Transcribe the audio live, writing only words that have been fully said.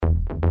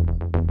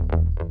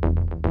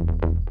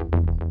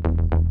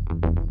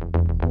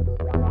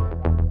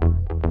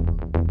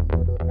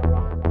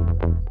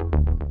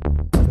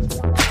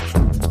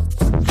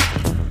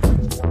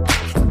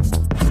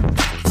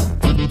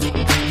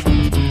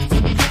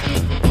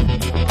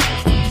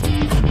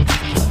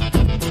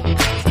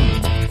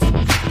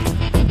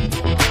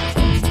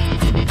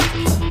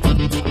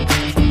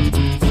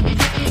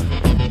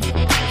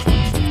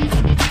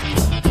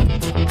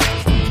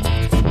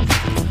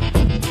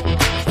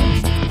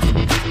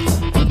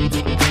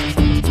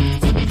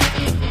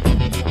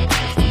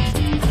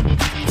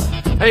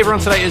Hey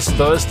everyone, today is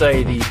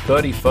Thursday, the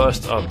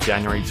 31st of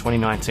January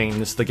 2019.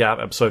 This is The Gap,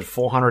 episode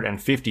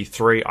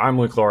 453. I'm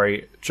Luke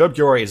Lawrie. Joab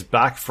Gilroy is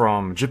back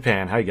from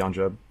Japan. How you going,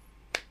 Joab?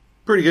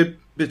 Pretty good.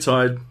 Bit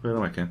tired, but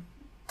I'm okay.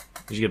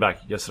 Did you get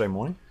back yesterday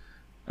morning?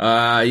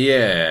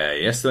 Yeah.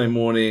 Yesterday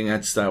morning, I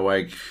had to stay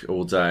awake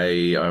all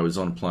day. I was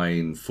on a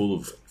plane full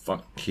of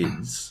fucking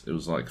kids. It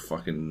was like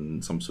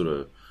fucking some sort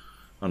of,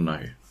 I don't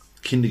know,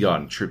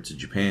 kindergarten trip to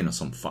Japan or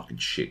some fucking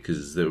shit,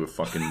 because there were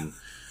fucking...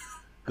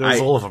 There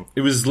was all of them.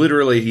 It was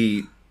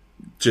literally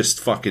just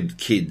fucking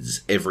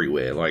kids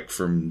everywhere, like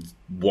from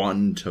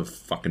 1 to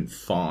fucking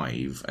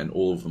 5, and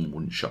all of them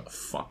wouldn't shut the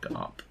fuck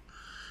up.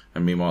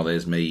 And meanwhile,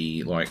 there's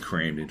me, like,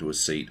 crammed into a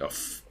seat,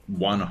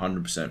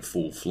 100%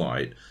 full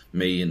flight.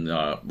 Me and,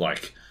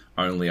 like,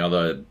 only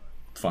other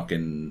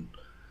fucking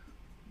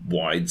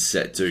wide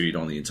set dude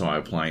on the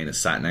entire plane are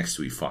sat next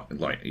to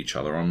each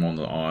other. I'm on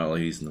the aisle,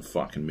 he's in the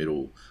fucking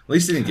middle. At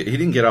least he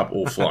didn't get up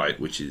all flight,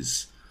 which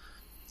is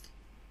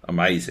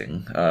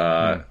amazing.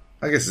 I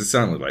guess it's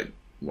only like,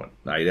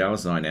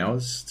 9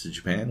 hours to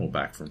Japan, or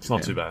back from Japan.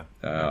 It's not too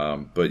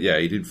bad. But yeah,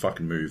 he didn't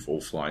fucking move all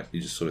flight.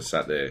 He just sort of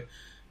sat there.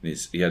 And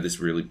he had this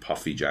really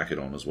puffy jacket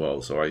on as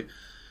well. So I,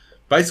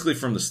 basically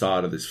from the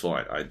start of this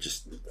flight, I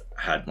just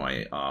had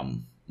my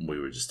arm, we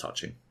were just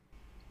touching.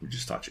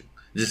 Just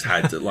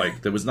had to,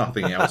 like, there was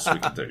nothing else we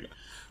could do.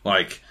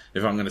 Like,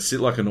 if I'm going to sit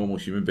like a normal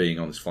human being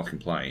on this fucking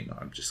plane,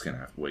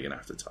 we're going to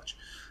have to touch.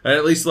 And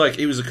at least, like,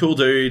 he was a cool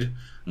dude,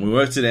 and we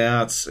worked it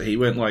out. He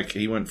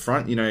went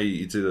front, you know,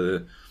 you do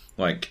the,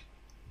 like,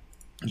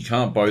 you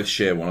can't both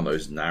share one of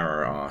those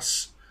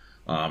narrow-ass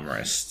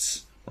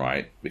armrests,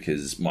 right?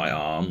 Because my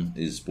arm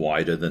is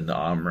wider than the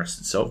armrest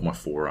itself. My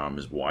forearm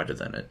is wider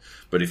than it.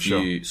 But if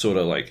you sort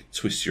of, like,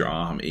 twist your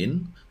arm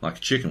in, like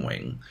a chicken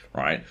wing,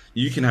 right,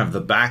 you can have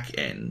the back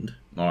end.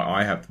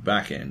 I have the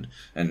back end,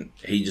 and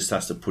he just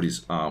has to put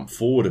his arm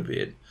forward a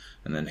bit,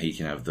 and then he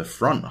can have the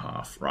front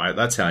half, right?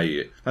 That's how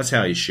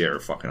you share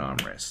a fucking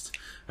armrest.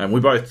 And we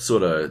both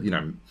sort of, you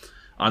know,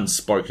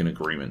 unspoken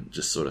agreement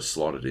just sort of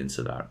slotted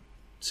into that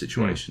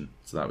situation.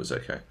 So that was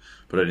okay.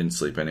 But I didn't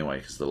sleep anyway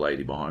because the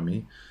lady behind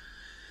me,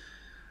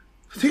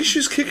 I think she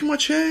was kicking my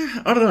chair.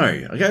 I don't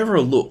know. I gave her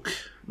a look,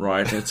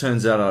 right? And it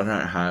turns out I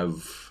don't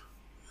have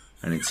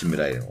an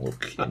intimidating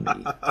look in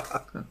me.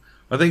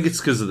 I think it's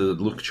because of the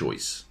look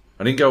choice.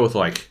 I didn't go with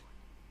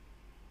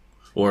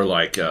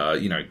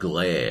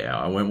glare.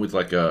 I went with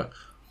like a,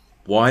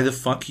 why the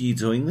fuck are you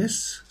doing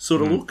this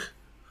sort of look.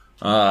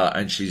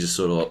 And she just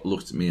sort of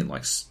looked at me and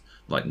like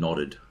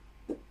nodded.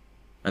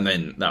 And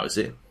then that was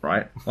it,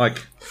 right?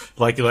 Like,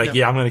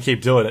 yeah, I'm going to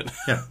keep doing it.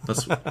 Yeah,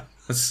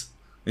 let's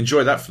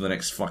enjoy that for the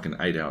next fucking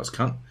 8 hours,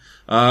 cunt.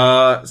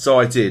 So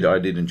I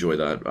did enjoy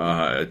that.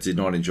 I did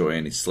not enjoy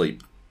any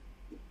sleep.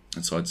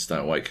 And so I'd stay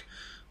awake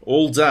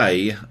all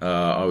day.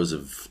 I was a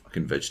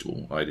fucking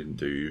vegetable. I didn't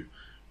do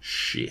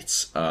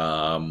shit.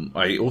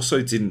 I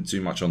also didn't do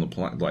much on the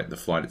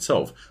flight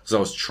itself, because I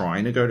was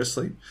trying to go to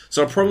sleep.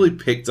 So I probably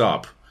picked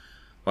up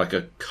like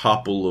a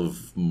couple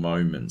of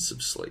moments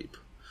of sleep.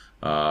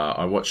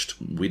 I watched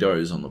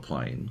Widows on the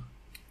plane.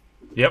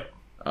 Yep.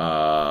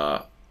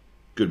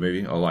 Good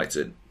movie. I liked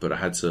it, but I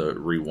had to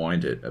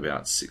rewind it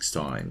about 6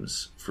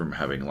 times from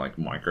having like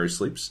micro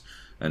sleeps,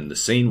 and the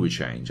scene would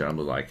change. And I'm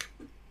like,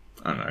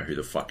 I don't know who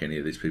the fuck any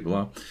of these people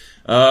are.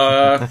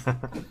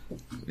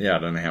 Yeah, I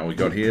don't know how we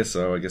got here,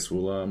 so I guess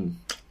we'll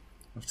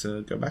have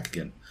to go back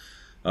again.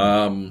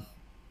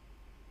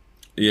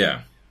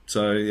 Yeah.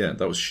 So yeah,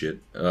 that was shit.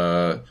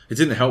 It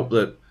didn't help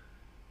that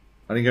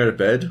I didn't go to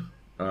bed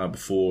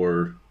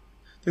before.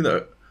 I think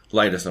the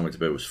latest I went to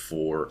bed was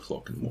 4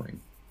 o'clock in the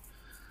morning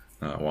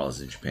while I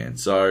was in Japan.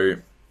 So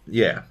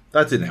yeah,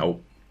 that didn't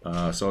help.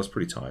 So I was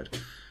pretty tired,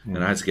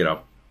 and I had to get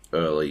up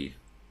early,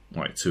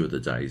 like 2 of the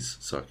days,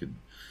 so I could,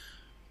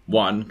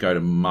 1, go to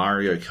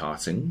Mario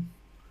Karting,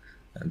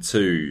 and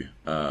 2,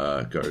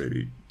 go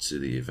to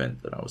the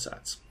event that I was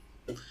at.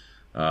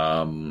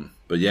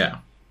 But yeah,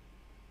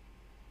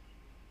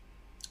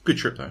 good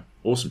trip though.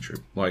 Awesome trip.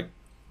 Like,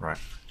 right.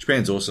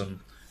 Japan's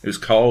awesome. It was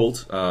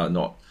cold.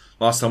 Not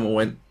last time I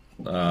went.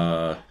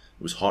 It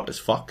was hot as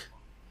fuck.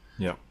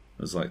 Yeah.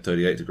 It was like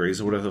 38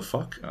 degrees or whatever the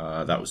fuck.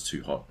 That was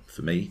too hot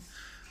for me.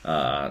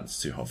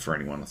 It's too hot for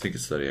anyone. I think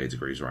it's 38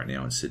 degrees right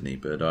now in Sydney,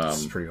 but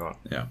it's pretty hot.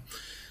 Yeah,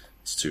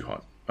 it's too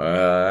hot.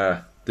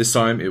 This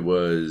time it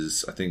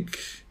was, I think,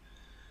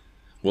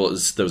 there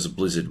was a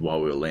blizzard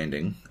while we were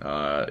landing.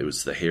 It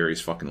was the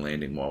hairiest fucking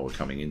landing while we're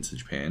coming into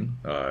Japan.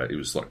 It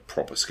was like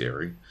proper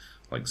scary,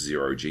 like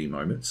 0G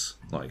moments.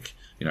 Like,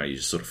 you know, you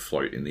just sort of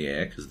float in the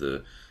air because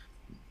the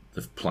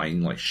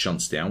plane like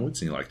shunts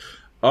downwards, and you're like,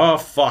 oh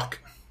fuck.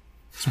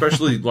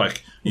 Especially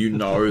like, you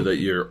know that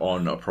you're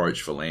on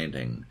approach for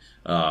landing.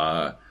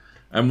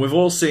 And we've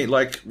all seen,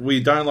 like, we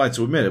don't like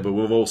to admit it, but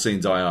we've all seen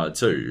Die Hard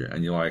 2.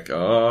 And you're like,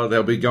 oh,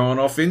 they'll be going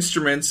off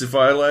instruments if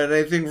I learn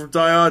anything from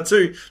Die Hard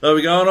 2. They'll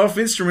be going off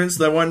instruments.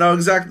 They won't know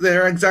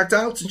their exact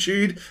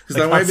altitude. Because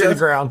they can't see the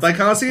ground. They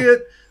can't see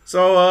it.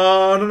 So,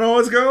 I don't know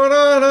what's going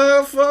on.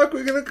 Oh, fuck,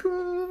 we're going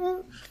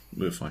to...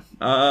 We're fine.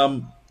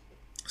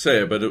 So,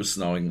 yeah, but it was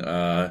snowing.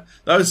 That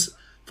was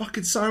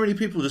fucking so many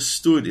people just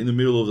stood in the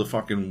middle of the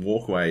fucking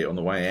walkway on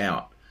the way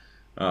out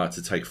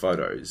to take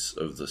photos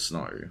of the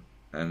snow.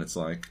 And it's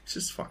like,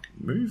 just fucking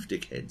move,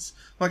 dickheads.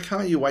 Like,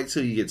 can't you wait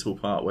till you get to a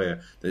part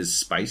where there's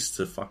space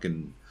to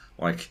fucking,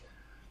 like,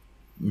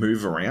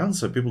 move around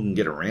so people can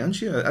get around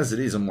you? As it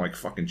is, I'm like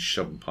fucking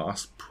shoving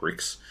past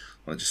pricks.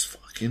 I just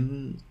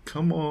fucking,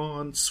 come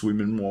on,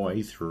 swimming my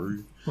way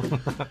through.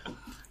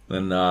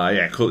 Then,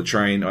 caught the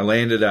train. I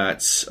landed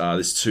at,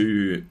 there's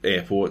two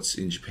airports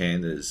in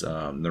Japan. There's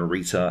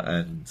Narita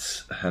and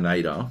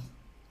Haneda.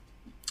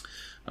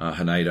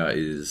 Haneda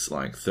is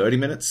like 30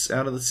 minutes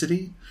out of the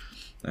city,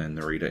 and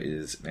Narita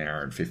is an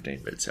hour and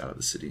 15 minutes out of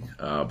the city.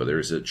 But there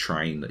is a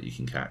train that you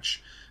can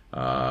catch.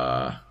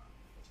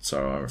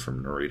 So I'm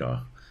from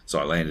Narita. So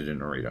I landed in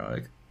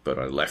Narita, but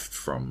I left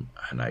from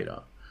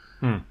Haneda.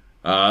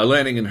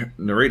 Landing in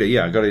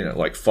Narita, I got in at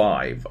like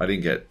 5. I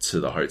didn't get to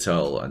the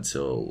hotel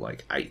until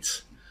like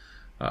 8.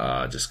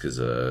 Just because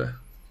there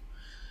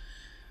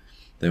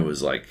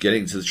was like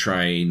getting to the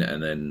train,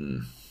 and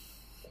then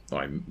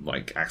I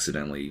like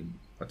accidentally,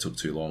 I took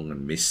too long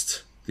and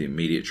missed the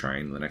immediate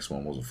train. The next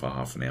one wasn't for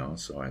half an hour,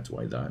 so I had to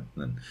wait that. And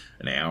then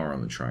an hour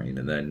on the train,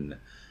 and then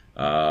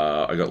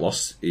I got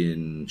lost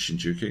in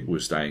Shinjuku. We were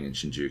staying in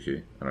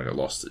Shinjuku, and I got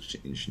lost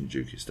in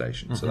Shinjuku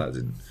Station. So that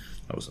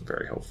wasn't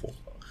very helpful.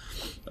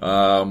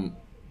 But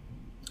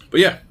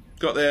yeah,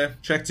 got there,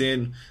 checked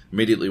in,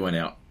 immediately went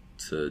out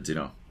to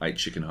dinner, ate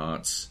chicken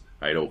hearts,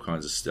 ate all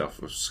kinds of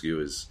stuff with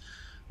skewers.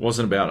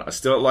 Wasn't about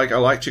it. I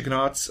like chicken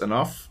hearts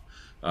enough,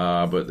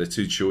 but they're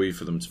too chewy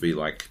for them to be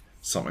like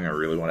something I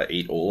really want to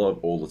eat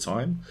all the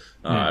time.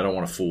 I don't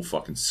want a full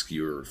fucking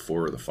skewer of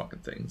 4 of the fucking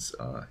things.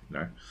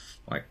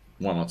 Like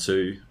 1 or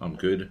 2, I'm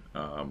good.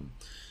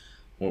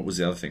 What was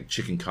the other thing?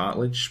 Chicken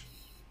cartilage?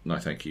 No,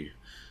 thank you.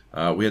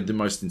 We had the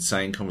most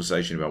insane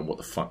conversation about what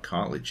the fuck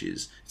cartilage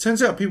is. It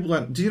turns out people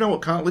don't... Do you know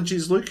what cartilage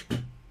is, Luke?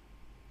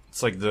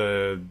 It's like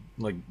the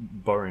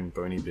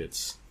bony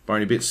bits.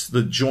 Bony bits.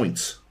 The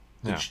joint.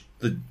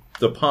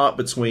 The part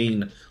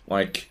between,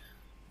 like,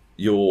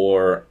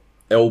 your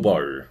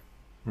elbow,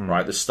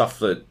 right? The stuff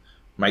that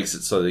makes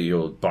it so that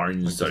your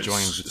bones don't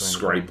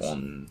scrape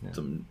on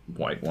them,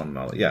 like, one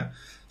another. Yeah.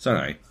 So,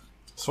 anyway.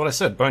 That's what I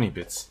said, bony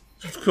bits.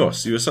 Of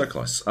course, you were so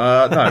close.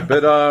 No,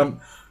 but...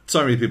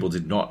 So many people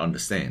did not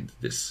understand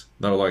this.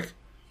 They were like,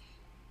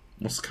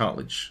 "What's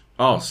cartilage?"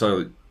 Oh,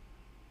 so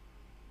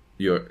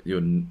your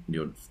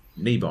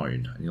knee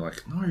bone, and you're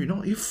like, "No,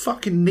 not your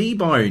fucking knee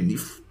bone. You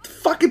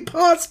fucking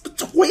parts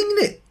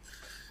between it."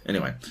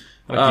 Anyway,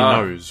 like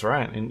your nose,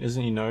 right? And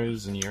isn't your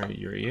nose and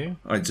your ear?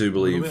 I do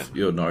believe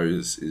your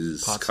nose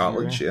is parts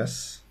cartilage.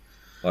 Yes,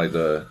 like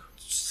the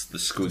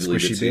squiggly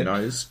bits of your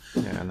nose.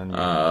 Yeah, and then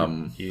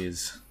your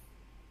ears.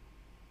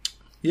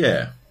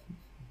 Yeah.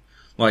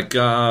 Like,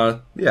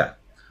 not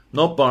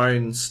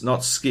bones,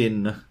 not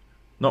skin,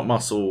 not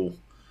muscle,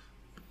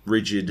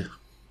 rigid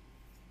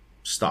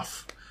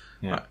stuff.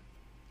 Yeah.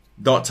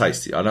 Not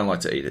tasty. I don't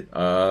like to eat it.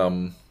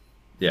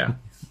 Yeah.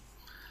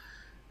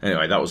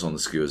 Anyway, that was on the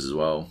skewers as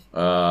well.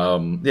 So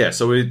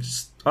we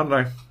just, I don't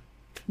know.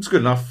 It's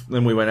good enough.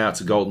 Then we went out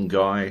to Golden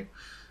Guy,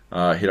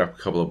 hit up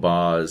a couple of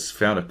bars,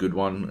 found a good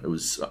one. It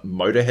was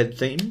Motorhead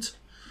themed.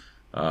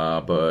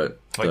 But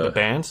like the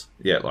band?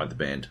 Yeah, like the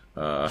band.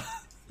 Yeah.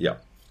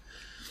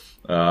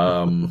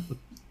 It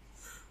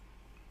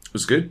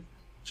was good.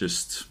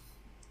 Just,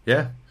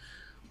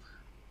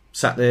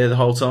 sat there the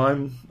whole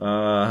time,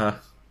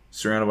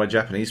 surrounded by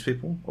Japanese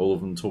people, all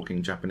of them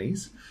talking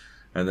Japanese,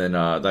 and then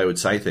they would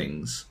say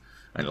things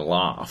and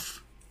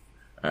laugh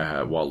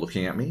while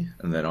looking at me,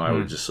 and then I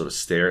would just sort of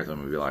stare at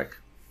them and be like,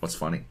 "What's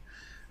funny?"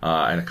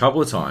 And a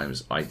couple of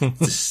times I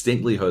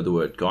distinctly heard the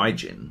word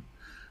gaijin,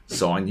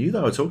 so I knew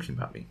they were talking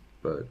about me,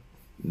 but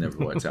never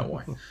worked out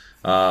why.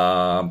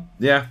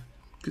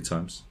 Good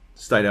times.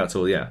 Stayed out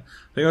till, I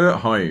think I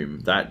got home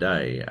that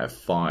day at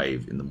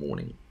 5 in the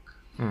morning.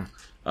 I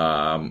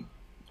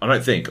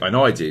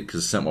know I did,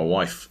 because I sent my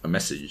wife a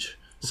message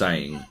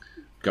saying,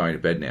 "Going to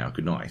bed now,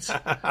 good night."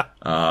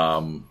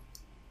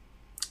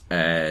 And,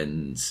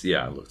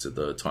 I looked at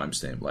the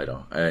timestamp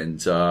later. And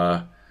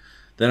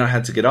then I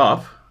had to get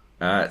up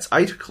at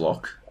 8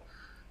 o'clock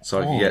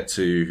so I could get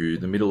to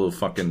the middle of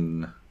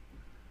fucking,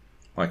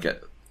 I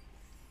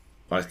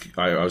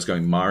was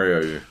going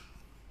Mario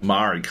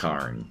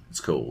Karting, it's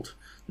called.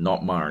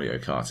 Not Mario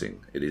Karting.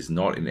 It is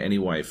not in any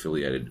way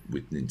affiliated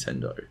with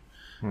Nintendo.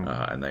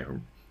 And they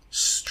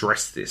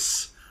stress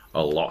this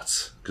a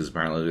lot, because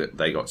apparently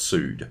they got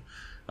sued.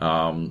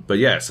 So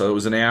it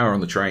was an hour on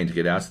the train to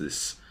get out to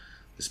this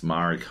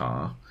Mario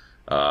Kart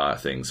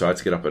thing. So I had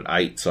to get up at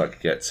 8 so I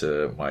could get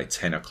to my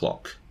 10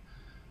 o'clock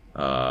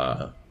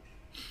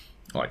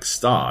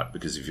start,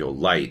 because if you're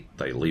late,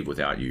 they leave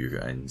without you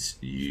and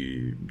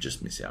you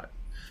just miss out.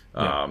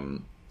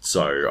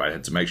 So I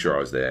had to make sure I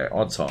was there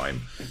on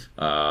time.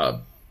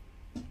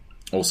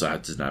 Also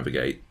had to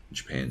navigate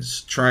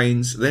Japan's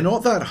trains. They're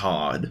not that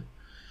hard.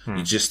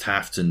 You just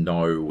have to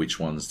know which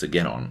ones to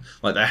get on.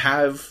 Like, they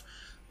have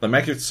they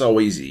make it so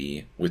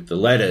easy with the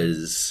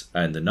letters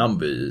and the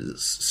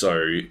numbers.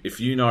 So if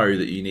you know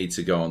that you need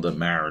to go on the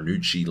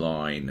Marinucci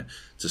line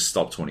to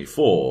stop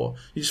 24,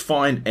 you just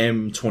find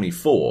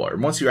M24.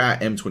 And once you're at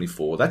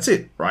M24, that's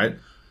it, right?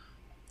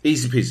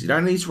 Easy peasy. You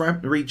don't need to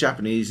read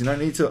Japanese. You don't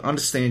need to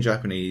understand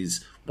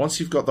Japanese. Once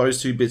you've got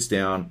those two bits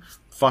down,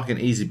 fucking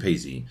easy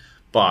peasy.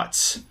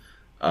 But,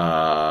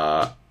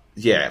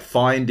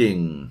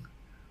 finding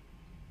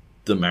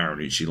the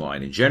Marinucci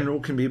line in general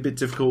can be a bit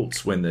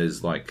difficult when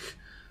there's like...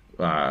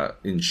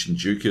 in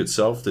Shinjuku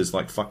itself, there's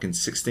like fucking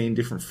 16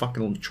 different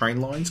fucking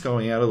train lines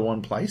going out of the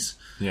one place.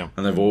 Yeah.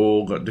 And they've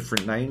all got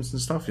different names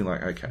and stuff. You're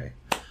like, okay.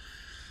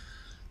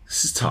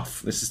 This is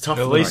tough.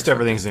 At least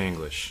everything's in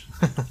English.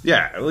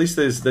 Yeah, at least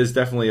there's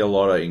definitely a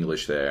lot of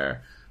English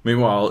there.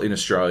 Meanwhile, in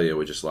Australia,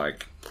 we're just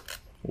like,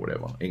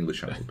 whatever.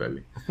 English only,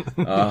 baby.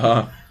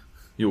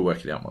 You'll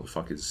work it out,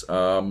 motherfuckers.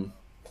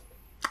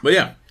 But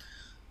yeah.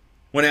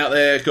 Went out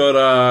there, got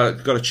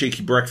a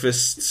cheeky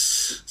breakfast,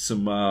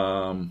 some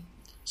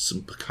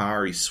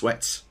Picari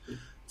sweat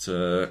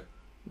to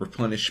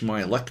replenish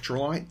my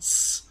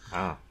electrolytes.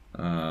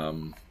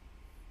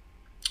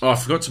 I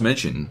forgot to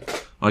mention,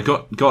 I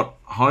got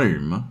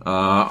home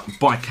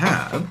by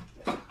cab.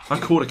 I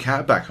caught a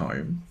cab back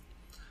home.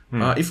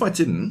 If I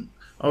didn't,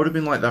 I would have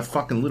been like that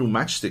fucking little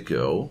matchstick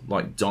girl,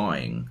 like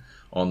dying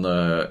on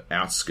the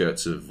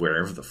outskirts of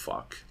wherever the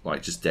fuck,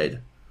 like just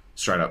dead,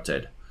 straight up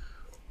dead,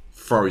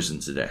 frozen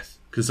to death.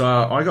 Because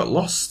I got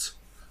lost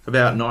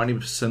about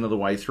 90% of the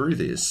way through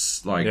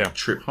this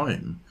trip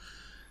home,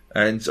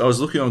 and I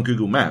was looking on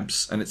Google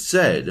Maps, and it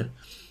said,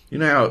 you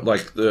know how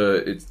like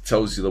it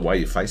tells you the way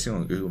you're facing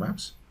on Google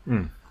Maps.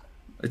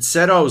 It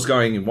said I was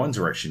going in one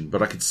direction,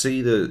 but I could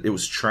see that it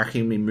was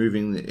tracking me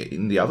moving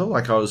in the other,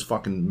 like I was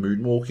fucking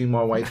moonwalking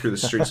my way through the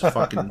streets of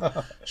fucking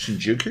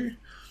Shinjuku.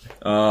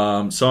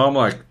 So I'm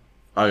like,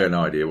 I got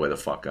no idea where the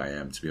fuck I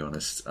am, to be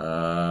honest.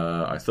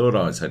 I thought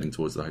I was heading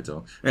towards the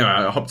hotel. Anyway,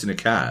 I hopped in a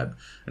cab,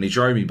 and he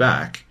drove me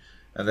back.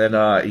 And then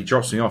he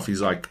drops me off.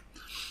 He's like,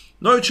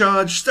 no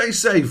charge, stay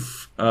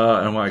safe.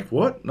 And I'm like,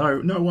 what?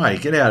 No way,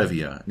 get out of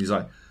here. And he's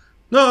like,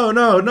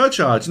 no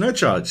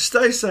charge,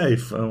 stay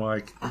safe. And I'm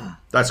like,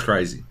 that's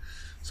crazy.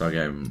 So I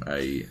gave him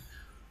a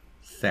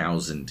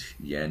 1,000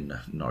 yen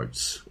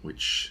note,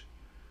 which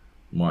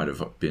might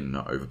have been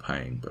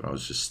overpaying, but I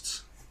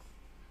was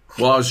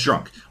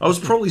drunk. I was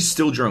probably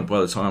still drunk by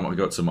the time I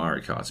got to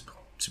Marika,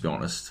 to be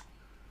honest.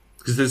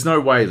 Because there's no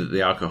way that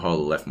the alcohol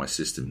left my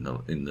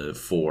system in the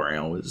 4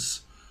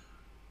 hours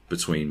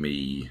between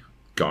me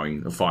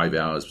going, 5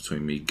 hours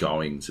between me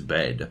going to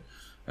bed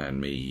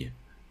and me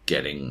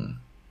getting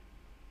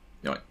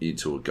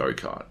into a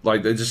go-kart.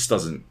 Like, it just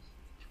doesn't...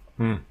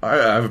 I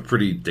have a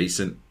pretty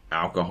decent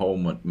alcohol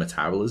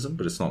metabolism,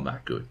 but it's not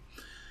that good.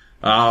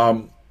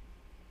 Anyway,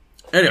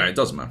 it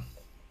doesn't matter.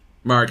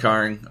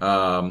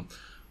 Marikaring,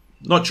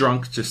 not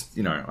drunk, just,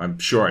 I'm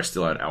sure I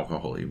still had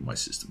alcohol in my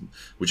system,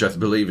 which I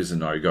believe is a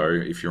no-go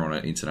if you're on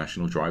an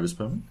international driver's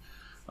permit.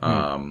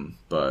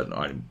 But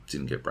I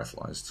didn't get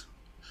breathalyzed.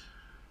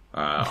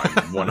 I'm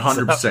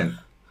 100%,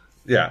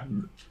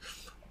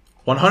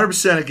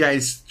 100%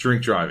 against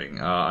drink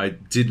driving. I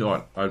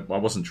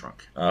wasn't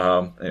drunk.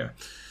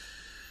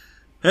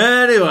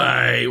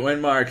 Anyway,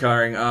 when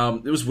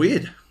Marikaring, it was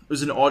weird. It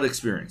was an odd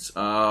experience,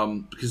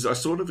 because I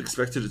sort of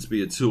expected it to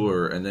be a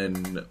tour, and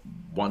then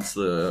once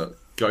the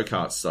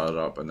go-karts started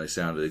up and they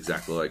sounded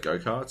exactly like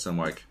go-karts, I'm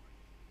like,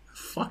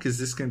 fuck, is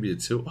this going to be a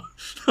tour?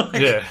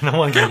 No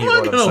one can hear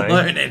what I'm saying. I'm not going to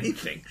learn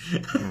anything.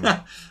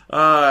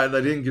 And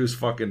they didn't give us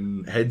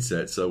fucking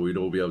headsets so we'd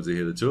all be able to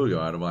hear the tour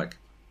guide. I'm like,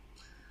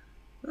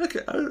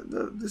 okay,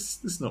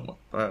 this is not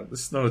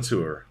a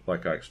tour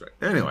like I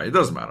expect. Anyway, it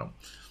doesn't matter.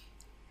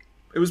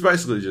 It was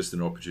basically just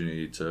an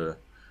opportunity to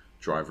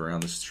drive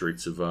around the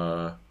streets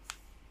of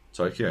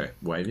Tokyo,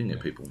 waving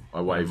at people.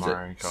 I waved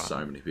at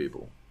so many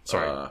people.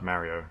 Sorry,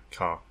 Mario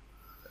car.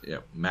 Yeah,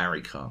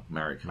 Marika.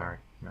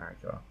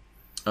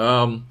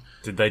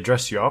 Did they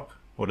dress you up,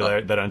 or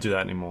they don't do that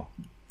anymore?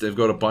 They've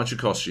got a bunch of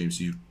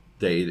costumes.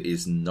 There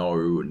is no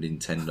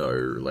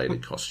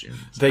Nintendo-related costumes.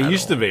 There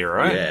used to be,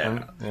 right?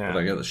 Yeah. But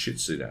they got the shit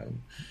suit out of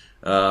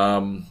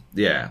them.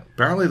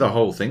 Apparently the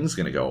whole thing's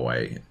going to go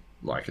away,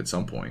 like, at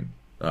some point.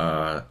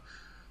 The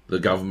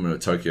government of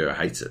Tokyo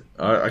hates it.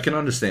 I can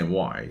understand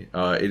why.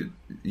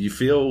 You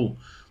feel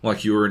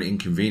like you're an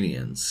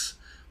inconvenience,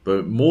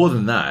 but more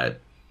than that,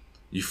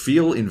 you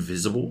feel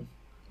invisible.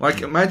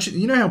 Like, imagine,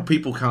 you know how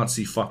people can't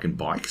see fucking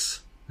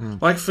bikes?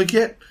 Like,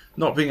 forget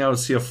not being able to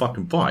see a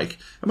fucking bike.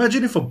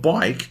 Imagine if a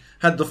bike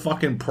had the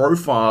fucking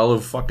profile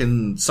of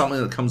fucking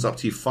something that comes up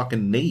to your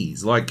fucking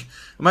knees. Like,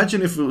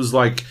 imagine if it was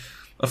like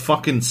a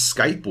fucking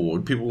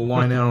skateboard. People were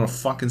lying out on a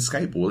fucking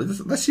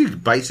skateboard. That's your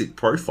basic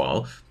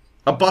profile.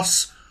 A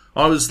bus.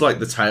 I was like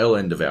the tail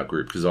end of our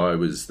group because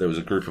there was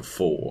a group of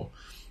 4,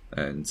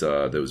 and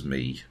there was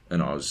me,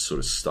 and I was sort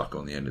of stuck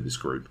on the end of this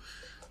group.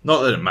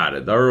 Not that it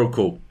mattered; they were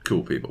all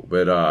cool people.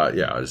 But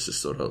I was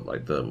just sort of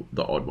like the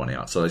odd one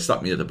out. So they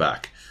stuck me at the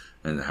back,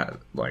 and had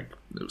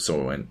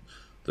so I went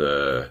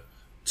the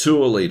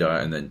tour leader,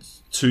 and then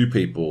 2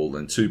 people,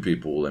 and 2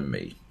 people, and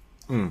me.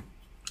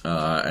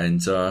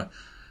 Bus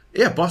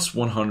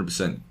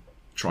 100%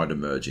 tried to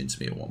merge into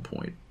me at one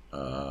point.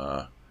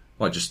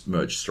 Just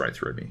merged straight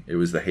through me. It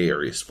was the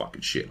hairiest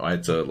fucking shit. I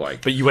had to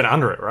But you went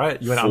under it,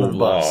 right? You went under the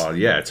bus. Oh,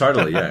 yeah,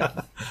 totally, yeah.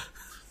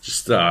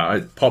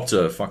 I popped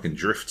a fucking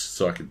drift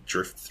so I could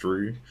drift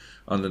through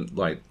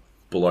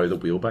below the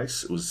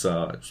wheelbase. It was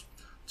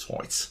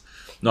tight.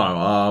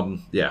 No,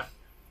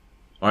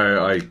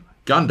 I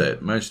gunned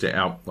it, managed to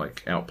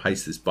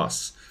outpace this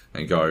bus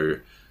and go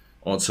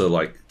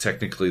onto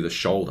technically the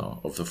shoulder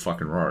of the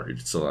fucking road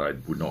so that I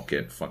would not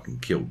get fucking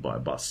killed by a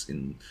bus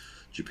in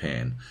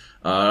Japan.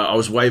 I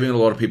was waving at a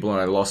lot of people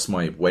and I lost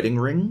my wedding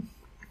ring.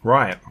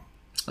 Right.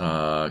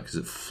 Because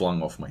it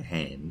flung off my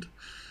hand,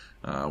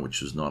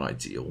 which was not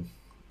ideal.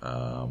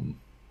 That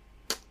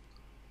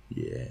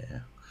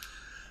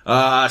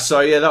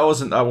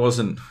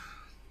wasn't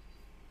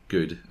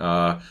good.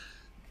 I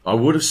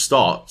would have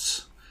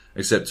stopped,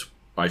 except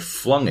I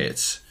flung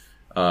it.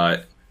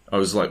 I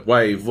was like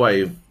wave,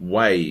 wave,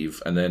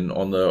 wave, and then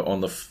on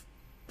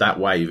that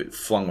wave it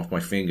flung off my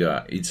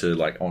finger into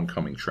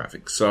oncoming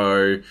traffic.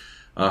 So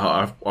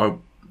I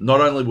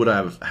not only would I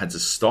have had to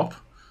stop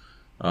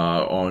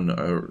on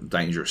a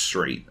dangerous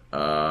street,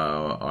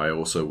 I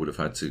also would have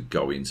had to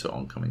go into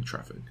oncoming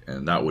traffic,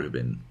 and that would have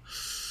been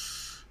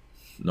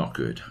not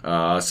good.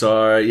 I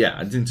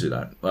didn't do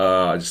that.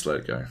 I just let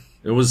it go.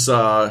 It was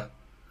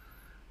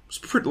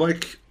pretty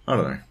I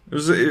don't know. It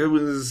was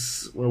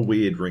a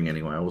weird ring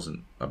anyway. I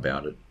wasn't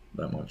about it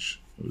that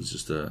much. It was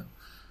just a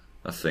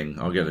thing.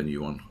 I'll get a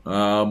new one.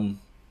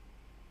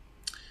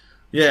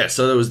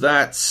 So there was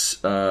that.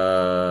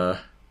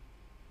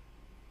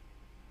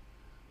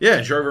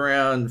 Drove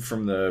around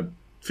from the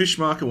fish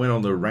market, went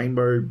on the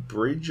Rainbow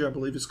Bridge, I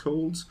believe it's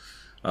called.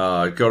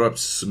 Got up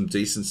to some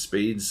decent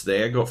speeds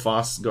there. Got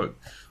fast.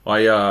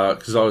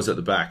 Because I was at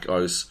the back.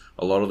 A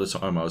lot of the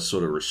time I was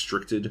sort of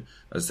restricted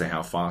as to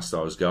how fast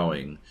I was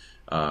going,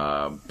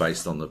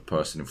 based on the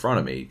person in front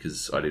of me,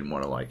 because I didn't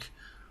want to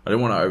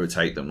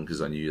overtake them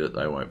because I knew that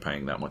they weren't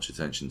paying that much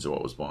attention to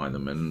what was behind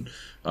them, and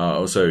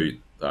also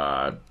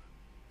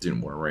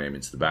didn't want to ram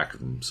into the back of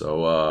them.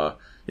 So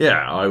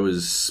I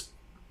was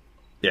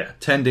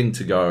tending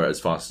to go as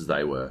fast as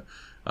they were,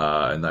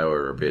 and they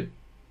were a bit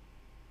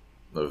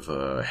of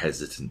a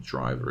hesitant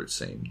driver, it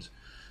seemed.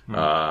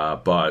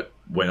 But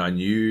when I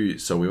knew,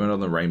 so we went on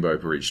the Rainbow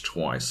Bridge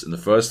twice, and the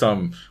first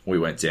time we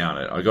went down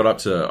it, I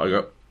got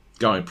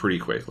going pretty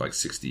quick,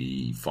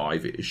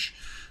 65-ish,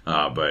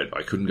 but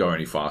I couldn't go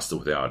any faster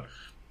without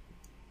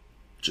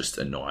just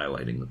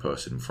annihilating the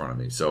person in front of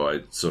me, so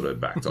I sort of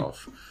backed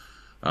off.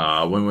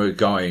 When we were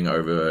going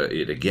over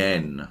it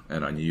again,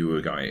 and I knew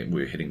we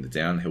were hitting the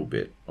downhill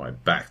bit, I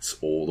backed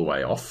all the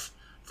way off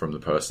from the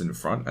person in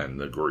front and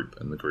the group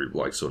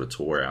sort of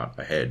tore out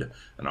ahead,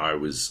 and I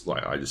just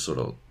sort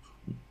of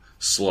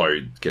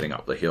slowed getting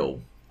up the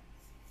hill.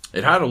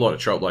 It had a lot of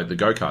trouble. The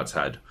go-karts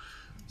had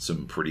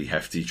some pretty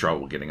hefty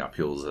trouble getting up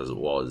hills as it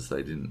was.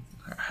 They didn't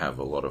have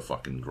a lot of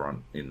fucking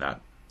grunt in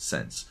that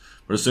sense.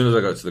 But as soon as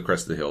I got to the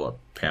crest of the hill, I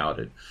powered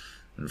it,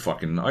 and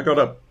I got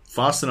up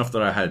fast enough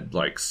that I had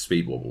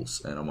speed wobbles,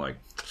 and I'm like,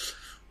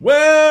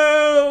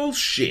 well,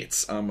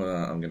 shit, I'm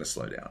gonna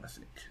slow down, I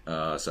think.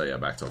 I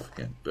backed off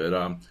again. But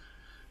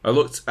I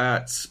looked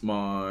at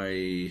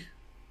I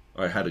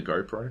had a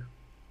GoPro.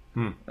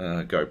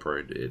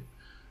 GoPro'd it.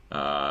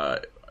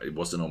 It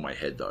wasn't on my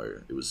head though.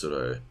 It was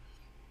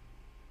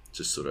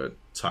just sort of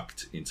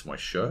tucked into my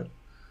shirt.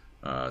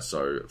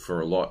 So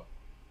for a lot,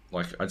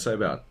 I'd say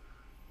about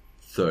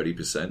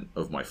 30%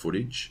 of my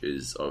footage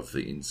is of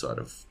the inside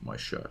of my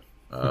shirt.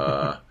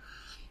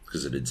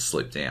 Because it had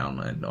slipped down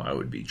and I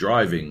would be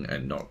driving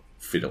and not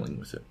fiddling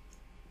with it.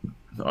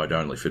 I'd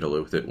only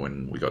fiddle with it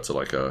when we got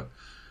to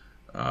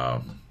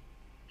a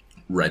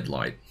red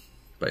light,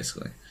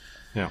 basically.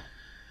 Yeah.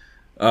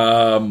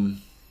 As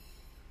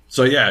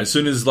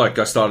soon as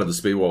I started the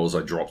speed wobbles,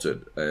 I dropped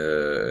it,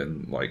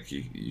 and I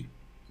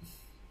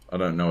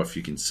don't know if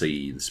you can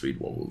see the speed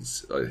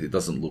wobbles. It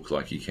doesn't look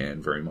like you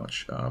can very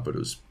much, but it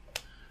was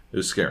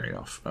scary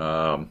enough.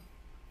 I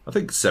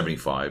think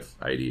 75,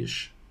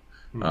 80-ish.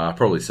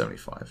 Probably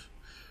 75.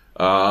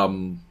 But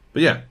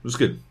yeah, it was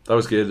good. That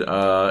was good.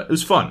 It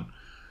was fun.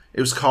 It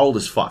was cold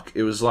as fuck.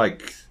 It was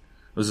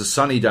a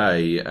sunny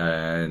day,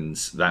 and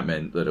that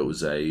meant that it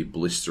was a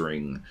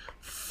blistering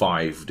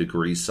 5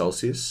 degrees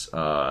Celsius.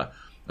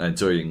 And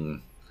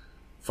doing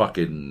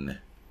fucking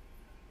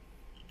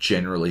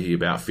generally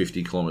about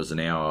 50 kilometers an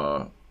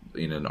hour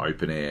in an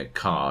open air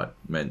cart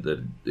meant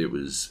that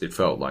it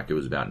felt like it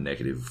was about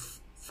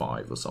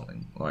 -5 or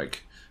something.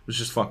 It was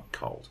just fucking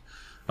cold.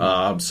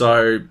 I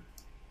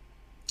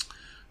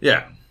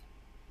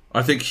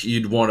think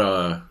you'd want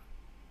to,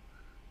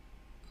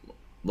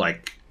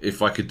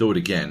 if I could do it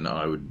again,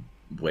 I would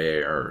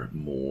wear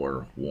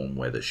more warm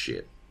weather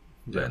shit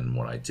than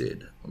what I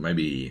did.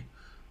 Maybe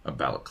a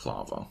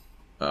balaclava.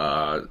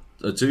 A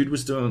dude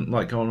was doing,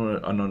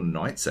 on a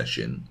night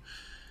session,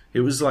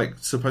 it was,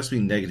 supposed to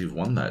be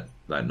 -1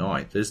 that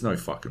night. There's no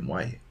fucking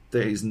way.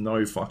 there is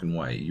no fucking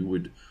way. You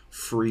would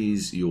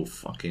freeze your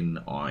fucking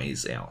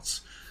eyes out.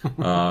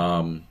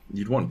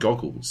 You'd want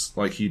goggles.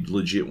 Like, you'd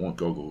legit want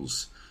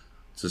goggles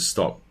to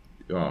stop.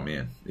 Oh,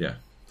 man. Yeah.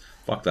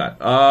 Fuck that.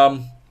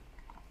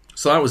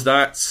 So that was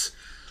that.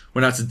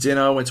 Went out to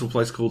dinner. Went to a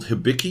place called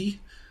Hibiki,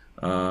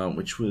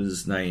 which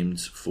was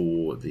named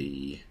for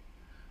the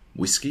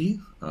whiskey.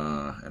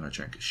 And I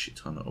drank a shit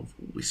ton of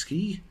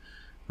whiskey.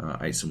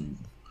 Ate some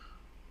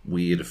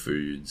weird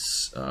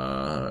foods.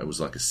 It was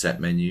like a set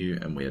menu,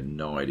 and we had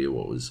no idea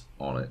what was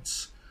on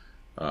it.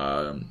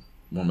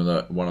 One of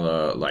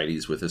the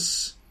ladies with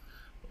us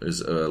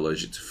is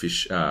allergic to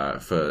fish,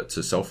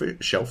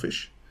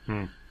 shellfish,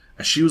 and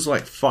she was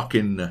like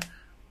fucking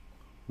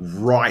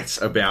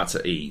right about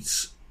to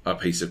eat a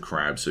piece of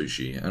crab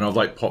sushi, and I've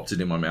like popped it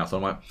in my mouth.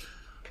 I'm like,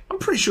 I'm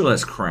pretty sure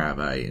that's crab,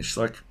 eh? And she's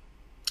like,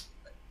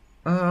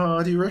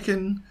 do you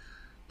reckon?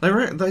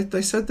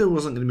 They said there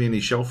wasn't going to be any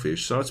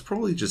shellfish, so it's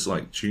probably just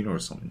like tuna or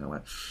something. I'm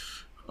like,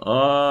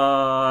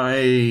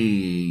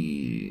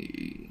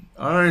 I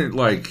don't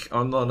like.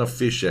 I'm not a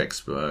fish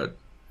expert,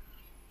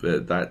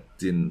 but that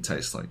didn't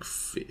taste like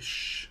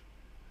fish.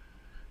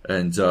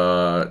 And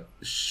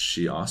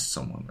she asked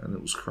someone, and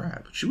it was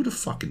crab. She would have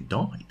fucking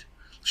died.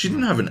 She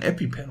didn't have an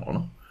EpiPen on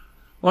her.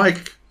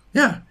 Like,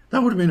 yeah,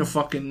 that would have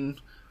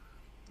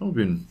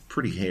been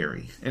pretty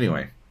hairy.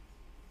 Anyway.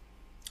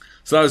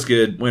 So that was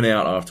good. Went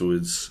out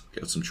afterwards,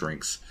 got some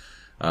drinks.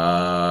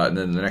 And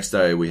then the next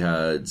day we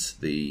had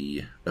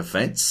the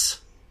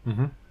events.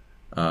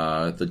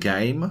 The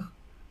game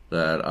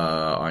that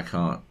I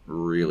can't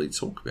really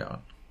talk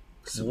about.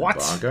 What?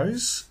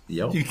 Embargoes.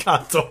 Yep. You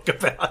can't talk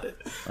about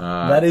it.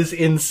 That is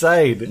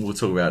insane. We'll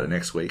talk about it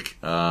next week.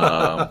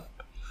 I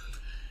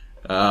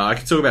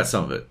can talk about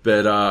some of it,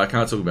 but I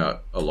can't talk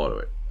about a lot of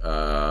it.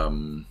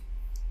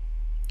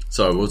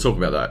 So we'll talk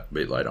about that a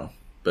bit later.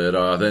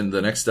 But then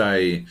the next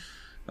day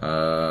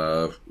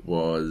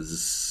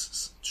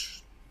was...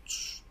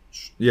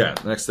 Yeah,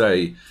 the next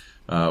day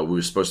we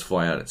were supposed to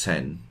fly out at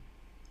 10.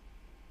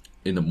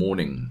 In the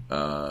morning,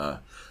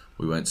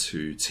 we went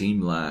to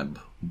Team Lab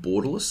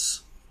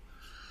Borderless.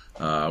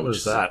 What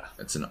is that?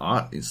 It's an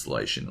art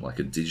installation, like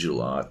a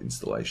digital art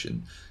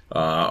installation.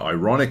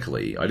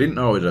 Ironically, I didn't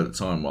know it at the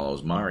time while I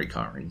was Mario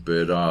Karting,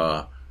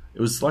 but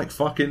it was like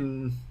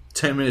fucking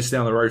 10 minutes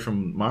down the road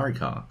from Mario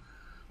Kart.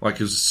 Like,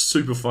 it was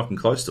super fucking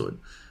close to it.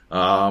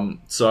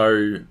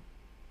 So,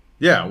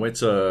 yeah, I went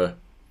to...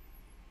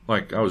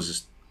 Like, I was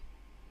just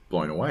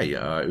blown away.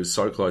 It was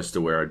so close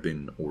to where I'd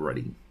been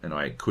already, and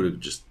I could have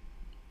just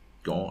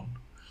gone,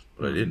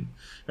 but I didn't.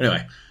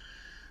 Anyway,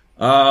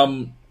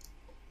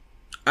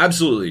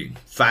 absolutely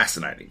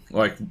fascinating.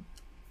 Like,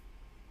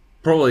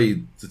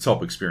 probably the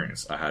top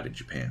experience I had in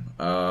Japan.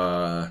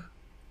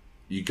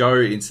 You go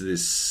into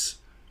this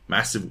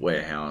massive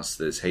warehouse.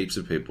 There's heaps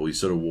of people. You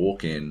sort of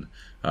walk in.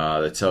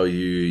 They tell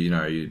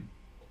you,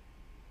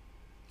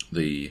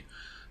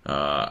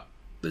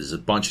 there's a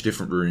bunch of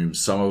different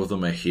rooms. Some of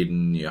them are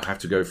hidden. You have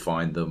to go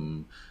find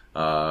them,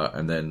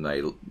 and then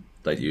they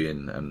let you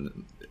in,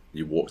 and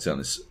you walk down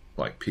this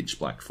like pitch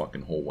black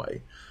fucking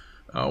hallway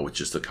with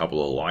just a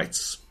couple of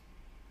lights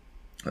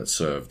that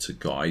serve to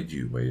guide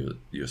you where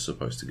you're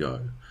supposed to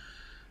go.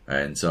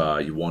 And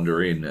you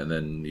wander in, and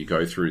then you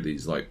go through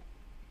these like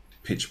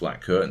pitch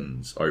black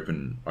curtains,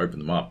 open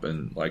them up,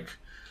 and like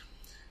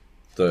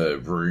the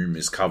room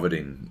is covered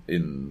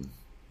in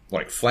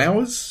like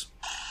flowers,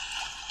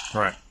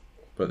 right?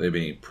 But they're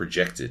being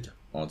projected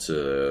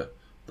onto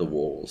the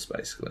walls,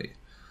 basically.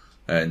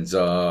 And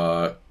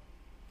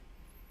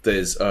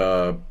there's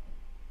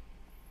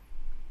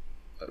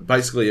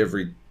basically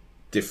every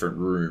different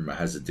room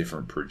has a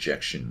different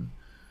projection.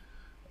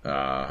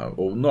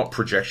 Or not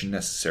projection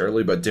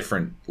necessarily, but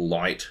different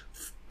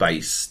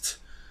light-based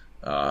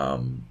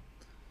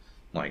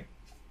like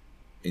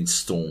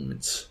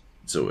installments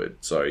to it.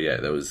 So yeah,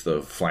 there was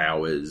the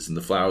flowers, and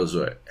the flowers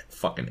were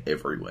fucking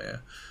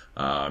everywhere.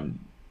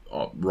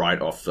 Right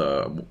off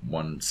the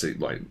one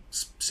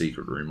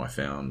secret room I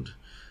found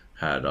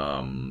had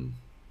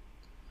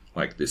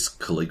like this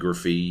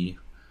calligraphy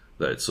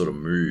that sort of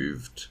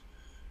moved.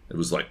 It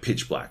was like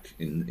pitch black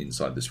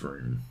inside this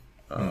room,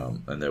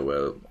 and there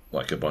were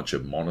like a bunch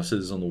of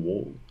monitors on the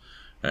wall,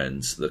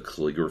 and the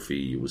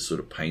calligraphy was sort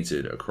of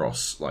painted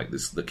across like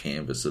the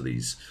canvas of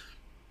these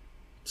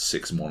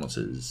 6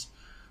 monitors,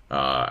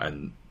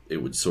 and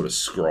it would sort of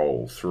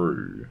scroll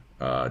through.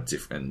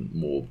 Different,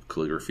 more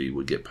calligraphy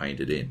would get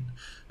painted in,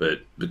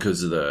 but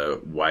because of the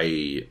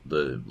way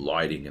the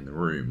lighting in the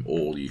room,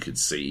 all you could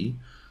see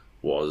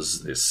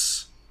was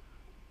this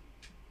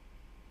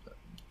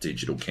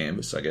digital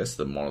canvas. I guess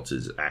the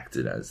monitors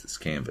acted as this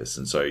canvas,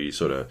 and so you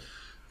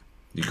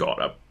got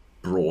a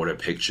broader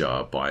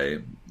picture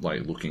by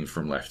like looking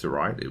from left to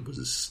right. It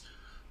was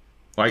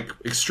like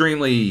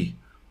extremely.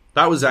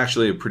 That was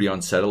actually a pretty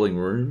unsettling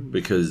room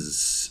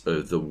because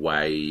of the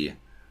way.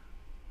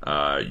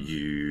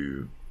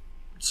 You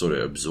sort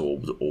of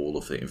absorbed all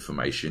of the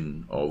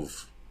information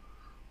of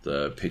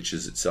the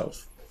pictures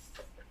itself.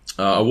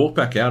 I walked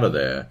back out of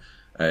there,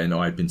 and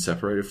I'd been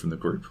separated from the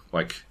group.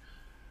 Like,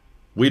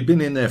 we'd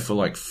been in there for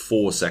like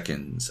 4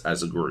 seconds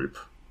as a group.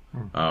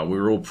 We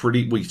were all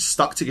we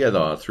stuck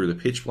together through the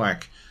pitch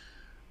black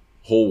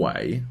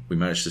hallway. We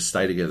managed to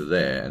stay together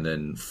there, and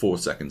then 4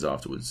 seconds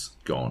afterwards,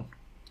 gone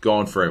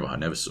forever. I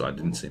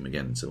didn't see him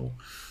again until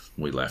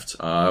we left.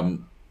 But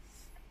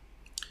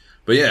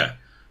yeah,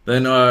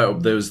 then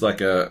there was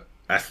like a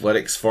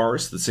athletics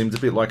forest that seemed a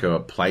bit like a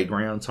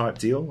playground type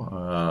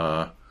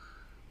deal.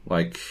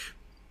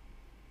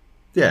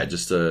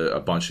 Just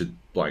a bunch of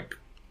like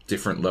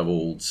different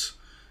levels.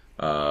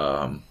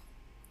 I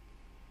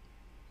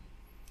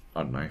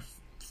don't know,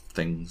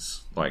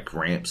 things like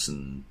ramps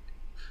and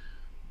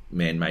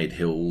man-made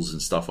hills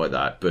and stuff like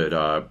that,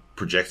 but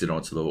projected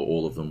onto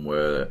all of them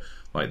were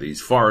like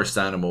these forest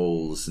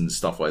animals and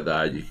stuff like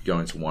that. You could go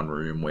into one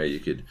room where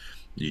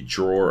you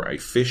draw a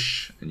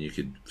fish and you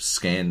could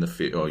scan the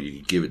fish, or you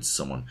could give it to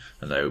someone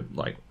and they would,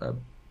 like a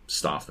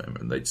staff member,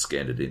 and they'd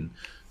scan it in.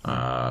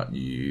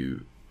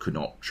 You could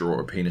not draw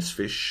a penis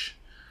fish.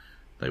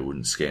 They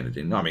wouldn't scan it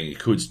in. I mean, you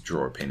could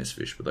draw a penis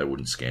fish, but they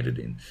wouldn't scan it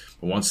in.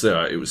 But once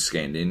it was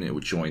scanned in, it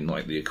would join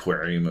like the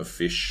aquarium of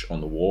fish on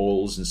the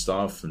walls and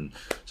stuff, and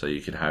so you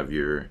could have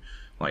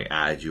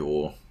add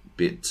your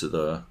bit to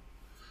the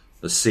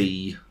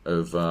sea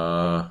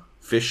of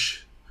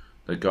fish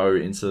that go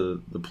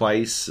into the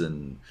place.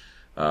 And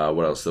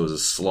what else? There was a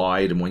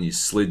slide, and when you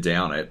slid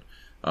down it,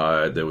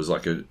 there was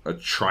like a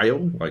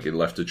trail, like it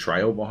left a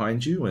trail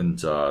behind you, and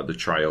the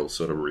trail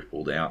sort of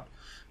rippled out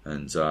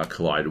and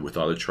collided with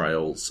other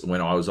trails.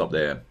 When I was up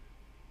there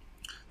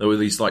were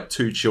these like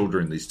two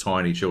children, these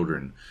tiny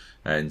children,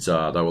 and they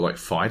were like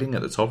fighting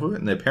at the top of it,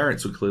 and their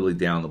parents were clearly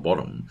down the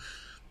bottom.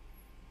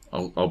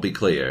 I'll be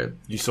clear.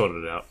 You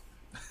sorted it out.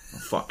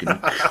 Fucking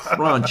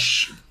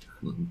crunch,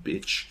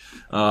 bitch.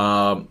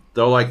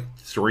 They were like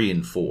 3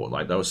 and 4,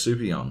 like they were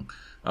super young.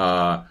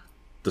 The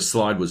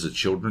slide was a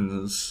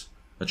children's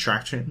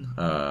attraction.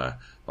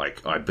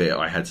 Like I bet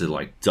I had to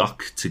like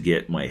duck to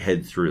get my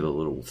head through the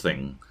little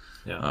thing.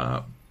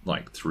 Yeah.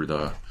 Like through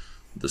the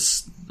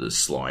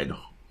slide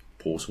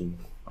portal,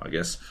 I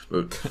guess.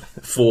 But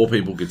 4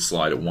 people could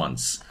slide at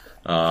once.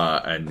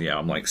 And yeah,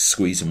 I'm like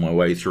squeezing my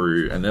way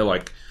through, and they're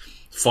like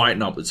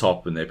fighting up the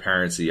top, and their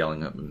parents are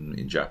yelling at them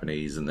in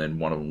Japanese, and then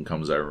one of them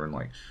comes over and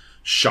like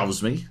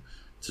shoves me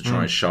to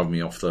try and shove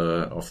me off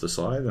the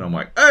slide, and I'm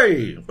like,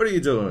 "Hey, what are you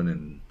doing?"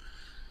 And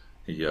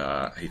he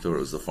thought it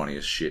was the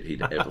funniest shit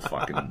he'd ever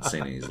fucking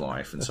seen in his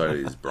life, and so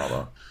did his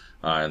brother.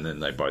 And then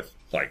they both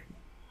like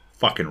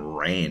fucking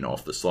ran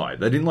off the slide.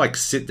 They didn't like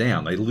sit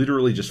down. They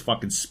literally just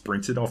fucking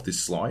sprinted off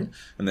this slide,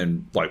 and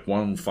then like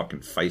one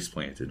fucking face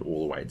planted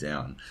all the way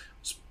down.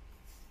 It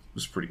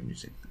was pretty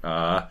amusing.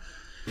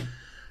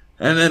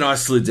 And then I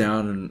slid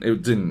down, and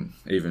it didn't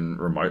even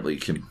remotely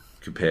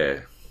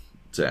compare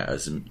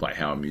to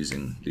how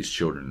amusing these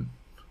children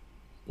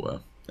were.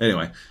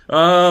 Anyway,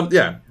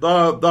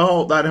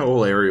 that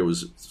whole area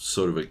was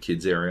sort of a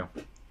kids area.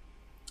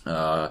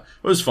 It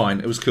was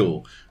fine. It was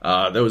cool.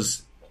 There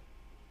was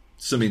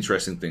some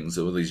interesting things.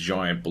 There were these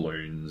giant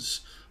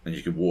balloons, and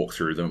you could walk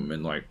through them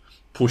and like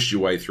push your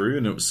way through,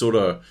 and it was sort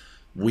of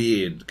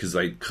weird because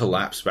they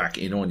collapse back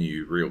in on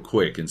you real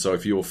quick, and so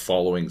if you were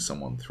following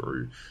someone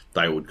through,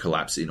 they would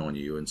collapse in on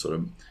you and sort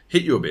of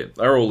hit you a bit.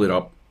 They were all lit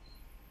up.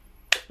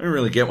 I didn't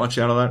really get much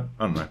out of that.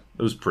 I don't know.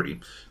 It was pretty.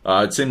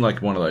 It seemed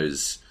like one of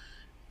those,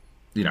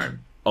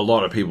 a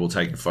lot of people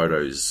taking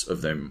photos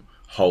of them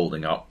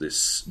holding up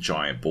this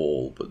giant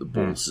ball, but the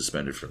ball's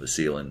suspended from the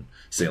ceiling,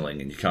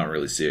 and you can't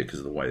really see it because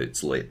of the way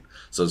it's lit.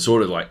 So it's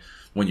sort of like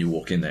when you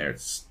walk in there,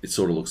 it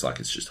sort of looks like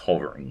it's just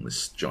hovering,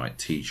 this giant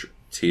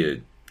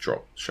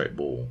teardrop shaped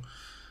ball.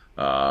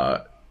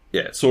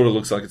 It sort of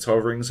looks like it's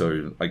hovering,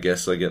 so I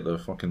guess I get the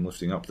fucking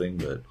lifting up thing,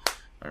 but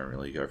I don't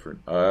really go for it.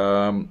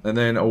 And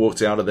then I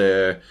walked out of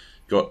there,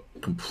 got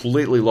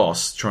completely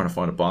lost trying to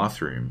find a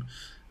bathroom.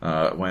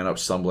 Wound up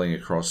stumbling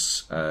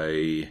across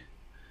a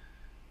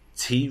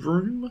tea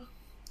room.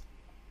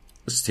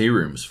 This tea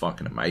room is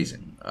fucking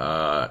amazing.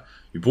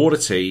 You bought a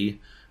tea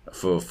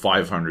for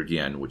 500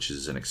 yen, which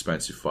is an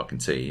expensive fucking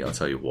tea, I'll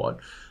tell you what.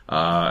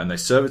 And they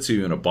serve it to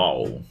you in a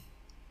bowl.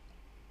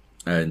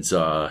 And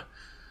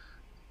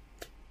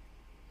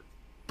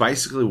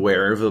basically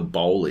wherever the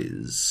bowl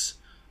is,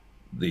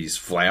 these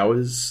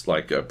flowers,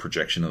 like a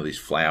projection of these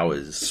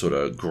flowers, sort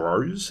of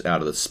grows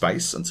out of the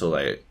space until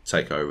they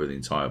take over the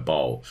entire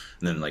bowl,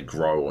 and then they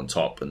grow on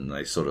top, and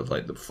they sort of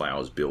like the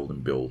flowers build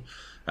and build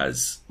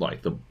as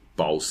like the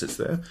bowl sits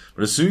there.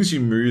 But as soon as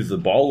you move the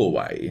bowl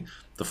away,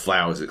 the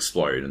flowers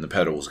explode and the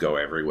petals go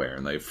everywhere,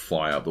 and they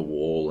fly up the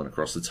wall and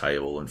across the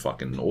table and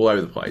fucking all over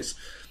the place.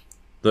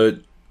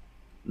 The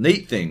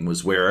neat thing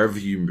was wherever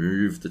you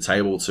moved the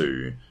table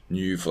to,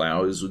 new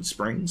flowers would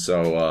spring.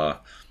 So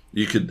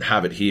you could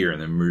have it here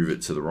and then move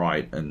it to the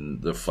right,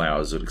 and the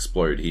flowers would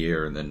explode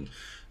here and then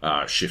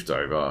shift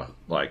over,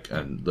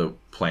 and the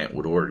plant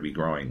would already be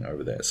growing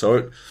over there.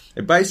 So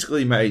it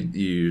basically made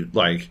you,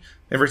 like,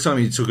 every time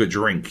you took a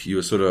drink, you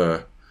were sort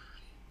of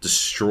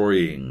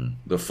destroying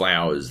the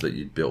flowers that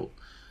you'd built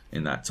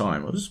in that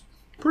time. It was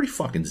pretty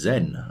fucking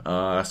zen.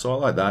 So I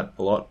like that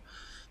a lot.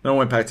 Then I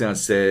went back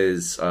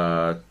downstairs,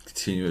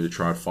 continued to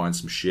try and find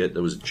some shit.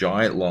 There was a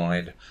giant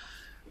line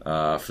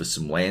for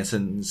some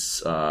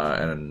lanterns,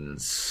 and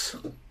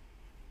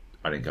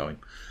I didn't go in.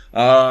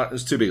 It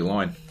was too big a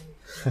line.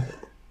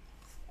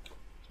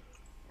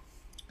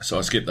 So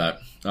I skipped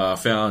that.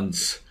 Found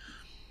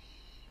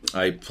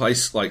a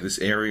place like this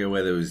area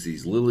where there was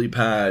these lily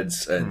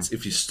pads, and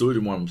if you stood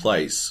in one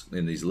place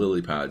in these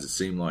lily pads, it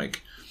seemed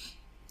like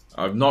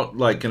I'm not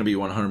like going to be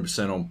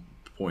 100% on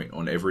point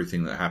on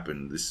everything that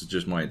happened. This is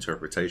just my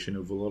interpretation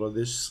of a lot of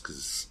this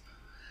because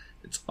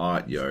it's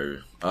art, yo.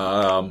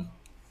 But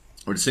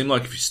it seemed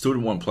like if you stood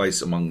in one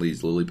place among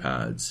these lily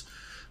pads,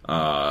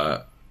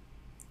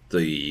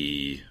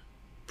 the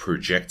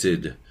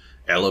projected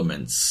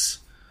elements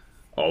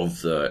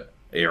of the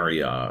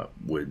area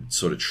would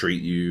sort of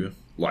treat you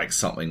like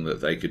something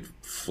that they could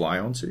fly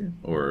onto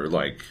or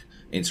like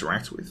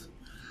interact with.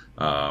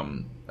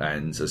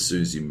 And as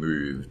soon as you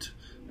moved,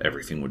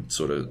 everything would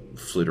sort of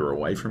flitter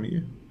away from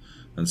you.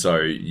 And so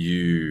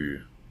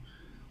you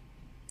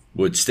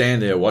would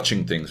stand there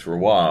watching things for a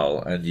while,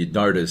 and you'd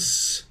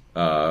notice,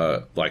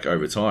 like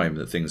over time,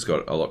 that things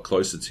got a lot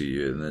closer to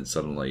you, and then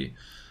suddenly,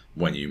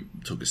 when you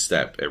took a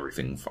step,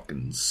 everything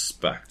fucking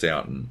spacked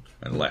out and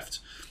left.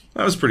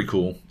 That was pretty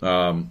cool.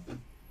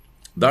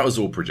 That was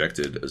all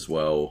projected as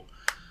well,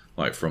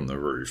 like from the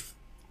roof.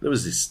 There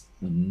was this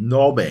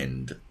knob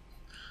end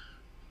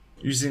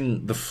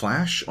using the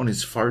flash on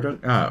his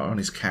on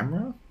his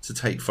camera to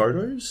take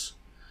photos,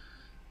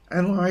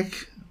 and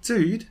like,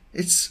 dude,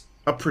 it's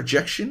a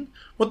projection.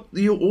 All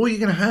you're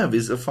gonna have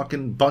is a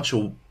fucking bunch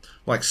of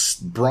like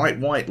bright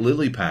white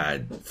lily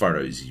pad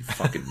photos. You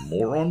fucking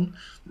moron!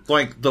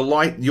 Like the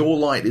light, your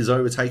light is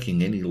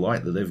overtaking any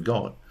light that they've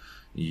got.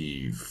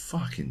 You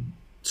fucking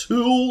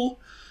tool.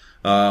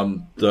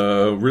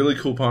 The really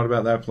cool part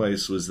about that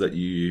place was that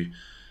you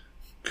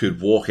could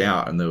walk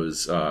out, and there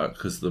was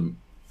because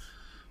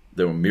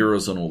there were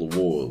mirrors on all the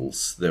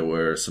walls. There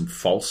were some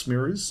false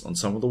mirrors on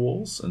some of the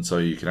walls, and so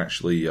you could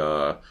actually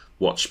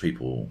watch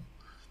people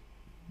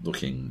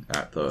looking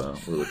at the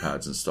lily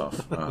pads and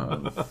stuff,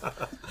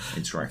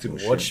 interacting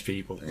with watch shit.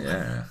 People.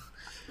 Yeah.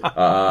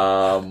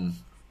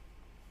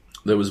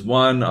 There was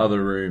one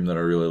other room that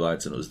I really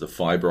liked, and it was the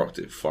fiber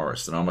optic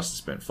forest, and I must have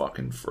spent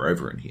fucking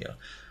forever in here.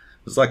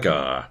 It was like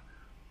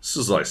this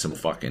was like some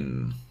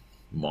fucking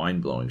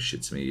mind-blowing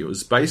shit to me. It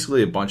was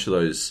basically a bunch of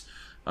those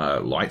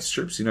light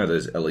strips, you know,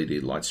 those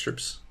LED light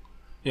strips?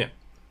 Yeah.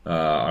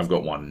 I've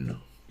got one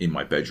in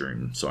my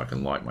bedroom so I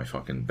can light my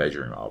fucking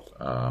bedroom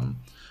up.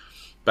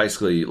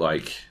 Basically,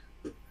 like,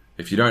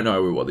 if you don't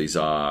know what these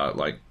are,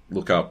 like,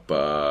 look up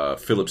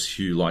Philips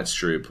Hue light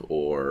strip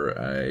or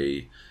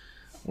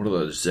what are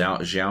those,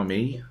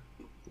 Xiaomi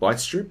light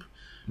strip?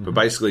 Mm-hmm. But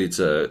basically it's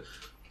a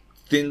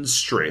thin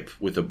strip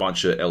with a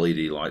bunch of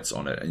LED lights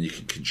on it, and you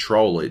can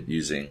control it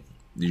using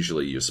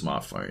usually your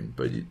smartphone,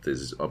 but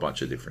there's a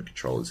bunch of different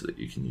controllers that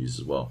you can use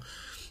as well.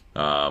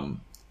 And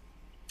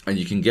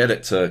you can get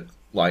it to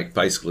like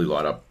basically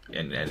light up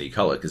in any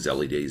color, because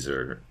LEDs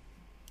are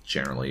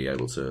generally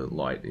able to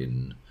light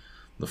in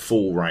the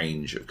full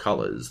range of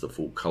colors, the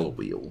full color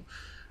wheel.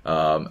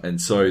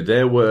 And so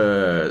there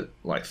were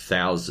like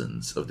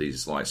thousands of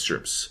these light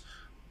strips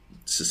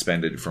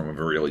suspended from a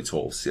really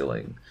tall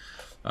ceiling.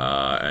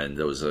 And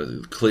there was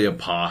a clear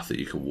path that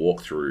you could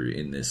walk through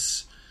in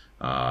this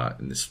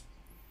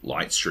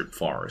light strip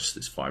forest,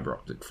 this fiber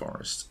optic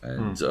forest.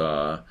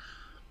 And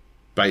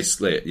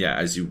basically, yeah,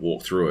 as you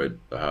walk through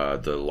it,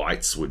 the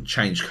lights would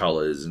change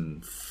colors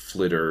and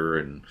flitter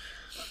and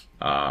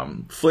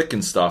flick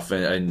and stuff.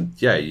 And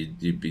yeah,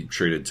 you'd be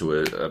treated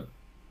to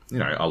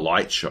a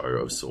light show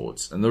of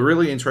sorts. And the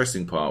really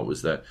interesting part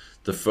was that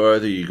the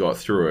further you got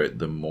through it,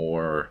 the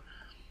more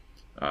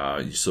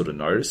you sort of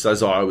noticed.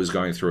 As I was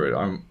going through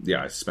it,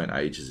 I spent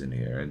ages in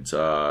here, and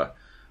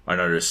I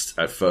noticed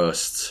at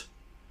first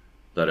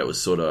that it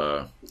was sort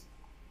of,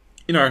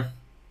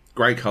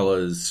 great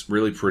colors,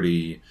 really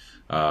pretty.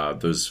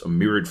 There's a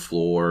mirrored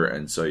floor,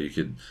 and so you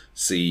could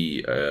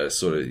see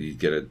you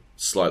get a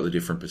slightly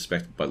different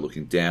perspective by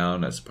looking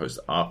down as opposed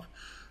to up.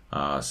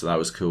 So that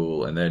was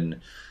cool. And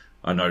then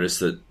I noticed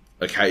that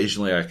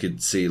occasionally I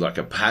could see like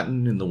a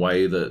pattern in the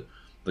way that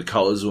the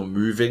colors were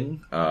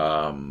moving.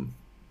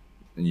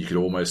 And you could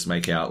almost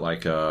make out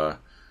like a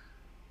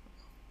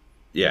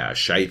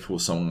shape or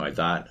something like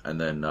that. And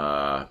then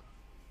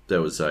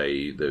there was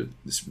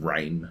this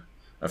rain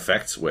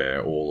effect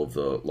where all of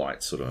the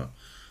lights sort of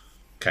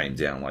came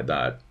down like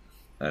that,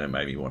 and it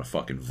made me want to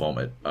fucking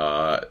vomit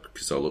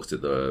because I looked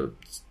at the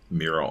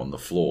mirror on the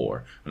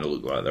floor and it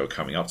looked like they were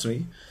coming up to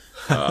me,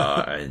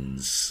 and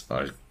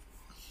it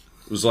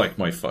was like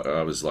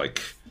I was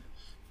like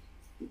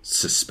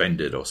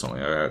suspended or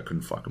something. I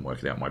couldn't fucking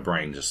work it out. My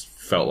brain just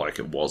felt like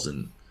it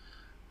wasn't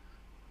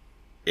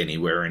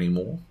anywhere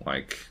anymore.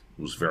 Like,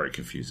 it was very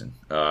confusing.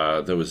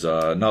 There was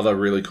another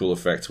really cool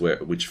effect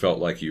which felt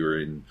like you were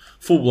in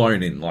full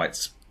blown in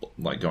lights,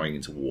 like going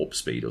into warp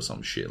speed or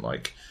some shit,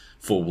 like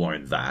full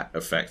blown that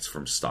effect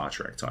from Star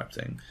Trek type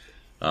thing,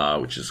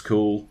 which is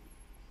cool.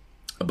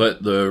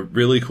 But the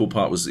really cool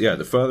part was,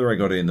 the further I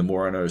got in, the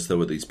more I noticed there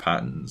were these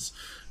patterns.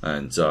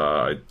 And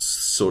I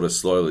sort of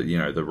slowly,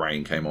 the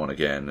rain came on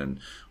again, and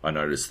I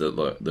noticed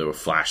that there were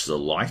flashes of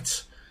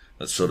light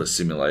that sort of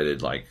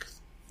simulated, like,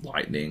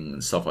 lightning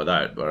and stuff like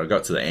that. But I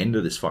got to the end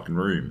of this fucking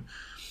room,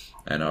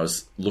 and I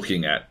was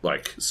looking at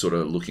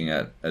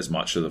as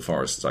much of the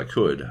forest as I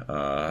could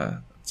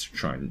to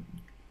try and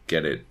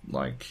get it,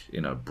 like,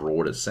 in a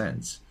broader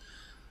sense.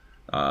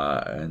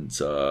 And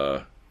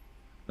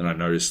then I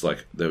noticed,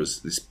 like, there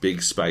was this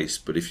big space,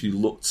 but if you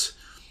looked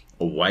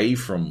away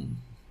from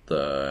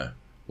the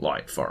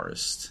light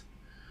forest,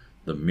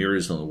 the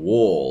mirrors on the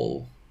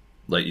wall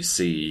let you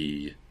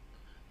see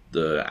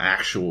the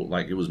actual,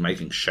 like, it was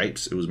making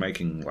shapes. It was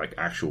making, like,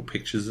 actual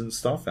pictures and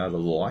stuff out of the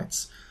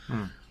lights.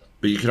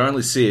 But you could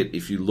only see it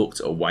if you looked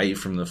away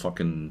from the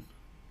fucking,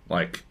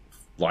 like,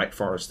 light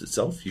forest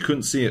itself. You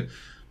couldn't see it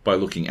by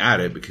looking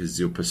at it because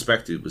your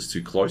perspective was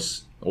too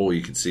close. All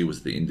you could see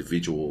was the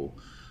individual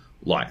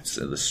lights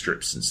and the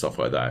strips and stuff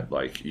like that.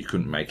 Like, you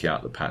couldn't make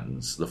out the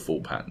patterns, the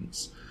full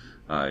patterns.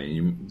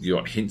 You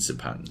got hints of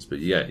patterns, but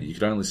you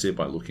could only see it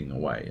by looking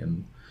away.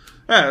 And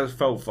it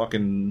felt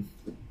fucking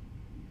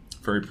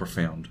very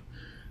profound.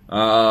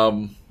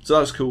 So that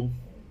was cool.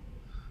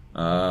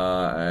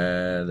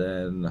 And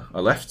then I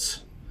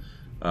left.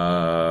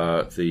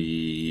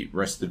 The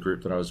rest of the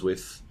group that I was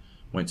with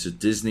went to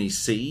Disney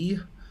Sea,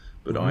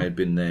 but I had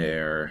been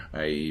there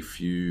a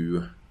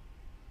few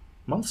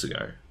months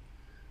ago.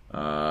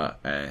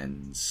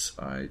 And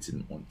I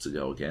didn't want to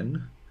go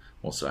again.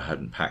 Also, I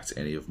hadn't packed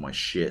any of my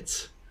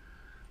shit.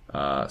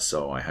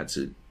 So I had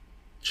to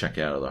check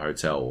out of the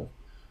hotel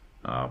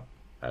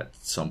at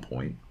some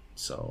point.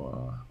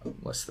 So,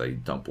 unless they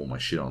dump all my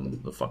shit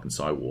on the fucking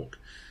sidewalk.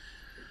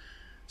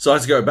 So I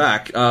had to go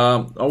back.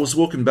 I was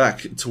walking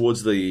back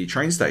towards the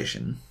train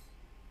station.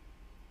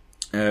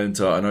 And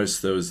I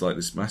noticed there was, like,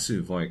 this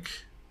massive, like,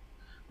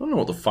 I don't know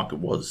what the fuck it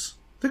was.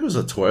 I think it was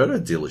a Toyota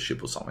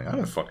dealership or something. I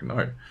don't fucking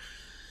know.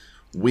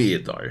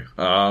 Weird, though.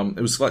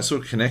 It was, like,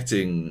 sort of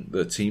connecting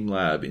the Team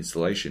Lab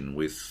installation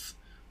with,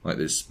 like,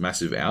 this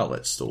massive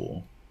outlet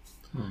store.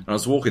 And I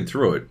was walking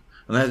through it,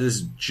 and they had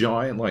this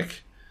giant,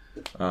 like,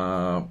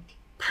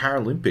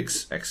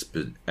 Paralympics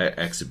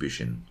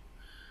exhibition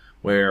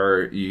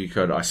where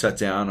I sat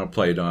down and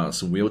played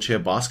some wheelchair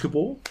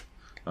basketball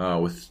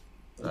with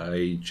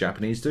a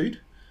Japanese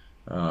dude.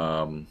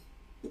 I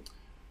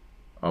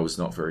was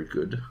not very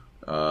good.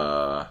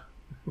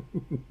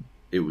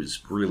 It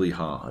was really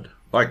hard.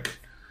 Like,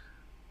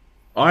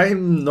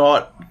 I'm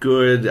not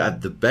good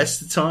at the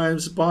best of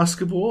times at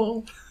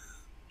basketball,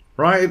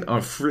 right? I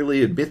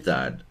freely admit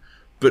that.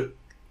 But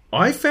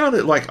I found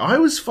it, like, I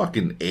was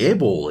fucking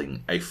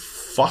airballing a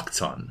fuck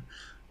ton.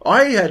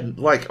 I had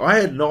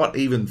not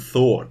even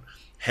thought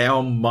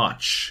how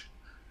much,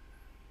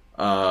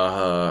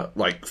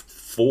 like,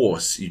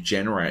 force you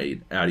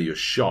generate out of your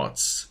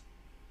shots,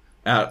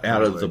 out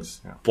of the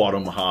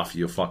bottom half of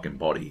your fucking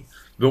body.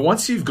 But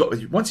once you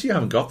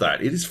haven't got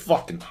that, it is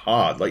fucking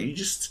hard. Like, you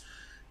just,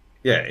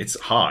 it's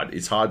hard.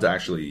 It's hard to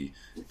actually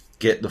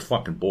get the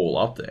fucking ball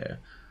up there.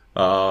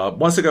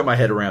 Once I got my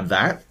head around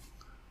that,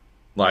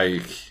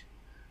 like,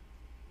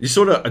 you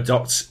sort of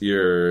adopt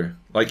your,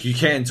 like, you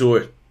can do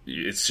it.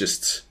 It's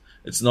just,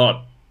 it's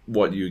not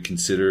what you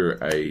consider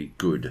a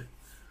good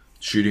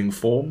shooting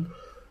form.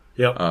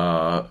 Yep.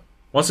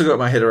 Once I got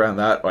my head around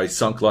that, I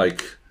sunk,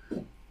 like,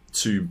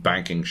 2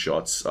 banking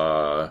shots.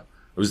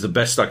 It was the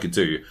best I could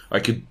do. I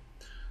could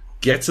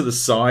get to the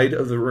side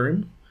of the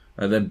room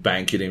and then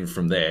bank it in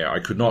from there. I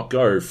could not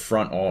go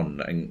front on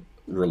and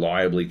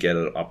reliably get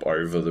it up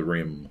over the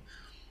rim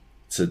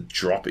to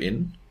drop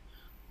in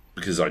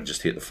because I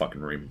just hit the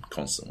fucking rim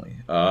constantly.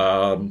 It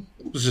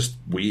was just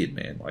weird,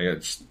 man.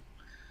 Like,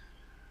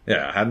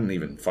 I hadn't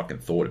even fucking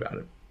thought about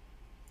it.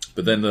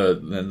 But then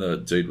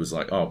the dude was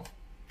like, "Oh,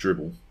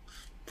 dribble."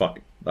 Fuck,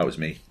 that was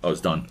me. I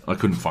was done. I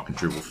couldn't fucking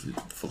dribble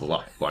for the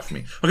life of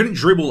me. I couldn't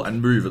dribble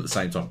and move at the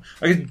same time.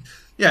 I could,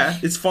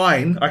 it's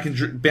fine. I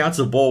can bounce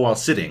the ball while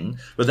sitting,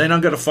 but then I'm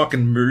going to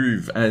fucking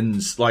move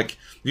and, like,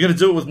 you're going to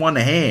do it with one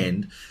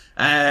hand,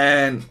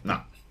 and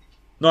no,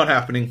 not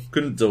happening.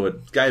 Couldn't do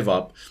it. Gave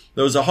up.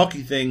 There was a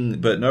hockey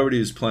thing, but nobody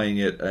was playing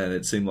it, and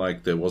it seemed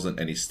like there wasn't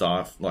any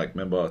staff, like,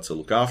 member to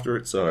look after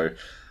it, so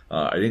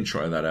I didn't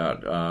try that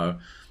out.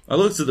 I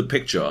looked at the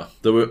picture.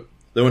 There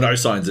were no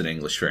signs in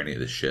English for any of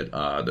this shit.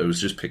 There was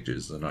just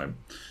pictures, and I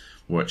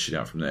worked shit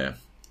out from there.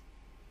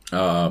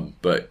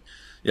 But,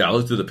 I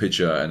looked at the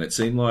picture, and it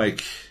seemed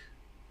like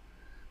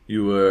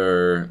you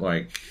were,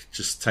 like,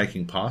 just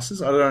taking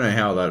passes. I don't know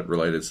how that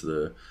related to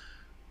the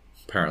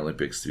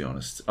Paralympics, to be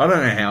honest. I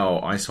don't know how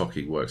ice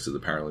hockey works at the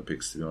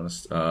Paralympics, to be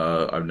honest.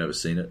 I've never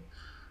seen it.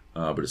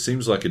 But it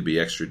seems like it'd be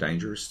extra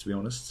dangerous, to be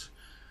honest.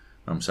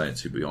 I'm saying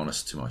to be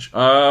honest too much.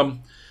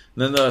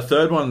 Then the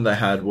third one they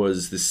had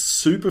was this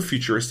super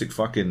futuristic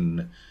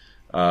fucking,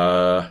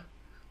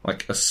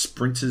 like a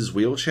sprinter's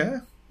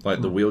wheelchair.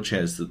 Like the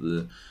wheelchairs that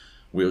the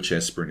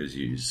wheelchair sprinters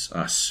use.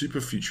 A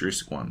super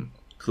futuristic one.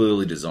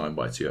 Clearly designed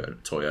by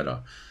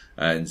Toyota.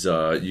 And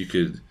you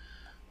could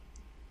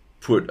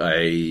put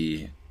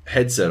a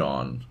headset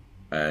on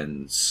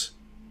and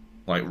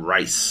like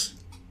race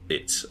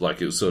it.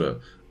 Like it was sort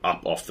of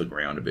up off the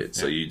ground a bit,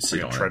 so you'd sit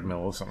like on a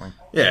treadmill or something.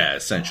 Yeah,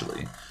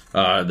 essentially.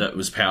 That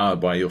was powered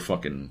by your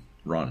fucking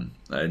run,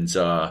 and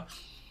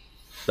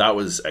that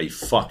was a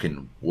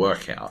fucking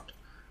workout.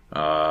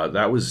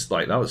 That was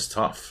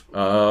tough.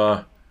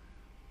 Yeah,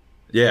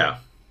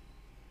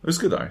 it was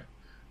good though.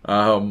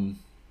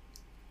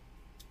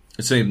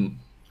 It seemed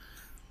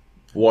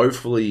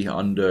woefully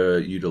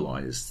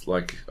underutilized.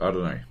 Like, I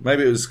don't know.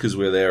 Maybe it was because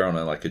we're there on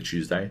a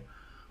Tuesday.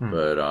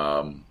 But,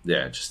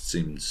 yeah, it just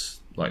seems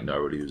like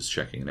nobody was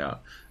checking it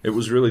out. It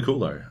was really cool,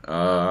 though.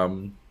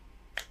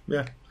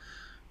 Yeah.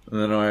 And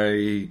then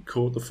I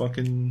caught the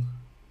fucking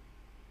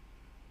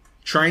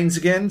trains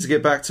again to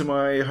get back to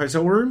my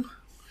hotel room.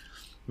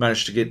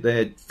 Managed to get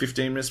there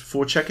 15 minutes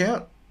before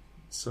checkout.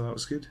 So that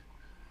was good.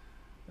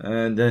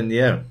 And then,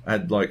 yeah, I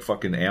had like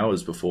fucking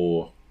hours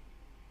before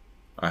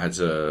I had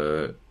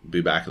to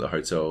be back at the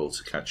hotel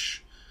to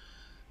catch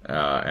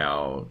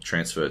our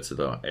transfer to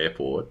the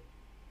airport.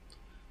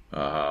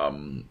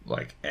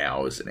 Like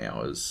hours and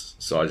hours.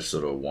 So I just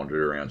sort of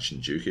wandered around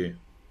Shinjuku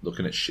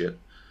looking at shit,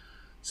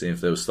 seeing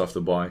if there was stuff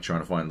to buy, trying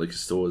to find liquor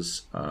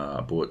stores.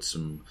 I bought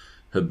some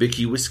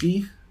Hibiki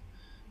whiskey,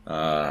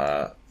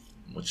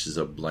 which is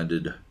a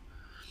blended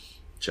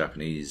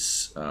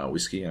Japanese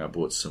whiskey. And I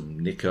bought some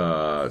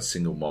Nikka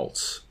single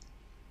malt.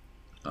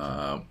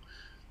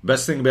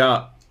 Best thing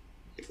about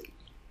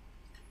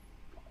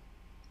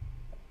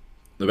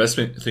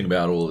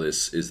all of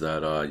this is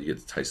that you get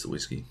to taste the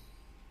whiskey.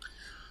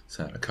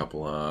 So I had a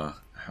couple of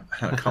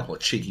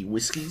cheeky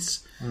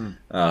whiskeys.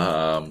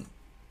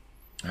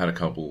 Had a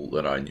couple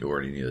that I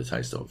already knew the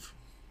taste of,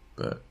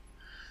 but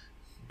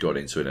got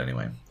into it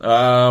anyway.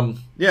 Yeah,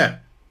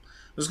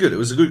 it was good. It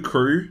was a good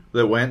crew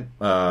that went.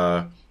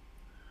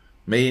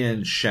 Me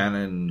and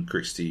Shannon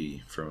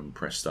Christie from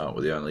Press Start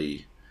were the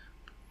only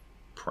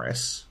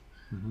press.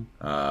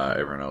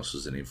 Everyone else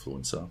was an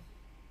influencer,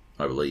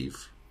 I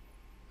believe.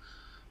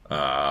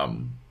 They're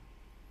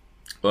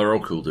all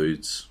cool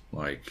dudes.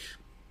 Like,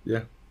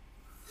 yeah.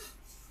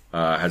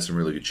 Had some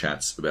really good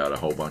chats about a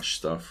whole bunch of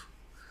stuff.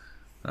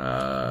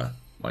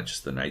 Like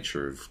just the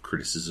nature of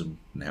criticism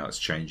and how it's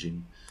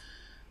changing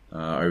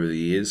over the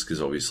years.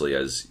 Because obviously,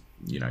 as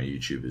you know,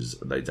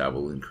 YouTubers, they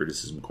dabble in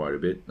criticism quite a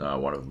bit.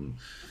 One of them,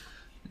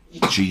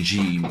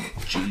 GG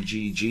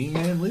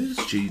Man Lives?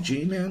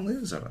 GG Man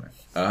Lives? I don't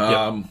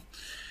know.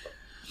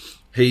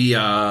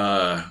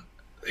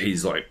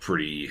 He's like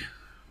pretty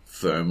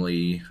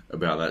firmly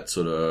about that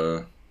sort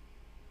of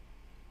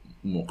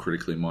more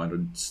critically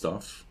minded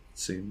stuff, it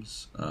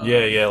seems.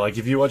 Yeah. Like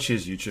if you watch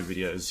his YouTube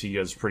videos, he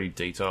goes pretty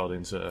detailed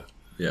into.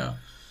 Yeah.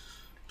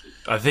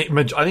 I think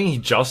he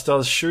just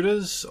does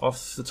shooters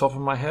off the top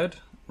of my head.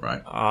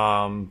 Right.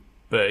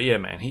 But yeah,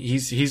 man,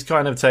 he's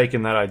kind of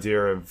taken that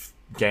idea of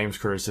games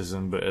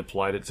criticism but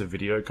applied it to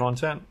video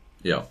content.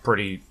 Yeah.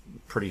 Pretty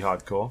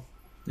hardcore.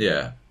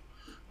 Yeah.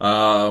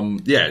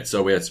 Yeah,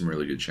 so we had some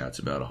really good chats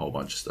about a whole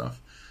bunch of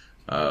stuff.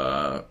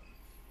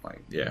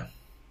 Like, yeah,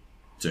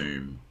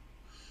 Doom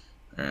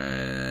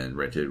and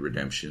Red Dead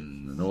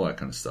Redemption and all that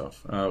kind of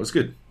stuff. It was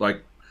good.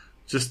 Like,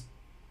 just,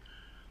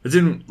 it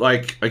didn't,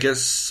 like, I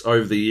guess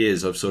over the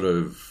years I've sort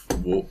of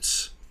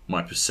warped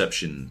my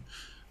perception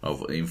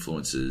of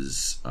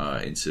influences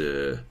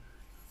into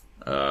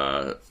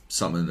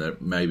something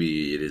that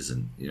maybe it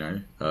isn't, you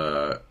know?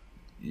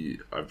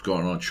 I've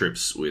gone on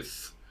trips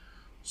with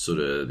sort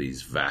of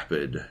these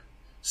vapid,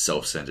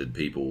 self-centered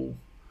people,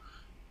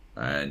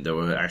 and there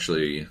were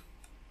actually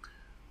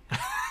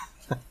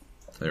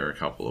there are a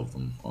couple of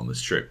them on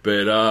this trip,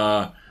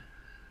 but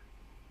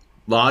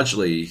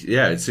largely,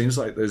 yeah, it seems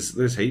like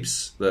there's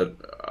heaps that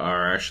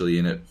are actually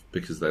in it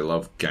because they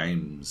love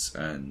games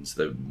and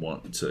they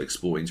want to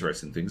explore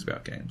interesting things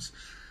about games,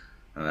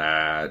 and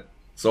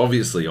that's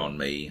obviously on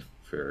me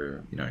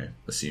for, you know,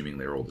 assuming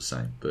they're all the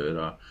same,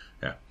 but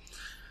yeah.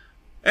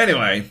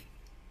 Anyway,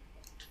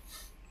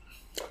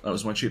 that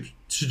was my trip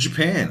to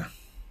Japan.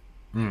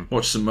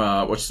 Watched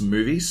some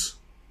movies.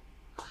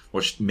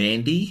 Watched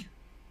Mandy.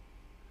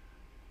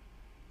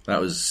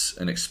 That was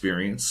an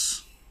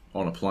experience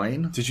on a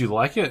plane. Did you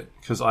like it?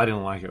 Because I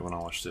didn't like it when I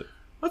watched it.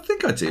 I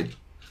think I did.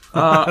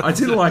 I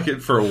didn't like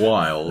it for a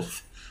while.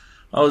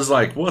 I was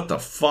like, "What the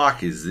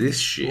fuck is this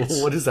shit?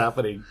 What is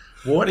happening?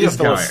 What is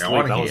going on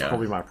That here?" was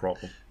probably my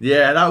problem.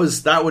 Yeah,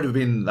 that would have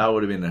been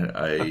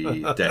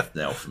a death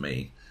knell for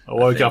me. I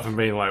woke up and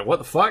being like, "What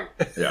the fuck?"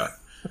 Yeah.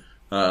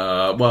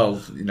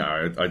 Well, you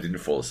know, I didn't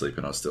fall asleep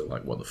and I was still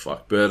like, what the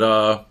fuck? But,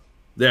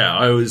 yeah,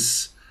 I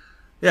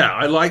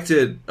liked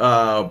it,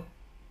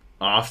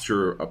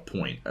 after a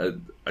point. I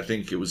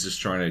think it was just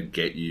trying to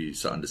get you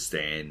to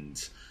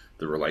understand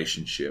the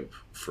relationship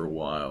for a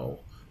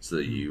while so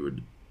that you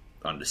would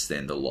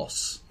understand the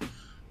loss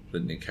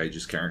that Nick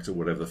Cage's character,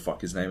 whatever the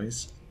fuck his name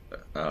is,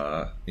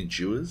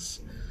 endures,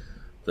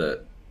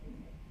 that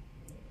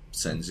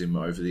sends him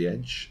over the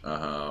edge.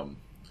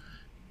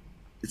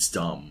 It's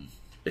dumb.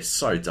 It's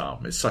so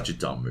dumb. It's such a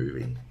dumb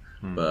movie.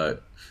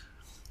 But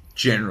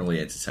generally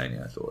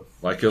entertaining. I thought,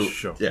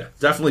 Sure. yeah,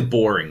 definitely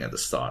boring at the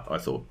start. I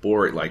thought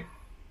boring, like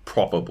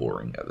proper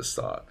boring at the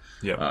start.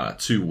 Yeah.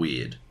 Too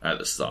weird at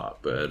the start,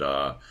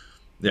 but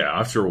yeah,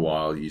 after a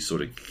while, you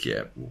sort of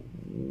get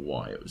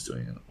why it was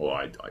doing it. Or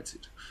I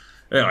did.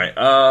 Anyway,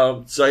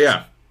 so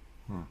yeah,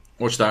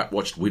 watched that.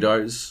 Watched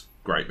Widows.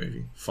 Great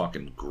movie.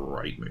 Fucking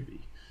great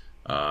movie.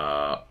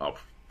 I'll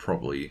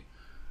probably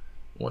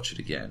watch it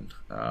again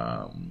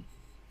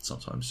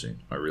sometime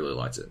soon. I really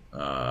liked it.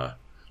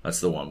 That's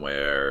the one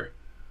where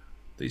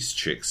these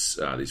chicks,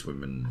 these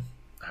women,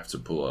 have to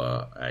pull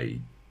a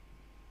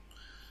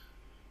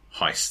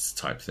heist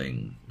type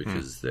thing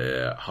because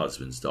their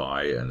husbands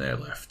die and they're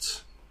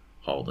left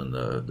holding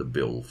the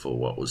bill for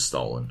what was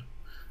stolen,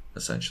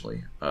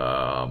 essentially.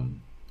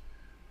 And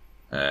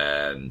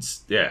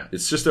yeah,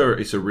 it's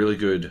a really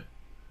good,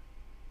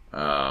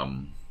 like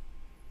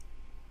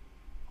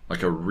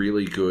a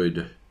really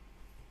good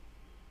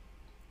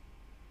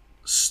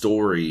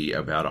story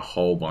about a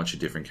whole bunch of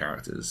different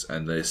characters,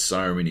 and there's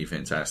so many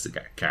fantastic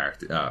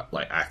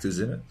actors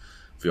in it.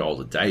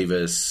 Viola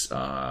Davis,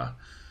 Liam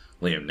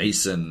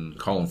Neeson,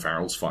 Colin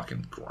Farrell's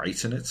fucking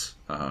great in it.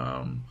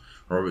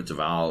 Robert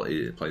Duvall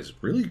plays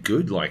really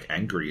good, like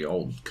angry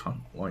old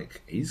cunt.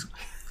 Like he's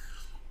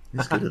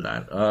good at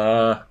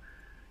that.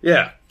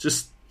 Yeah,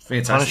 just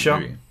fantastic Punisher.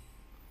 movie.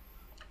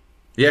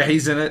 Yeah,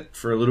 he's in it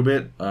for a little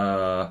bit.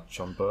 John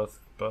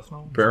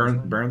Bernthal?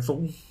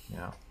 Bernthal.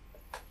 Yeah.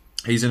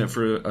 He's in it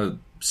for a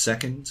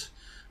second.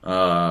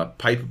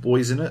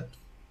 Paperboy's in it.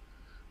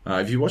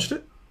 Have you watched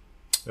it?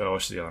 Yeah, I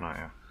watched it the other night,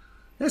 yeah.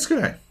 Yeah, it's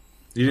good, eh?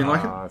 You didn't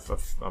like it?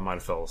 I might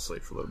have fell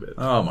asleep for a little bit.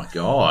 Oh my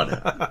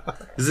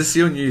god. Is this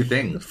your new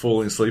thing?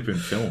 Falling asleep in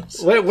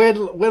films?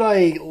 When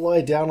I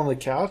lie down on the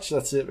couch,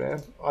 that's it,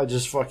 man. I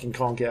just fucking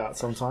conk out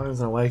sometimes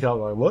and I wake up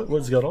like,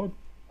 what's going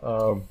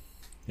on?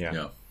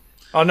 Yeah.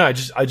 Oh no, I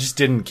just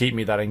didn't keep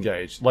me that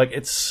engaged. Like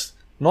I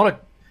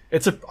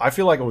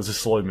feel like it was a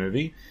slow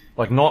movie.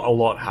 Like not a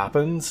lot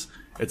happens.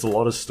 It's a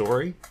lot of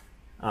story.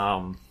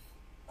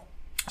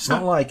 It's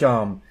not like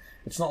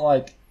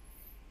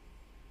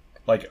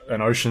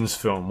an Ocean's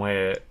film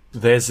where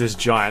there's this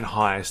giant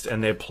heist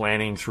and they're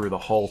planning through the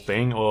whole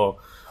thing, or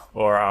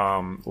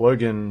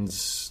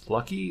Logan's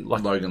Lucky,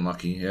 Logan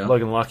Lucky, yeah.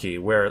 Logan Lucky,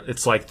 where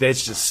it's like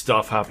there's just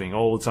stuff happening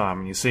all the time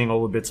and you're seeing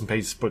all the bits and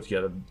pieces put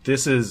together.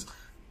 This is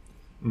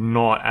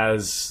not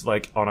as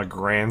like on a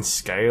grand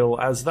scale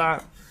as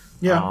that.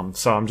 Yeah.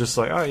 So I'm just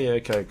like, oh yeah,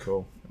 okay,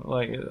 cool.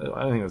 Like I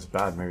don't think it was a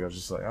bad movie. I was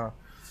just like, oh.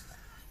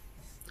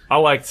 I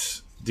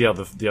liked the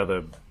other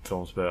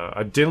films better.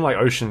 I didn't like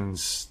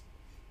Ocean's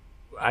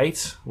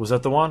 8. Was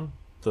that the one?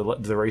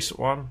 The recent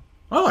one?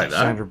 I like that.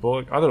 Sandra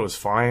Bullock. I thought it was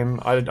fine.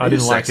 I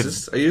didn't like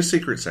it. Are you a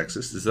secret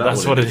sexist? Is that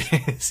That's what it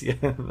is. Yeah.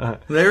 No.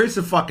 There is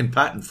a fucking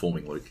pattern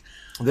forming, Luke.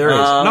 There is.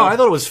 No, I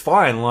thought it was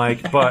fine.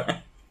 Like, but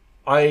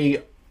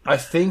I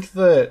think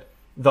that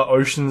the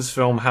Ocean's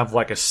film have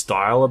like a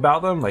style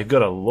about them. They've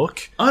got a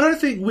look. I don't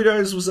think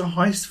Widows was a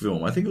heist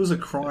film. I think it was a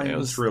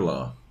crime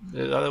thriller.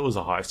 It was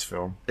a heist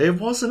film. It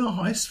wasn't a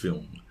heist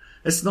film.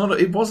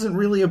 It wasn't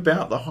really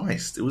about the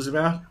heist. It was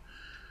about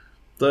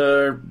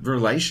the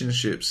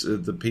relationships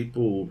of the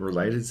people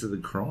related to the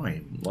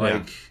crime.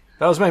 Like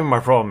that was maybe my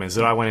problem, is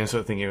that I went into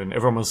it thinking, and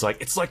everyone was like,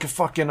 "It's like a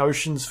fucking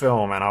Ocean's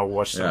film," and I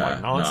watched it. I'm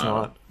like, no, it's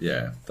not.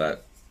 Yeah,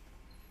 that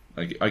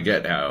I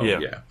get how.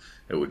 Yeah,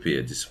 it would be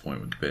a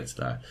disappointment compared to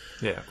that.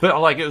 Yeah,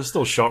 but like it was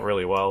still shot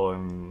really well,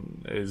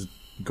 and it was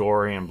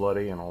gory and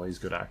bloody, and all these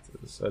good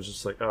actors. I was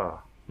just like, oh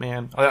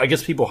man, I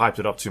guess people hyped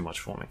it up too much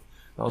for me.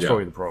 That was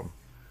probably the problem.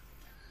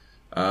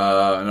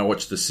 And I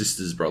watched The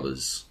Sisters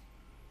Brothers.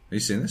 Have you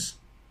seen this?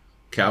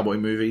 Cowboy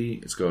movie.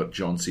 It's got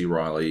John C.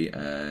 Reilly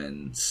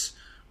and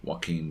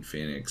Joaquin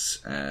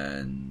Phoenix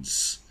and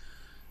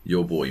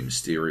your boy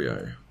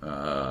Mysterio,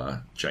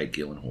 Jake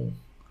Gyllenhaal.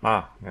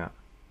 Ah, yeah.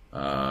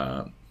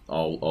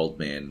 Old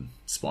man,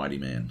 Spidey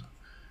Man.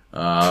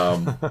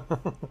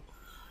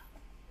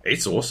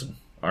 It's awesome.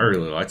 I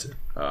really liked it.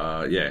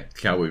 Yeah,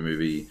 cowboy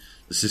movie.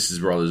 The Sisters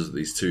Brothers,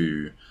 these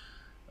two,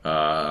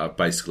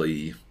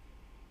 basically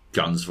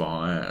guns for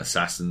hire,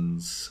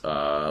 assassins.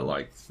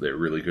 Like they're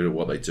really good at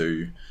what they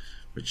do,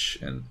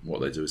 and what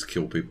they do is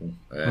kill people.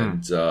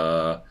 And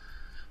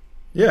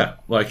yeah,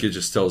 like it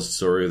just tells the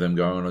story of them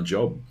going on a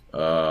job.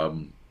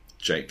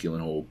 Jake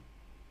Gyllenhaal.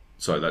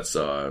 So that's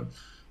the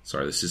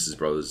Sisters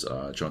Brothers,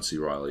 John C.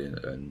 Reilly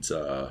and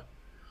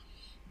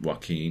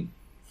Joaquin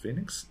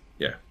Phoenix.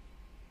 Yeah.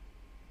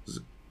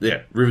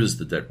 Yeah, River's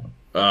the dead one.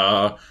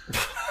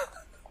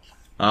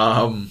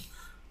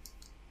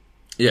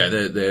 Yeah,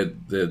 they're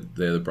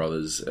the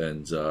brothers,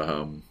 and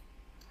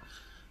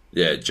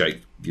yeah,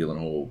 Jake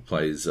Gyllenhaal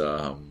plays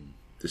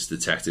this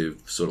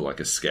detective, sort of like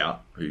a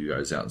scout who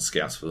goes out and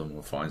scouts for them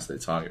or finds their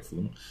target for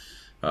them,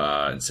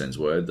 and sends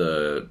word.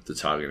 The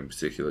target in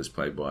particular is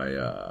played by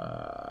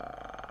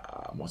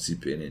what's he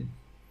been in?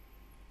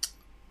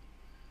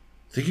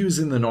 I think he was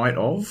in The Night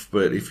Of,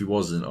 but if he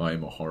wasn't, I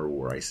am a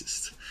horrible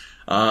racist.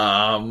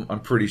 I'm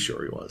pretty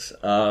sure he was.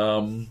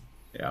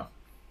 Yeah.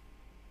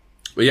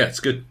 But yeah, it's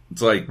good.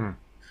 It's like,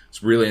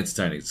 it's really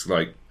entertaining. It's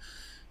like,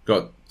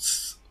 got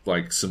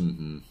like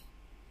some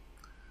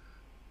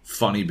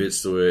funny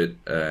bits to it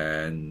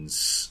and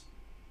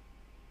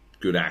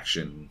good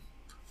action.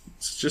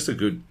 It's just a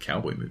good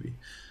cowboy movie.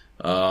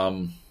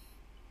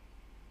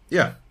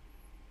 Yeah,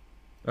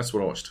 that's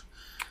what I watched.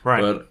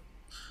 Right. But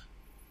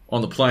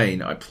on the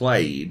plane, I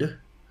played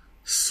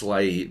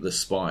Slay the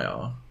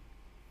Spire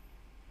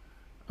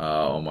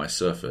on my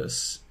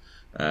Surface,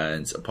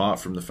 and apart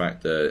from the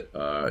fact that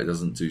it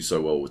doesn't do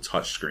so well with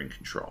touchscreen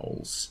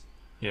controls,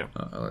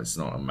 it's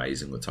not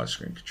amazing with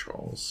touchscreen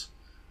controls.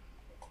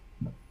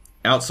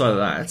 Outside of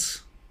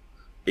that,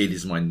 it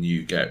is my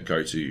new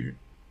go-to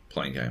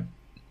playing game.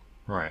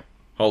 Right.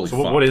 Holy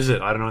fuck. What is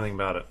it? I don't know anything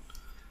about it.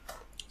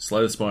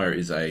 Slay the Spire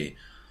is a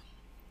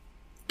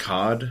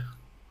card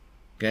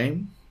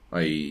game,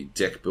 a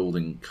deck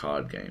building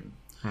card game.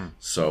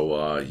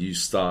 So you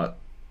start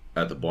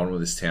at the bottom of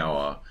this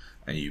tower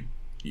and you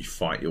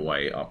fight your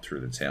way up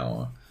through the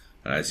tower,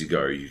 and as you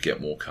go you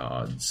get more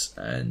cards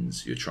and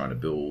you're trying to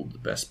build the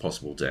best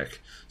possible deck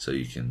so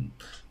you can,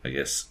 I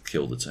guess,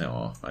 kill the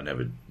tower. I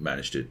never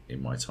managed it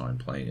in my time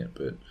playing it,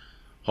 but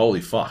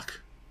holy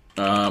fuck.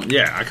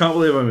 I can't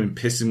believe I've been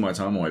pissing my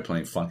time away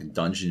playing fucking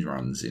dungeon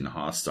runs in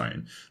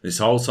Hearthstone this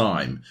whole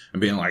time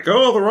and being like,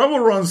 oh, the rebel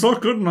run's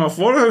not good enough.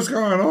 What is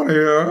going on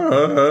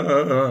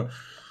here?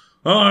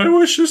 I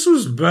wish this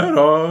was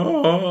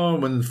better.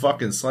 When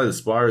fucking Slay the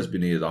Spire has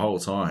been here the whole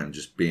time,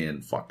 just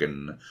being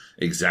fucking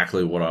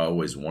exactly what I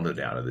always wanted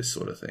out of this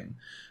sort of thing.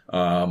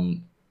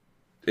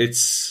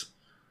 It's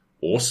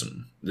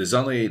awesome.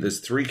 There's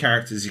 3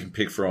 characters you can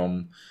pick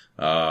from,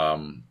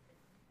 and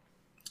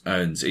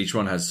each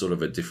one has sort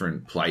of a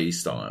different play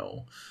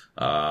style.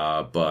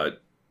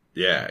 But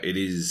yeah, it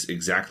is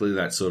exactly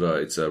that sort of,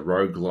 it's a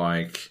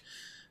roguelike.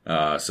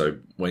 So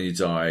when you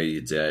die,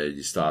 you're dead,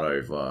 you start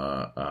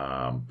over,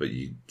 but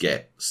you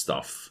get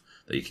stuff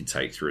that you can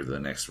take through to the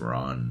next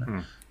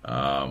run.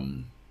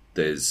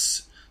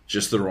 There's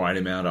just the right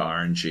amount of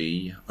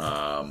RNG.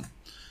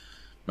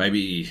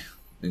 Maybe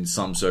in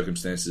some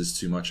circumstances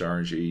too much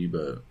RNG,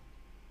 but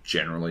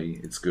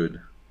generally it's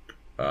good.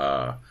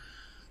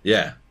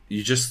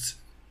 You just,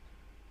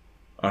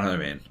 I don't know,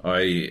 man.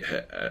 I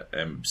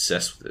am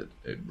obsessed with it.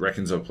 It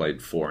reckons I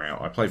played 4 hours.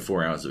 I played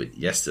 4 hours of it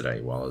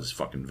yesterday while I was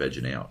fucking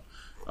vegging out.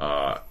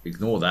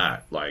 Ignore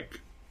that.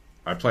 Like,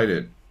 I played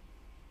it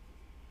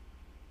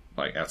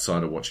like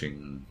outside of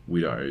watching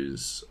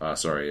Widows.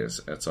 Outside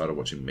of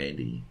watching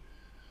Mandy.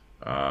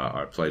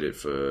 I played it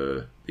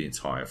for the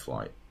entire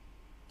flight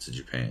to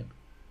Japan,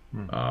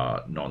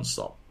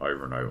 non-stop,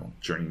 over and over.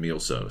 During meal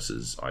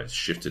services, I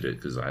shifted it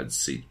because I had a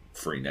seat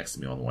free next to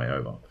me on the way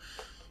over.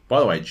 By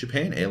the way,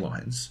 Japan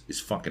Airlines is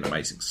fucking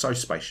amazing. So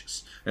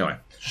spacious. Anyway,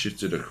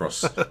 shifted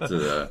across to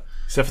the...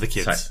 Except for the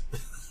kids.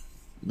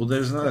 Well,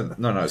 there's no,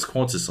 it's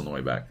Qantas on the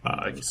way back.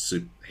 Okay.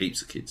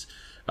 Heaps of kids.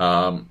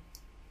 Plonk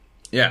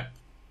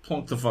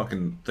the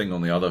fucking thing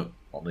on the other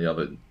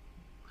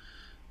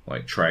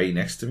like tray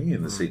next to me,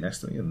 in the seat next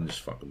to me, and then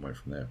just fucking went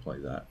from there, play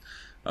that.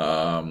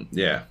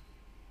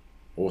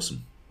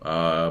 Awesome.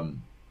 Highly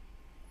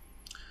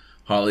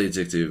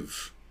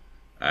addictive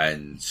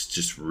and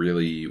just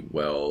really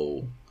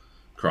well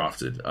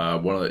crafted.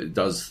 It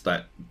does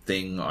that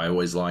thing I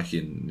always like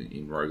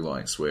in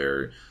roguelikes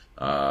where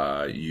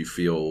you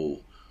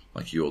feel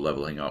like you're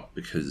leveling up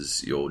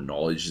because your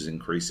knowledge is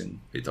increasing.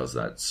 It does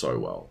that so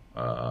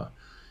well.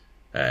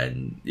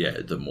 And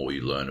the more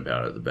you learn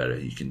about it, the better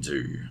you can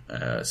do.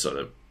 I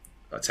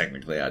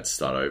technically had to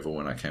start over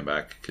when I came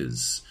back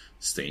because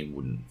Steam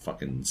wouldn't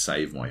fucking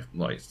sync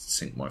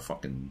my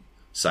fucking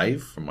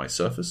save from my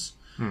Surface.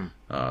 So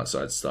I had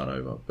to start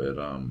over. But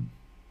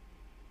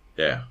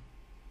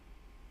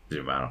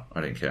didn't matter.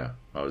 I didn't care.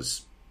 I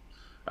was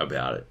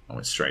about it. I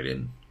went straight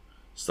in,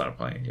 started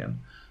playing again.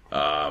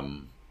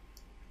 I'm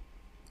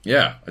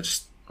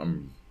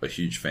a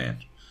huge fan.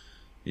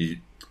 You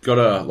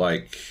gotta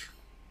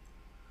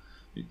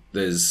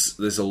there's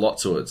a lot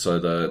to it. So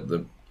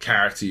the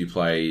character you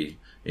play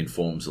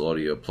informs a lot of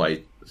your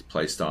play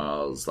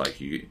styles. Like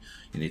you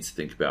need to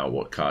think about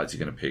what cards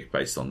you're going to pick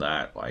based on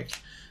that. Like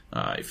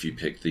if you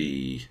pick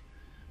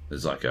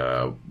there's like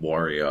a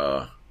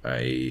warrior,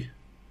 a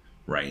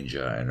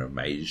ranger, and a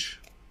mage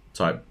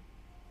type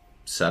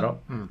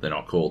setup. They're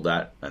not called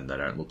that, and they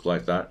don't look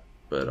like that,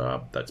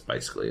 but that's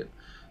basically it.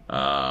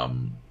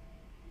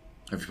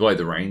 If you play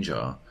the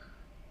ranger,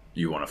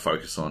 you want to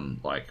focus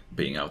on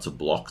being able to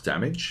block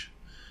damage,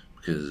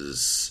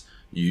 because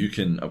you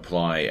can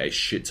apply a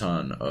shit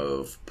ton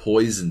of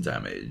poison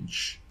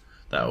damage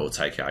that will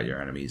take out your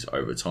enemies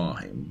over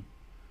time.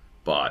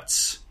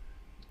 But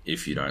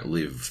if you don't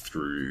live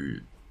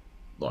through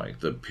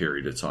the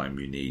period of time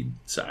you need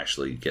to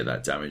actually get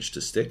that damage to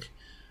stick,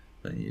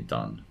 then you're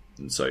done.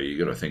 And so you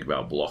got to think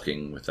about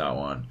blocking with that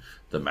one.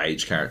 The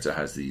mage character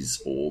has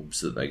these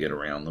orbs that they get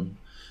around them,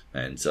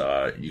 and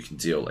you can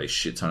deal a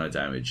shit ton of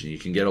damage, and you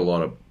can get a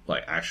lot of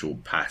actual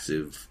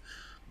passive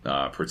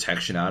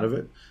protection out of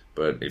it.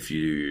 But if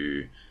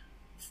you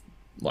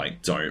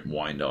don't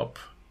wind up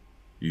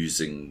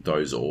using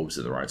those orbs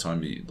at the right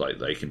time,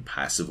 they can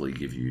passively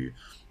give you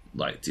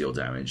like deal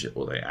damage,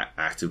 or they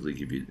actively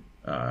give you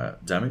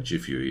damage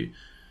if you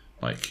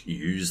like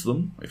use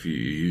them, if you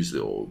use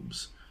the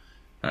orbs.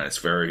 And it's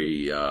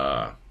very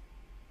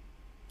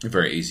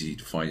very easy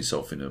to find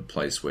yourself in a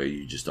place where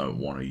you just don't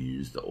want to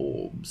use the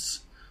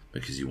orbs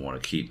because you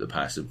want to keep the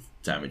passive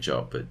damage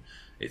up, but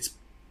it's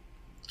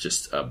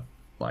just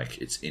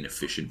it's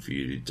inefficient for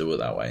you to do it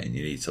that way, and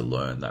you need to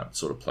learn that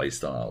sort of play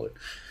style,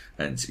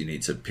 and you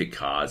need to pick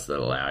cards that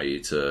allow you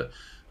to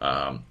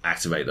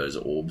activate those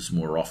orbs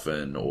more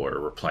often, or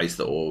replace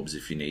the orbs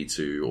if you need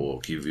to,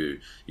 or you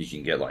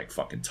can get like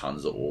fucking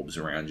tons of orbs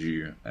around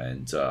you,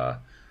 and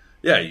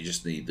you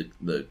just need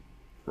the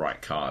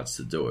right cards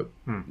to do it.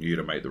 You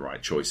got to make the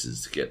right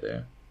choices to get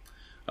there.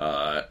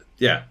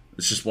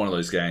 It's just one of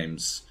those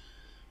games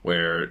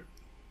where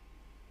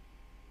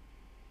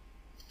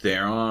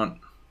there aren't,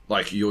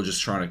 like, you're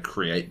just trying to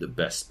create the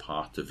best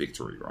path to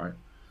victory, right?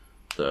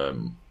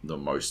 The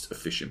most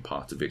efficient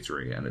path to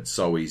victory, and it's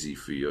so easy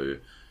for you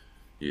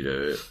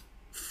to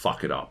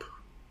fuck it up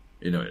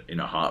in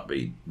a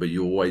heartbeat. But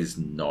you always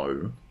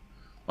know,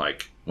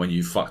 like, when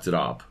you fucked it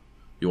up,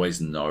 you always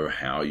know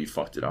how you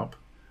fucked it up.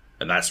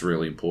 And that's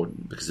really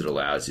important because it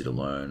allows you to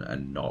learn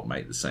and not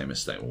make the same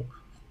mistake, or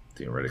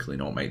theoretically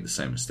not make the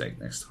same mistake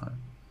next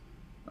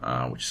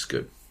time, which is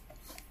good.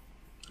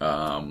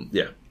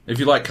 If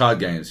you like card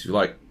games, if you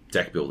like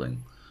deck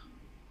building,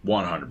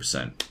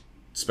 100%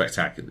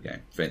 spectacular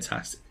game.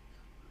 Fantastic.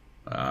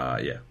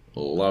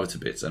 Love it to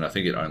bits. And I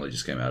think it only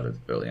just came out of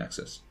early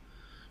access,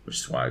 which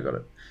is why I got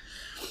it.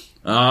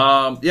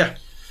 And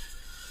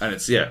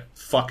it's,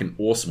 fucking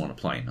awesome on a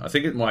plane. I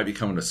think it might be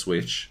coming to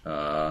Switch.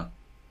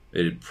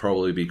 It'd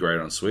probably be great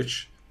on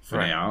Switch for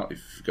now if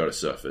you've got a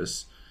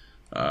Surface.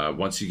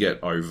 Once you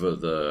get over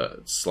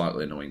the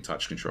slightly annoying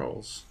touch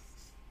controls,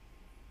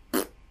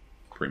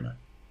 primo.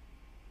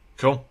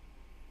 Cool.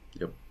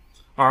 Yep.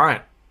 All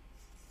right.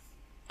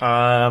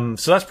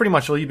 So that's pretty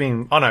much all you've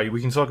been... Oh, no,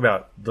 we can talk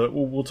about...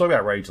 We'll talk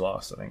about Rage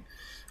last, I think.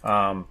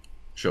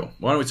 Sure.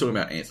 Why don't we talk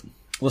about Anthem?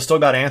 Let's talk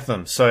about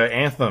Anthem. So,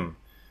 Anthem,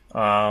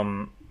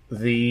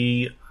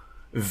 the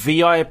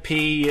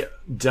VIP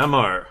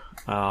demo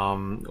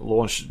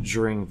launched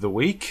during the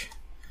week.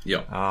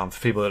 Yeah. For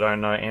people that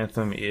don't know,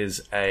 Anthem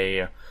is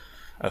a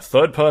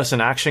third-person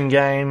action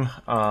game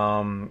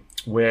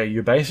where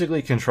you're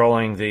basically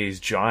controlling these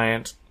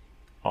giant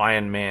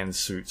Iron Man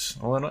suits.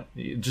 Well, they're not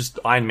just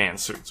Iron Man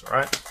suits,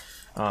 right?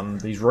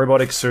 These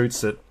robotic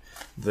suits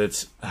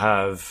that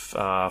have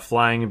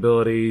flying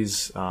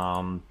abilities.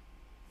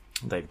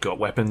 They've got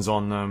weapons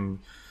on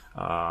them,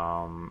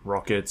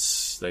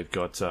 rockets. They've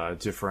got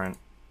different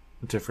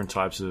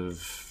types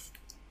of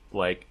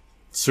like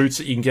suits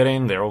that you can get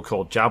in. They're all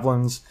called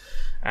javelins,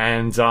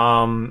 and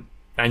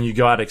you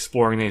go out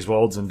exploring these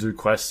worlds and do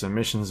quests and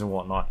missions and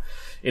whatnot.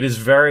 It is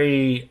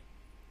very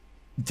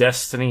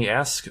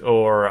Destiny-esque,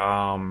 or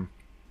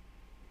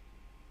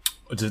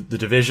the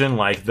Division,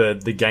 like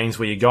the games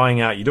where you're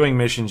going out, you're doing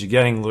missions, you're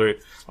getting loot,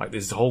 like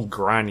there's the whole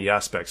grindy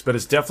aspects. But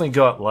it's definitely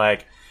got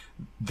like,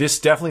 this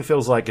definitely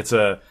feels like it's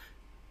a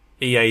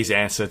EA's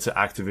answer to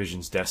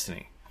Activision's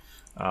Destiny.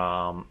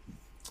 But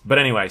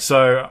anyway,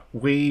 so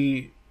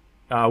we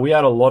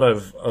had a lot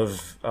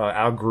of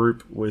our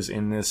group was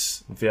in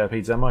this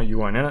VIP demo. You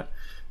weren't in it.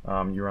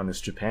 You were on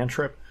this Japan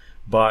trip,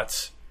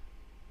 but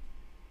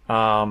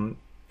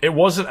it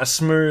wasn't a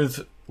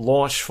smooth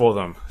launch for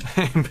them,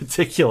 in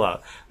particular,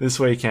 this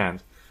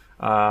weekend.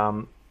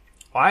 I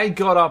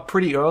got up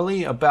pretty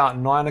early, about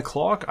 9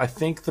 o'clock. I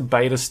think the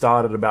beta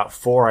started about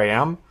 4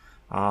 a.m.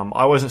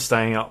 I wasn't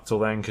staying up till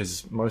then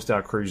because most of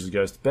our crew usually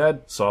goes to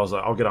bed. So I was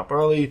like, I'll get up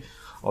early,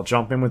 I'll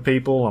jump in with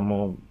people,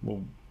 and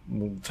we'll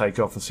take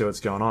off and see what's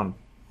going on.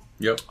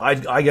 Yep.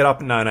 I get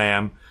up at 9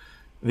 a.m.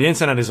 The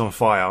internet is on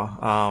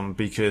fire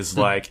because,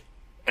 like,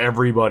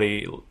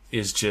 everybody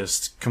is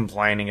just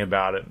complaining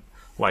about it,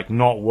 like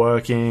not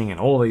working and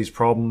all these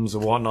problems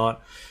and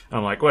whatnot. And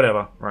I'm like,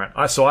 whatever, right?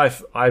 I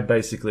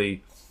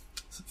basically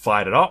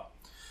fired it up.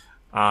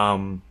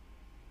 I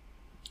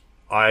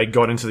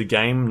got into the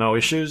game, no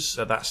issues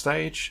at that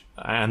stage,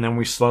 and then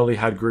we slowly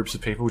had groups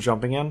of people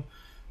jumping in.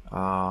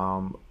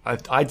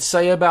 I'd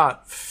say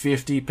about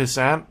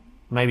 50%,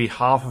 maybe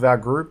half of our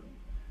group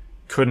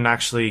couldn't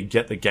actually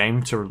get the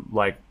game to,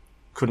 like,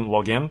 couldn't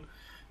log in.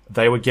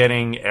 They were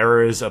getting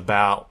errors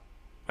about,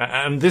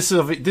 and this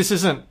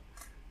isn't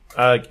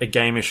a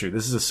game issue.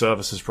 This is a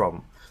services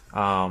problem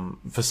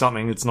for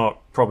something that's not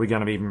probably going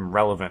to be even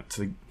relevant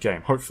to the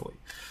game, hopefully.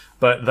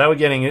 But they were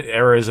getting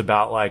errors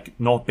about, like,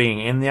 not being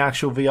in the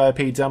actual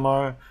VIP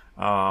demo,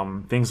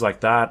 things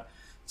like that.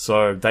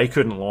 So they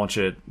couldn't launch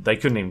it. They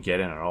couldn't even get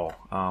in at all.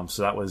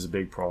 So that was a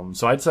big problem.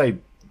 So I'd say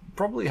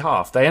probably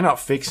half. They ended up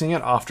fixing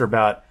it after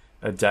about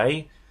a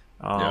day.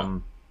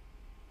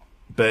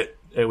 But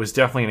it was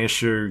definitely an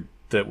issue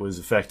that was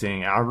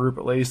affecting our group,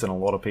 at least, and a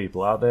lot of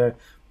people out there.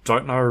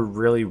 Don't know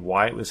really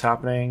why it was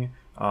happening.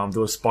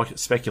 There was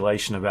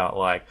speculation about,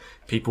 like,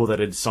 people that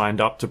had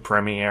signed up to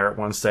Premiere at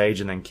one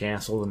stage and then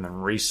cancelled and then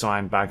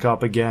re-signed back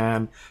up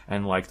again,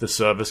 and, like, the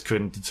service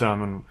couldn't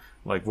determine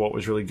like what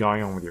was really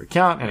going on with your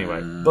account.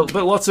 Anyway, but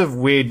lots of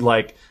weird,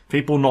 like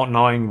people not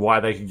knowing why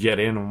they could get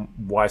in and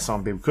why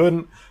some people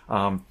couldn't.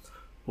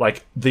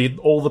 Like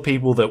all the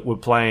people that were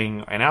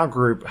playing in our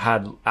group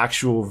had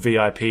actual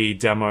VIP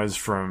demos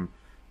from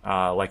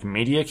like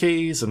media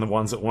keys, and the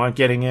ones that weren't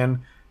getting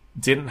in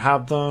didn't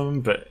have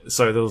them. But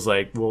so there was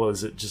like, well,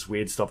 is it just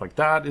weird stuff like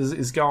that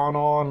is going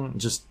on?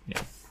 Just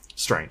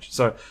strange.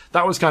 So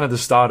that was kind of the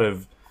start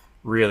of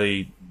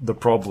really the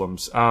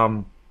problems.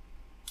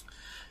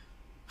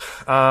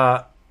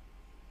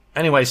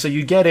 Anyway, so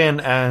you get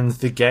in and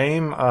the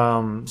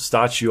game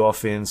starts you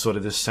off in sort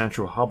of this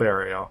central hub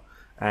area,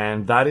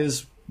 and that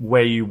is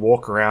where you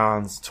walk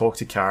around, talk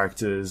to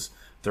characters.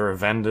 There are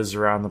vendors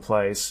around the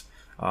place.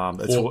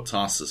 Fort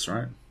Tarsus,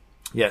 right?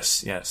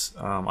 Yes.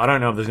 I don't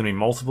know if there's going to be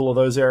multiple of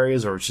those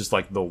areas or it's just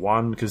like the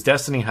one, because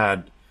Destiny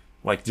had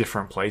like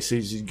different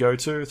places you'd go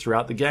to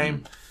throughout the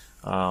game.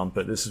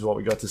 But this is what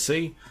we got to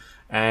see.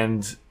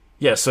 And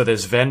yeah, so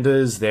there's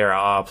vendors, there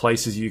are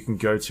places you can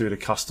go to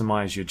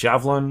customize your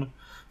javelin.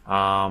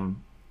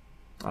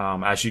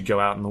 As you go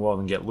out in the world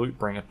and get loot,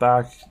 bring it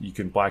back. You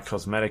can buy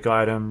cosmetic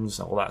items,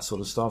 all that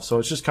sort of stuff. So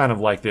it's just kind of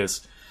like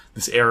this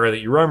area that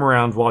you roam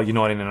around while you're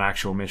not in an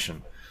actual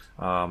mission.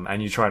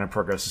 And you're trying to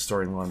progress the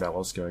story and learn about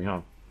what's going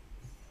on.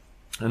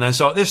 And then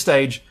so at this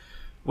stage,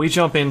 we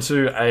jump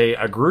into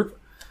a group,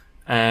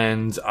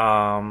 and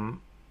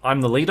I'm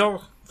the leader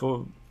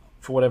for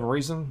whatever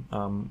reason.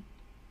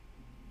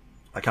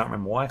 I can't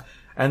remember why.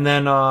 And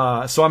then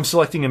so I'm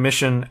selecting a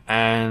mission,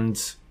 and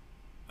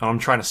I'm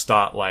trying to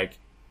start like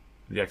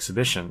the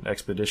expedition,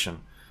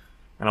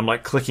 and I'm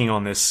like clicking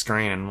on this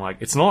screen, and like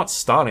it's not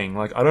starting.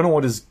 Like I don't know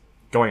what is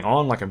going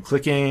on. Like I'm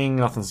clicking,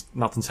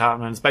 nothing's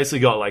happening. It's basically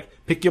got like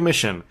pick your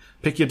mission,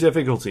 pick your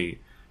difficulty,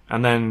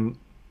 and then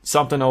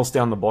something else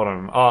down the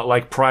bottom,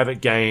 like private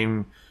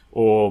game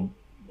or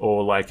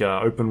like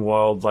open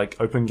world, like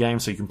open game,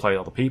 so you can play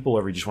with other people,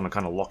 or you just want to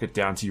kind of lock it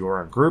down to your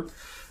own group.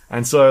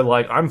 And so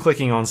like I'm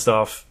clicking on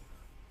stuff,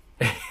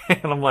 and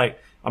I'm like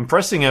I'm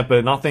pressing it,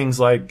 but nothing's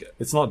like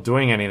it's not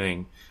doing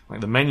anything.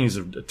 Like the menus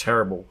are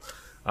terrible.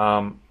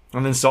 And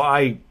then so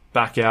I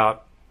back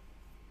out,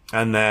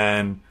 and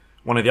then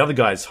one of the other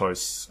guys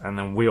hosts, and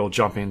then we all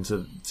jump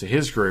into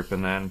his group,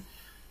 and then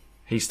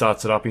he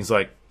starts it up. He's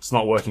like, it's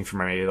not working for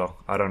me either.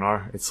 I don't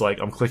know. It's like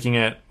I'm clicking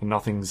it and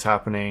nothing's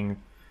happening.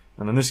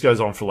 And then this goes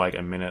on for like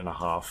a minute and a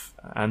half.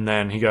 And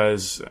then he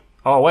goes,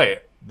 oh wait,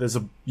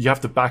 you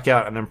have to back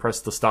out and then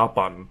press the start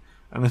button.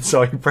 And then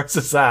so he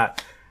presses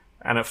that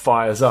and it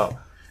fires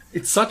up.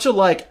 It's such a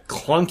like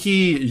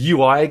clunky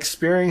UI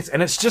experience,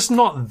 and it's just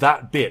not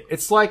that bit.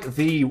 It's like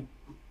a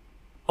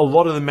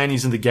lot of the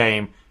menus in the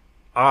game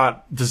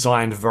aren't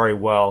designed very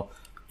well.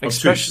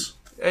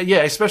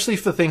 Especially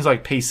for things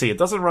like PC. It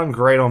doesn't run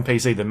great on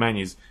PC, the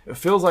menus. It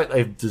feels like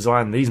they've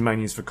designed these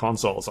menus for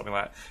console or something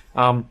like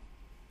that.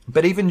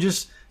 But even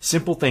just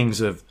simple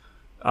things of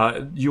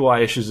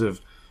UI issues of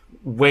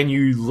when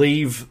you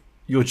leave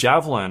your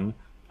javelin,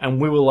 and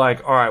we were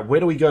like, all right,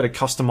 where do we go to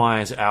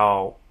customize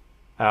our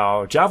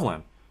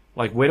javelin?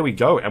 Like, where do we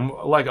go? And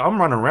like,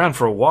 I'm running around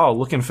for a while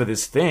looking for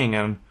this thing,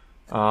 and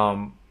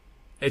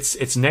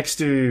it's next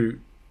to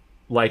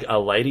like a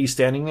lady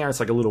standing there. It's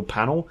like a little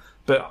panel,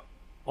 but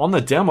on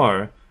the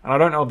demo, and I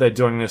don't know if they're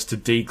doing this to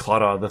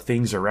declutter the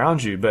things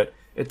around you, but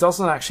it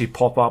doesn't actually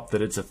pop up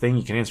that it's a thing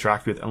you can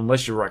interact with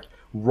unless you're like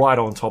right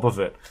on top of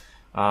it.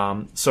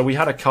 So we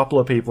had a couple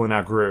of people in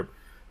our group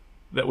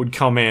that would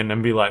come in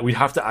and be like, we'd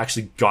have to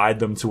actually guide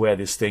them to where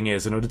this thing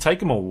is, and it would take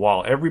them a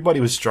while. Everybody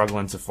was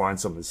struggling to find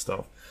some of this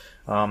stuff.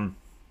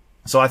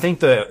 So I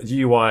think the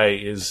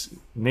UI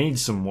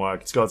needs some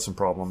work. It's got some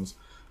problems.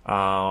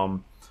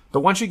 But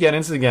once you get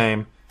into the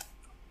game,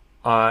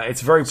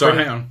 it's very pretty. So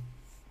hang on.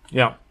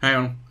 Yeah. Hang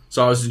on.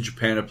 So I was in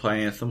Japan to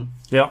play Anthem.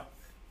 Yeah.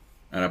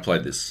 And I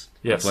played this.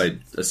 Yes. I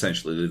played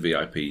essentially the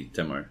VIP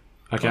demo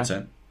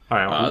content. All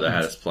right. They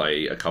had us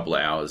play a couple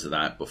of hours of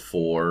that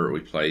before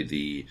we played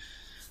the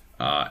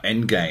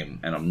end game.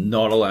 And I'm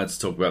not allowed to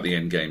talk about the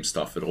end game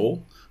stuff at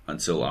all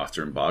until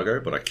after embargo,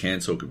 but I can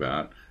talk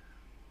about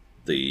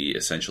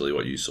essentially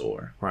what you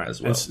saw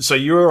as well. And so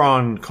you were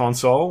on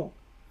console?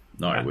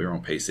 No, we were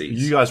on PCs.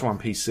 You guys were on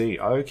PC.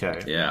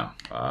 Okay. Yeah.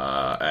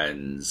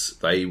 And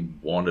they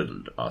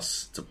wanted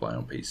us to play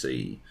on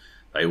PC.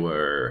 They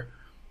were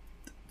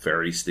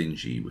very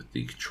stingy with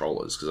the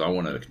controllers because I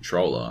wanted a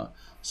controller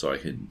so I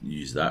could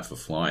use that for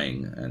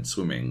flying and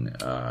swimming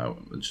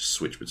and just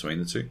switch between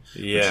the two.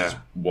 Yeah. Which is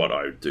what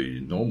I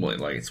do normally.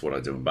 Like, it's what I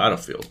do in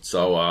Battlefield.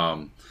 So,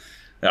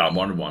 yeah, I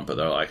wanted one, but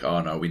they're like,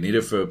 oh, no, we need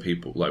it for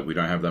people. Like, we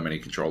don't have that many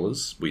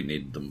controllers. We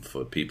need them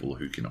for people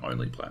who can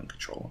only play on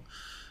controller.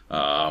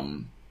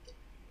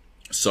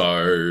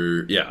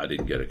 So yeah, I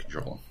didn't get a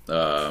controller.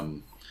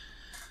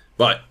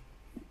 But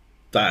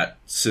that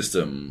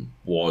system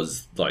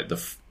was like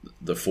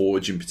the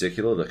Forge in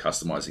particular, the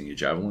customizing your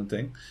javelin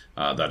thing,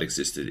 that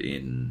existed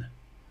in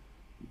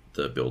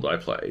the build I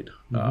played.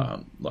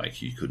 Mm-hmm.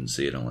 Like, you couldn't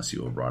see it unless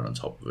you were right on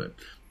top of it.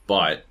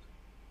 But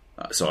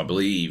so I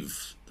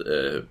believe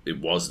it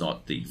was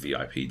not the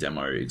VIP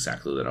demo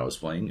exactly that I was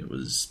playing. It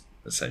was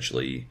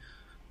essentially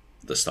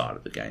the start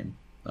of the game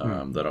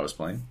that I was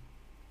playing.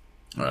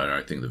 I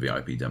don't think the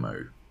VIP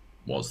demo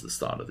was the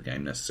start of the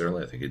game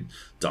necessarily. I think it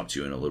dumped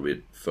you in a little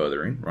bit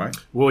further in, right?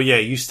 Well, yeah,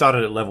 you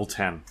started at level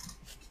 10.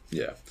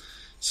 Yeah.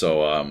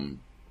 So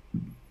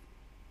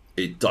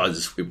it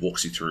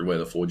walks you through where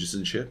the forge is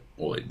and shit.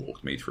 Or it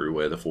walked me through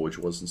where the forge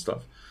was and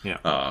stuff. Yeah.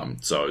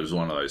 So it was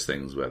one of those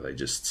things where they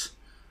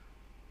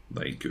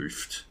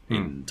goofed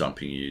in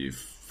dumping you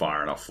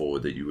far enough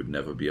forward that you would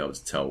never be able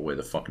to tell where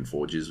the fucking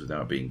forge is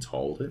without being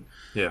told it.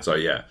 Yeah. So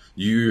yeah,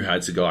 you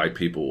had to guide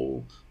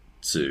people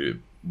to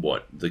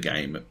what the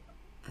game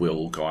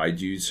will guide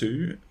you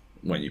to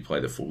when you play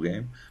the full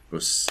game. It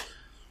was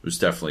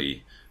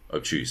definitely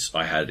obtuse.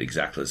 I had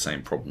exactly the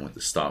same problem with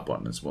the start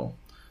button as well.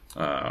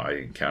 I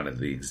encountered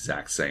the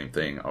exact same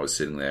thing. I was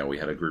sitting there, we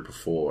had a group of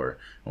 4,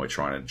 and we're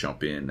trying to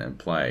jump in and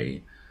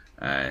play,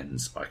 and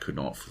I could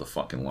not for the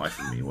fucking life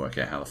of me work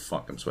out how the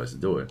fuck I'm supposed to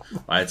do it.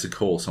 I had to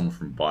call someone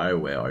from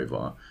BioWare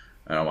over,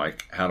 and I'm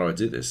like, how do I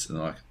do this? And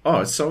they're like,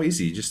 oh, it's so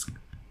easy, you just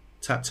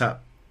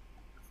tap,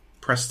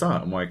 press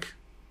start. I'm like,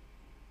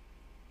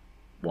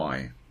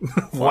 why?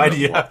 Why do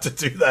you have to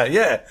do that?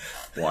 Yeah.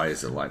 Why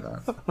is it like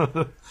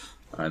that?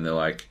 And they're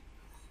like,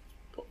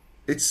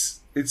 it's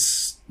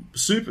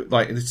super,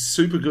 like, it's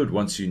super good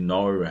once you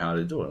know how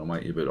to do it. I'm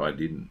like, yeah, but I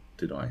didn't,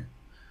 did I?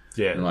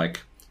 Yeah. And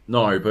like,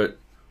 no, but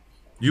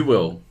you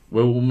will.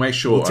 We'll make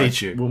sure. We'll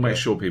teach you. We'll make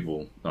sure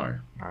people know.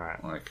 All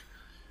right. Like,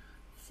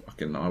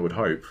 fucking, I would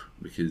hope,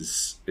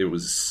 because it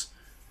was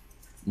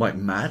like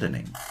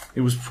maddening.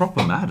 It was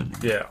proper maddening.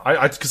 Yeah,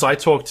 because I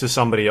talked to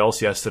somebody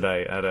else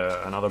yesterday at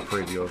another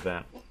preview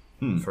event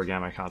for a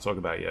game I can't talk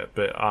about yet,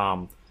 but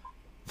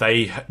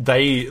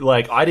they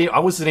like I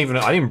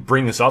didn't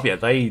bring this up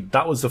yet.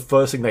 That was the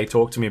first thing they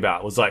talked to me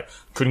about. Was like,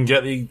 couldn't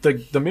get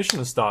the mission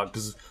to start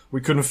because we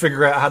couldn't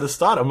figure out how to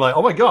start. I'm like,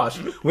 oh my gosh,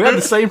 we had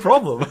the same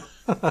problem.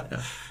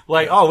 Yeah.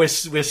 Like, oh, we're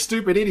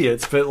stupid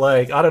idiots, but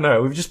like, I don't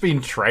know, we've just been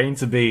trained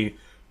to be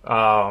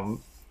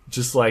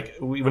just like,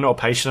 we're not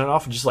patient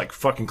enough and just like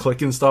fucking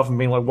clicking stuff and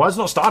being like, why is it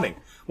not starting?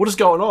 What is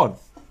going on?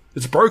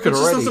 It's broken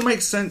already. It just doesn't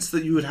make sense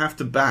that you would have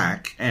to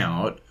back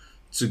out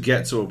to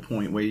get to a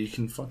point where you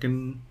can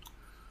fucking...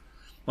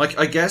 Like,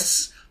 I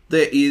guess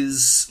there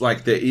is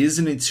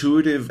an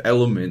intuitive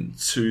element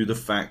to the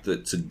fact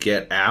that to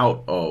get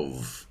out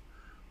of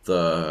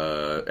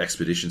the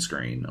expedition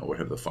screen, or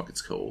whatever the fuck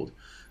it's called,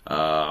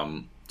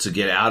 to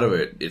get out of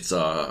it, it's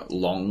a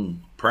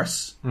long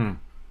press.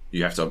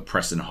 You have to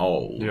press and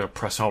hold. Yeah,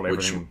 press and hold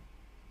everything.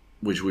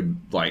 Which would,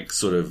 like,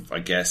 sort of, I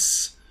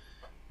guess,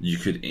 you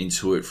could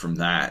intuit from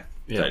that,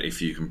 that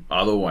if you can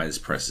otherwise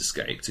press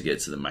escape to get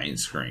to the main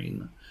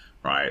screen,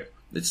 right,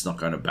 it's not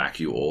going to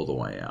back you all the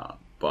way out.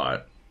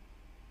 But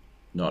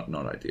not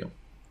ideal.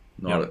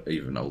 Not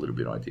even a little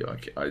bit ideal.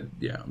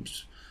 I'm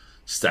just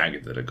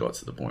staggered that it got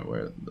to the point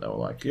where they were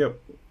like, yep,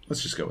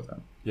 let's just go with that.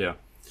 Yeah.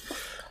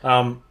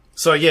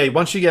 So yeah,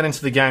 once you get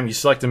into the game, you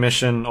select a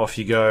mission, off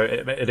you go.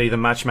 It either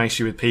matchmakes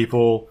you with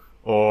people,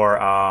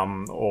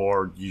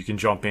 or you can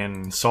jump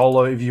in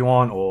solo if you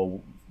want,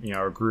 or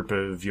a group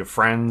of your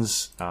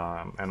friends,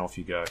 and off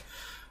you go.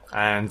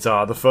 And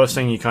the first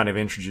thing you kind of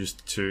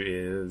introduced to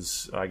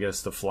is, I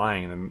guess, the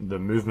flying and the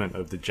movement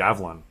of the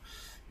javelin,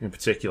 in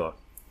particular.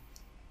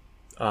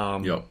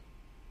 Yep.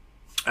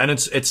 And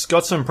it's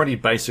got some pretty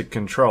basic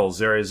controls.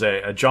 There is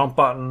a jump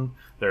button.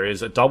 There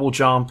is a double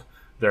jump.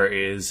 There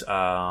is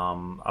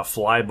a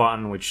fly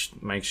button, which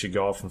makes you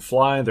go off and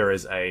fly.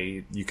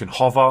 You can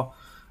hover,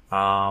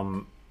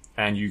 and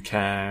you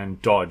can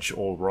dodge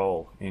or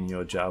roll in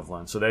your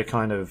javelin. So they're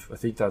kind of, I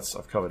think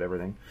I've covered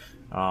everything.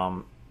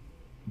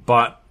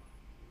 But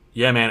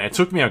yeah, man, it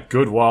took me a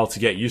good while to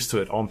get used to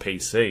it on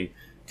PC,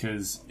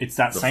 because it's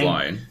that same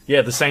flying.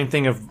 Yeah, the same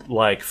thing of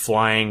like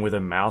flying with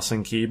a mouse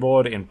and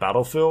keyboard in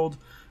Battlefield.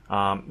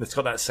 It's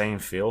got that same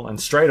feel, and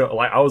straight up,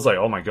 like, I was like,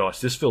 oh my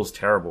gosh, this feels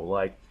terrible.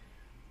 Like,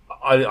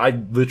 I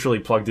literally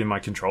plugged in my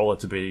controller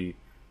to be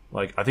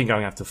like, I think I'm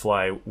gonna have to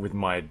fly with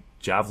my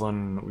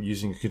javelin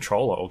using a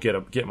controller, or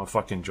get my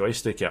fucking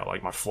joystick out,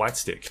 like my flight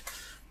stick,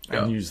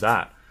 and use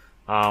that.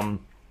 But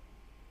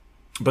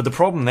the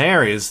problem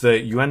there is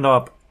that you end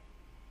up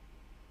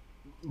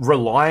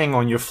relying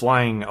on your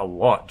flying a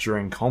lot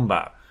during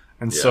combat,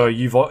 and so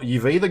you've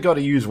either got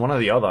to use one or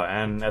the other.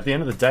 And at the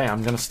end of the day,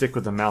 I'm going to stick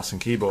with the mouse and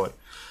keyboard.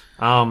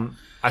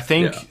 I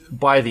think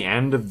by the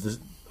end of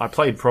I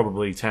played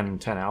probably 10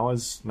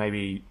 hours,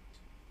 maybe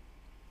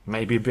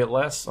a bit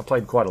less. I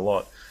played quite a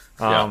lot,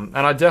 and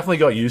I definitely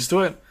got used to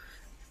it.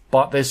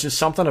 But there's just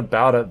something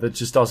about it that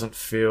just doesn't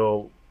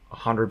feel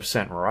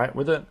 100% right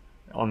with it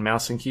on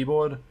mouse and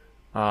keyboard,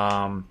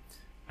 and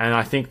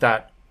I think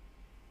that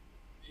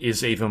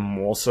is even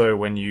more so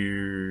when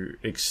you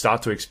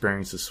start to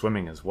experience the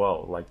swimming as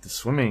well. Like, the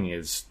swimming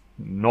is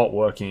not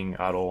working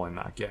at all in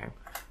that game.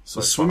 So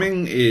the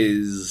swimming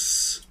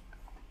is,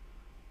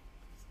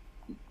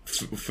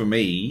 for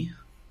me,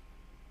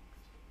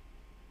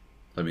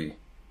 let me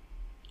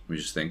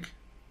just think.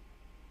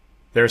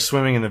 There's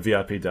swimming in the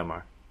VIP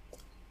demo.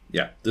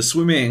 Yeah, the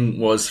swimming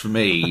was for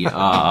me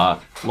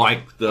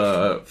like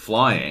the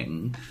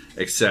flying,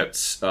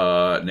 except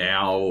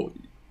now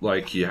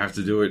like you have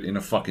to do it in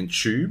a fucking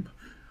tube,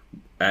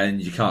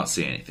 and you can't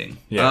see anything.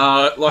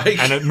 Yeah.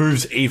 And it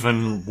moves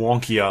even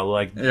wonkier.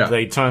 Like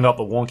they turned up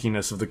the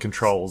wonkiness of the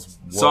controls.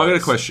 So I got a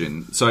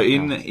question. So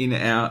in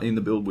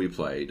the build we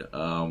played,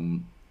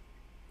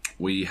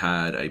 we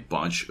had a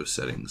bunch of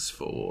settings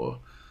for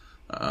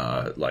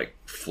like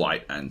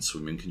flight and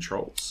swimming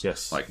controls.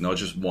 Yes. Like not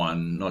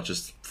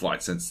just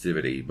flight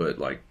sensitivity, but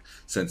like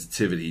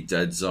sensitivity,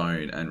 dead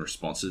zone, and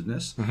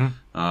responsiveness.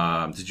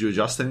 Mm-hmm. Did you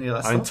adjust any of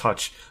that I didn't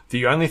touch.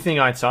 The only thing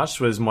I touched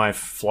was my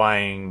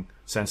flying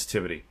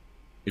sensitivity.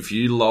 If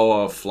you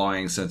lower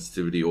flying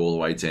sensitivity all the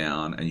way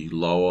down and you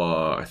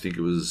lower, I think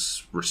it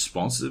was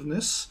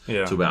responsiveness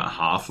to about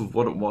half of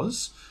what it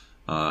was,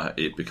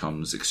 it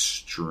becomes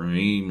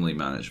extremely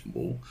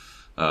manageable.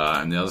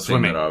 And the other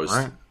Swimming, thing that I was...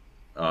 right?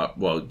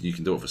 Well, you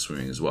can do it for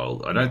swimming as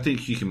well. I don't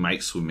think you can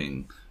make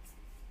swimming...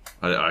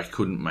 I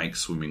couldn't make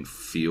swimming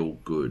feel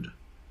good.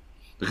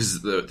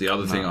 Because the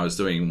other thing I was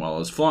doing while I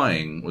was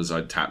flying was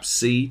I'd tap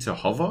C to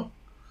hover.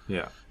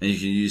 Yeah. And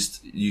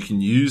you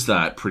can use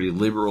that pretty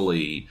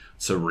liberally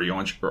to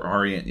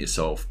reorient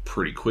yourself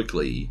pretty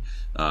quickly,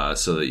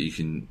 so that you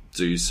can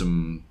do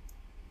some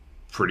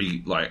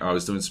pretty, like, I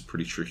was doing some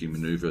pretty tricky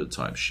maneuver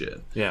type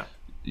shit. Yeah.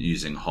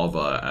 Using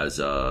hover as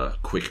a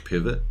quick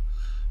pivot,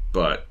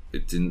 but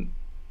it didn't,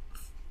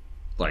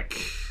 like,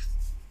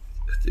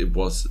 it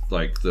was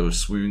like there were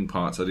swimming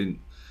parts. I didn't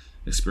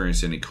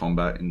experience any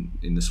combat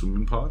in the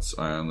swimming parts.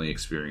 I only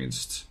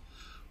experienced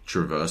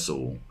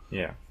traversal.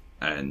 Yeah.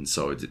 And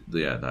so,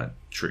 that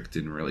trick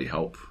didn't really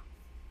help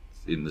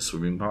in the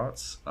swimming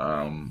parts.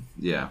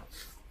 Yeah.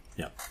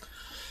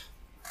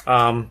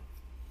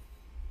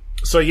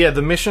 So yeah,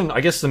 the mission. I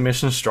guess the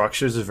mission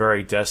structures are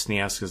very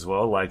Destiny-esque as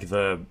well. Like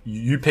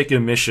you pick a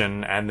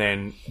mission, and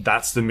then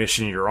that's the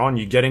mission you're on.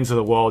 You get into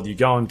the world, you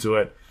go into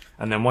it,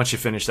 and then once you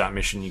finish that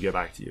mission, you go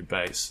back to your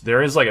base.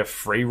 There is like a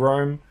free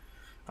roam,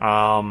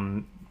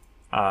 like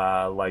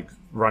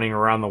running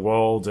around the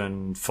world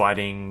and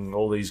fighting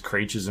all these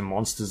creatures and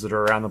monsters that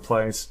are around the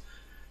place.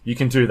 You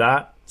can do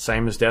that,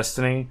 same as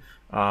Destiny.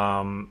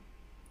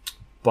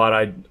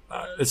 But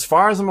as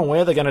far as I'm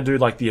aware, they're going to do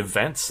like the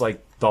events.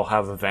 Like they'll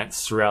have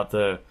events throughout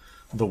the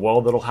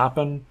world that'll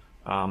happen.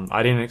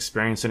 I didn't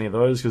experience any of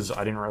those because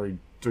I didn't really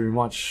do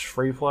much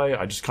free play.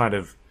 I just kind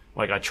of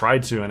I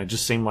tried to, and it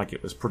just seemed like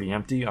it was pretty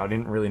empty. I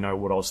didn't really know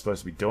what I was supposed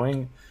to be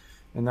doing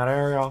in that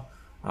area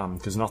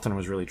because nothing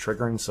was really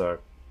triggering. So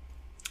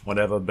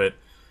whatever. But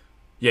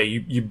yeah,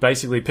 you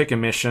basically pick a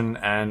mission,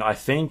 and I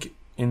think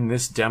in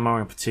this demo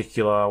in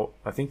particular,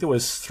 I think there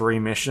was 3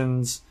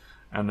 missions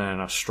and then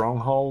a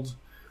stronghold.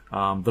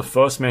 The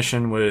first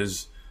mission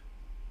was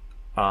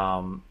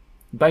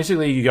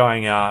basically you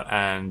going out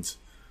and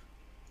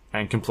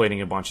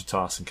completing a bunch of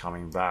tasks and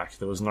coming back.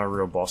 There was no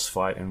real boss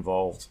fight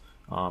involved.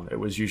 It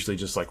was usually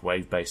just like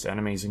wave-based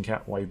enemy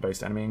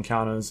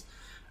encounters,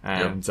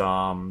 and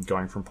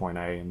going from point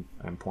A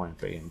and point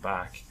B and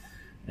back.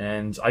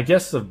 And I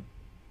guess the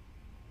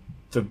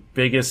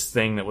biggest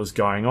thing that was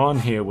going on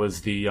here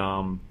was the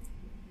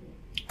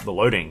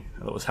loading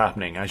that was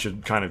happening as you're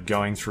kind of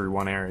going through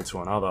one area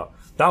to another.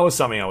 That was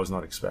something I was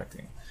not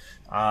expecting.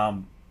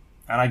 And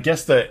I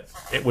guess that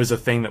it was a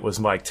thing that was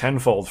like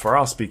tenfold for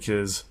us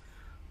because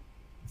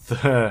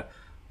the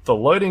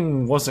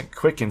loading wasn't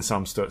quick in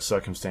some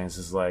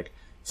circumstances. Like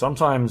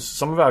sometimes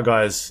some of our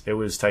guys, it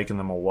was taking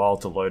them a while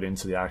to load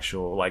into the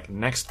actual like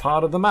next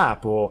part of the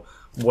map or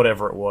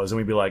whatever it was, and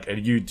we'd be like,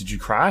 did you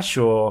crash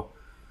or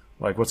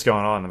like what's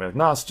going on? And they'd be like,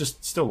 no, it's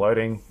just still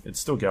loading, it's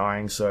still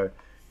going. So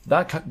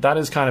that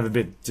is kind of a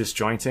bit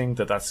disjointing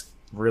that's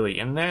really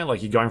in there.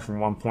 Like you're going from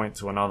one point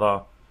to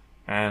another,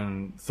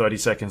 and 30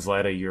 seconds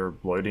later you're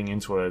loading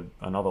into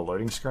another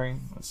loading screen.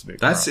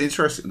 That's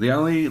interesting. The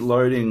only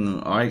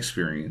loading I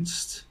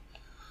experienced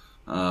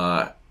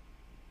was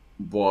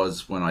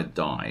when I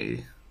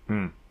died.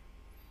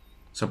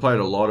 So I played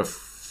a lot of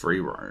free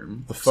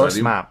roam. The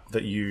first map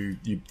that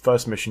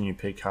first mission you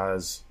pick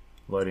has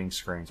loading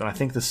screens, and I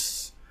think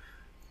it's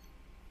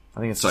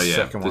the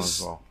second one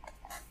as well.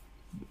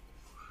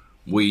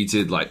 We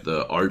did like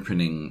the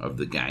opening of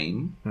the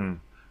game,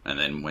 and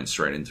then went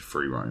straight into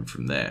free roam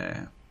from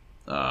there.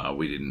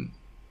 We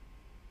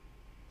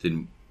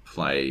didn't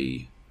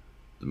play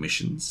the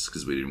missions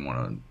because we didn't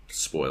want to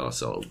spoil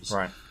ourselves.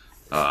 Right.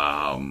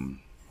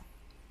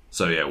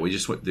 So yeah, we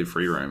just did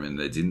free roam, and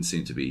there didn't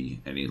seem to be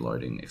any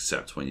loading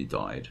except when you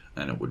died,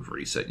 and it would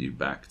reset you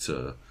back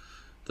to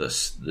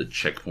the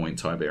checkpoint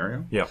type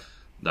area. Yeah,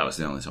 that was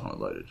the only time it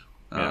loaded.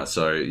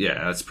 So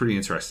yeah, that's pretty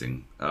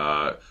interesting.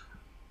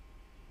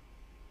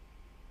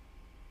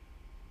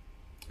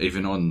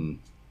 Even on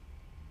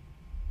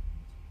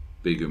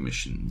bigger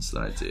missions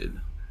that I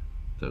did,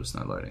 there was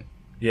no loading.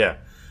 Yeah.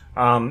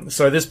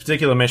 So this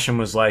particular mission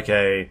was like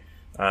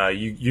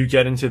you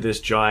get into this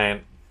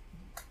giant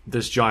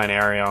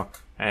area,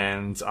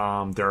 and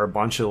there are a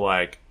bunch of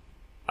like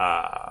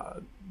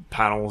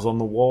panels on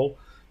the wall,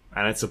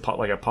 and it's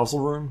like a puzzle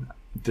room,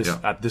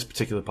 at this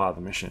particular part of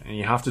the mission, and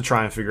you have to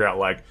try and figure out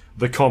like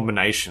the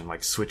combination,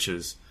 like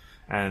switches.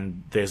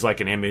 And there's like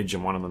an image,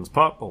 and one of them's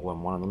purple,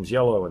 and one of them's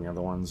yellow, and the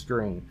other one's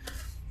green,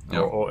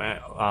 or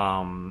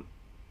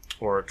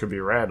it could be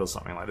red or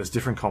something. Like there's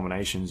different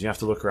combinations. You have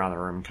to look around the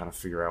room and kind of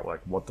figure out like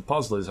what the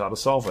puzzle is, how to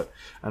solve it.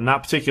 And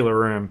that particular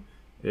room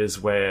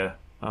is where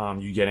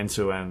you get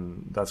into,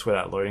 and that's where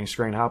that loading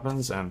screen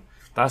happens. And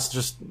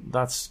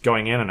that's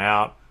going in and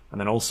out. And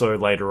then also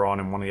later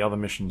on in one of the other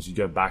missions, you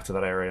go back to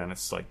that area, and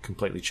it's like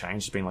completely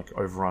changed. It's been like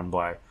overrun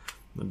by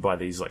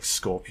these like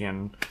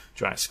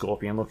giant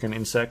scorpion looking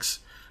insects.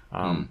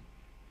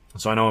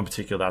 So I know in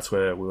particular that's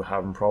where we were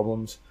having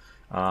problems.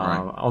 Right.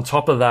 On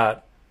top of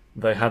that,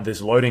 they had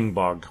this loading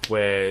bug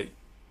where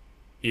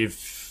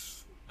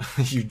if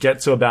you get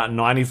to about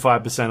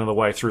 95% of the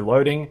way through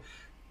loading,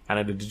 and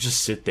it'd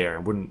just sit there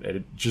and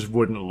it just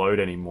wouldn't load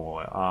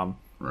anymore.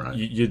 Right.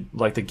 You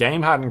like the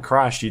game hadn't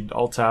crashed, you'd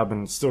alt tab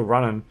and it's still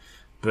running,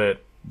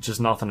 but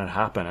just nothing had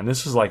happened. And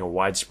this was like a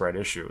widespread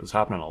issue. It was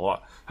happening a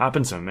lot.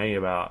 Happened to me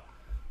about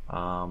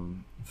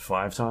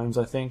 5 times,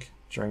 I think,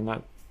 during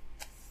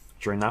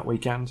that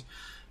weekend.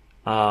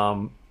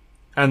 And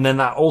then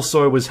that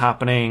also was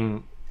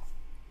happening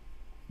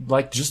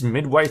like just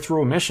midway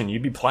through a mission.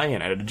 You'd be playing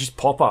it, it'd just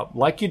pop up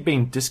like you'd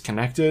been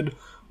disconnected,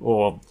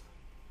 or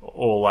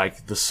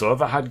like the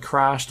server had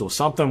crashed, or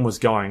something was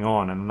going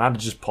on, and that'd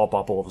just pop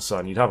up all of a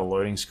sudden. You'd have a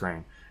loading screen,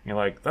 and you're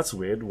like, that's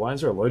weird, why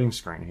is there a loading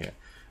screen here?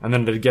 And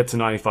then to get to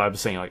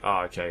 95%, you're like,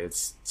 oh, okay,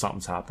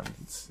 something's happened,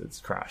 it's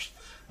crashed.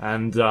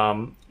 And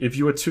if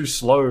you were too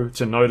slow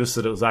to notice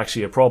that it was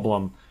actually a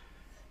problem,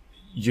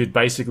 you'd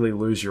basically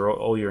lose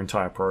all your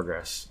entire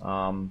progress.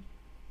 And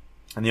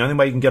the only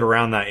way you can get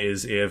around that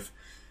is if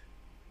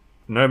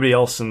nobody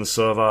else in the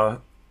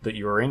server that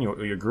you were in,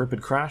 your group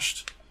had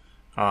crashed.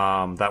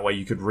 That way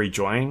you could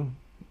rejoin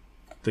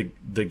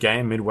the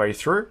game midway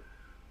through.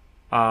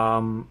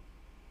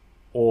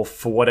 Or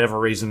for whatever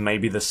reason,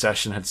 maybe the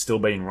session had still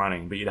been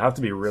running. But you'd have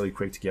to be really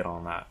quick to get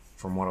on that,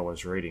 from what I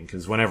was reading.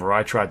 Because whenever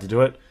I tried to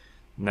do it,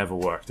 never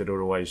worked. It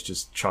would always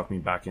just chuck me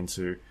back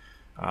into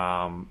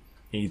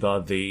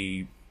either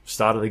the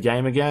start of the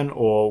game again,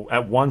 or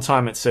at one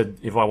time it said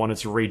if I wanted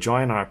to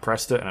rejoin, and I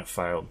pressed it and it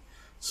failed.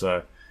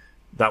 So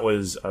that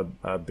was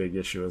a big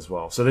issue as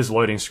well. So this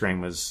loading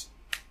screen was,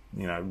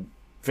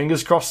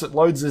 fingers crossed it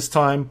loads this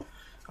time.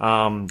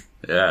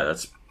 Yeah,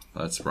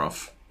 that's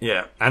rough.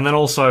 Yeah, and then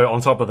also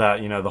on top of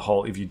that, the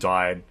whole if you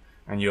died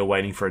and you were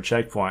waiting for a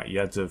checkpoint, you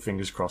had to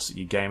fingers crossed that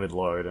your game would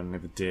load, and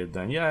if it did,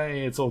 then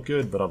yay, it's all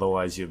good. But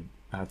otherwise, you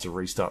had to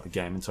restart the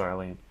game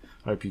entirely and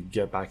hope you could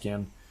get back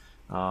in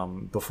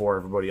before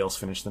everybody else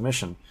finished the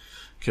mission.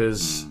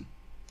 Because,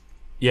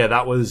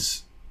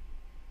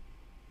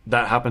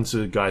 that happened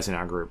to guys in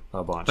our group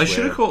a bunch. They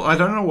should have called. I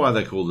don't know why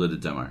they called it a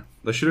demo.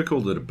 They should have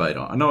called it a beta.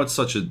 I know it's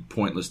such a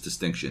pointless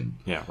distinction.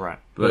 Yeah, right.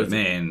 But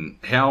man,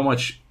 how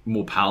much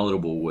more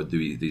palatable would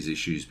these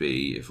issues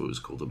be if it was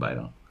called a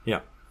beta?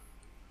 Yeah.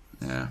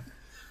 Yeah.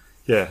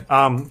 Yeah.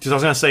 Because I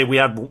was going to say we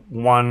had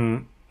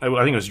one. I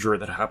think it was Drew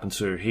that it happened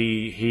to.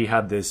 He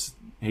had this.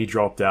 He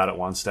dropped out at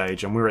one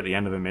stage, and we were at the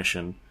end of a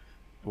mission.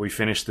 We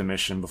finished the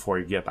mission before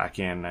he could get back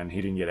in, and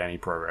he didn't get any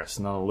progress.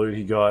 None of the loot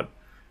he got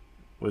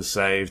was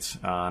saved,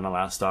 none of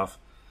that stuff.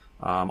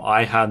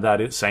 I had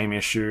that same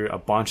issue a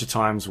bunch of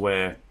times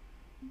where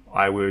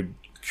I would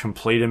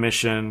complete a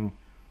mission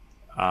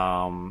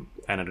and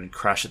it would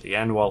crash at the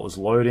end while it was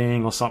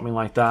loading or something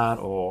like that,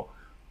 or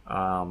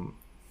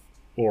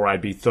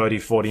I'd be 30,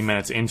 40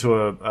 minutes into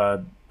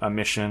a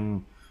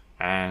mission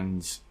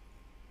and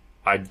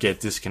I'd get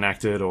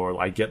disconnected,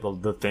 or I'd get the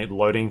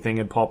loading thing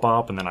would pop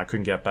up and then I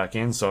couldn't get back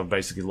in, so I've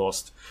basically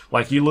lost.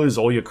 Like, you lose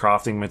all your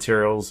crafting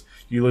materials,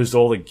 you lose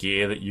all the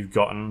gear that you've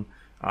gotten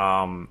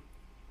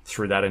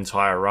through that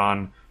entire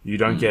run. You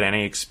don't get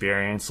any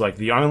experience. Like,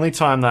 the only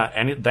time that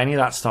any of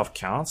that stuff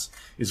counts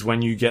is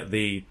when you get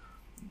the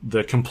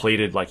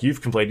completed, like,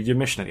 you've completed your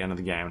mission at the end of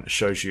the game and it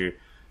shows you,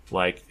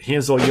 like,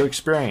 here's all your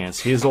experience,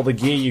 here's all the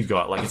gear you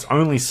got. Like, it's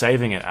only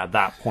saving it at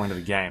that point of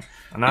the game.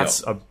 And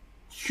that's a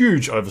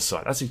huge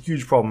oversight. That's a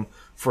huge problem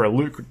for a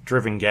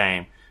loot-driven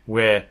game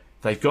where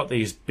they've got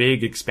these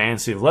big,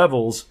 expansive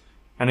levels,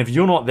 and if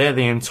you're not there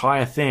the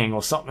entire thing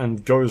or something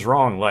goes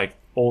wrong, like,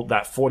 all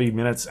that 40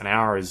 minutes, an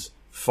hour is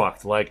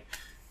fucked. Like,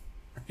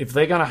 if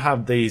they're going to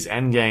have these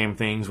endgame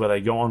things where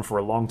they go on for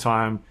a long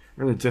time,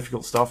 really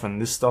difficult stuff,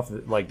 and this stuff,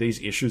 like, these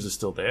issues are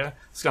still there,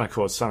 it's going to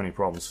cause so many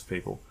problems for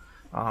people.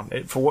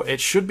 It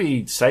should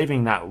be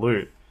saving that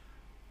loot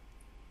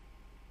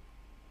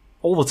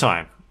all the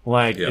time.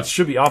 Like, it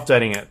should be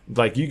updating it.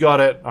 Like, you got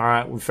it,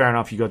 alright, well, fair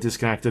enough, you got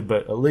disconnected,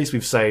 but at least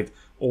we've saved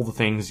all the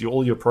things,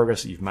 all your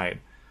progress that you've made.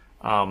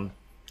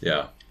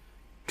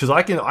 Because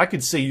I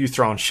could see you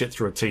throwing shit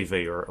through a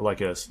TV, or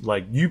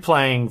like you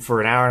playing for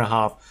an hour and a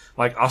half,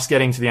 like us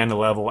getting to the end of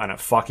the level and it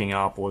fucking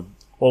up, or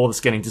all of us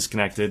getting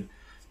disconnected,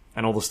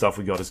 and all the stuff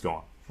we got is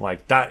gone.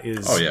 Like, that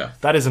is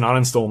that is an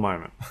uninstall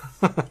moment.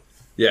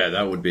 Yeah,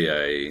 that would be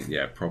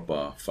a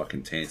proper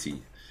fucking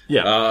tanty.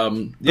 Yeah.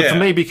 But Yeah. for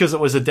me, because it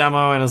was a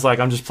demo and it's like,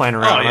 I'm just playing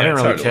around, I didn't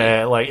really totally.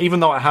 care. Like, even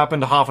though it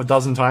happened half a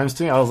dozen times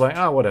to me, I was like,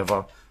 oh,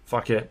 whatever.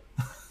 Fuck it.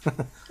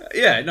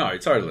 Yeah, no,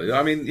 totally.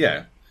 I mean,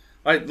 yeah,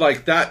 I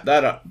like that.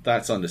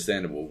 That's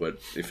understandable. But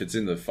if it's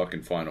in the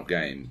fucking final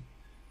game,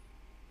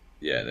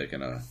 yeah, they're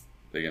gonna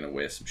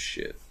wear some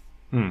shit.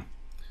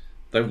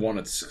 They want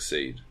it to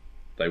succeed.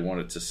 They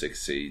want it to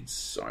succeed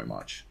so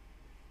much.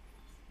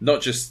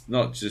 Not just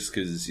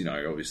because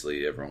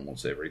obviously everyone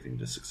wants everything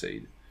to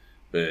succeed,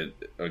 but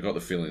I got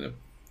the feeling that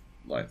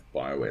like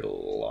BioWare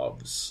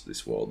loves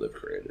this world they've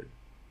created.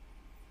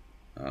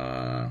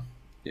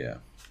 Yeah.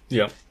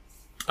 Yeah.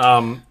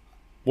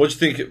 What'd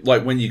you think?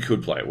 Like when you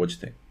could play it, what'd you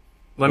think?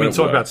 Let me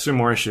talk about two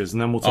more issues,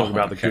 and then we'll talk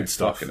about the good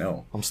stuff. Fucking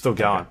hell. I'm still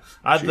going.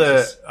 Okay.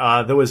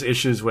 There was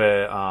issues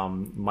where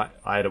I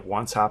had it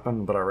once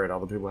happen, but I read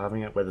other people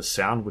having it, where the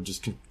sound would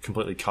just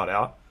completely cut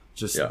out.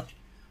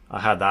 I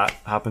had that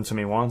happen to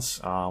me once.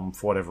 For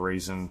whatever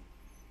reason,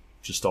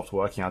 just stopped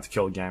working. I had to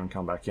kill the game and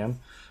come back in.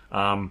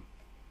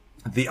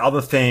 The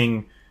other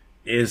thing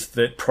is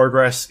that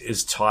progress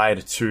is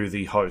tied to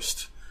the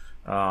host.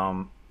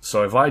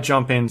 So if I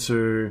jump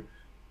into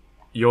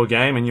your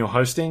game and you're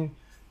hosting,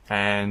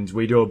 and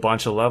we do a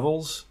bunch of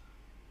levels,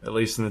 at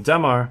least in the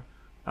demo,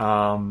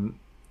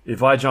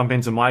 if I jump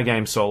into my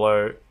game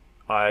solo,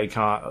 I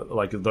can't,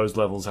 like, those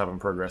levels haven't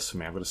progressed for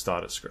me. I've got to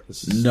start at square one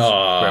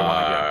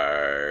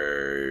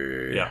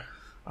again. Yeah.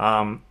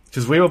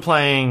 Because we were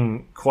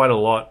playing quite a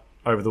lot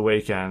over the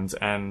weekend,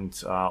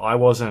 and I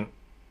wasn't,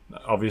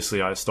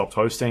 obviously I stopped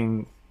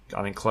hosting.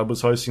 I think Club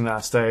was hosting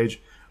that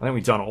stage. I think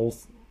we'd done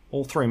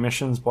all 3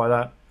 missions by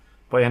the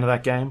end of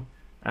that game.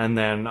 And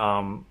then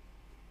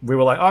we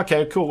were like,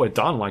 okay, cool, we're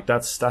done. Like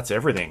that's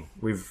everything.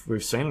 We've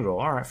seen it all.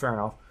 All right, fair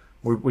enough.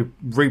 We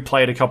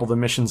replayed a couple of the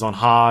missions on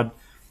hard.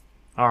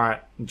 All right,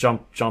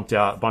 jumped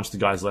out. A bunch of the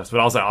guys left, but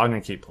I was like, I'm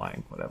gonna keep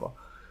playing, whatever.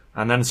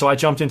 And then so I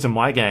jumped into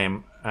my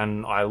game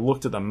and I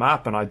looked at the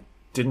map and I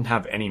didn't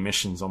have any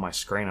missions on my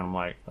screen. And I'm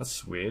like,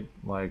 that's weird.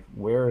 Like,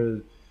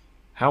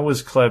 how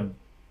was Kleb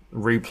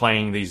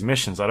replaying these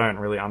missions? I don't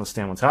really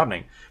understand what's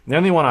happening. The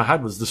only one I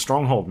had was the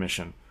Stronghold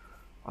mission.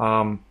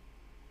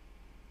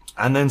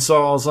 And then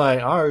so I was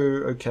like, oh,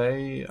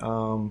 okay.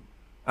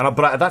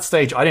 But at that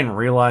stage, I didn't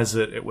realize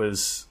that it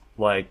was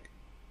like,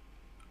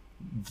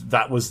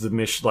 that was the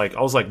mission. Like,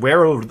 I was like,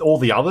 where are all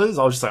the others?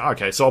 I was just like,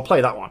 okay, so I'll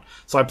play that one.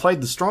 So I played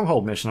the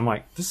Stronghold mission. I'm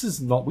like,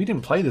 we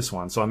didn't play this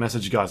one. So I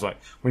messaged you guys like,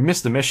 we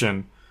missed the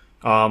mission.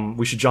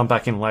 We should jump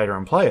back in later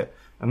and play it.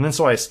 And then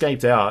so I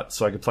escaped out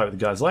so I could play with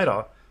the guys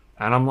later.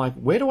 And I'm like,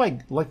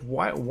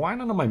 why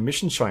none of my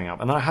missions showing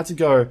up? And then I had to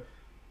go,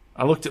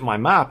 I looked at my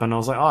map and I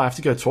was like, oh, I have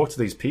to go talk to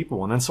these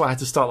people. And then so I had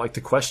to start like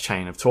the quest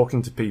chain of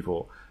talking to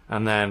people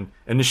and then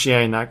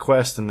initiating that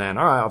quest. And then,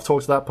 all right, I've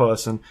talked to that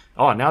person.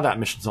 Oh, now that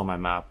mission's on my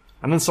map.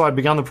 And then so I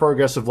began the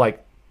progress of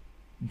like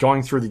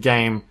going through the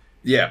game.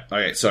 Yeah.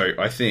 Okay. So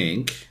I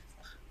think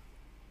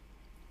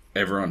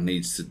everyone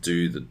needs to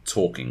do the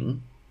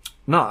talking.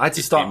 No, I had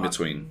to start in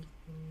between.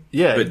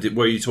 Yeah. But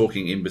were you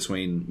talking in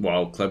between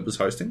while Kleb was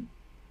hosting?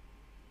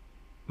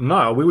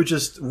 No, we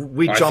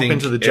jump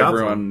into the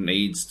javelin. Everyone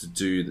needs to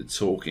do the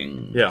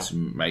talking to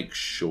make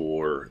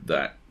sure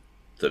that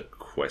the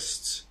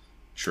quest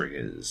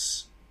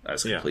triggers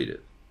as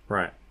completed.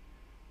 Right.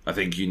 I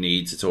think you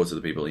need to talk to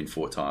the people in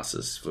Fort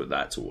Tarsus for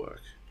that to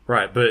work.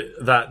 Right,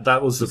 but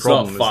that was the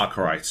problem. It's not Far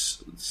Cry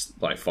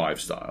like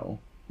 5 style,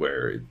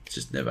 where it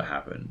just never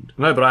happened.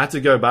 No, but I had to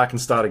go back and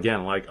start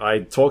again. Like, I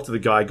talked to the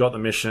guy, got the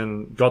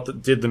mission,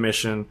 did the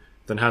mission,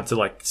 then had to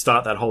like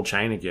start that whole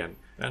chain again.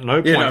 At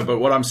no point. Yeah, no, but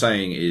what I'm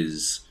saying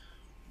is,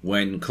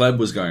 when Kleb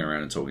was going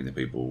around and talking to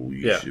people,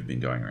 you should have been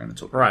going around and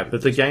talking. Right, to people.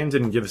 but the game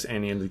didn't give us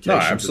any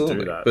indication to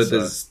do that. But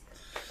there's,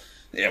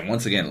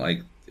 once again,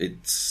 like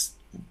it's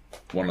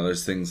one of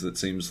those things that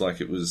seems like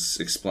it was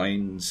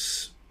explained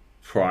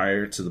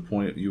prior to the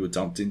point you were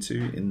dumped into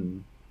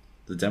in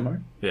the demo.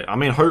 Yeah, I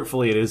mean,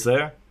 hopefully it is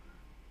there.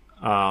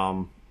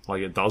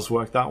 Like it does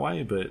work that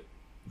way, but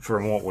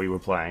from what we were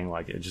playing,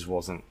 like it just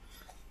wasn't.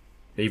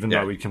 Even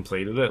though we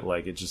completed it,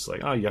 like it's just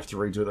like, oh, you have to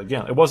redo it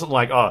again. It wasn't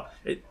like, oh,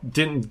 it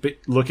didn't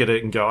look at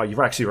it and go, oh, you've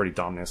actually already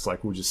done this.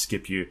 Like we'll just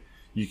skip you.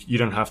 You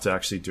don't have to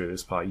actually do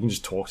this part. You can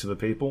just talk to the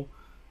people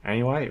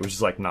anyway. It was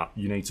just like, nah,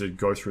 you need to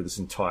go through this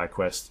entire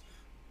quest,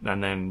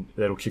 and then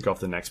it'll kick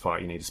off the next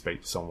part. You need to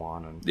speak to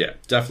someone. And yeah,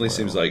 definitely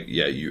seems like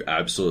you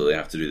absolutely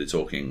have to do the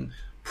talking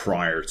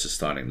prior to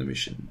starting the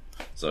mission.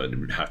 So it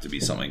would have to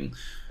be something.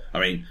 I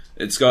mean,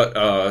 it's got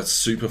a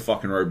super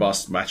fucking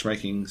robust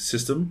matchmaking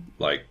system,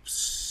 like.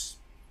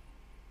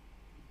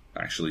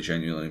 Actually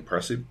genuinely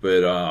impressive,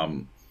 but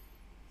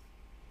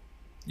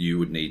you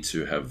would need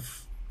to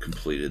have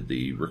completed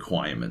the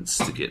requirements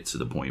to get to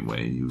the point where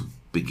you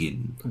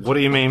begin. What do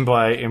you mean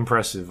by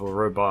impressive or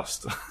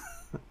robust?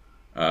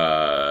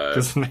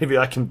 Because maybe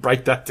I can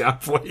break that down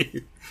for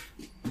you.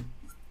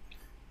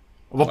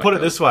 Well, put it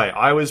this way.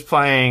 I was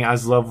playing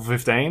as level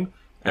 15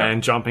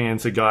 and jumping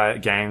into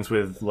games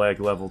with like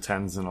level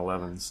 10s and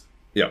 11s.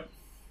 Yep.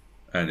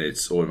 And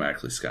it's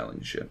automatically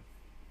scaling shit.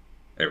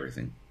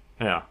 Everything.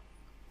 Yeah.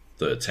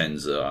 the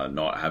 10s are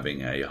not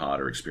having a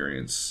harder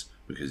experience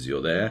because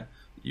you're there.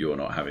 You're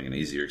not having an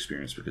easier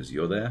experience because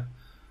you're there.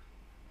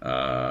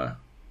 The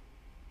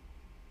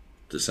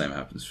same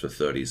happens for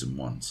 30s and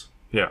 1s.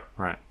 Yeah,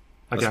 right.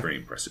 Okay. That's pretty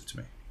impressive to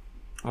me.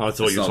 Oh, I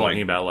thought you were not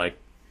talking about like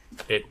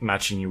it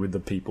matching you with the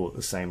people at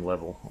the same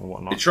level or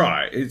whatnot.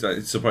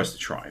 It's supposed to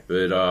try,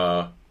 but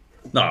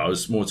no, I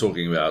was more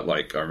talking about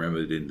like I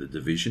remembered in the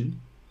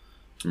Division.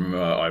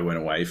 Remember, I went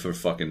away for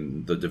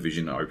fucking the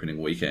Division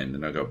opening weekend,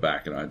 and I got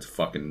back and I had to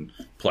fucking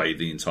play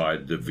the entire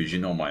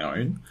Division on my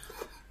own.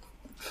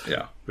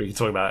 Yeah, we can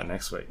talk about it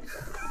next week.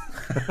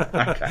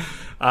 Okay.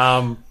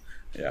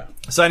 Yeah.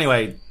 So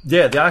anyway,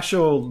 yeah,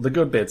 the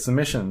good bits, the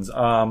missions.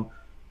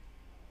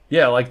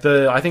 Yeah, like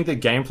I think the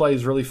gameplay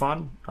is really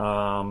fun.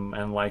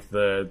 And like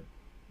the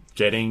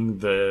getting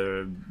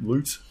the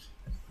loot.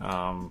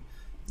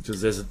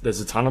 Because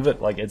there's a ton of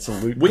it. Like it's a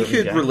loot. We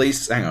could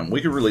release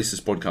this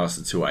podcast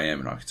at 2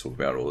 a.m. and I could talk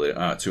about all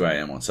the 2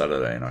 a.m. on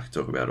Saturday, and I could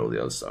talk about all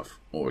the other stuff,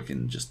 or we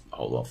can just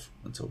hold off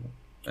and talk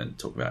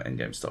about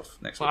endgame stuff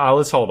next week.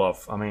 Let's hold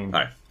off. I mean,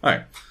 all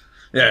right.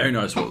 Yeah, who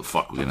knows what the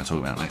fuck we're going to talk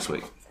about next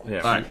week?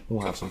 Yeah, right.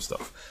 We'll have some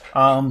stuff.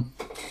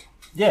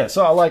 Yeah,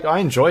 so I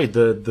enjoyed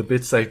the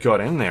bits they've got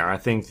in there. I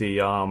think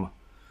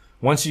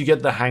once you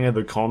get the hang of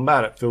the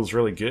combat, it feels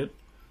really good.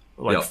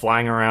 Like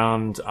flying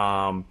around,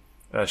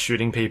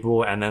 shooting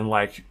people, and then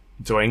like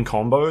doing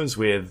combos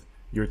with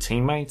your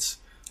teammates.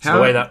 So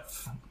the way that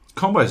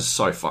combos are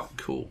so fucking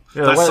cool.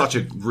 Yeah, that's such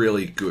a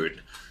really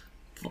good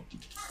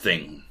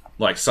thing.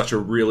 Like such a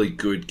really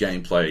good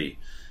gameplay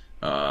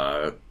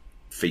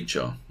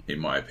feature, in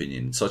my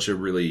opinion. Such a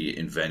really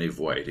inventive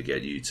way to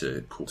get you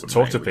to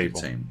talk to people.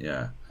 Team.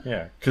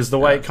 Yeah, because the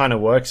way it kind of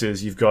works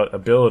is you've got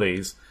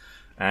abilities,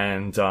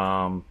 and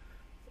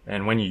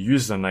when you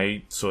use them,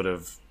 they sort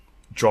of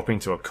drop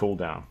into a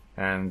cooldown.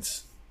 And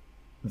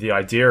the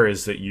idea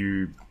is that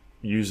you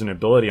use an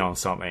ability on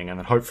something, and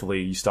then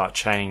hopefully you start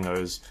chaining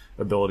those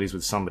abilities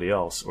with somebody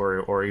else,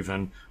 or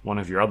even one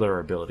of your other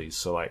abilities.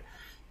 So like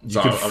you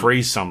could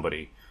freeze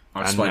somebody.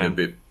 I'll explain it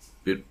a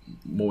bit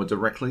more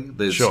directly.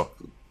 There's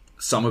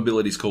some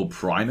abilities called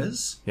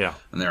primers, and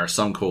there are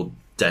some called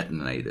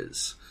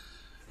detonators.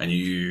 And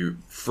you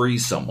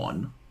freeze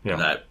someone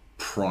that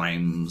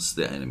primes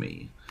the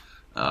enemy,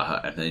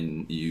 and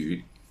then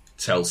you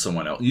tell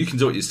someone else. You can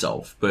do it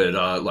yourself, but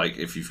like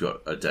if you've got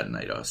a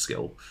detonator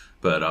skill,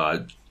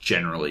 but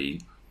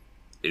generally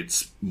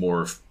it's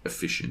more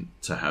efficient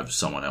to have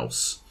someone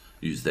else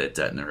use their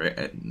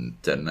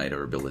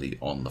detonator ability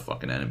on the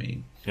fucking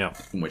enemy. Yeah.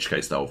 In which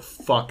case they'll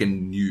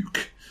fucking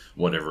nuke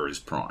whatever is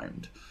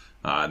primed.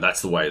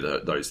 That's the way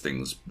that those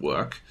things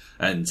work.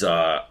 And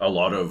a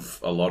lot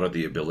of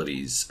the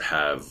abilities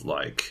have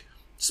like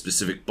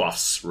specific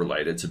buffs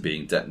related to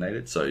being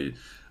detonated. So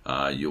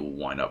you'll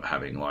wind up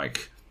having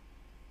like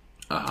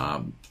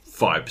 5%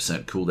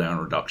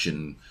 cooldown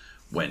reduction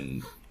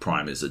when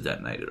primers are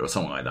detonated or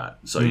something like that.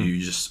 So you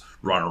just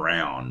run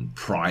around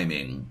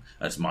priming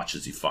as much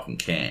as you fucking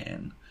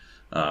can,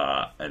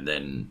 and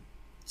then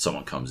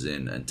someone comes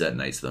in and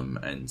detonates them,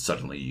 and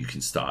suddenly you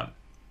can start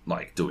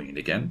like doing it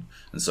again.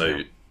 And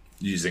so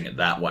using it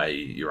that way,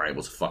 you're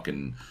able to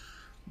fucking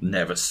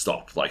never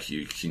stop. Like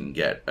you can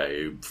get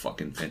a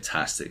fucking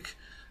fantastic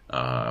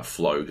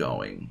flow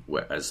going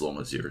as long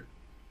as you're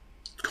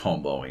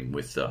comboing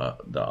with the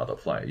other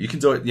player. You can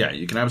do it. Yeah,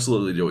 you can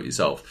absolutely do it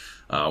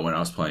yourself. When I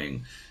was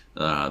playing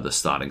the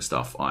starting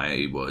stuff,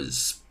 I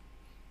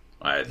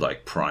had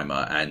like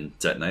primer and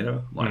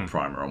detonator, like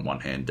primer on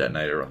one hand,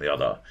 detonator on the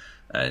other,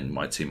 and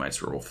my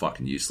teammates were all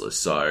fucking useless.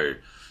 So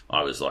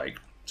I was like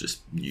just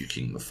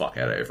nuking the fuck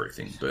out of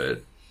everything.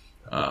 But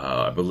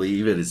I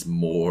believe it is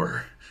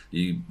more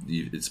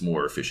it's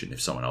more efficient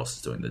if someone else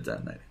is doing the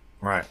detonating.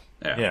 Right.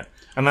 Yeah.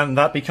 And then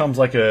that becomes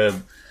like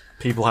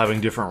people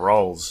having different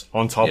roles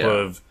on top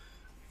of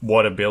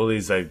what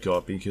abilities they've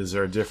got, because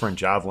there are different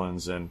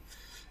javelins, and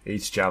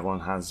each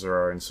javelin has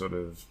their own sort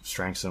of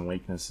strengths and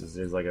weaknesses.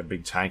 There's like a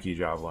big tanky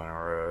javelin,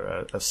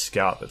 or a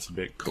scout that's a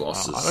bit...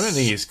 Colossus. I don't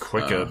think he's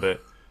quicker,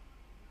 but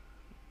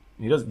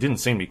he didn't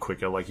seem to be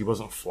quicker. Like, he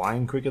wasn't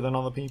flying quicker than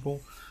other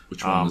people.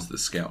 Which one was the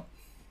scout?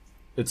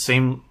 It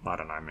seemed... I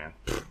don't know, man.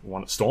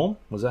 Storm?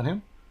 Was that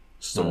him?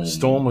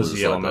 Storm was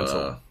the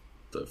elemental.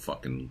 The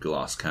fucking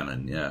glass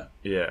cannon, yeah.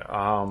 Yeah,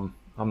 I'm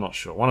not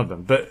sure. One of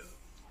them. But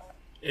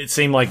it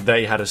seemed like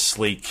they had a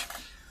sleek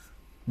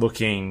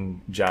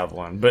looking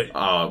javelin. But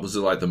was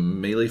it like the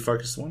melee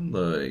focused one?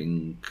 The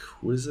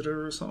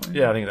Inquisitor or something?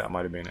 Yeah, I think that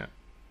might have been it.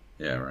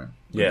 Yeah, right.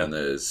 Yeah. And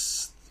then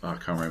there's... I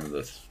can't remember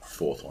the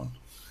fourth one.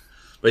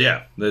 But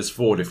yeah, there's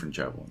 4 different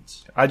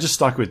javelins. I just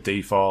stuck with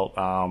default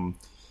Iron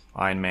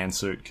Man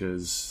suit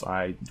because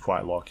I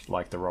quite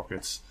like the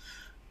rockets.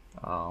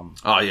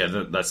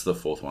 That's the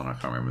 4th one. I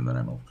can't remember the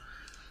name of.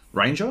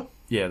 Ranger?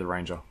 Yeah, the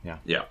Ranger. Yeah.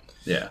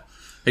 Yeah.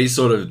 He's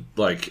sort of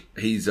like,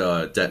 he's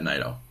a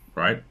detonator,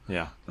 right?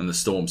 Yeah. And the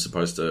Storm's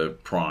supposed to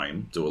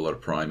do a lot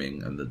of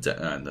priming, and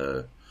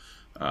the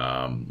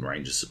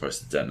Ranger's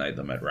supposed to detonate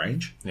them at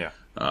range. Yeah.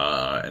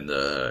 And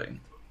the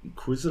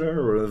Inquisitor,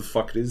 or whatever the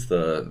fuck it is,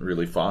 the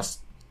really fast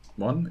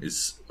one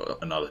is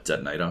another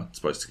detonator. It's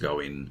supposed to go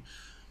in,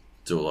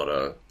 do a lot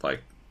of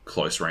like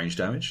close range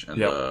damage,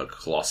 and the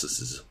Colossus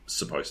is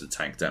supposed to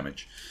tank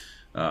damage.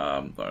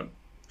 I've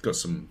got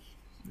some,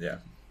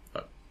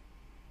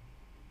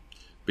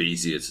 be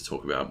easier to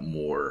talk about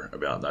more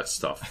about that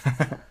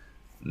stuff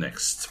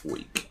next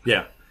week.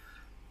 Yeah.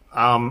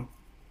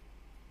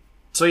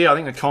 So yeah, I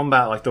think the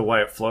combat, like the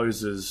way it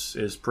flows,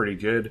 is pretty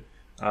good.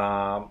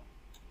 I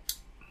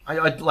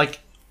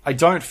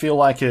don't feel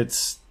like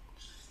it's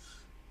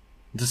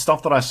the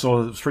stuff that I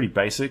saw was pretty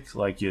basic,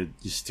 like your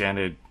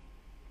standard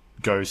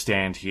go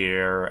stand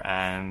here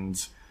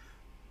and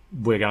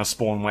we're going to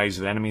spawn waves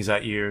of enemies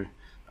at you.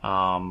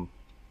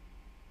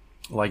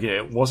 Like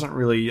it wasn't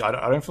really. I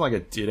don't feel like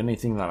it did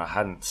anything that I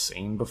hadn't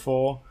seen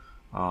before.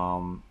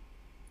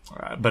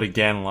 But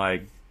again,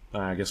 like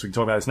I guess we can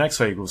talk about this next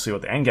week. We'll see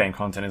what the end game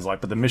content is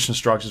like. But the mission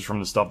structures from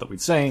the stuff that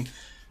we'd seen,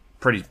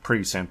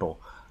 pretty simple.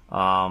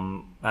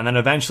 And then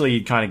eventually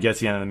you'd kind of get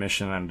to the end of the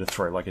mission and to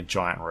throw like a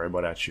giant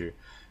robot at you,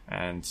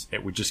 and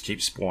it would just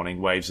keep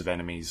spawning waves of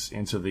enemies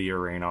into the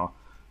arena.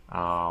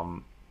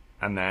 And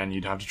then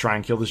you'd have to try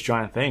and kill this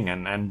giant thing.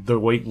 And the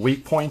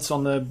weak points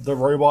on the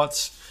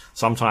robots,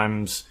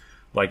 sometimes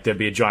like there'd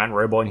be a giant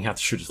robot and you have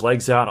to shoot his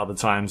legs out. Other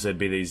times there'd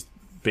be these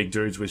big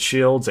dudes with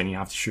shields and you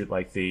have to shoot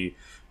like the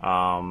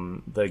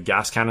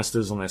gas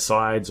canisters on their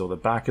sides or the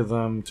back of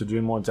them to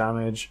do more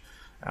damage.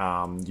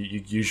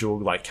 Usual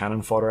like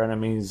cannon fodder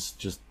enemies,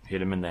 just hit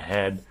them in the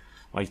head.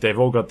 Like they've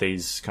all got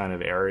these kind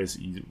of areas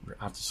that you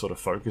have to sort of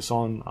focus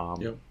on.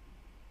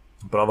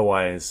 But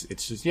otherwise,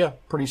 it's just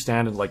pretty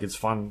standard. Like it's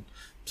fun,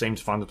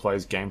 seems fun to play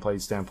as gameplay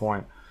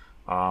standpoint.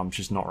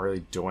 Just not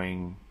really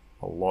doing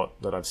a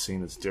lot that I've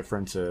seen that's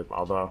different to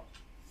other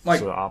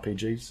sort of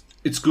RPGs.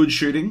 It's good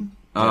shooting.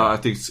 I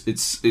think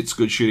it's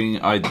good shooting.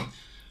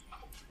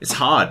 It's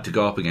hard to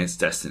go up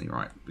against Destiny,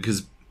 right?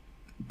 Because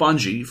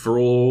Bungie, for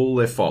all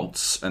their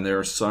faults, and there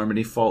are so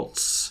many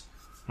faults,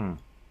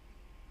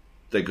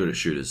 they're good at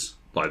shooters.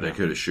 Like they're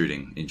good at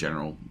shooting in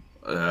general.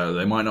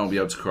 They might not be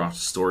able to craft a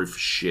story for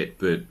shit,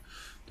 but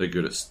they're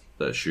good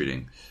at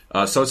shooting.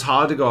 So it's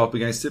hard to go up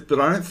against it, but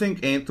I don't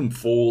think Anthem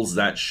falls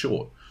that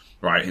short,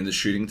 right, in the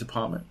shooting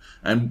department.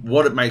 And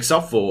what it makes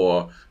up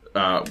for,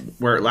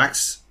 where it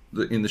lacks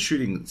in the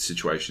shooting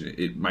situation,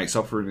 it makes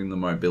up for it in the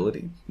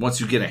mobility. Once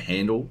you get a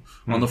handle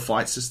on the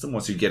flight system,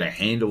 once you get a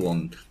handle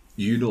on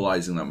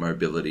utilizing that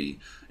mobility,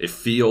 it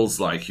feels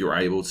like you're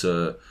able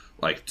to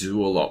like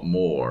do a lot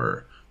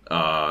more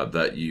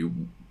that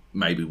you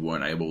maybe you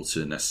aren't able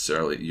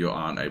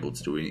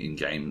to do in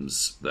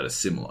games that are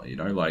similar, you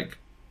know, like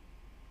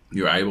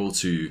you're able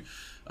to,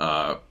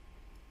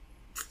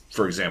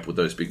 for example,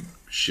 those big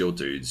shield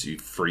dudes, you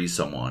freeze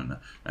someone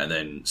and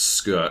then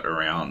skirt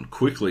around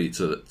quickly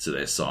to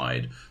their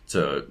side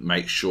to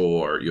make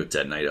sure your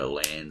detonator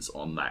lands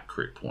on that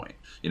crit point,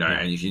 you know,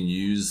 and you can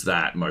use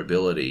that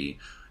mobility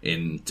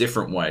in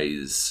different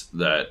ways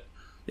that,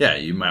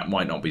 you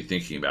might not be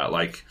thinking about,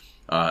 like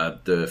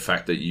the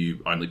fact that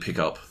you only pick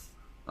up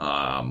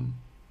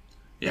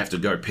you have to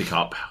go pick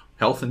up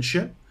health and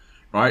shit,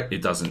 right? You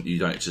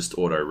don't just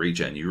auto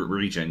regen. You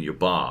regen your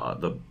bar,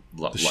 the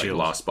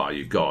last bar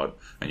you got,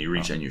 and you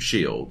regen your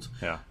shield.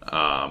 Yeah.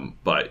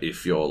 But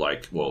if you're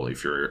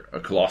if you're a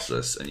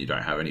Colossus and you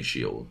don't have any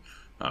shield,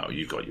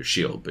 you've got your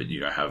shield, but you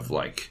don't have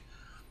like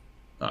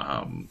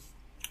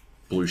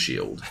blue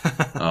shield,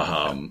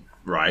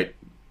 right?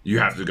 You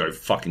have to go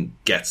fucking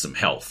get some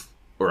health,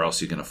 or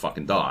else you're gonna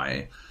fucking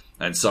die.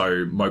 And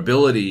so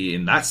mobility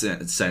in that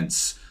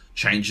sense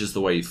changes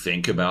the way you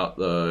think about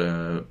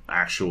the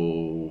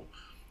actual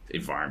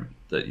environment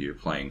that you're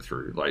playing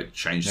through. Like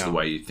changes the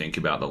way you think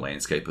about the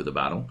landscape of the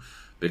battle,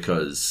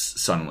 because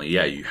suddenly,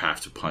 you have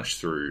to punch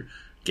through,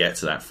 get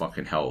to that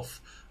fucking health.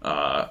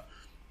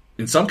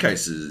 In some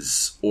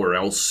cases, or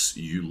else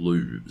you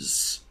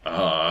lose.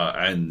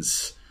 And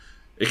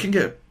it can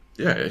get,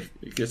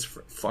 it gets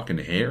fucking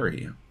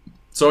hairy.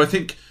 So I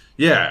think,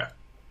 as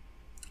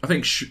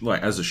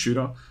a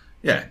shooter,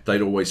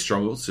 they'd always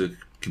struggle to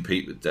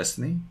compete with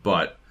Destiny,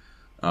 but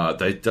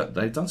they've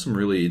done some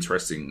really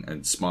interesting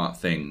and smart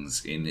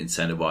things in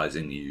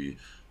incentivizing you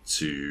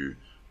to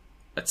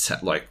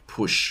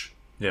push.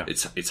 Yeah,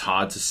 it's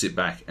hard to sit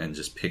back and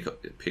just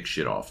pick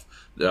shit off.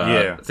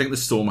 I think the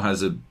Storm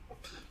has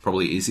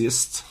probably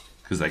easiest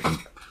because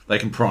they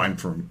can prime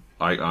from.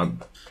 I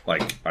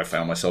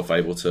found myself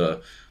able to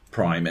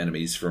prime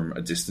enemies from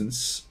a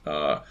distance.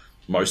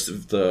 Most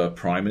of the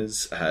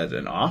primers had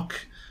an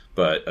arc,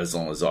 but as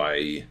long as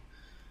I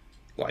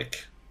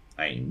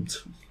aimed,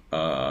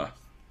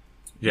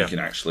 you can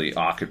actually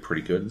arc it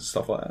pretty good and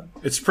stuff like that.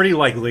 It's pretty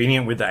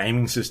lenient with the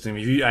aiming system.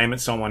 If you aim at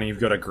someone and you've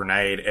got a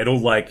grenade,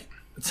 it'll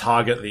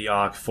target the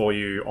arc for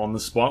you on the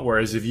spot.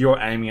 Whereas if you're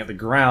aiming at the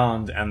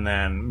ground and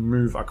then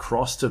move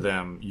across to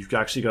them, you've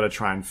actually got to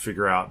try and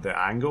figure out the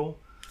angle.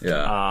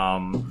 Yeah.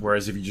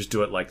 Whereas if you just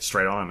do it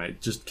straight on them,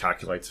 it just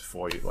calculates it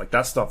for you.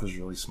 That stuff is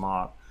really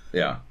smart.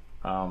 Yeah.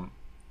 But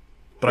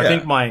I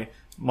think my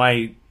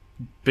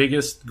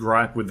biggest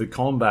gripe with the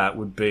combat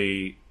would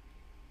be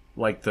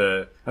I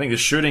think the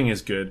shooting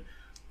is good,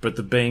 but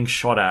the being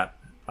shot at,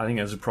 I think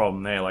there's a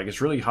problem there. Like,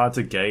 it's really hard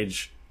to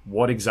gauge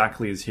what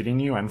exactly is hitting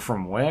you and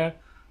from where,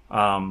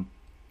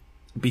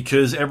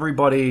 because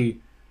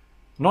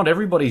not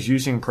everybody's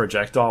using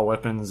projectile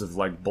weapons of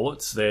like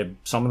bullets.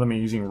 Some of them are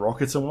using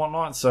rockets and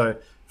whatnot. So,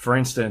 for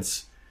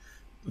instance,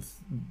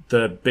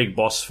 the big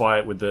boss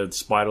fight with the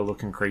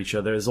spider-looking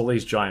creature, there's all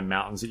these giant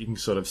mountains that you can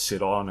sort of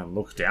sit on and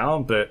look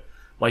down, but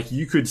like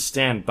you could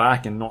stand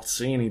back and not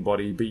see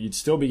anybody, but you'd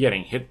still be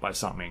getting hit by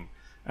something,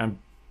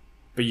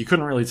 but you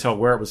couldn't really tell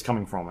where it was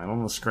coming from. And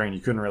on the screen, you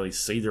couldn't really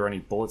see there were any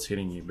bullets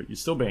hitting you, but you're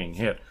still being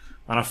hit.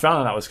 And I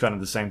found that was kind of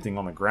the same thing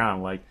on the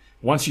ground. Like,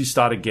 once you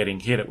started getting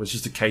hit, it was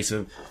just a case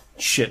of,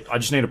 shit, I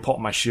just need to pop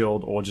my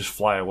shield or just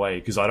fly away,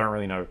 because I don't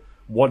really know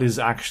what is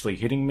actually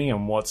hitting me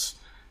and what's,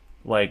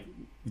 like,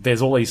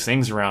 there's all these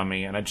things around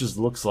me, and it just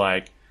looks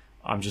like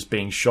I'm just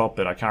being shot,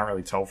 but I can't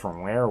really tell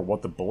from where or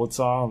what the bullets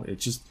are.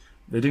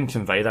 They didn't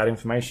convey that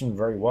information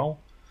very well.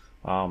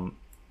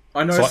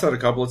 I noticed that a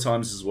couple of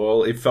times as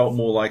well. It felt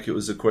more like it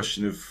was a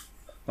question of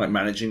like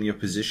managing your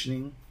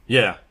positioning.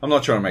 Yeah. I'm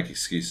not trying to make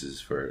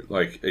excuses for it.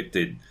 Like, it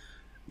did,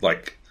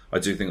 like, I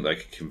do think they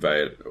could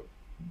convey it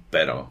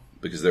better,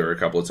 because there were a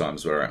couple of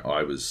times where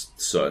I was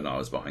certain I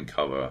was behind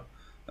cover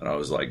and I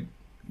was like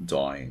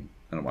dying,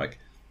 and I'm like,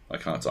 I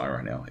can't die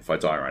right now. If I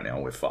die right now,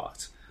 we're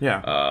fucked.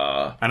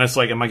 Yeah. And it's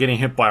like, am I getting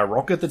hit by a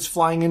rocket that's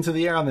flying into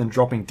the air and then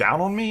dropping down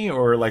on me?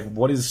 Or like,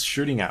 what is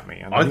shooting at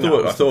me? And I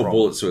thought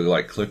bullets were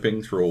like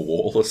clipping through a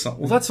wall or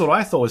something. Well, that's what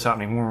I thought was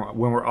happening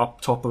when we're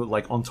up top of,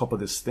 like, on top of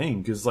this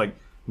thing. Because, like,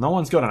 no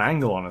one's got an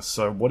angle on us.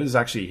 So what is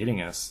actually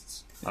hitting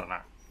us? I don't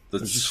know.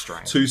 It's just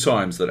strange. 2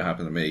 times that it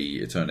happened to me,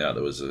 it turned out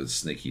there was a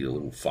sneaky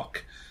little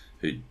fuck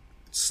who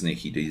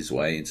sneakied his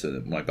way into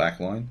my back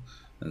line.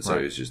 And so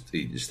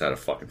he just had a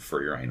fucking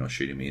free rein on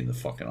shooting me in the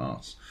fucking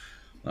ass.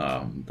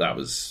 That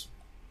was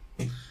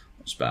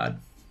bad.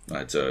 I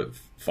had to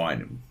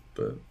find him,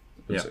 but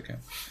it was okay.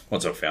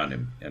 Once I found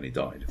him and he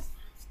died, it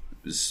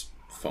was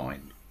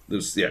fine.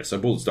 So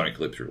bullets don't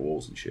clip through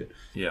walls and shit.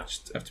 Yeah.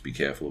 Just have to be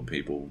careful of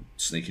people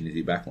sneaking into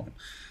your backline.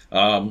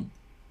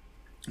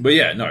 But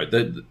yeah, no,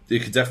 they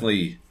could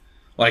definitely,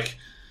 like,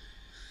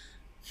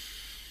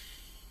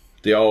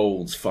 the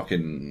old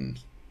fucking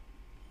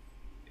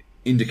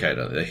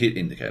indicator, the hit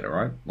indicator,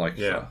 right? Like,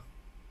 yeah.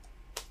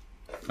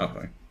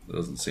 Okay, it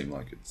doesn't seem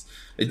like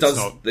it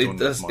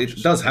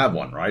does have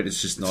one, right?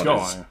 It's just not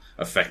as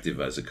effective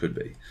as it could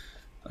be.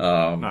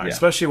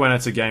 Especially when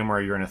it's a game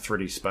where you're in a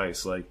 3D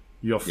space, like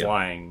you're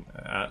flying,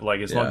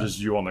 like it's not just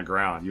you on the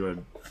ground; you're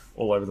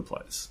all over the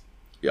place.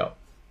 Yeah.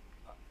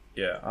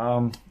 Yeah.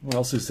 What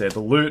else is there?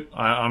 The loot.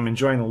 I'm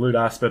enjoying the loot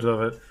aspect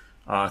of it.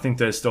 I think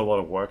there's still a lot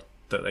of work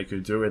that they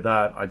could do with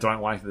that. I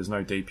don't like that there's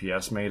no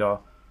DPS meter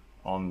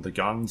on the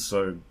guns,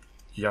 so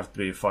you have to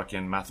be a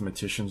fucking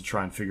mathematician to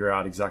try and figure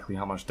out exactly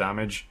how much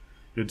damage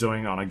you're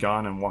doing on a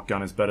gun and what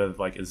gun is better.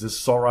 Like, is this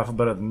assault rifle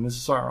better than this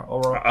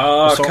assault rifle?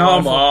 Oh,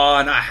 come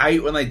on. I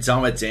hate when they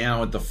dumb it down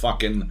with the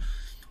fucking,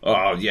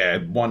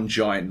 one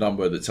giant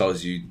number that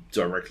tells you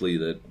directly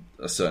that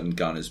a certain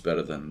gun is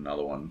better than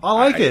another one. I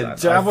like it.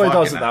 Diablo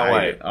does it that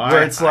way.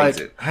 Where it's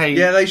like, hey...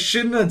 Yeah, they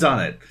shouldn't have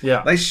done it.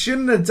 Yeah. They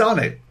shouldn't have done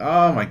it.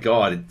 Oh my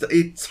god.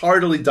 It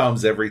totally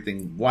dumbs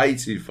everything way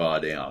too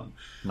far down.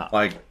 No.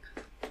 Like,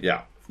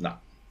 yeah, no.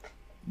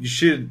 You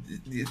should...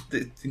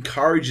 It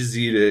encourages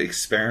you to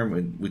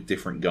experiment with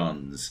different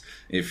guns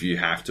if you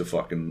have to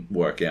fucking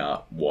work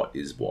out what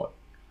is what.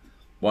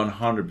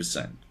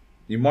 100%.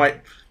 You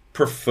might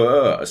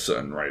prefer a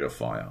certain rate of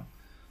fire.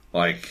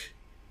 Like,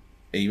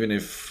 even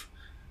if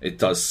it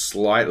does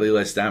slightly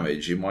less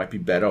damage, it might be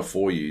better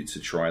for you to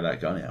try that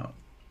gun out.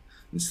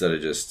 Instead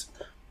of just,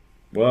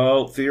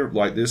 well,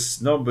 like this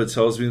number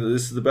tells me that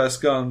this is the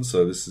best gun,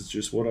 so this is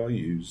just what I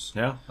use.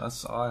 Yeah,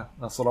 that's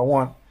what I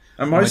want.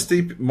 And most of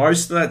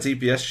that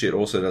DPS shit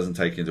also doesn't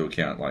take into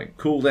account like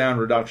cooldown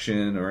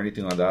reduction or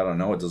anything like that. I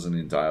know it doesn't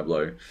in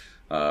Diablo.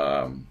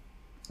 I'm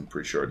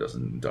pretty sure it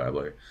doesn't in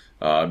Diablo.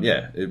 I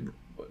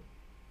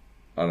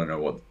don't know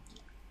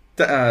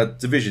what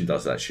Division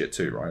does that shit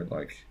too, right?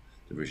 Like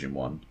Division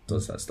 1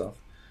 does that stuff.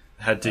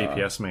 Had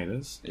DPS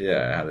meters.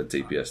 Yeah, it had a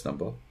DPS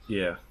number.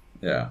 Yeah.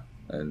 Yeah,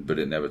 but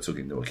it never took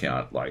into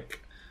account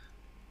like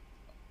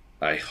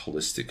a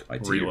holistic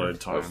idea reload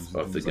times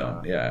of the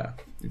gun. Yeah,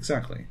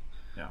 exactly.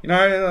 Yeah. You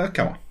know,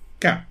 come on.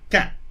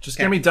 Just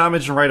give me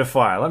damage and rate of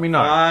fire. Let me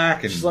know.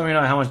 Just let me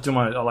know how much do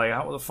my like.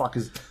 How the fuck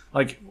is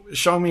like?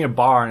 Show me a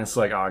bar and it's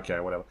like, oh, okay,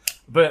 whatever.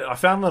 But I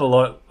found that a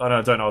lot.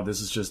 I don't know if this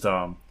is just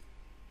the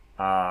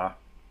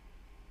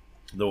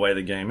way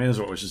the game is,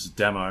 or it was just a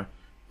demo.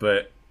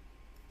 But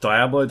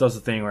Diablo does the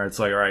thing where it's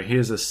like, all right,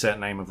 here's a set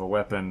name of a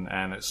weapon,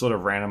 and it sort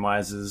of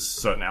randomizes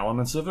certain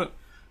elements of it.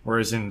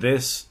 Whereas in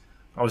this,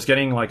 I was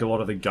getting like a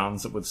lot of the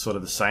guns that were sort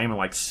of the same and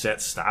like set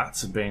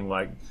stats of being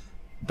like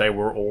they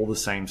were all the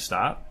same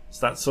stat.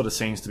 So that sort of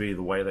seems to be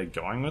the way they're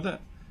going with it,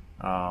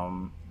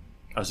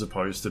 as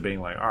opposed to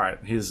being like, all right,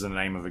 here's the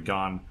name of a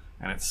gun,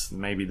 and it's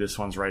maybe this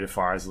one's rate of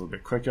fire is a little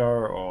bit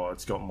quicker, or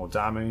it's got more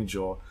damage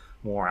or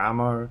more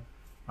ammo.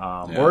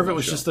 Or if it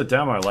was just a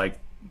demo, like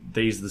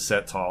these are the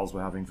set tiles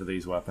we're having for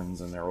these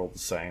weapons and they're all the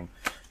same.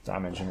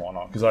 damage and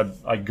whatnot, because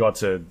I got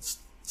to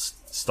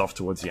stuff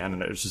towards the end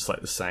and it was just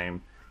like the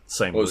same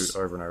loot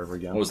over and over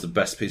again. What was the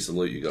best piece of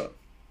loot you got?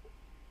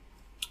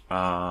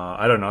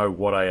 I don't know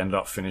what I ended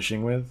up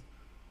finishing with,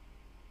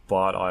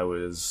 but I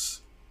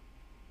was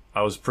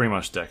pretty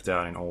much decked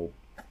out in all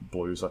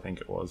blues. I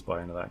think it was by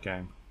the end of that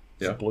game.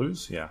 Is it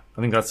blues? Yeah,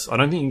 I don't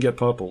think you can get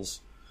purples.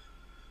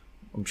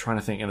 I'm trying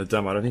to think in the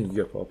demo. I don't think you can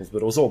get purples,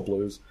 but it was all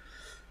blues.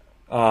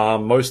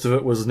 Most of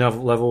it was now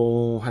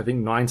level, I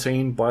think,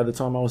 19 by the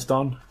time I was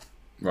done.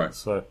 Right.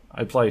 So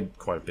I played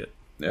quite a bit.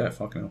 Yeah,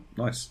 fucking hell.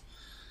 Nice.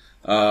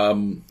 I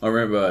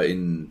remember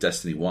in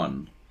Destiny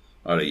 1,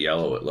 I had a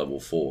yellow at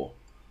level 4.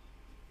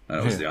 And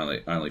it was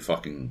the only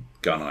fucking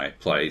gun I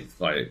played.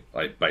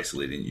 I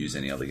basically didn't use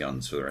any other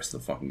guns for the rest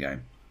of the fucking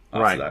game.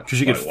 Right,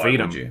 because you could feed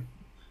them. You?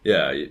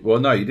 Yeah, well,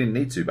 no, you didn't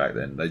need to back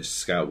then. They just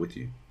scaled with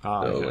you. The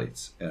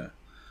elites, yeah.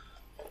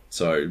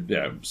 So,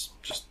 yeah, it was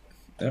just,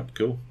 yeah,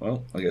 cool.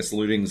 Well, I guess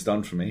looting's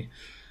done for me.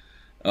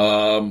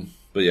 But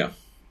yeah,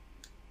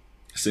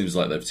 seems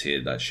like they've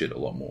tiered that shit a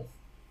lot more.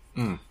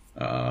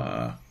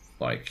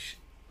 Like,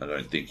 I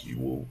don't think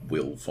you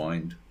will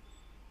find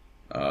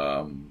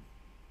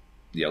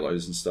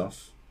yellows and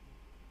stuff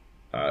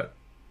at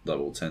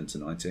level 10 to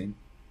 19.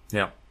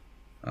 Yeah.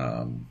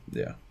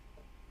 Yeah.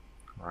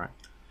 Right.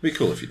 Be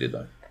cool if you did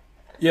though.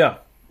 Yeah.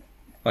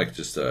 Like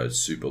just a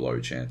super low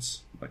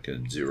chance, like a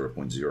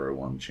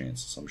 0.01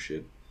 chance or some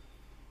shit.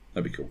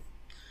 That'd be cool.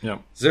 Yeah.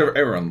 So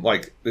everyone,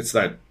 like, it's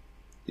that,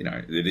 you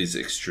know, it is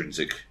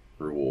extrinsic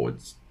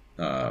rewards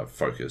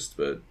focused,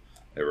 but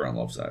everyone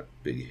loves that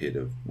big hit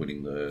of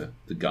winning the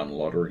gun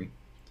lottery.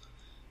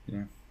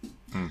 You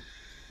know?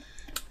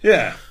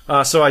 Yeah.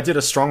 So I did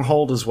a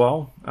stronghold as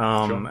well.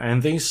 Sure.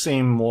 And these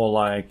seem more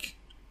like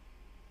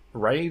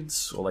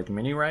raids or like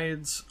mini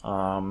raids.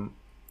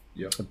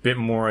 A bit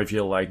more of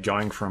you like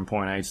going from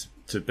point A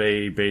to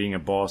B, beating a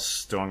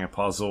boss, doing a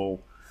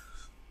puzzle,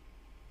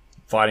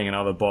 fighting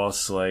another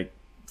boss, like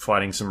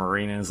fighting some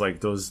arenas.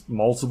 Like there's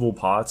multiple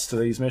parts to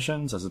these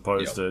missions as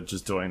opposed to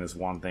just doing this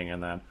one thing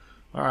and then,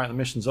 all right, the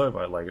mission's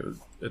over. Like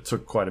it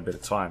took quite a bit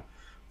of time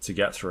to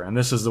get through. And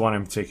this is the one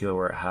in particular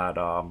where it had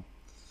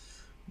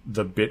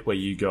the bit where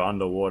you go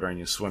underwater and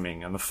you're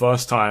swimming. And the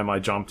first time I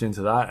jumped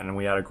into that and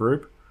we had a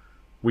group,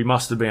 we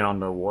must have been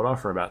underwater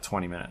for about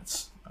 20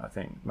 minutes. I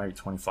think maybe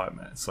 25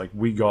 minutes. Like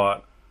we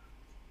got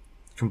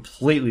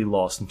completely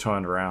lost and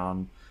turned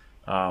around.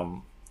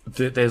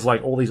 There's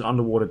like all these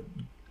underwater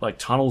like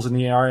tunnels in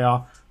the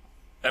area.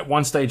 At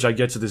one stage I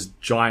get to this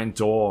giant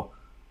door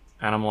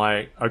and I'm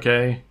like,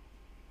 okay,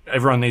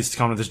 everyone needs to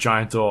come to this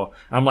giant door.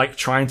 And I'm like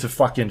trying to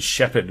fucking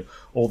shepherd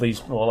all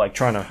these, or like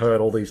trying to herd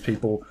all these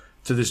people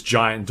to this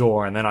giant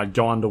door, and then I'd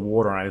go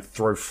underwater and I'd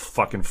throw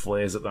fucking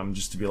flares at them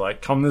just to be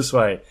like, come this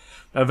way.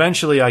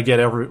 Eventually I get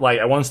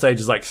at one stage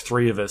there's like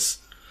 3 of us.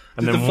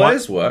 And Did then the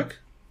flares work?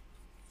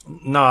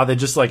 No, they're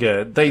just like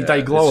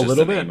they glow a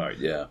little bit. Emote,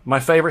 yeah. My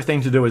favorite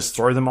thing to do is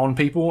throw them on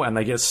people and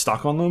they get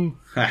stuck on them.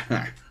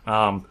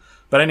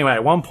 But anyway,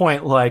 at one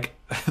point, like,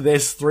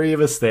 there's 3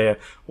 of us there.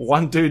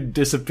 One dude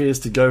disappears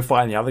to go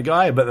find the other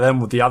guy, but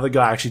then the other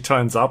guy actually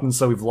turns up, and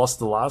so we've lost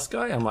the last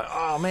guy. I'm like,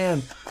 oh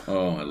man.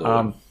 Oh my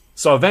lord.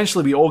 So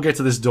eventually we all get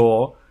to this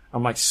door.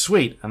 I'm like,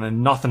 sweet. And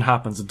then nothing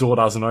happens. The door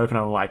doesn't open.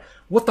 I'm like,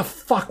 what the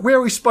fuck? Where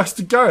are we supposed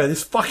to go?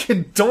 This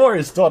fucking door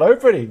is not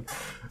opening.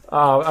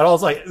 And I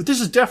was like, this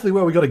is definitely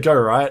where we got to go,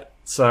 right?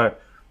 So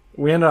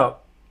we end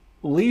up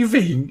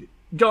leaving,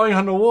 going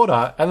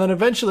underwater. And then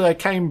eventually I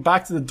came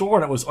back to the door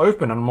and it was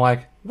open. And I'm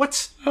like,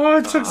 what? Oh,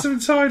 it took some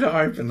time to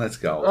open. Let's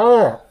go.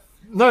 Oh,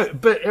 no,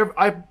 but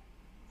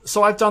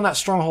I've done that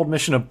stronghold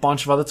mission a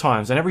bunch of other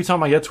times, and every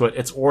time I get to it,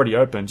 it's already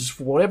open. Just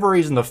for whatever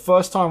reason, the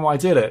first time I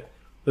did it,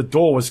 the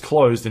door was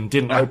closed and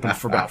didn't open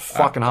for about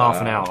fucking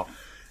half an hour.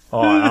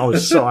 Oh, and I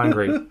was so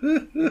angry.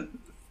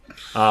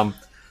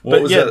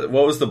 What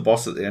was the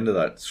boss at the end of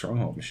that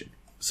stronghold mission?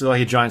 So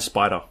like a giant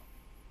spider.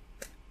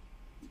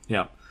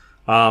 Yeah.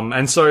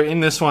 And so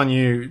in this one,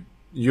 you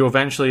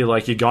eventually,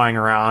 like, you're going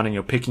around and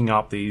you're picking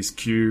up these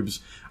cubes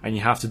and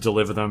you have to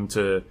deliver them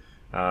to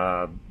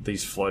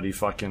these floaty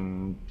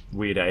fucking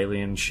weird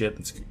alien shit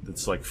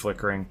that's like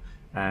flickering.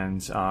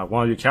 And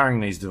while you're carrying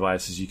these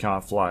devices, you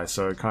can't fly,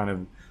 so it kind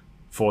of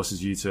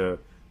forces you to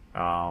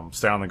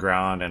stay on the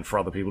ground and for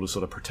other people to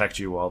sort of protect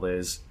you while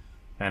there's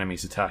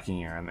enemies attacking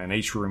you. And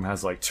each room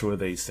has like 2 of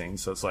these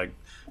things, so it's like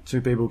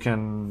 2 people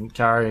can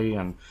carry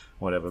and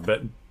whatever.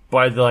 But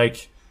by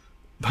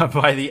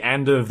the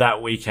end of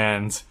that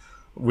weekend,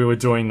 we were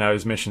doing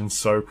those missions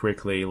so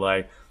quickly.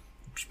 Like,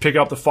 pick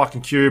up the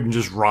fucking cube and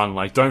just run.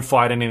 Like, don't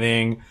fight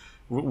anything.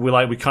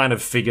 We kind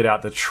of figured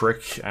out the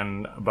trick,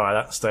 and by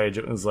that stage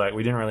it was like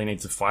we didn't really need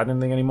to fight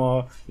anything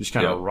anymore. You just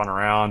kind of run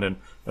around, and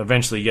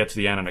eventually you get to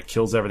the end and it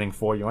kills everything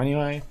for you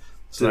anyway.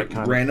 So did it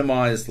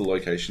randomize the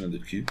location of the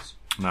cubes?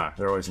 No,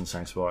 they're always in the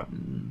same spot.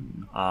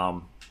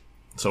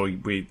 So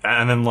we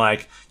and then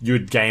like you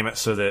would game it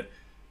so that,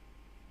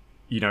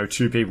 you know,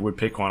 2 people would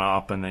pick one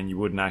up, and then you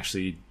wouldn't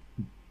actually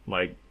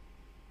like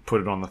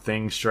put it on the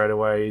thing straight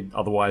away.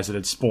 Otherwise,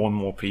 it'd spawn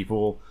more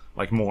people,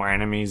 like more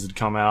enemies would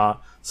come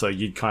out. So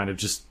you'd kind of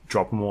just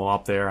drop them all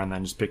up there and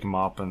then just pick them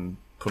up and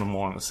put them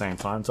all at the same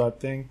time type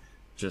thing.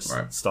 Just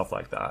stuff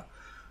like that.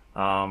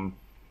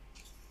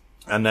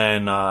 And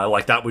then,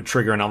 like, that would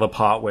trigger another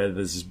part where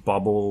there's this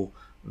bubble,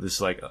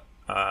 this, like,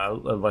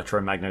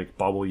 electromagnetic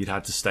bubble you'd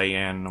have to stay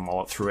in, and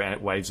while it threw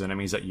waves of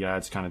enemies that you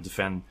had to kind of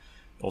defend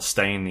or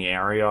stay in the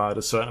area at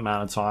a certain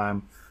amount of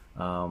time.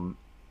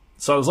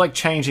 So it was, like,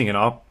 changing it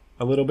up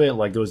a little bit.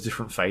 Like, there was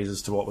different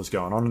phases to what was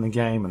going on in the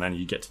game, and then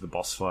you get to the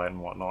boss fight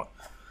and whatnot.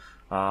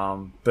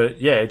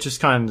 But, yeah, it just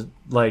kind of,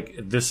 like,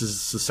 this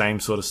is the same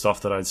sort of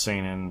stuff that I'd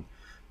seen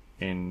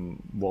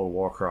in World of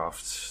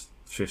Warcraft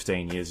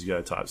 15 years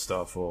ago type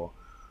stuff, or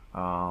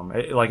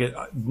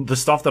the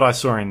stuff that I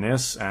saw in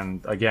this,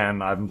 and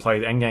again, I haven't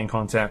played endgame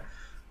content,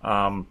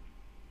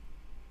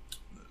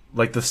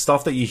 like the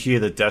stuff that you hear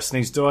that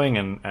Destiny's doing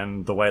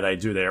and the way they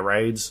do their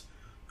raids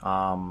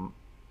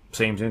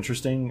seems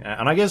interesting.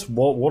 And I guess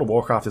World of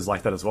Warcraft is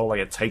like that as well. Like,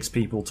 it takes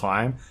people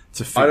time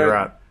to figure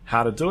out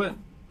how to do it.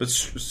 But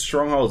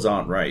strongholds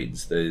aren't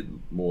raids. They're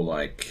more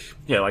like...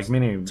 Yeah, like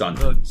mini...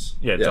 Dungeons.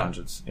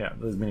 Dungeons. Yeah,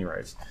 there's mini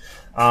raids.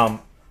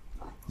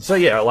 So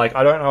yeah, like,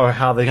 I don't know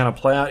how they're going to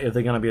play out, if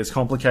they're going to be as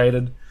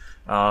complicated.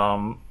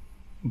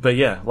 But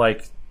yeah,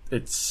 like,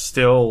 it's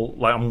still...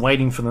 Like, I'm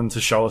waiting for them to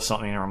show us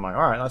something, and I'm like,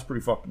 alright,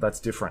 that's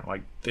different.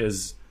 Like,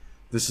 this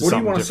is something different. What do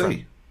you want to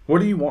see? What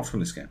do you want from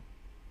this game?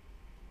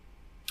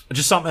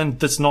 Just something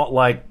that's not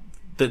like...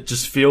 That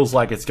just feels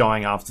like it's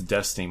going after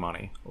Destiny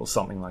money, or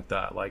something like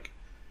that. Like...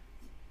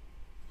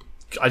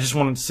 I just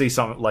wanted to see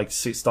something like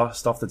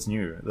stuff that's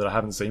new that I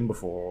haven't seen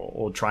before,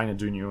 or trying to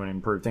do new and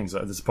improve things,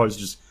 as opposed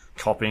to just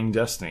copying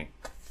Destiny.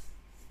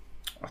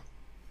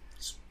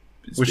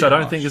 It's which I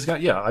don't think is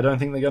going. Yeah, I don't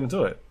think they're going to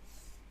do it.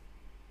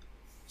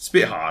 It's a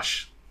bit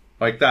harsh,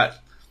 like that.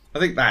 I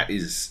think that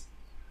is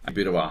a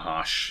bit of a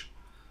harsh,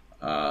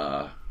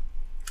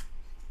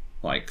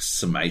 like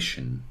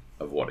summation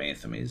of what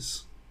Anthem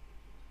is,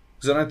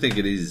 because I don't think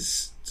it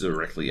is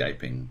directly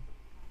aping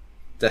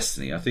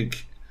Destiny. I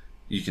think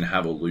you can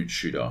have a loot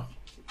shooter,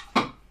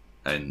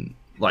 and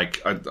like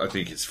I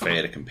think it's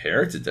fair to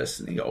compare it to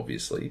Destiny,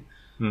 obviously,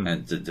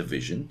 and the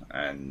Division.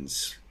 And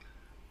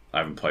I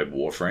haven't played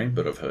Warframe,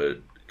 but I've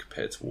heard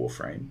compared to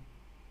Warframe.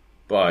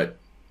 But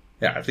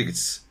yeah, I think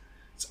it's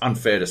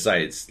unfair to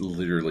say it's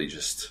literally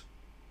just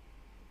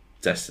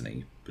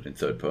Destiny, but in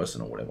third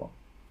person or whatever.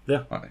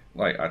 Yeah, I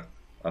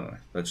don't know.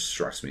 That just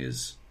strikes me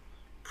as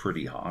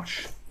pretty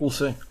harsh. We'll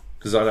see,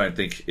 because I don't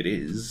think it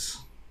is.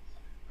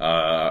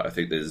 I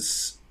think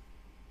there's...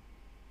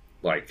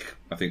 Like,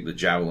 I think the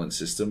Javelin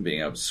system,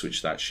 being able to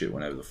switch that shit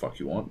whenever the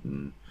fuck you want,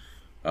 and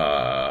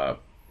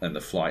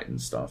the flight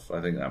and stuff,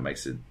 I think that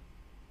makes it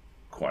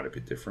quite a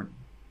bit different.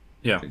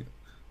 Yeah. I think it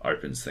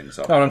opens things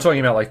up. Oh, I'm talking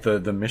about, like,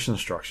 the mission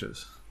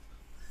structures.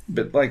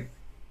 But, like,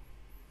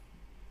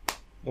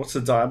 what's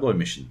the Diablo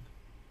mission?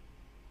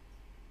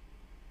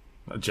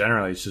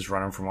 Generally, it's just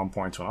running from one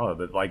point to another,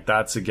 but, like,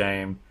 that's a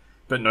game...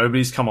 But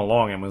nobody's come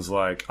along and was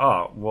like,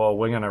 oh, well,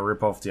 we're going to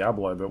rip off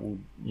Diablo, but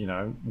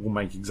we'll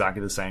make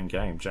exactly the same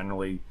game.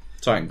 Generally,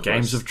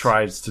 games have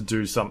tried to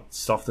do some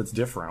stuff that's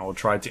different, or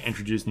tried to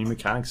introduce new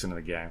mechanics into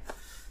the game.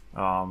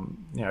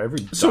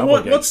 Every so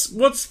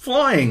what's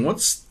flying?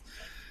 What's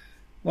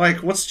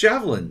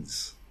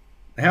javelins?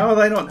 How are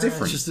they not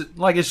different? It's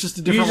just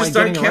a different way of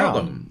getting around. You just don't count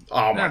them.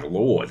 Oh my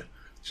lord!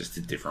 It's just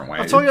a different way.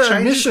 I told you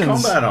that missions.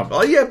 Combat up.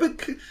 Oh yeah,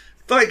 but.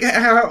 Like,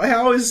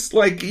 how is,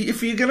 like,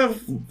 if you're gonna,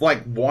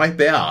 like, wipe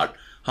out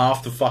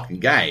half the fucking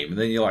game, and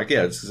then you're like,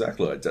 yeah, it's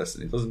exactly like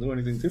Destiny, it doesn't do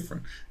anything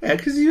different. Yeah,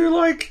 because you're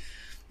like,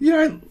 you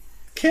don't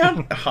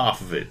count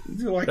half of it.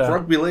 You're like,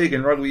 Rugby League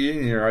and Rugby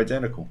Union are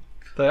identical.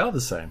 They are the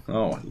same.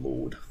 Oh, my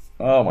lord.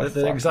 Oh, my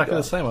They're exactly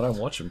the same. I don't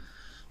watch them.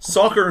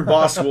 Soccer and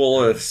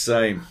basketball are the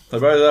same. They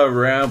both have a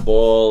round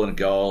ball and a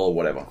goal or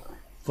whatever.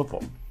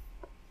 Football.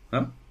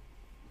 Huh?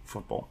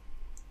 Football.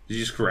 Did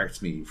you just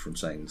correct me from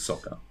saying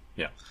soccer?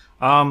 Yeah.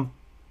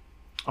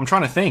 I'm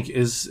trying to think.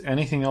 Is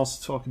anything else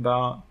to talk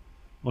about?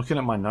 Looking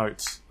at my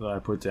notes that I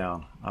put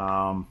down.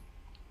 No,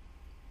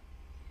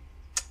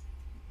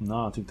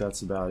 I think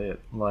that's about it.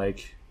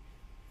 Like,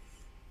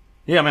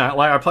 yeah, I mean,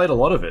 I played a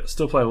lot of it.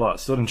 Still played a lot.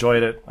 Still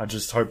enjoyed it. I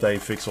just hope they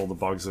fix all the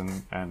bugs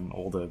and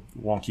all the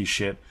wonky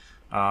shit.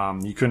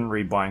 You couldn't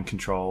rebind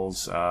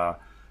controls.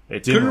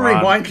 It didn't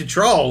rebind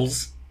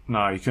controls?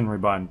 No, you couldn't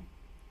rebind.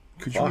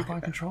 Could you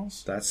rebind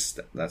controls? That's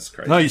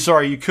crazy. No,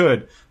 sorry, you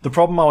could. The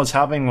problem I was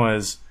having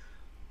was,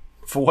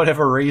 for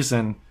whatever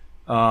reason,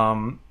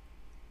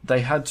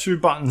 they had two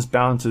buttons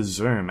bound to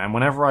zoom, and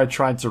whenever I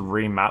tried to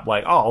remap,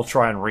 like, I'll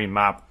try and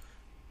remap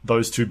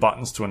those two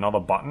buttons to another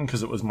button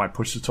because it was my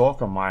push to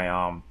talk on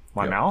my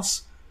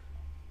mouse,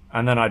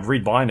 and then I'd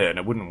rebind it and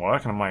it wouldn't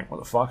work, and I'm like, what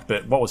the fuck?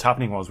 But what was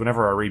happening was,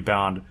 whenever I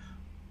rebound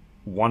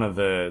one of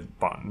the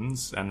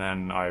buttons and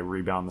then I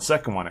rebound the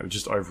second one, it would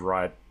just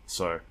override,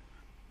 so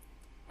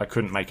I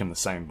couldn't make them the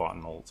same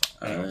button all the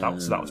time. Anyway, that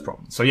was the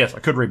problem. So yes, I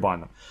could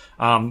rebind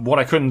them. What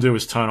I couldn't do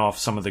was turn off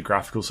some of the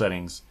graphical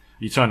settings.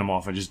 You turn them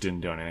off, it just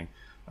didn't do anything.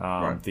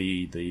 Right.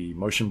 The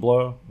motion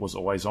blur was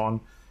always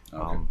on.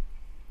 Okay.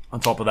 On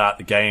top of that,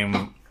 the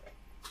game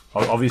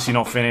obviously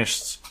not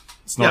finished.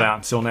 It's not out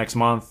until next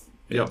month.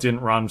 It didn't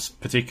run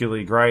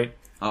particularly great.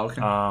 Oh,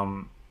 okay.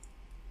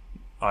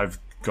 I've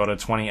got a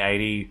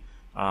 2080.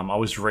 I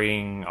was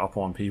reading up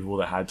on people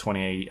that had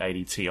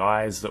 2080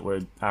 Ti's that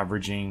were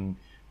averaging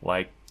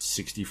like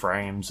 60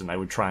 frames, and they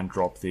would try and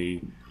drop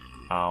the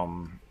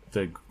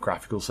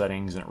graphical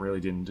settings, and it really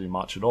didn't do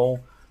much at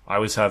all. I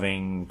was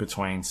having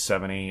between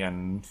 70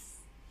 and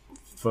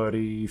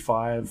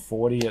 35,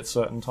 40 at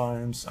certain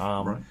times.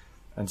 Right.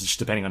 And just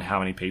depending on how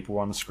many people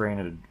were on the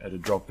screen,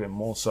 it'd drop a bit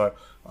more. So,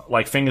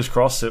 like, fingers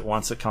crossed that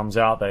once it comes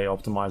out, they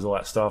optimize all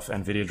that stuff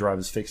and video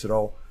drivers fix it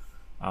all.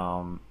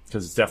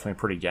 Because it's definitely a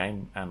pretty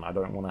game, and I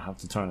don't want to have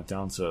to turn it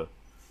down to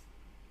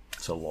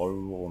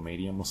low or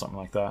medium or something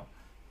like that.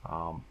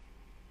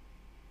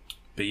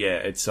 But yeah,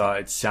 it's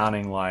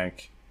sounding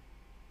like,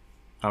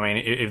 I mean,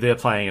 if they're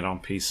playing it on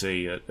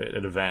PC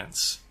at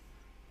events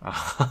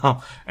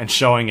and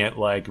showing it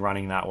like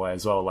running that way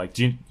as well, like,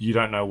 you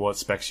don't know what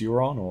specs you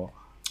were on, or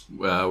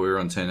We were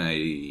on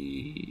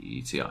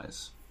 1080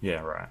 Ti's.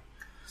 Yeah, right.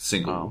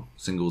 Single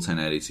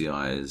 1080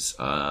 Ti's.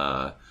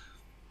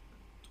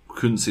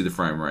 Couldn't see the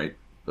frame rate,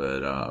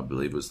 but I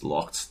believe it was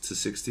locked to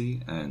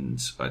 60,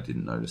 and I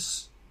didn't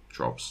notice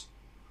drops.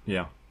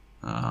 Yeah.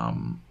 At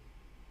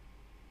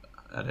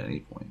any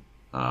point.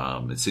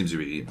 It seems to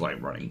be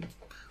like running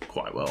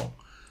quite well.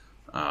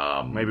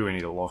 Maybe we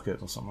need to lock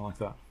it or something like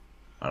that.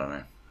 I don't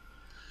know.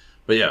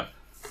 But yeah.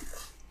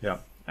 Yeah.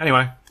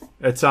 Anyway,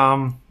 it's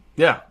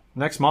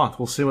next month.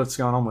 We'll see what's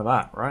going on with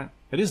that, right?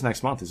 It is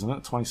next month, isn't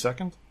it?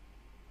 22nd? I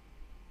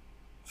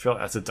feel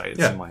like that's a date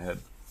that's in my head.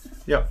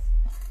 Yeah.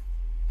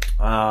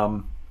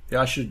 I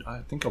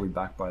think I'll be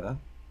back by then.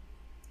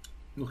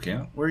 Look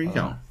out. Where are you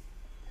going?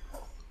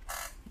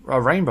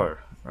 Rainbow.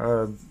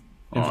 Oh,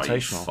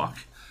 Invitational. you fuck.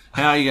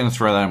 How are you going to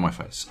throw that in my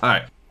face?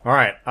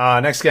 Alright.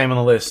 Next game on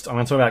the list. I'm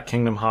going to talk about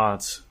Kingdom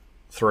Hearts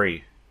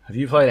 3. Have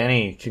you played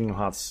any Kingdom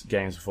Hearts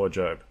games before,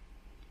 Joab?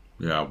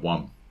 Yeah,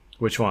 one.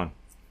 Which one?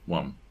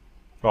 One.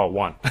 Oh,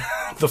 one.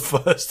 The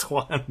first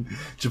one.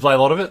 Did you play a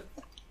lot of it?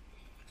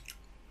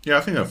 Yeah,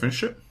 I think I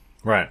finished it.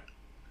 Right.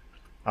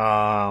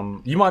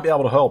 You might be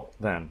able to help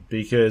then,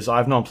 because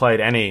I've not played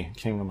any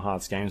Kingdom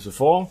Hearts games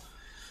before.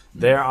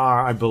 There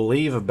are, I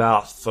believe,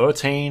 about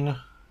 13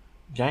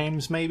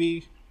 games,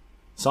 maybe?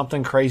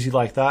 Something crazy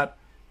like that.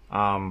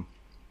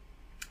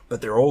 But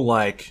they're all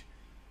like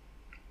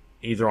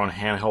either on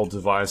handheld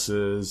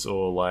devices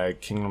or like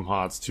Kingdom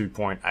Hearts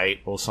 2.8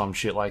 or some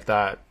shit like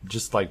that.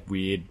 Just like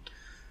weird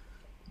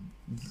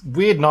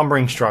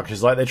numbering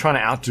structures. Like they're trying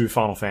to outdo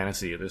Final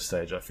Fantasy at this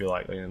stage, I feel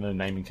like, in the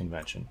naming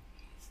convention.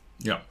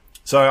 Yeah.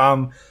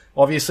 So,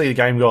 obviously the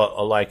game got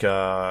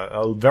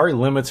a very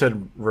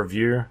limited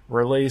review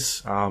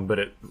release, but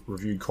it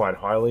reviewed quite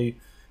highly.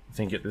 I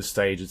think at this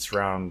stage it's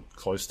around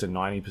close to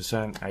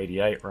 90%,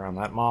 88, around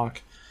that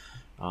mark.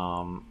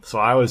 So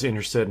I was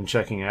interested in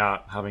checking it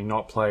out, having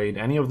not played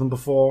any of them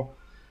before,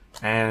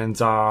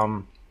 and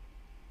I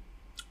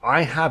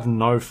have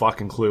no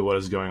fucking clue what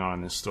is going on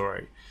in this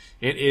story.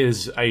 It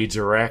is a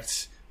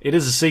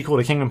sequel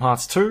to Kingdom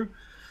Hearts 2.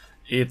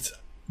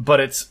 But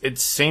it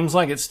seems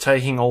like it's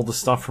taking all the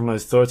stuff from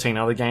those 13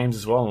 other games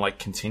as well and like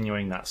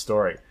continuing that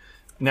story.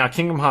 Now,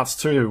 Kingdom Hearts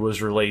 2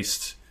 was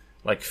released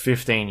like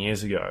 15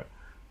 years ago,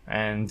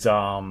 and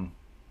I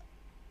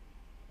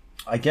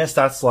guess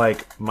that's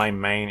like my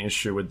main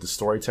issue with the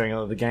storytelling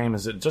of the game,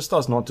 is it just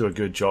does not do a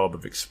good job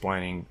of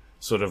explaining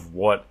sort of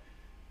what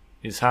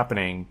is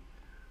happening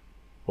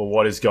or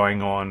what is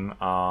going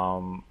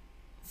on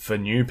for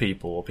new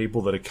people or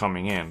people that are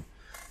coming in.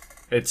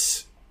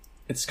 It's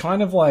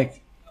kind of like,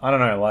 I don't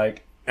know,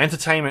 like,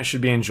 entertainment should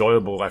be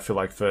enjoyable, I feel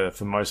like, for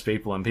most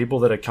people. And people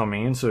that are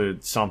coming into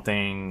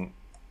something,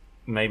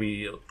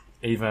 maybe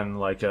even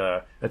like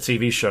a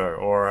TV show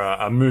or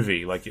a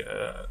movie, like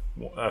a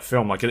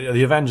film, like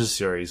the Avengers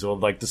series, or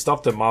like the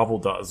stuff that Marvel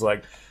does,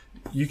 like,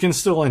 you can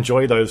still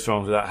enjoy those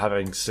films without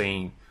having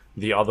seen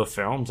the other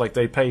films. Like,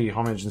 they pay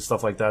homage and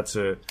stuff like that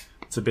to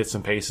bits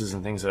and pieces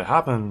and things that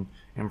happen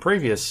in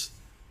previous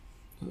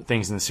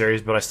things in the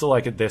series, but I still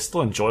like it. They're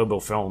still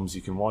enjoyable films.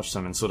 You can watch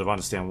them and sort of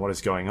understand what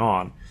is going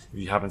on if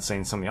you haven't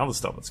seen some of the other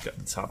stuff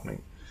that's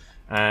happening.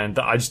 And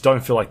I just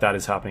don't feel like that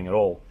is happening at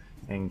all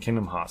in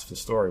Kingdom Hearts for the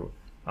story.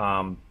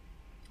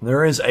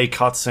 There is a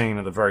cutscene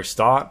at the very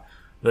start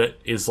that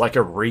is like a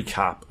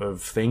recap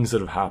of things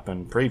that have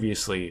happened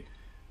previously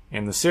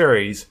in the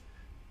series,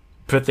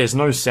 but there's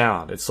no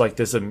sound. It's like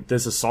there's a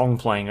song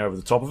playing over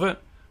the top of it.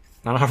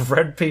 And I've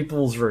read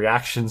people's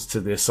reactions to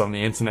this on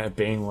the internet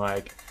being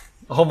like,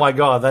 oh my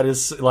god, that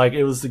is, like,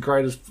 it was the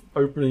greatest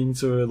opening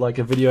to, like,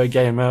 a video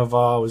game ever.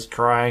 I was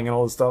crying and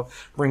all this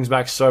stuff. Brings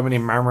back so many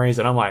memories.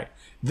 And I'm like,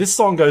 this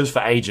song goes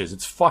for ages.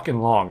 It's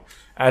fucking long.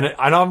 And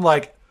I'm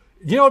like,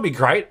 you know what'd be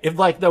great? If,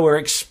 like, they were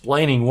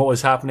explaining what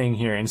was happening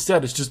here.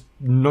 Instead, it's just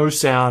no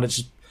sound. It's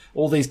just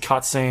all these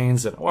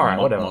cutscenes and, alright,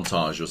 whatever.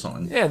 Montage or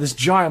something. Yeah, this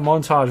giant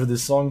montage with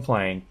this song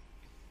playing.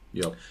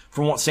 Yep.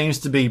 From what seems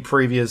to be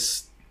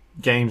previous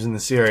games in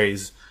the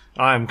series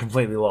I'm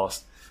completely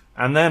lost.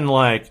 And then,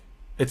 like,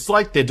 it's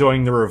like they're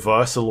doing the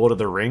reverse of Lord of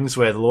the Rings,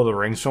 where the Lord of the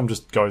Rings film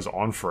just goes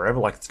on forever.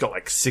 Like, it's got,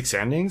 like, 6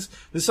 endings.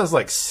 This has,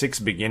 like, 6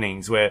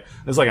 beginnings, where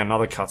there's, like,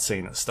 another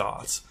cutscene that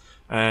starts.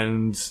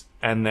 And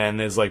then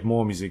there's, like,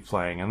 more music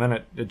playing. And then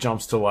it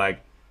jumps to,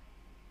 like,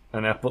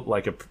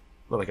 like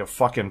a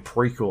fucking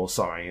prequel or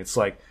something. It's,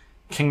 like,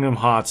 Kingdom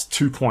Hearts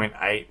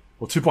 2.8,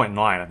 or 2.9,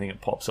 I think it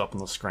pops up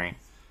on the screen.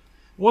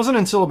 It wasn't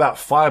until about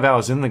 5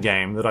 hours in the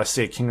game that I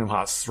see a Kingdom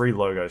Hearts 3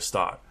 logo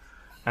start.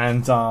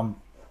 And, but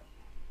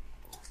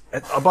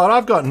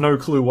I've got no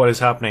clue what is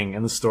happening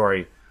in the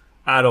story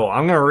at all.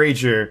 I'm going to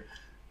read you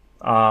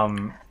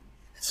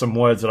some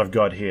words that I've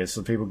got here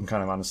so people can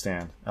kind of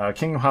understand.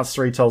 Kingdom Hearts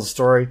 3 tells the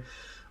story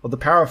of the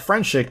power of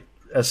friendship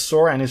as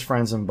Sora and his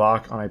friends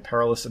embark on a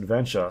perilous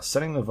adventure.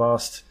 Setting the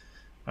vast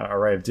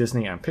array of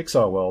Disney and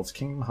Pixar worlds,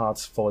 Kingdom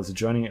Hearts follows the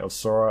journey of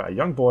Sora, a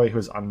young boy who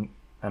is an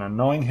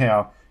unknowing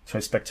heir to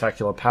a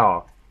spectacular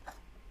power.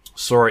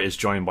 Sora is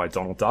joined by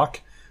Donald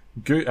Duck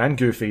and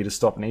Goofy to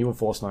stop an evil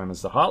force known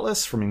as the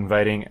Heartless from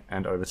invading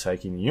and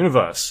overtaking the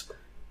universe.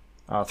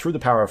 Through the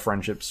power of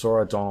friendship,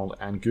 Sora, Donald,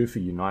 and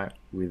Goofy unite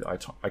with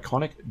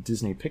iconic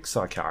Disney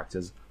Pixar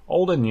characters,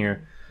 old and new,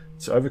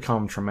 to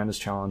overcome tremendous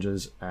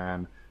challenges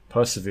and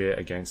persevere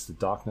against the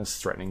darkness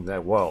threatening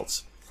their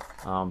worlds.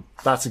 I think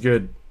that's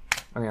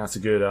a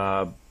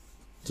good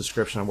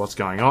description of what's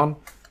going on.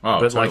 Oh,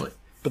 but totally.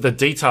 But the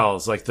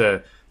details, like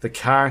the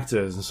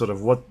characters and sort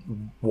of what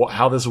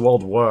how this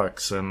world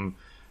works and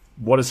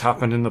what has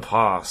happened in the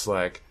past,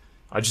 like,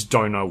 I just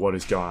don't know what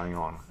is going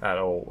on at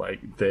all.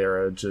 Like,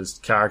 there are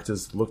just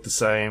characters that look the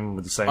same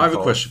with the same I have a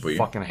question for you.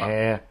 Fucking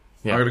hair.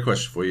 Yeah. I got a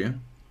question for you.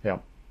 Yeah.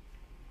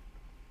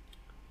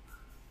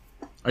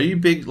 Are you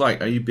big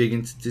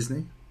into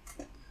Disney?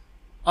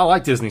 I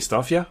like Disney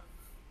stuff, yeah.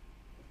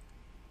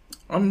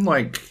 I'm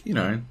like,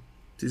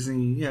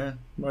 Disney, yeah.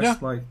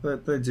 Like,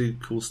 they do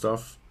cool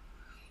stuff.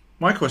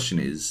 My question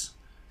is,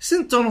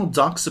 isn't Donald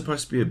Duck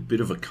supposed to be a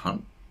bit of a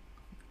cunt?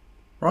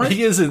 Right?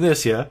 He is in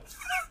this, yeah.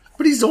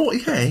 But he's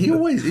always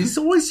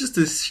just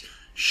this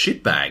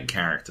shitbag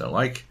character.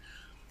 Like,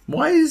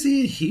 why is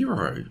he a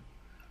hero?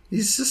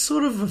 He's just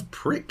sort of a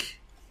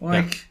prick.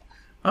 Like,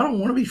 I don't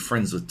want to be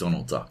friends with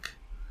Donald Duck.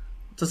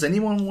 Does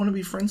anyone want to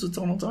be friends with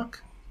Donald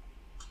Duck?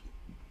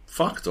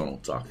 Fuck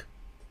Donald Duck.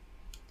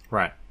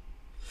 Right.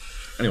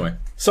 Anyway.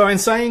 So in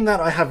saying that,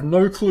 I have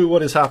no clue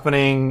what is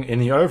happening in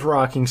the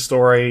overarching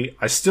story.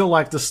 I still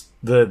like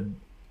the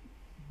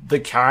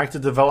character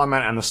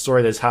development and the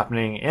story that's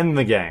happening in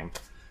the game.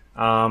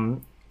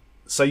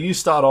 So you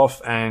start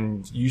off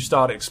and you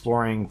start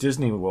exploring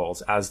Disney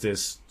worlds as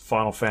this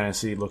Final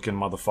Fantasy looking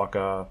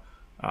motherfucker,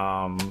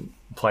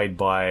 played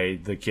by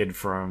the kid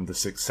from The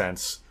Sixth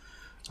Sense.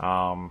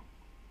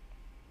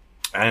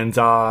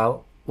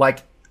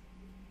 Like,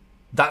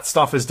 that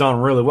stuff is done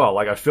really well.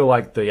 Like, I feel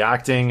like the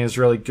acting is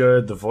really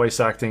good. The voice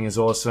acting is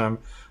awesome.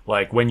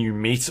 Like, when you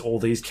meet all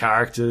these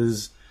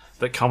characters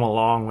that come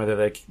along, whether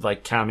they're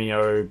like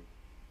cameo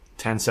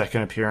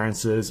 10-second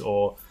appearances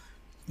or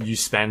you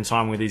spend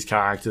time with these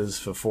characters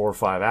for 4 or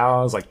 5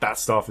 hours, like, that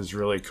stuff is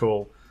really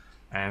cool.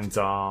 And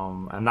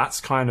that's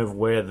kind of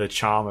where the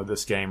charm of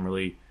this game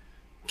really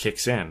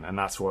kicks in, and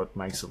that's what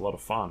makes it a lot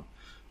of fun.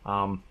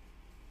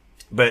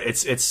 But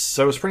it's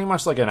pretty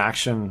much like an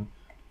action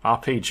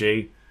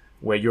RPG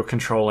where you're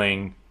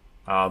controlling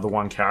the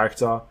one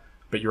character,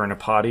 but you're in a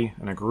party,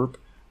 in a group.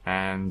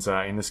 And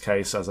in this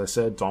case, as I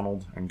said,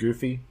 Donald and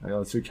Goofy are the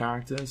other 2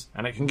 characters.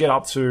 And it can get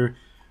up to,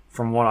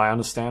 from what I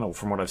understand, or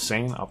from what I've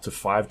seen, up to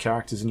 5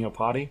 characters in your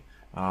party.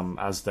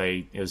 As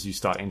you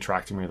start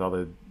interacting with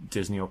other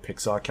Disney or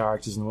Pixar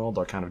characters in the world,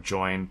 they kind of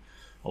join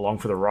along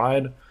for the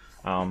ride.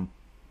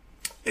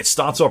 It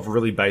starts off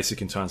really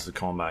basic in terms of the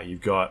combat.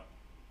 You've got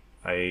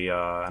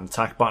an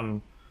attack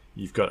button,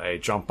 you've got a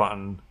jump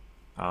button,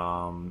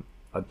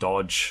 a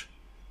dodge,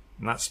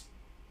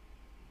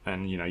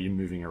 and you're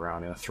moving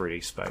around in a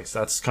 3D space.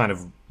 That's kind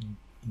of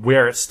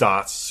where it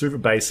starts. Super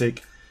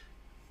basic.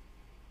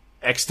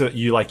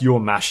 You're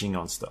mashing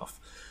on stuff,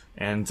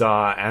 and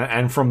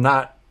from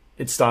that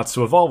it starts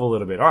to evolve a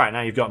little bit. All right,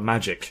 now you've got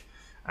magic,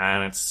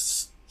 and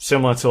it's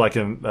similar to like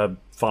a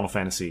Final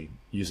Fantasy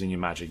using your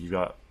magic. You've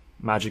got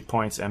magic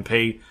points,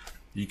 MP.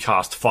 You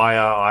cast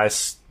fire,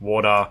 ice,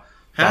 water.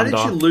 How thunder.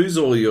 did you lose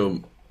all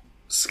your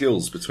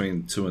skills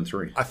between 2 and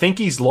 3? I think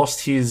he's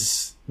lost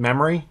his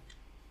memory.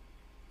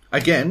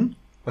 Again?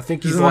 I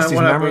think he's lost his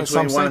memory at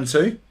some between 1 and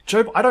 2?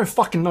 Job, I don't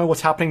fucking know what's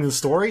happening in the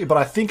story, but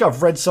I think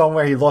I've read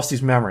somewhere he lost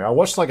his memory. I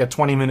watched like a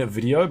 20-minute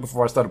video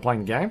before I started playing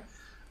the game.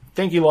 I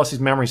think he lost his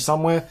memory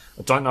somewhere.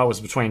 I don't know if it was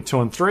between 2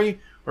 and 3,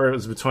 or it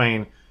was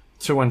between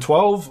 2 and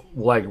 12,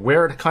 like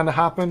where it kind of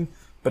happened,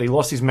 but he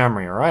lost his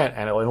memory, alright?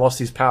 And he lost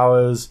his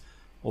powers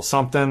or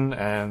something,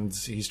 and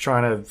he's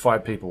trying to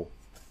fight people.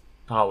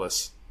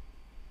 Heartless.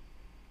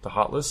 The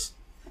Heartless?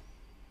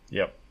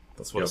 Yep.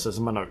 That's what it says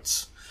in my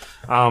notes.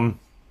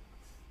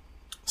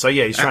 So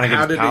yeah, he's trying to get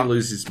How his did power. he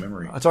lose his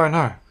memory? I don't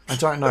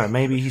know.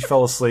 Maybe he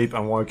fell asleep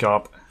and woke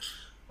up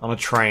on a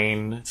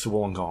train to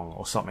Wollongong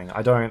or something.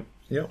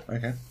 Yep,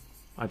 okay.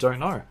 I don't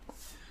know.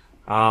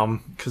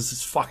 because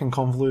it's fucking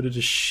convoluted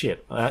as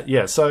shit.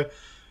 Yeah, so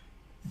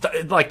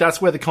like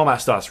that's where the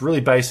combat starts.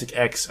 Really basic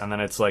X, and then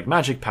it's like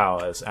magic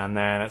powers, and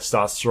then it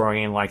starts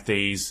throwing in like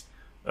these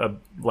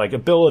like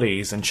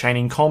abilities and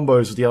chaining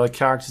combos with the other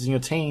characters in your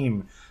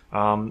team.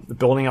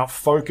 Building up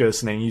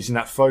focus and then using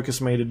that focus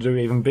meter to do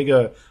even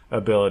bigger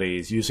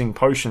abilities, using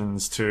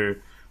potions to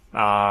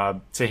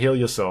heal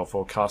yourself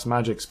or cast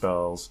magic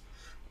spells.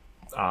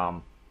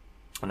 And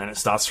then it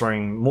starts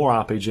throwing more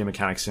RPG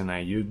mechanics in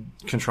there. You're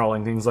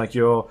controlling things like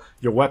your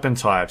weapon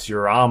types,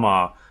 your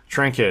armor,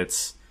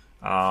 trinkets.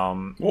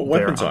 What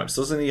weapon types?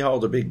 Doesn't he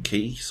hold a big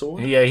key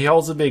sword? Yeah, he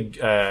holds a big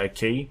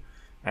key,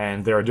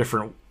 and there are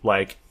different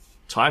like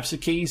types of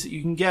keys that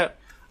you can get.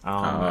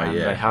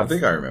 Yeah, I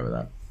think I remember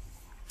that.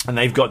 And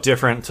they've got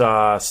different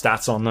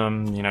stats on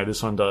them. You know,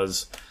 this one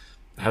has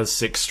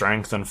 6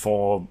 strength and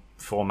 4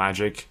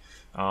 magic,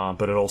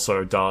 but it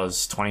also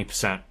does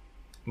 20%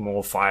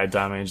 more fire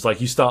damage.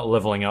 Like, you start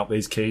leveling up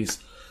these keys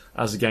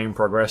as the game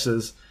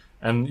progresses,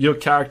 and your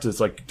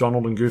characters, like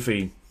Donald and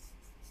Goofy,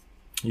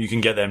 you can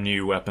get them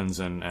new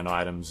weapons and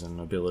items and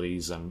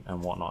abilities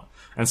and whatnot.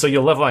 And so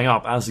you're leveling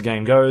up as the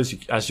game goes,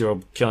 as you're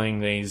killing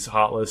these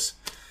heartless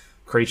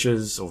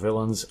creatures or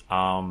villains.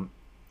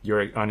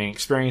 You're earning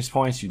experience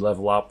points, you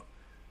level up,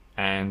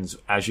 and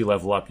as you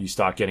level up, you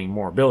start getting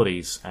more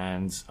abilities,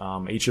 and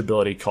each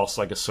ability costs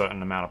like a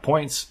certain amount of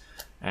points,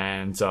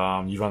 and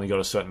you've only got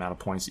a certain amount of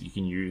points that you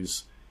can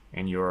use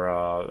in your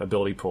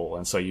ability pool,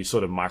 and so you're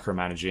sort of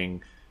micromanaging,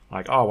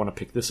 like, oh, I want to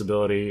pick this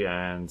ability,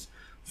 and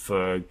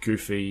for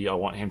Goofy, I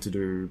want him to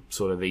do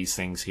sort of these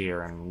things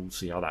here, and we'll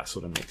see how that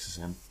sort of mixes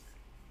in.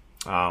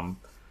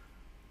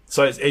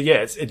 So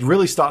it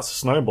really starts to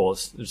snowball.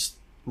 It's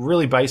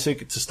really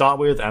basic to start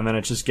with, and then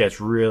it just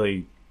gets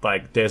really,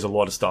 like, there's a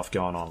lot of stuff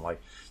going on.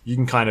 Like, you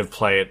can kind of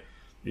play it,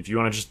 if you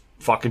want to just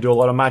fucking do a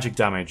lot of magic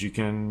damage, you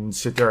can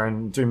sit there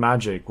and do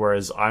magic,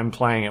 whereas I'm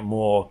playing it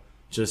more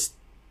just,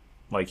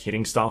 like,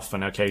 hitting stuff,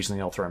 and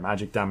occasionally I'll throw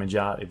magic damage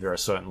out if they're a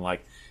certain,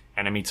 like,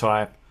 enemy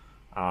type.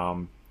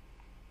 And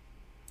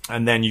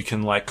then you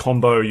can, like,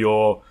 combo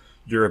your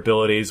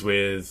abilities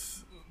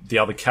with the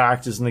other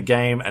characters in the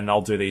game, and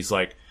they'll do these,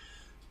 like,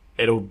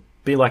 it'll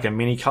be like a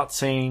mini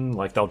cutscene.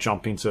 Like, they'll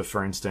jump into,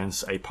 for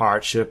instance, a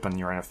pirate ship, and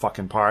you're in a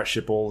fucking pirate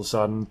ship all of a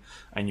sudden,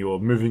 and you're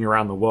moving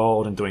around the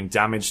world and doing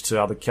damage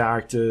to other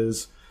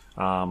characters.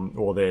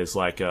 Or there's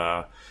like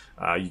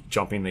you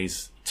jump in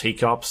these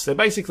teacups. They're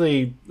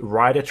basically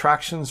ride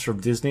attractions from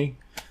Disney,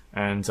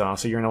 and so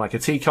you're in like a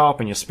teacup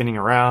and you're spinning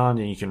around,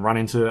 and you can run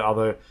into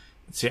other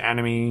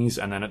enemies,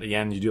 and then at the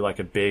end you do like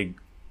a big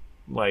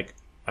like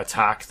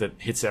attack that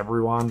hits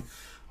everyone.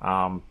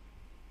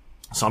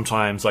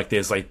 Sometimes, like,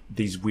 there's, like,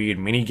 these weird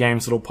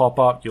mini-games that'll pop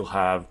up. You'll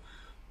have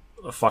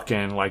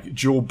fucking, like,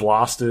 dual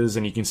blasters,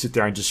 and you can sit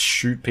there and just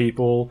shoot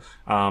people,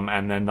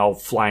 and then they'll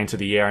fly into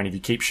the air, and if you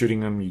keep shooting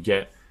them,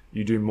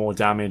 you do more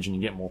damage, and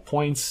you get more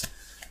points.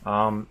 What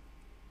are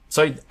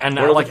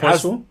the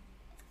points for?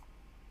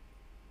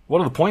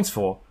 What are the points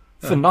for?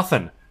 Oh. For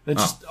nothing. They're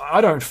just, I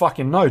don't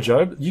fucking know,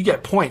 Job. You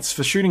get points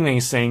for shooting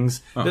these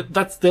things. Oh.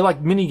 They're like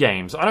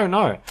mini-games. I don't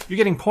know. You're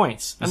getting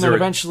points. And then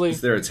eventually...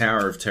 Is there a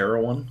Tower of Terror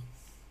one?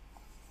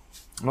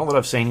 Not that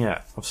I've seen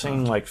yet. I've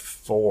seen like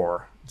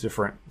 4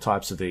 different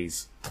types of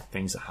these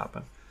things that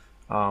happen.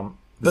 But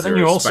then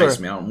you also Space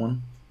Mountain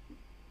one.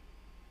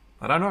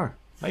 I don't know.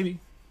 Maybe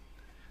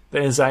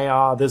there's a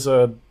I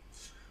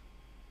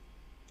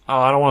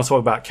don't want to talk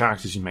about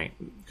characters you meet.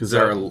 Is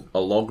there a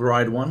log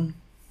ride one?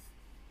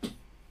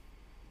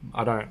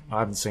 I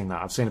haven't seen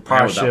that. I've seen a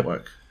pirate ship. How would that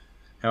work?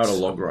 How would a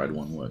log ride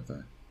one work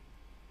though?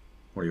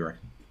 What do you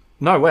reckon?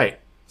 No, wait.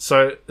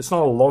 So it's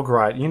not a log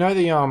ride. You know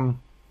the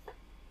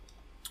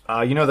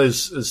you know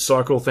those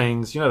circle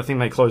things? You know the thing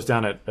they closed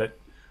down at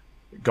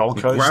Gold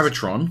Coast?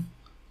 Gravitron?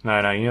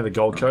 No, you know the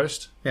Gold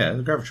Coast? Yeah,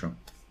 the Gravitron.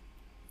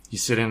 You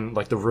sit in,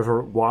 like, the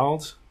River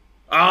Wild.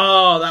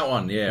 Oh, that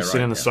one, yeah, You sit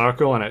in the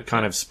circle, and it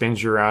kind of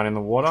spins you around in the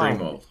water.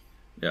 Dreamworld.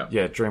 Yeah.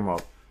 Yeah,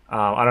 Dreamworld.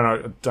 I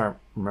don't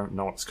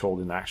know what it's called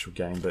in the actual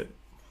game, but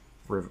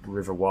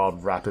River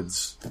Wild,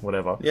 Rapids,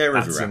 whatever. Yeah, River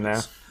Rapids. In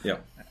there. Yeah.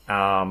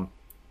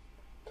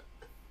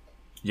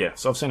 Yeah,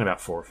 so I've seen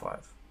about 4 or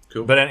 5.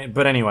 Cool.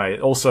 But anyway,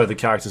 also the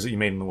characters that you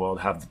meet in the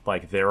world have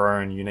like their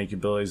own unique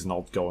abilities, and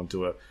they'll go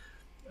into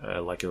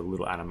like a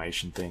little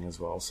animation thing as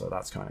well. So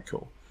that's kind of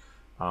cool.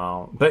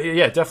 But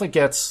yeah, it definitely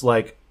gets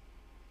like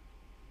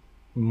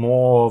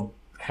more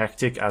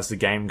hectic as the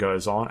game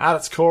goes on. At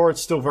its core,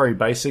 it's still very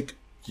basic.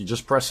 You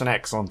just press an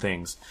X on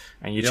things,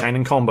 and you're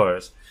chaining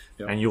combos,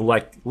 and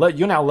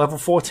you're now level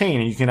 14,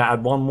 and you can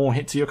add one more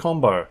hit to your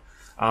combo,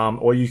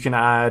 or you can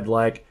add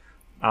like.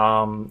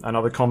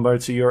 Another combo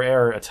to your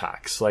air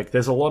attacks. Like,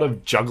 there's a lot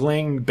of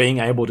juggling, being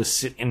able to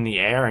sit in the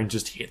air and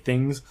just hit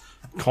things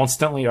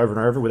constantly over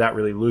and over without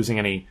really losing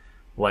any,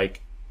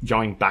 like,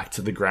 going back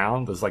to the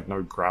ground. There's, like,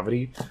 no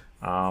gravity.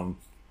 You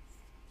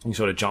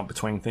sort of jump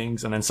between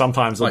things, and then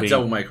sometimes like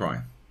Devil May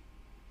Cry.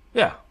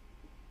 Yeah,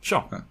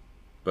 sure. Huh.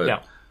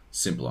 But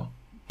simpler.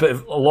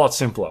 But a lot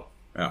simpler.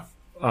 Yeah.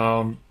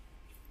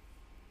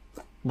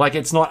 Like,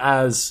 it's not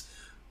as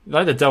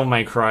like the Devil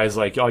May Cry is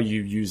like, oh,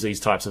 you use these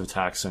types of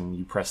attacks and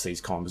you press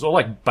these combos, or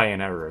like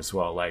Bayonetta as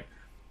well. Like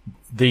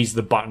these are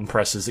the button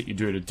presses that you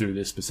do to do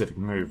this specific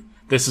move.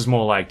 This is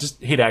more like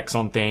just hit X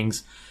on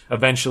things.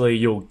 Eventually,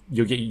 you'll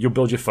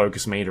build your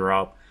focus meter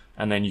up,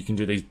 and then you can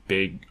do these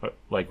big,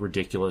 like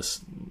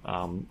ridiculous,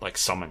 like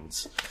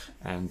summons,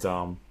 and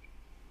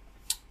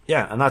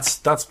yeah, and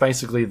that's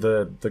basically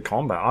the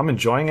combat. I'm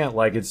enjoying it.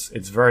 Like it's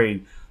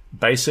very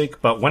basic,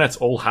 but when it's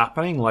all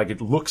happening, like it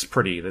looks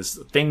pretty. There's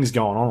things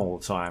going on all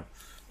the time.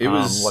 It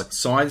was like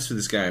signs for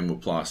this game were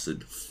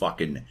plastered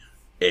fucking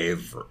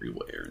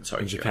everywhere in Tokyo.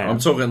 In Japan. I'm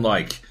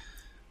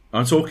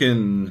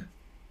talking.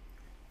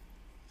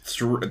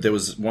 There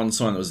was one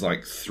sign that was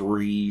like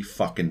 3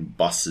 fucking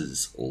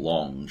buses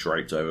long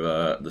draped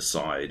over the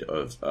side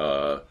of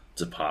a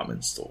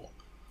department store.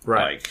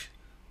 Right. Like,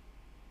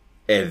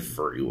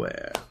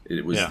 everywhere.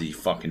 It was Yeah. the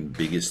fucking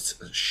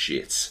biggest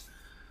shit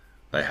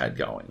they had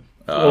going.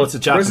 Well, it's a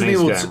Japanese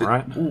Resident game, Evil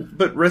right?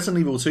 But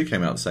Resident Evil 2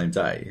 came out the same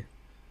day.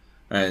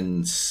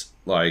 And,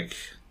 like,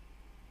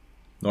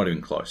 not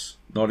even close.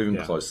 Not even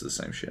Yeah. close to the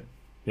same shit.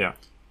 Yeah.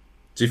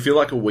 Do you feel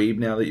like a weeb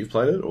now that you've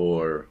played it?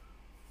 Or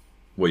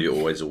were you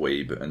always a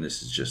weeb and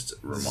this is just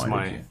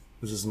reminded you?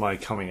 This is my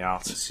coming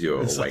out. It's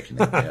your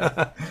awakening,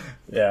 yeah.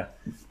 Yeah.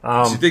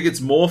 Do you think it's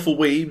more for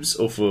weebs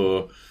or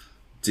for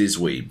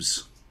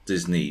Disweebs?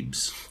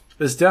 Disneebs?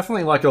 There's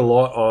definitely like a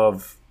lot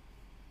of...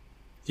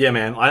 Yeah,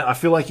 man, I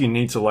feel like you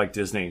need to like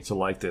Disney to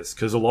like this,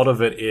 because a lot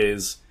of it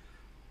is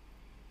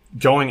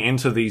going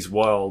into these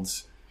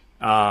worlds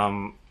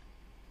and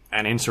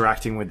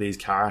interacting with these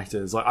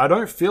characters. Like, I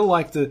don't feel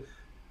like the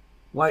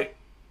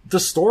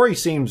story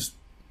seems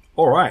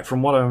alright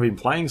from what I've been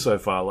playing so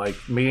far.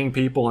 Like, meeting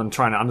people and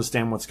trying to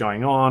understand what's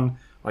going on,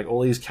 like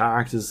all these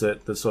characters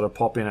that sort of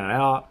pop in and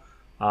out,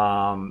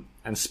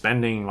 and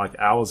spending like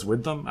hours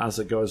with them as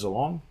it goes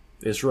along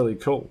is really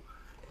cool.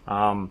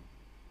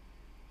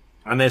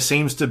 And there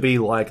seems to be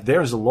like,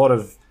 there's a lot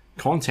of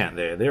content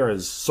there. There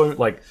is so,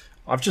 like,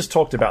 I've just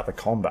talked about the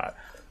combat,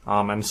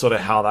 and sort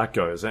of how that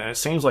goes. And it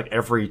seems like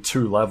every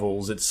 2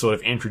 levels, it's sort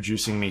of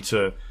introducing me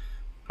to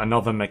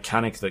another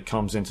mechanic that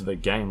comes into the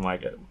game.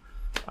 Like,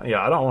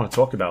 yeah, I don't want to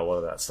talk about a lot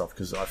of that stuff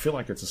because I feel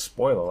like it's a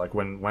spoiler. Like,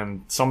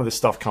 when some of this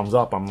stuff comes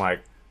up, I'm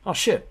like, oh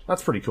shit,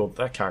 that's pretty cool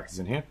that character's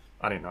in here.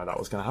 I didn't know that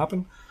was going to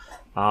happen.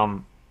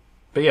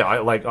 But yeah,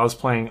 I was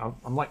playing,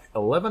 I'm like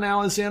 11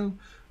 hours in,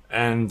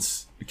 and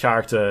the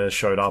character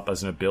showed up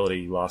as an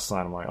ability last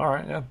night. I'm like,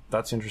 alright, yeah,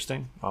 that's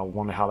interesting. I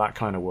wonder how that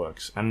kind of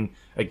works. And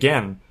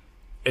again,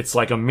 it's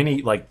like a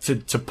mini, like, to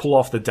pull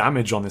off the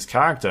damage on this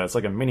character, it's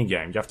like a mini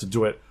game. You have to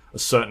do it a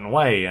certain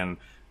way, and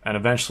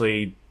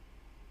eventually,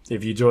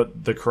 if you do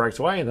it the correct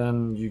way,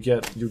 then you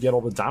get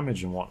all the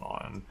damage and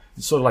whatnot. And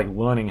it's sort of like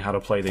learning how to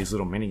play these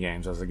little mini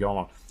games as they go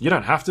along. You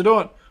don't have to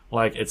do it.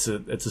 Like, it's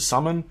a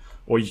summon,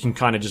 or you can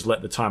kind of just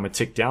let the timer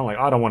tick down. Like,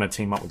 I don't want to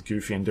team up with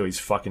Goofy and do his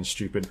fucking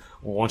stupid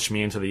launch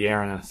me into the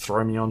air and then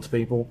throw me onto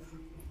people,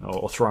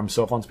 or throw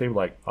himself onto people.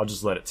 Like, I'll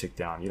just let it tick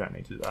down. You don't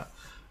need to do that.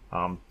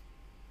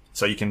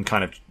 So you can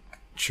kind of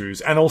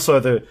choose. And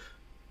also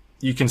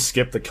you can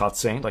skip the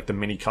cutscene, like the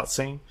mini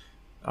cutscene,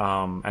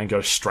 and go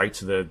straight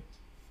to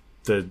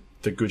the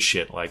good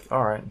shit. Like,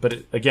 alright.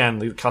 But again,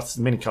 the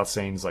mini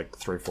cutscene's like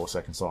 3 or 4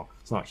 seconds long.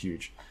 It's not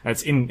huge. And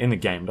it's in the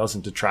game. It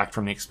doesn't detract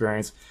from the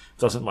experience.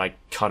 It doesn't like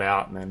cut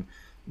out and then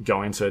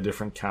go into a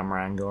different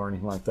camera angle or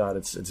anything like that.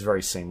 It's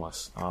very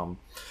seamless.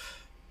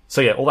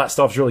 So yeah, all that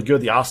stuff's really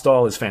good. The art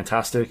style is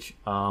fantastic.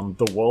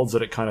 The worlds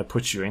that it kind of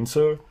puts you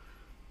into,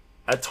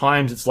 at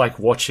times it's like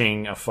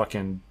watching a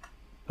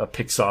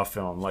Pixar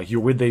film. Like,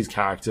 you're with these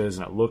characters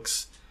and it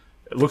looks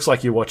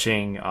like you're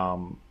watching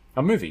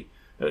a movie.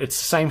 It's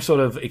the same sort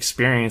of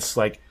experience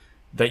like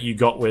that you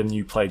got when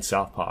you played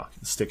South Park,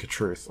 The Stick of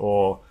Truth,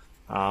 or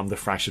The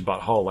Fractured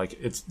But Whole. Like,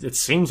 it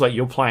seems like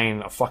you're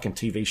playing a fucking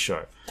TV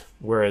show.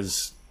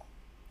 Whereas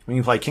when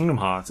you play Kingdom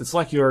Hearts, it's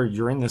like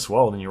you're in this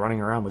world and you're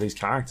running around with these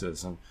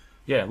characters, and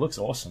yeah, it looks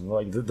awesome.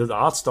 Like, the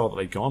art style that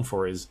they've gone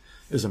for is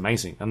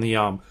amazing, and the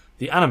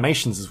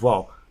animations as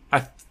well.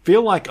 I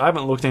feel like I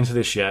haven't looked into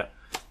this yet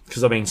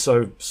because I've been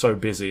so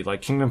busy.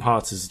 Like, Kingdom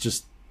Hearts is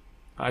just,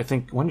 I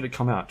think, when did it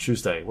come out?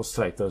 Tuesday. What's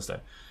today? Thursday.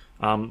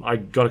 I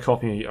got a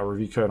copy, a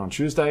review code on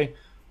Tuesday,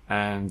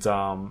 and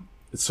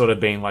it's sort of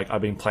been like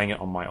I've been playing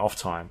it on my off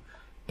time,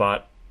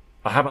 but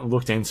I haven't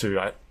looked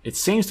into it. It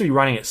seems to be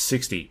running at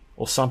 60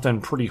 or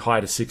something pretty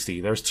high to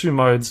 60. There's 2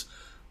 modes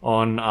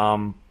on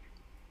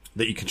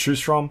that you can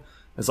choose from.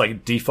 There's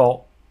like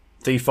default,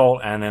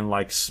 and then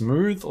like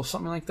smooth or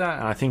something like that.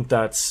 And I think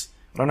I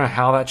don't know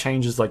how that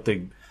changes like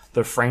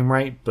the frame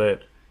rate,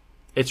 but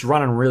it's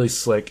running really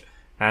slick,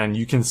 and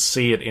you can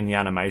see it in the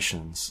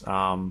animations.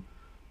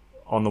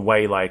 On the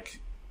way, like,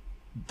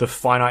 the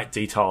finite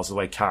details, the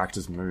way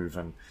characters move,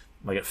 and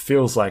like it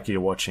feels like you're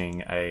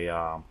watching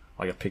a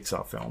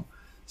Pixar film.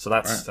 So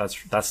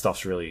that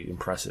stuff's really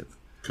impressive.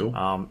 Cool.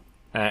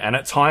 And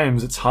at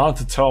times it's hard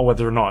to tell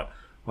whether or not,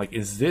 like,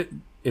 is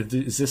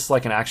this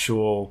like an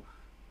actual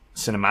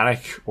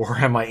cinematic, or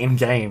am I in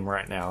game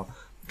right now?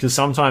 Because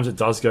sometimes it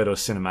does go to a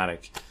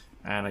cinematic,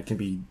 and it can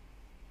be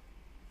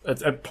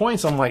at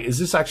points I'm like, is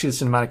this actually a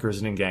cinematic or is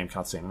it an in-game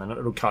cutscene? And then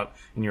it'll cut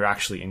and you're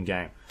actually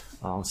in-game.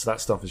 So that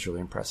stuff is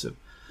really impressive.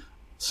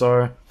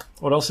 So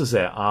what else is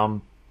there?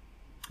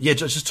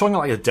 Just talking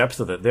about like the depth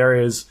of it. There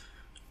is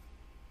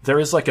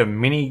like a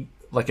mini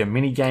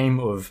game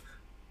of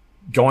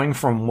going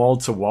from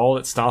world to world.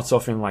 It starts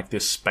off in like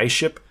this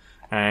spaceship,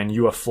 and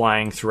you are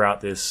flying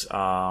throughout this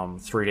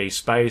 3D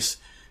space.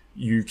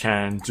 You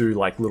can do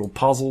like little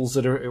puzzles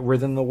that are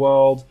within the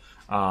world.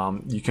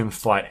 You can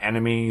fight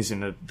enemies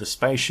in the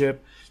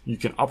spaceship. You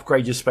can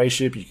upgrade your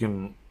spaceship. You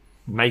can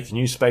make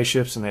new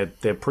spaceships, and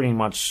they're pretty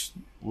much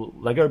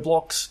Lego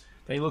blocks,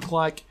 they look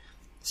like.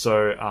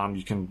 So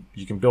you can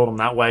build them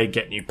that way,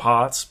 get new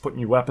parts, put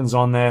new weapons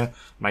on there,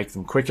 make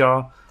them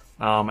quicker.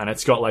 And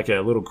it's got like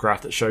a little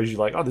graph that shows you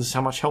like, oh, this is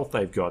how much health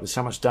they've got, this is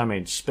how much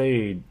damage,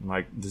 speed,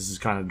 like this is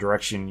kind of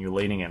direction you're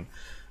leading in.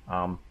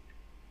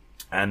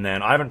 And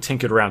then I haven't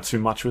tinkered around too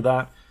much with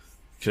that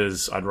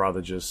because I'd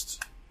rather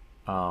just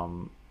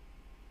go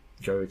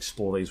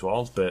explore these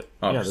worlds. But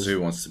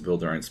who wants to build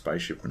their own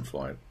spaceship and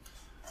fly it?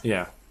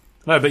 Yeah.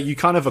 No, but you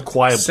kind of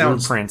acquire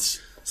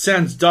blueprints.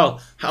 Sounds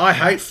dull. I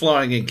hate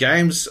flying in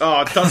games.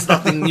 Oh, it does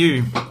nothing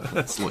new.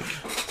 That's like...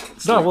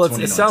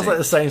 it sounds like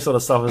the same sort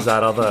of stuff as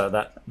that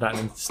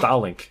in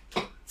Starlink.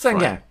 Same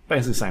game.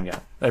 Basically same game.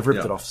 They've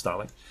ripped it off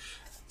Starlink.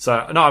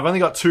 So, no, I've only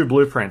got 2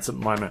 blueprints at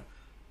the moment.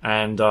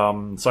 And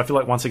so I feel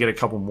like once I get a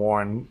couple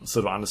more and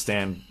sort of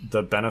understand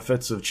the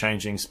benefits of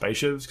changing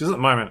spaceships, because at the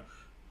moment,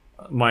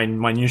 my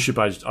new ship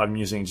I'm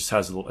using just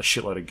has a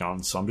shitload of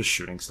guns, so I'm just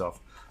shooting stuff.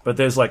 But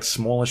there's like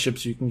smaller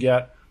ships you can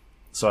get,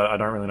 so I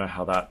don't really know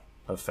how that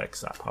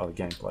affects that part of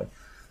the gameplay.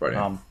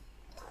 Right.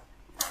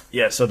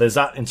 So there's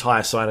that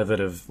entire side of it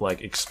of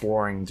like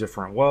exploring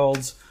different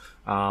worlds.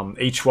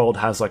 Each world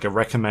has like a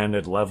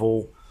recommended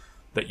level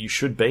that you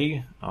should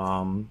be,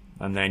 and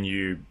then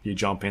you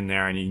jump in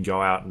there and you can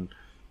go out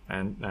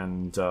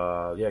and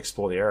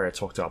explore the area,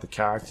 talk to other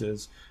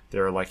characters.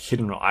 There are like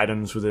hidden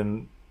items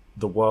within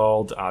the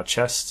world,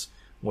 chests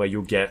where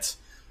you'll get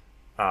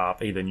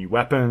either new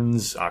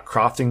weapons,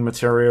 crafting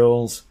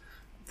materials,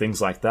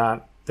 things like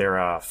that. There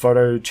are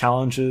photo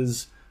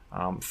challenges,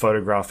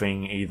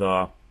 photographing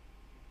either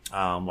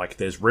like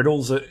there's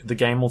riddles that the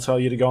game will tell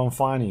you to go and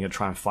find, and you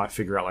try and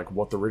figure out like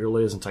what the riddle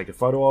is and take a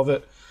photo of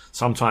it.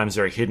 Sometimes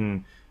there are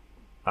hidden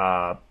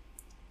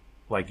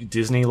like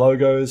Disney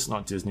logos,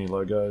 not Disney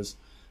logos.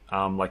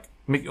 I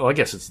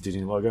guess it's a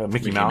Disney logo.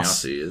 Mickey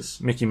Mouse ears.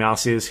 Mickey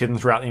Mouse ears hidden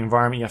throughout the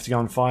environment you have to go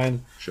and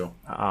find. Sure.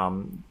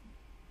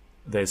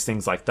 There's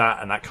things like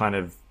that, and that kind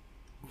of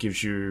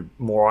gives you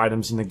more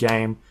items in the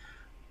game.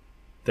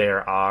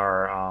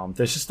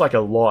 There's just like a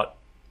lot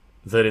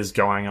that is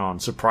going on,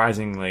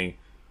 surprisingly,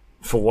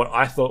 for what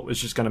I thought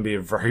was just going to be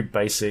a very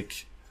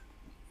basic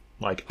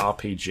like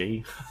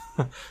RPG.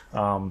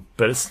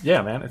 But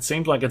it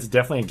seems like it's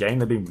definitely a game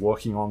they've been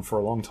working on for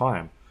a long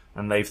time,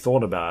 and they've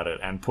thought about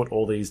it and put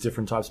all these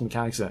different types of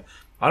mechanics in it.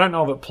 I don't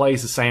know if it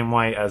plays the same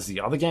way as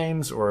the other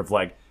games or if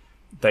like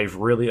they've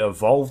really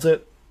evolved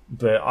it,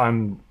 but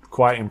I'm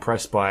quite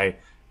impressed by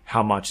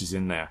how much is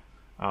in there.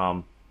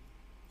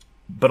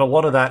 But a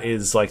lot of that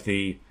is like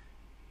the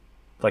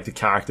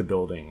character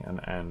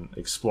building and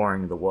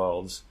exploring the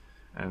worlds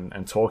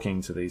and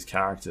talking to these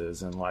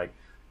characters, and like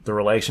the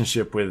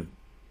relationship with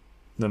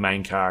the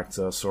main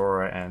character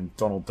Sora and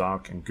Donald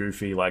Duck and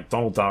Goofy. Like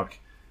Donald Duck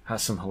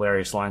has some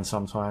hilarious lines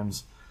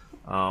sometimes.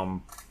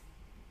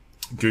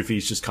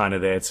 Goofy's just kind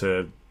of there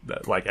to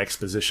like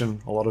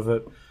exposition a lot of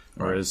it,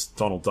 whereas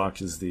Donald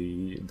Duck is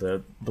the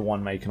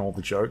one making all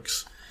the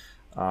jokes.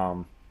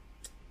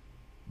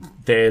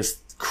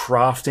 There's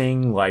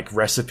crafting like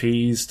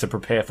recipes to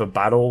prepare for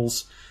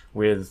battles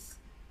with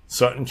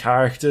certain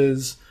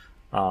characters.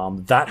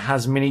 That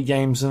has mini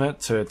games in it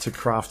to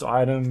craft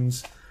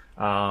items.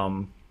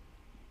 I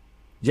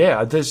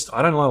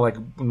don't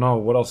know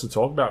what else to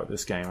talk about with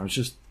this game.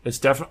 It's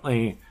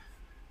definitely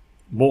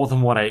more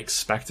than what I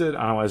expected.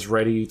 I was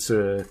ready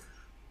to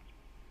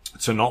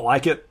not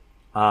like it.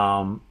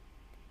 I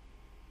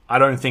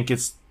don't think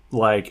it's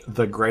like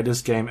the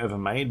greatest game ever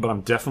made, but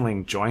I'm definitely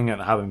enjoying it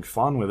and having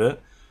fun with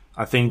it.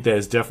 I think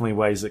there's definitely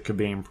ways that could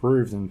be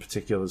improved, in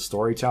particular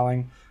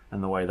storytelling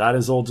and the way that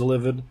is all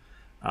delivered.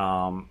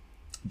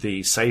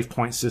 The save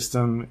point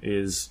system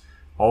is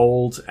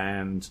old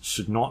and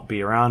should not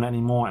be around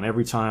anymore, and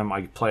every time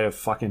I play a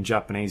fucking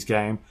Japanese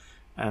game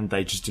and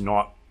they just do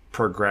not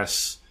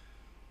progress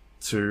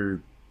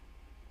to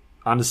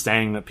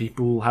understanding that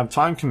people have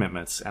time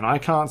commitments, and I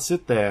can't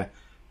sit there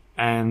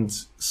and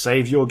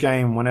save your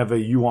game whenever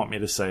you want me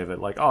to save it.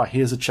 Like, oh,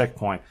 here's a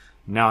checkpoint,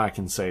 now I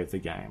can save the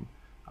game.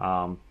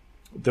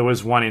 There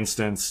was one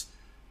instance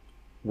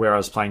where I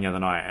was playing the other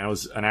night, and it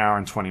was an hour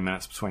and 20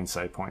 minutes between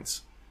save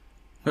points.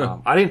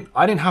 I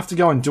didn't have to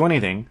go and do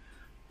anything,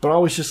 but I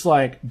was just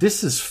like,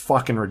 this is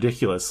fucking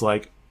ridiculous.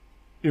 Like,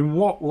 in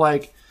what,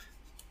 like,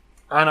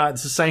 and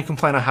it's the same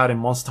complaint I had in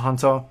Monster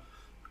Hunter,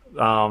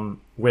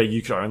 where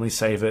you could only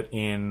save it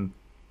in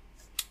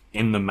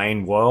the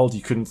main world.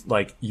 You couldn't,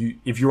 like,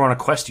 if you were on a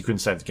quest, you couldn't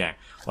save the game.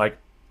 Like,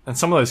 and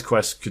some of those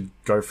quests could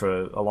go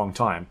for a long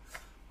time.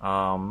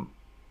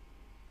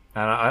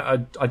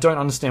 And I don't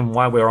understand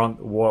why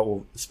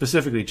well,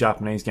 specifically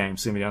Japanese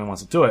games seem to be the only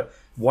ones that do it,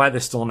 why they're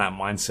still in that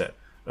mindset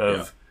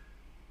of...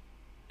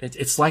 Yeah.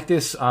 It's like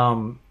this...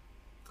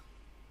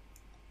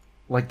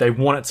 like they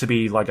want it to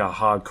be like a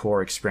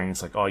hardcore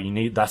experience. Like,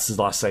 that's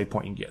the last save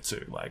point you can get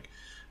to. Like,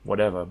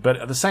 whatever. But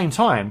at the same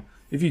time,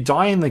 if you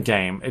die in the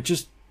game, it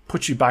just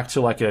puts you back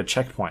to like a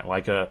checkpoint.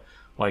 Like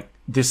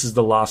this is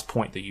the last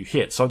point that you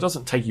hit. So it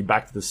doesn't take you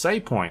back to the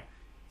save point.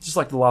 It's just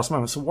like the last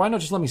moment. So why not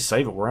just let me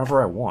save it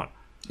wherever I want?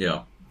 Yeah.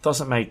 It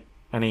doesn't make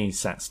any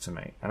sense to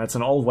me. And it's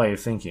an old way of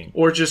thinking.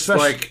 Or just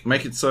like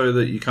make it so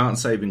that you can't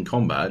save in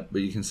combat,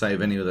 but you can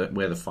save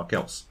anywhere the fuck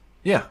else.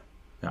 Yeah.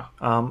 Yeah.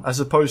 As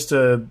opposed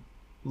to...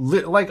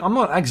 Like, I'm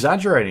not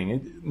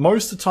exaggerating.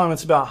 Most of the time,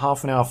 it's about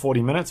half an hour,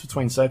 40 minutes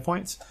between save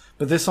points.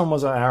 But this one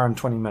was an hour and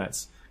 20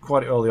 minutes,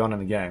 quite early on in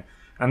the game.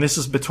 And this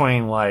is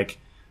between, like,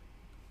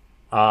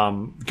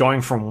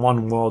 going from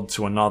one world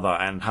to another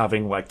and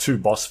having, like, 2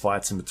 boss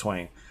fights in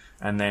between.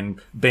 And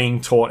then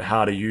being taught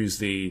how to use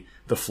the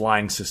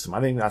flying system. I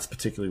think that's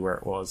particularly where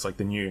it was. Like,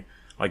 the new,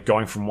 like,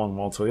 going from one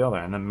world to the other.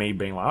 And then me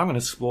being like, I'm going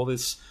to explore the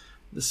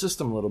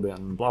system a little bit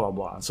and blah, blah,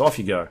 blah. And so off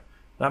you go.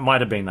 That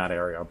might have been that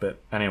area, but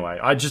anyway,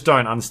 I just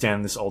don't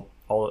understand this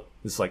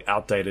this like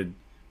outdated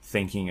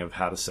thinking of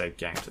how to save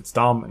games. It's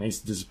dumb. It needs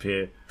to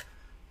disappear.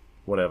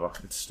 Whatever.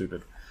 It's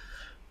stupid.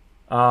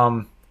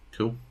 Cool.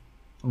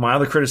 My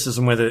other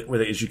criticism with it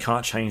is you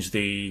can't change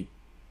the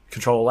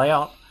controller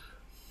layout.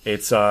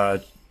 It's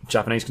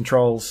Japanese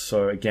controls,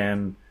 so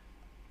again,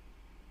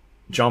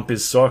 jump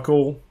is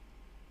circle,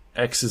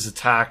 X is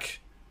attack,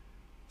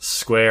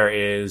 square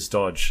is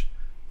dodge.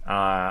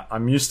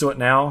 I'm used to it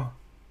now.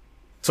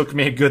 Took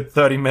me a good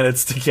 30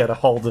 minutes to get a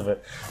hold of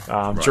it.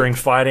 During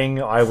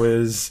fighting, I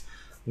was...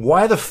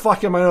 Why the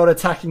fuck am I not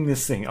attacking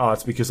this thing? Oh,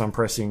 it's because I'm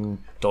pressing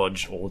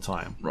dodge all the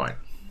time. Right.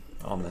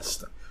 On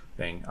this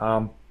thing.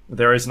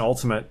 There is an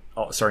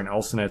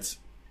alternate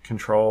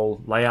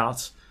control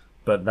layout,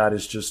 but that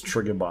is just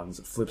trigger buttons.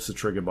 It flips the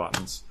trigger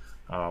buttons.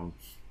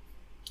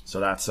 So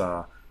that's...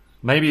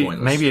 maybe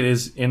it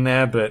is in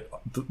there, but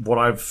what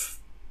I've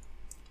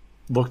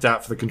looked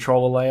at for the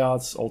controller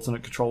layouts,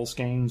 alternate control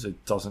schemes,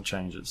 it doesn't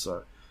change it.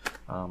 So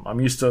I'm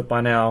used to it by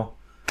now,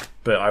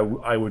 but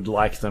I would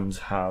like them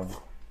to have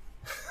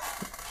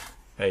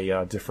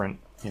a different,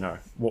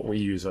 what we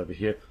use over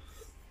here.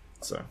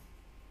 So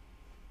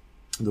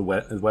the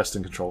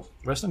Western control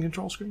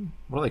screen.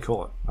 What do they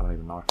call it? I don't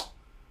even know.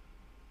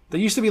 There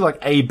used to be like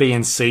A, B,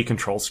 and C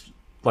controls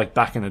like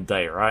back in the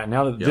day, right?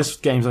 Now that this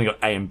game's only got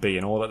A and B,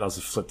 and all that does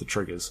is flip the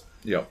triggers.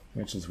 Yep.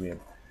 Which is weird.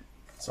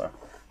 So,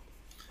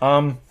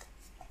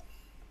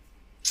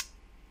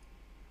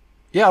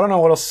 yeah, I don't know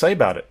what else to say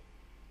about it.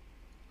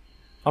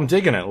 I'm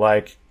digging it.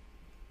 Like,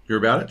 you're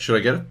about it? Should I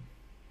get it?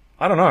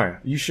 I don't know.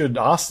 You should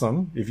ask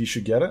them if you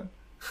should get it.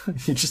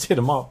 You just hit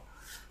them up.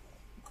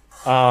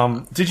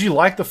 Did you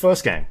like the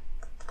first game?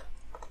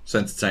 It's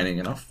entertaining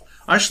enough.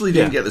 I actually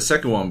didn't get the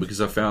second one because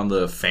I found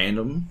the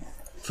fandom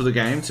for the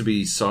game to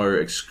be so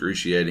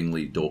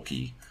excruciatingly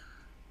dorky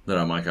that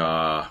I'm like,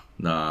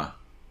 nah,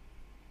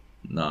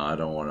 I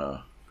don't want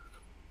to.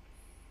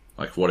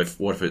 Like, what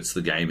if it's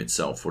the game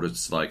itself? What if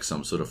it's like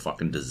some sort of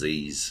fucking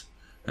disease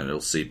and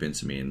it'll seep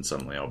into me and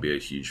suddenly I'll be a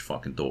huge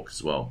fucking dork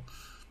as well.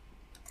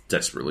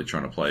 Desperately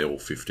trying to play all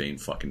 15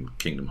 fucking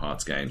Kingdom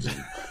Hearts games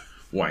and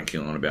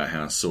wanking on about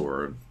how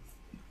Sora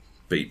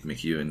beat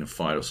Mickey in a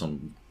fight or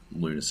some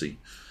lunacy.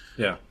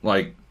 Yeah.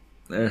 Like,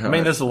 I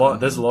mean, there's a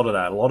lot of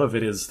that. A lot of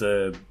it is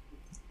the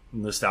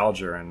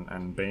nostalgia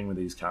and being with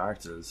these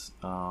characters.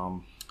 I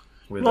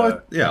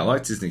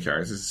like Disney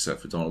characters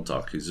except for Donald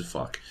Duck, who's a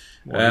fuck.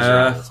 Well, he's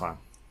around all the time.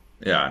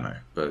 Yeah, I know,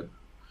 but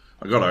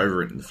I got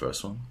over it in the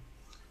first one.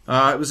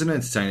 It was an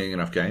entertaining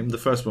enough game. The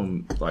first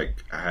one,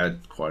 like,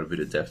 had quite a bit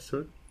of depth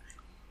to it.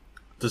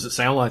 Does it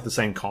sound like the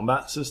same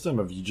combat system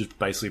of you just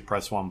basically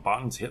press one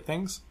button to hit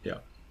things? Yeah.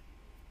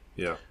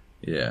 Yeah.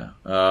 Yeah.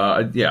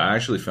 I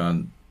actually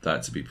found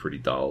that to be pretty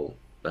dull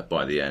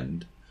by the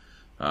end.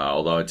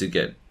 Although I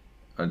do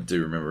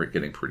remember it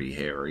getting pretty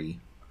hairy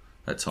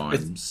at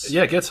times.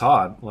 It gets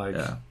hard. Like,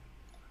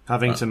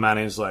 having to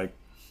manage, like,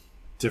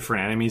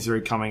 different enemies that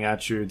are coming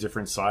at you,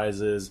 different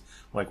sizes.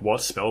 Like,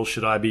 what spells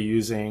should I be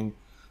using?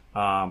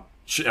 Am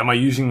I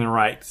using the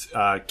right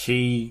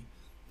key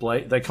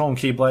blade? They call them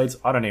keyblades.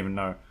 I don't even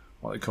know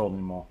what they're called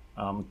anymore.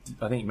 I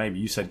think maybe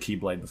you said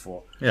keyblade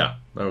before. Yeah,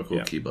 they were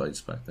called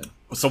keyblades back then.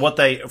 So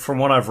from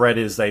what I've read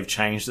is they've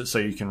changed it so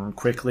you can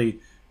quickly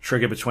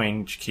trigger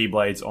between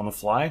keyblades on the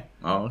fly.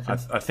 Oh, okay.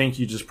 I think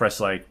you just press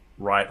like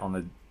right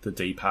on the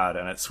D-pad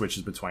and it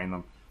switches between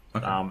them.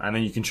 Okay. And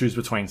then you can choose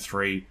between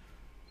three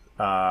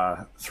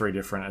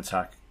different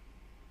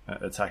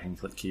attacking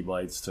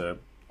keyblades to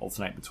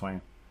alternate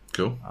between.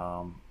 Cool.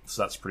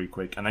 So that's pretty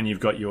quick. And then you've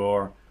got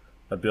your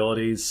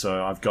abilities.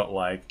 So I've got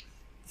like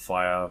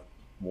fire,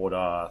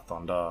 water,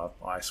 thunder,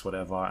 ice,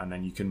 whatever. And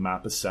then you can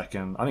map a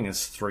second. I think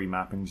there's 3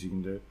 mappings you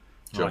can do.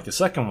 Sure. Like a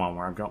second one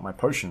where I've got my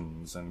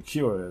potions and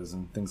cures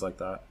and things like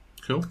that.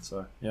 Cool.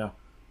 So yeah,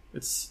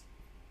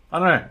 I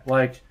don't know.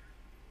 Like,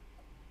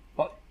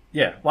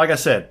 yeah, like I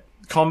said,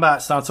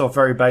 combat starts off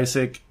very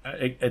basic.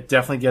 It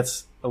definitely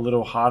gets a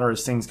little harder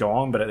as things go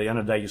on, but at the end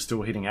of the day, you're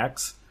still hitting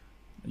X.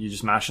 You're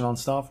just mashing on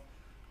stuff.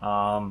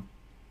 And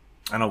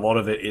a lot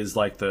of it is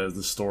like the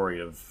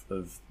story of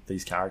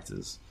these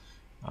characters.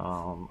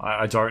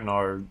 I don't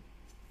know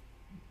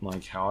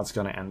like how it's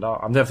going to end up.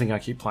 I'm definitely going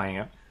to keep playing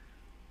it.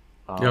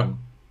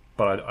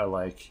 But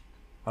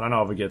I don't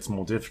know if it gets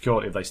more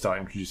difficult, if they start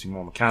introducing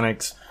more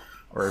mechanics,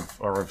 or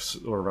if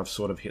I've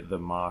sort of hit the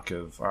mark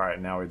of, all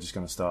right, now we're just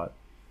going to start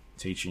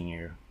teaching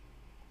you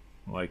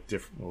like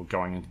different, or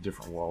going into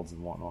different worlds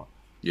and whatnot.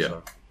 Yeah.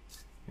 So,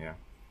 yeah.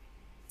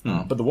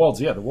 But the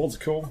worlds are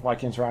cool.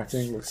 Like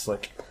interacting, looks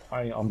like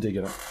I'm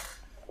digging it.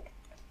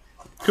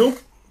 Cool.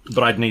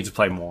 But I'd need to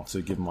play more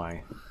to give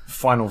my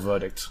final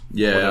verdict.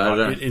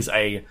 Yeah, it is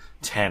a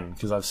 10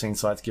 because I've seen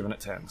sites giving it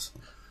 10s.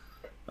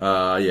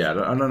 Yeah,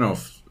 I don't know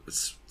if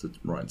it's the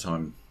right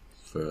time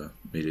for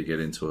me to get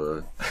into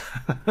a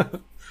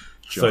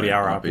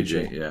 30-hour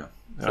RPG. Yeah,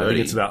 30. I think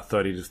it's about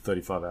 30 to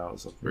 35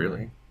 hours.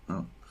 Really?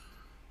 Oh,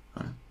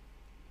 right.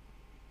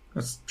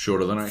 That's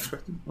shorter than I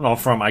expected. Well,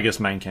 from I guess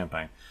main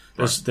campaign.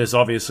 There's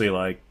obviously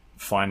like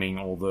finding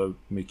all the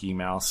Mickey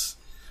Mouse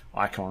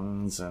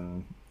icons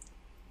and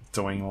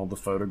doing all the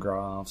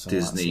photographs and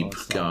Disney all that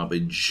sort of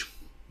garbage.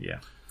 Yeah.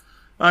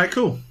 All right,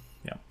 cool.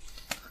 Yeah.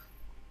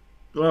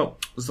 Well,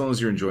 as long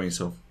as you're enjoying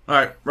yourself. All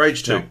right,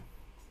 Rage 2. Yeah.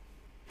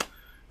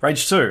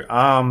 Rage 2.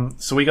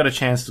 So we got a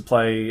chance to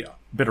play a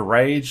bit of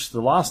Rage.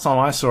 The last time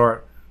I saw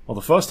it, well,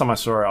 the first time I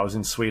saw it, I was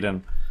in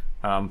Sweden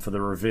for the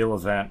reveal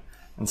event,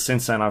 and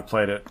since then I've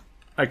played it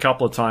a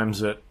couple of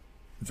times at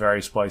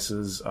various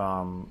places.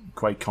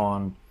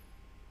 QuakeCon,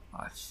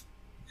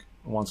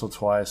 once or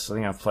twice. I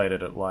think I've played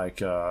it at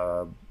like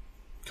a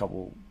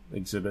couple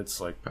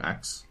exhibits, like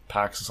PAX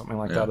or something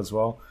like that as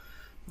well.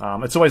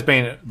 It's always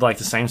been like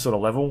the same sort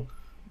of level.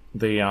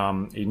 The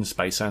Eden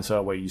Space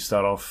Center, where you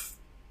start off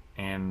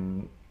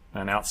in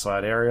an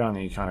outside area and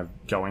then you kind of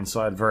go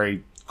inside,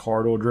 very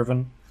corridor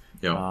driven.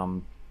 Yeah.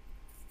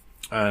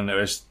 And it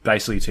was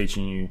basically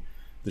teaching you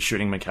the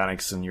shooting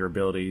mechanics and your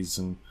abilities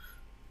and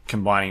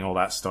combining all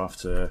that stuff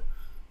to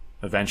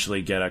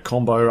eventually get a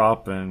combo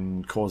up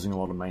and causing a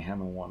lot of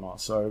mayhem and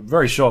whatnot. So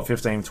very short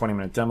 15-20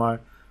 minute demo.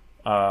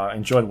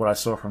 Enjoyed what I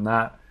saw from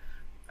that.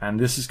 And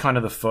this is kind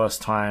of the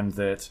first time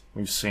that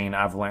we've seen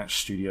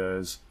Avalanche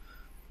Studios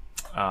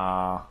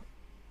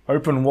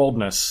open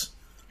worldness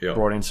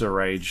brought into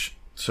Rage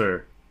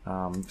 2.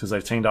 Because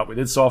they've teamed up with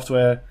id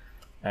Software,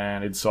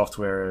 and id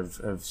Software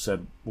have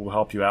said, we'll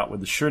help you out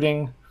with the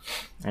shooting,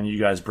 and you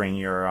guys bring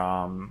your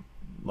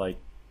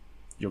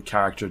your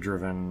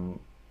character-driven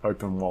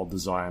open world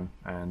design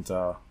and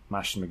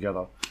mash them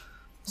together.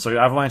 So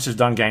Avalanche has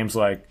done games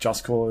like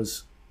Just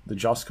Cause, the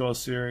Just Cause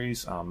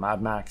series,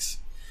 Mad Max,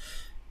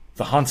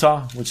 The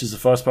Hunter, which is a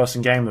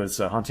first-person game that's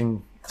a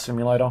hunting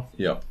simulator.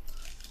 Yeah.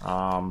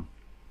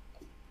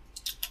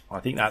 I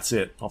think that's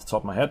it off the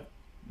top of my head.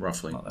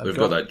 Roughly. They've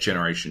got that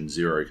Generation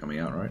Zero coming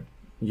out, right?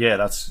 Yeah,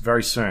 that's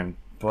very soon.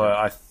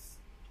 But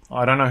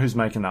I don't know who's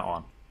making that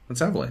one.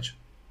 That's Avalanche.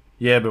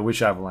 Yeah, but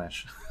which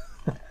Avalanche?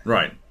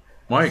 Right.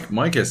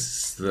 My guess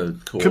is the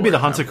core. Could be the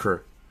Hunter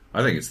crew.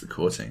 I think it's the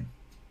core team.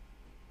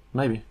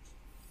 Maybe.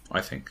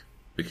 I think.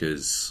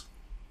 Because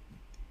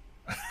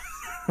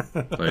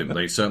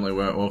they certainly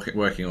weren't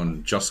working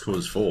on Just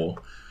Cause 4.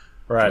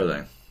 Right. Were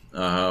they?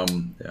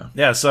 Yeah.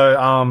 Yeah,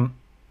 so,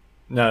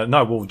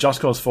 well, Just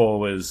Cause 4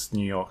 was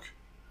New York.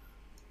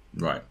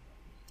 Right.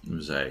 It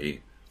was a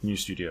new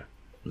studio.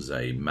 It was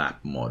a map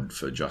mod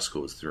for Just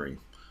Cause 3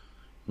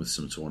 with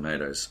some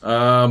tornadoes.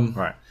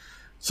 Right.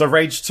 So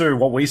Rage 2,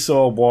 what we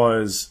saw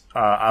was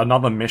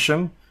another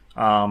mission,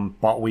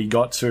 but we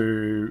got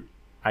to,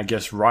 I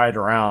guess, ride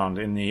around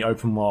in the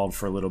open world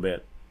for a little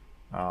bit.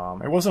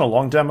 It wasn't a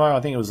long demo.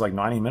 I think it was like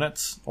 90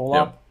 minutes all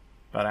up,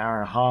 about an hour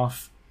and a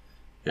half.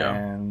 Yeah.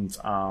 And,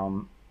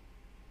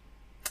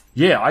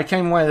 I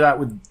came away with that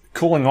with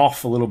cooling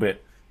off a little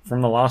bit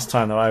from the last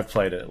time that I've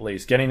played it, at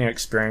least. Getting to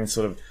experience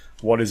sort of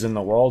what is in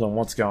the world and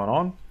what's going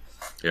on.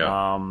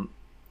 Yeah.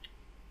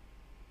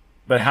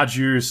 But how'd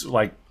you,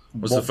 like... It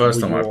was the first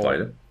time I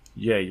played it.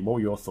 Yeah, what were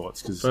your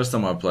thoughts? Cause first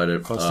time I played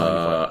it,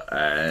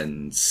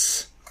 and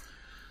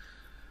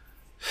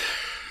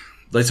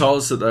they told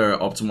us that they're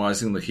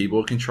optimizing the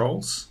keyboard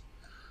controls.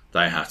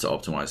 They have to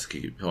optimize the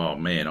keyboard. Oh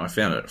man, I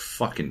found it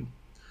fucking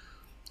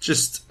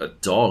just a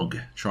dog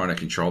trying to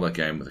control that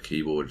game with a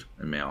keyboard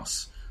and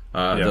mouse.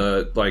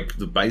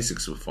 The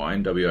basics were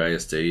fine.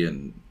 WASD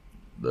and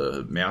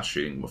the mouse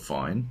shooting were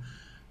fine.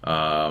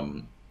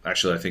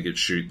 Actually, I think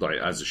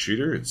as a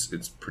shooter,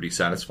 it's pretty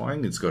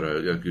satisfying. It's got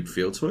a good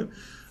feel to it,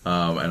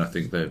 and I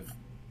think they've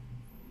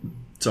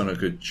done a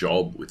good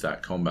job with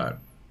that combat.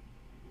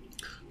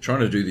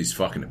 Trying to do these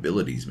fucking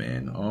abilities,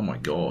 man. Oh my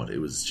god, it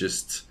was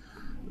just,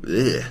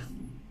 ugh.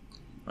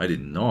 I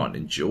did not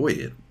enjoy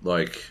it.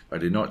 Like, I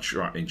did not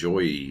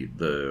enjoy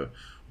the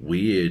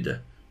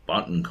weird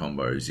button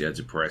combos you had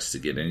to press to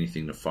get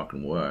anything to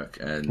fucking work.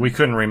 And we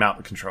couldn't remount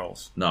the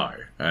controls. No,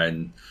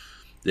 and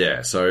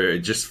yeah, so it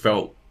just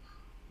felt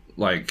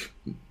like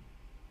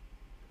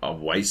a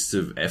waste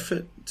of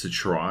effort to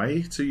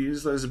try to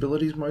use those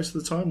abilities most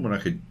of the time when I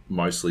could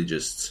mostly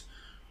just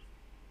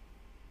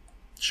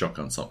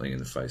shotgun something in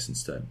the face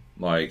instead.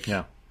 Like,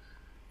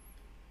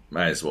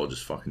 may as well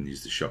just fucking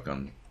use the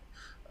shotgun.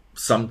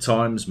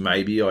 Sometimes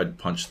maybe I'd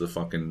punch the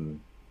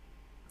fucking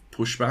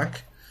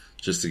pushback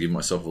just to give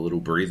myself a little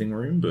breathing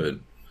room, but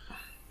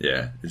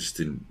yeah, it just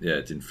didn't. Yeah,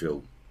 it didn't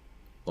feel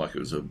like it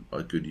was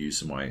a good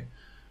use of my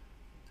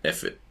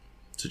effort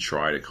to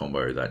try to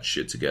combo that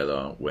shit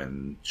together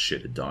when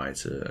shit had died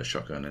to a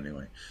shotgun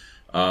anyway.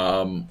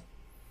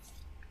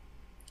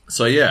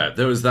 So yeah,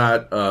 there was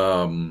that.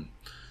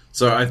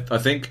 So I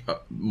think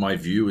my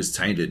view was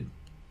tainted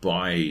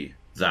by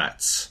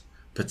that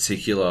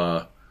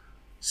particular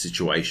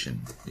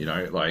situation. You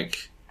know,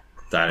 like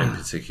that in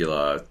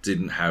particular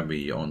didn't have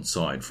me on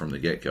side from the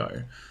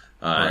get-go.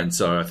 And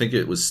so I think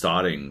it was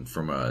starting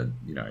from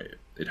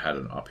it had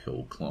an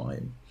uphill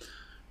climb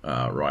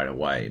right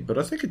away. But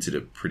I think it did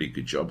a pretty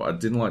good job. I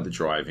didn't like the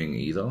driving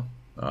either.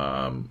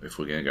 If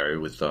we're going to go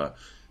with the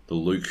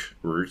Luke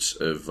route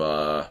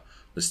of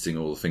listing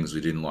all the things we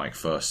didn't like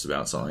first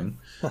about something.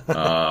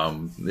 I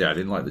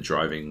didn't like the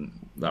driving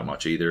that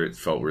much either. It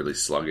felt really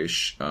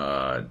sluggish.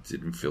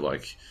 Didn't feel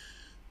like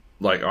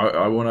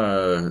I want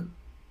to...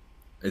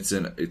 It's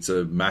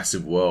a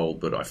massive world,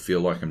 but I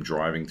feel like I'm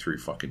driving through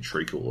fucking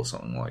treacle or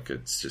something. Like,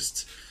 it's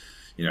just,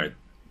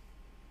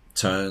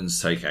 turns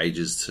take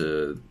ages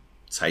to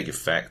take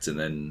effect, and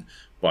then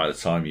by the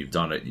time you've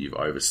done it, you've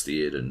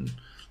oversteered and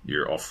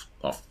you're off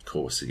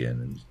course again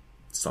and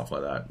stuff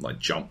like that. Like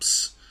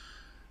jumps,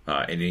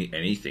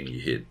 anything you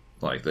hit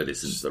like that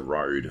isn't the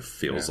road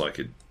feels like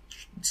it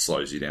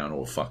slows you down,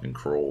 or fucking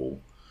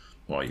crawl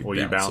while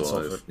you bounce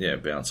off it. Yeah,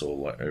 bounce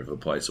all over the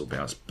place or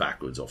bounce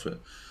backwards off it.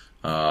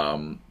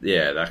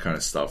 That kind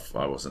of stuff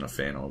I wasn't a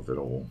fan of at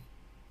all.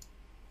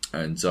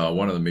 And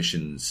one of the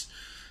missions,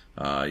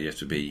 you have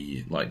to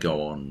be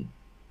go on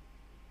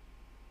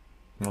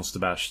Monster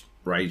Bash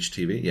Rage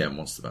TV,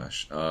 Monster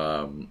Bash,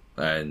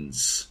 and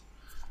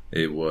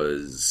it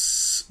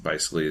was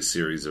basically a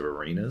series of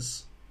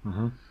arenas.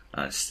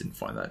 I just didn't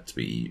find that to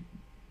be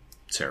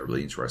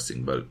terribly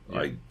interesting, but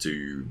I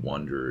do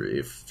wonder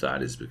if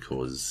that is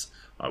because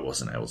I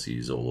wasn't able to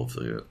use all of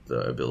the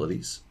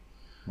abilities.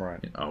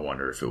 Right. I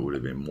wonder if it would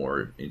have been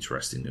more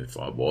interesting if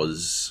I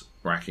was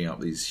racking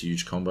up these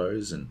huge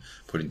combos and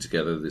putting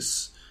together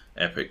this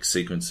epic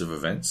sequence of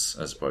events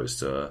as opposed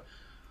to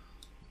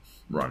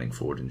running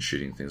forward and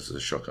shooting things with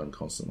a shotgun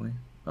constantly.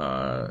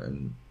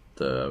 And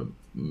the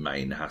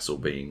main hassle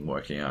being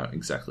working out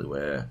exactly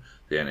where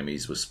the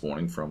enemies were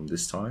spawning from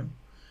this time.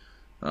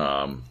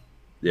 So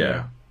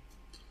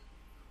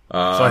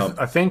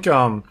I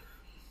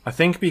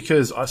think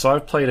because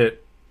I've played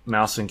it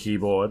mouse and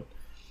keyboard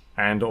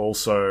and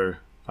also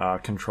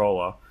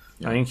controller.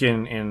 I think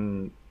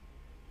in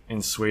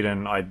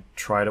Sweden I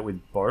tried it with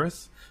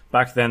both.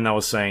 Back then they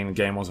were saying the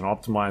game wasn't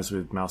optimized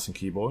with mouse and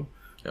keyboard.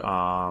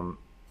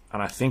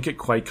 And I think at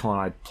QuakeCon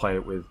I played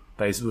it with,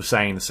 they were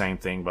saying the same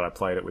thing, but I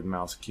played it with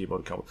mouse and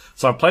keyboard a couple.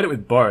 So I played it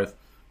with both,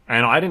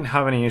 and I didn't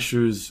have any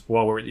issues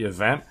while we were at the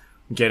event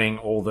getting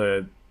all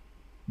the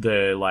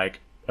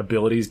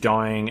abilities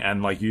going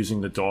and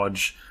using the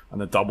dodge and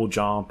the double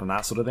jump and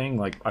that sort of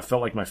thing. I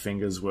felt like my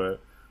fingers were,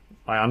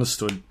 I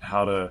understood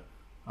how to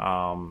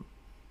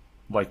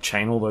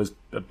chain all those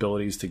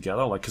abilities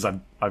together, because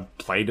I've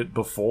played it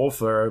before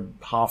for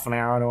half an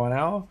hour to an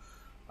hour,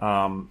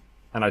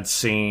 and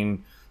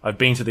I've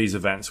been to these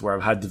events where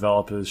I've had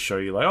developers show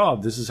you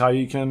this is how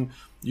you can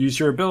use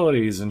your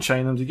abilities and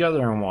chain them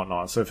together and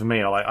whatnot. So for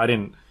me, I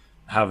didn't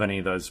have any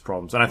of those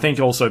problems, and I think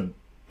also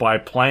by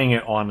playing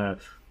it on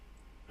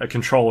a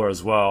controller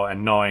as well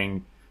and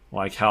knowing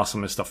how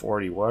some of this stuff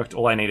already worked,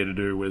 all I needed to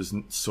do was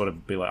sort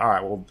of be all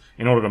right, well,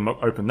 in order to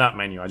open that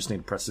menu, I just need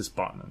to press this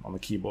button on the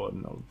keyboard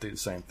and it'll do the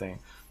same thing.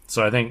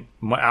 So I think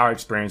our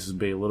experience would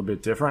be a little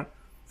bit different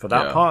for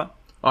that part.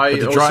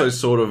 I also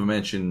sort of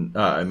imagine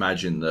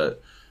that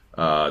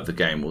the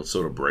game will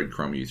sort of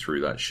breadcrumb you through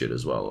that shit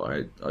as well.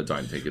 I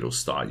don't think it'll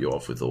start you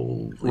off with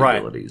all the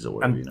abilities or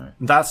whatever,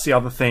 and that's the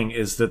other thing,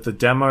 is that the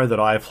demo that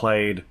I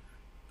played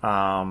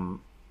 4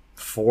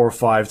 or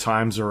 5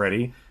 times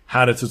already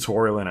had a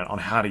tutorial in it on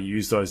how to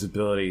use those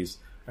abilities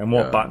and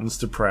what buttons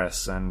to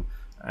press, and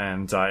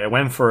it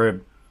went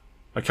for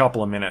a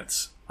couple of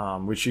minutes,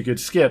 which you could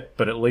skip,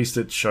 but at least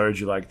it showed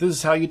you this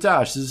is how you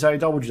dash, this is how you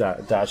double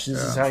dash, this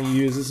is how you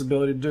use this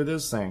ability to do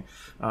this thing.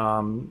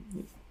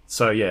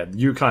 So yeah,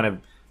 you kind of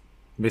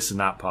missing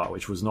that part,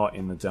 which was not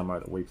in the demo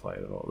that we played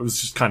at all. It was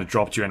just kind of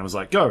dropped you in and was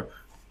go.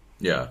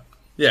 Yeah,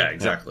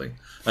 exactly.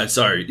 Yeah. And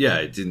so it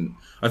didn't.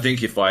 I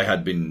think if I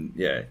had been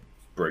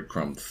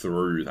breadcrumbed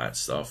through that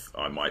stuff,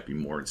 I might be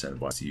more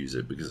incentivized to use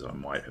it because I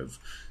might have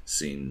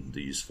seen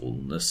the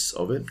usefulness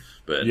of it.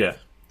 But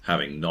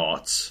having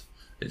not,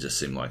 it just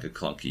seemed like a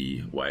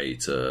clunky way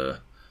to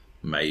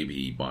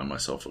maybe buy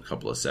myself a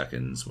couple of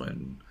seconds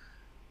when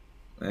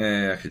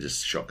I could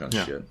just shotgun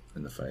shit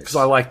in the face. Because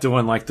I like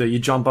doing you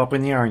jump up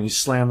in the air and you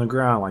slam the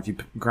ground, you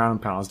ground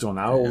and pound. I was doing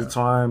that all the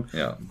time.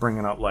 Yeah,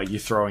 bringing up you're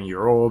throwing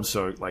your orb,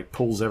 so it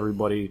pulls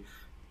everybody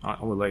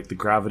with like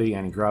the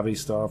anti-gravity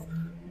stuff.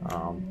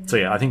 So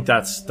yeah, I think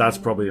that's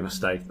probably a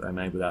mistake they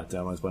made with that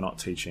demo, is we're not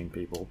teaching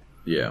people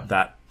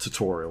that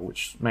tutorial,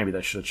 which maybe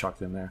they should have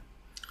chucked in there.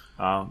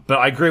 But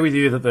I agree with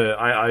you that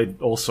I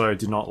also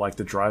did not like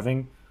the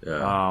driving.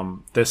 Yeah.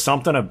 There's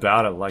something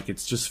about it, like it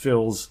just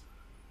feels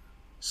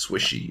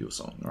swishy or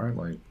something, right?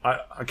 Like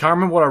I can't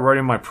remember what I wrote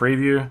in my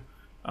preview.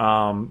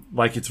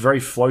 Like it's very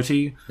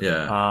floaty.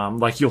 Yeah.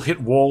 Like you'll hit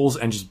walls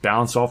and just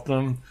bounce off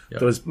them. Yep.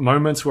 There's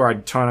moments where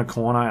I'd turn a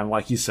corner and,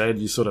 like you said,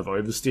 you sort of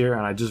oversteer,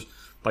 and I just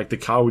like the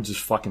car would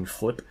just fucking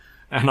flip,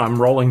 and I'm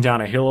rolling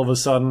down a hill all of a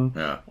sudden.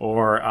 Yeah.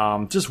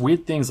 Or just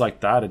weird things like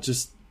that.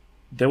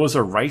 There was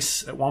a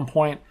race at one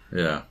point.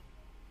 Yeah.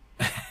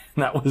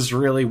 That was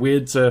really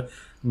weird to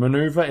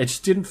maneuver. It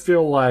just didn't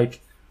feel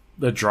like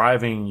the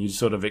driving you'd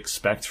sort of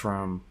expect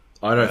from.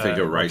 I don't think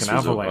a race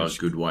like was a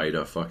good way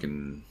to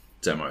fucking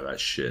demo that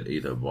shit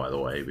either, by the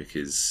way,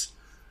 because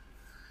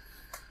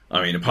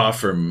I mean, apart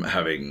from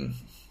having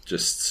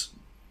just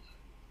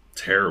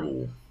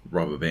terrible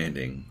rubber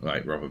banding,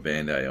 like rubber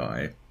band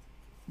AI,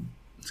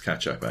 it's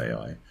catch up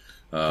AI.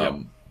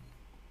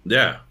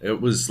 Yeah, it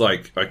was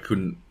like I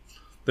couldn't.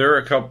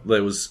 There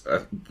was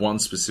one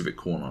specific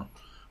corner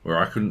where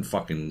I couldn't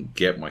fucking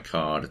get my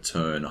car to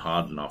turn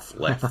hard enough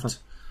left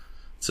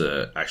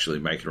to actually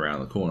make it around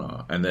the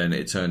corner, and then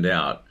it turned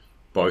out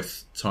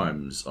both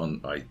times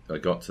I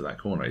got to that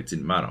corner, it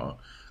didn't matter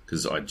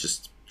because I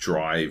just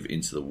drive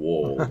into the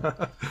wall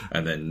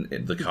and then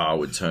the car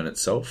would turn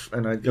itself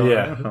and I'd go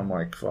around. I'm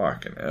like,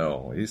 fucking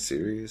hell, are you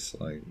serious?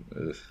 Like,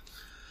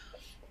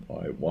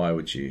 why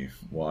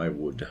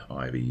would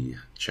I be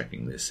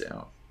checking this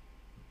out?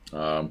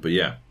 But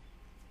yeah,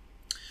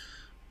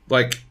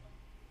 like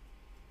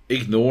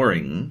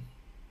ignoring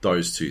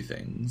those two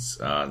things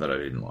that I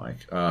didn't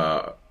like,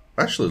 I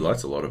actually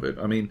liked a lot of it.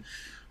 I mean,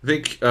 I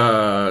think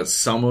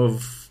some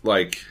of,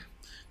 like,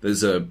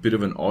 there's a bit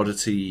of an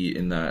oddity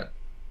in the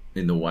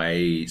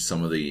way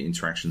some of the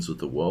interactions with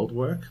the world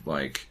work.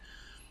 Like,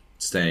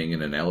 staying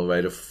in an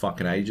elevator for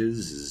fucking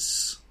ages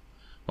is,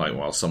 like,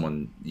 while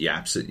someone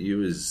yaps at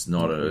you is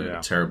not a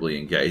terribly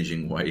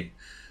engaging way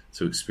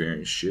to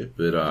experience shit.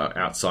 But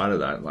outside of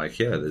that, like,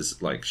 yeah,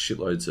 there's, like,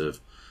 shitloads of,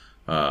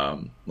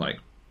 like,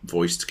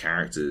 voiced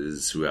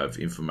characters who have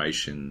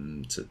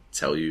information to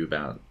tell you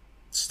about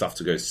stuff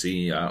to go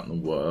see out in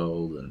the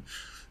world, and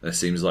it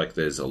seems like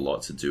there's a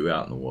lot to do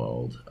out in the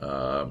world,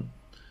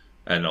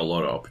 and a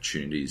lot of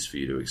opportunities for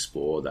you to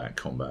explore that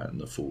combat and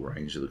the full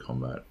range of the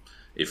combat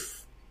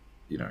if,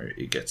 you know,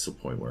 it gets to the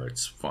point where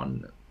it's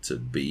fun to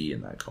be in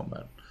that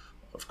combat,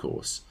 of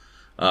course.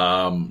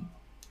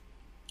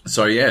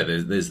 So yeah,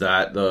 there's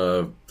that.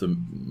 The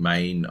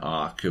main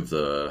arc of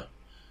the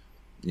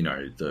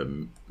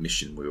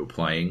mission we were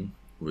playing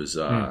was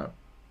I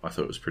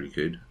thought it was pretty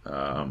good.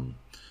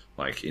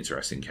 Like,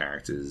 interesting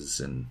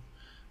characters and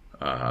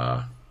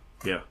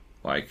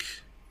like,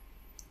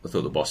 I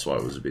thought the boss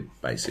fight was a bit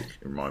basic.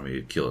 It reminded me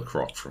of Killer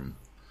Croc from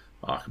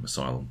Arkham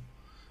Asylum.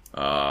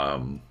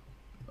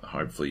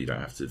 Hopefully you don't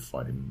have to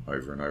fight him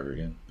over and over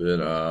again.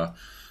 But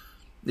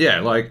yeah,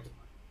 like,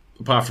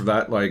 apart from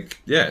that, like,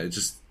 yeah, it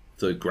just,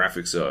 the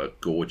graphics are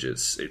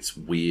gorgeous. It's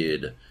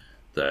weird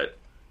that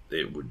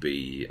it would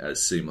be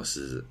as seamless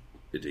as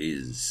it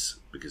is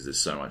because there's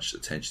so much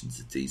attention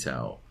to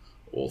detail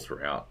all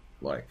throughout,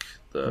 like,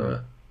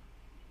 the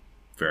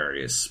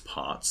various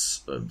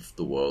parts of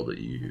the world that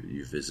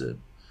you visit,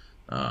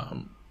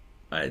 and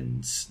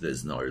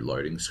there's no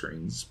loading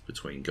screens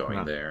between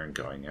going there and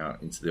going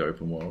out into the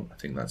open world. I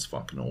think that's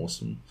fucking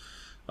awesome.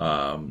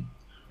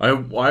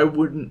 I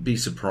wouldn't be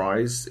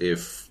surprised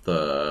if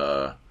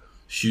the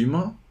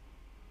humor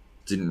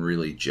didn't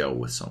really gel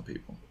with some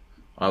people.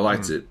 I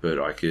liked it, but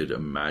I could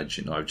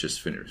imagine. I've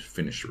just finished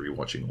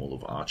rewatching all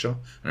of Archer,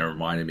 and it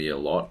reminded me a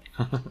lot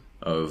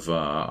of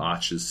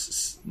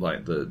Archer's,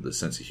 like, the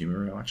sense of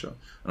humor in Archer.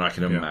 And I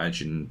can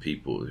imagine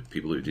people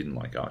who didn't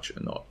like Archer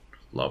not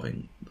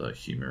loving the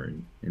humor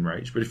in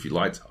Rage. But if you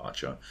liked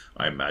Archer,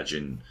 I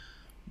imagine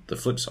the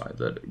flip side,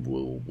 that it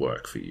will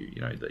work for you.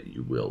 You know, that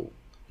you will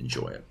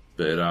enjoy it.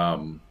 But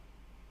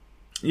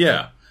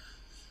yeah,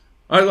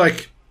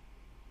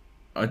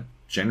 I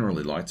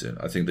generally liked it.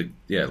 I think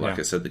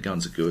I said, the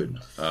guns are good.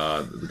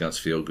 The guns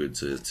feel good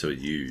to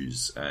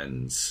use,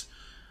 and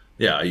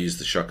yeah, I use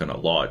the shotgun a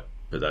lot,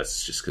 but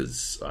that's just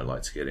because I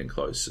like to get in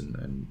close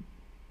and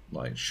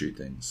like shoot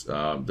things.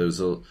 There's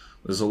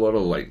a lot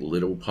of, like,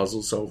 little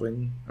puzzle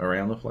solving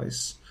around the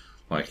place.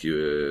 Like,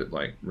 you're,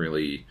 like,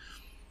 really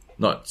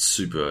not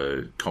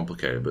super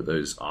complicated, but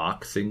those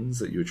arc things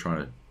that you were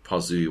trying to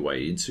puzzle your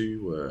way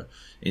into were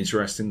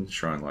interesting to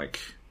try and, like,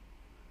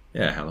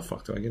 yeah, how the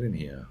fuck do I get in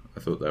here? I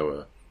thought they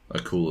were a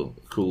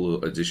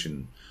cool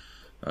addition,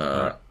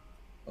 a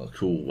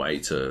cool way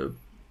to,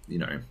 you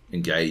know,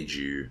 engage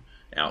you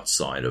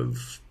outside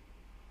of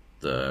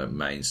the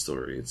main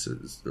story. It's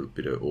a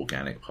bit of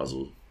organic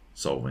puzzle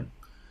solving,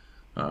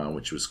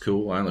 which was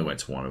cool. I only went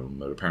to one of them,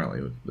 but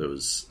apparently there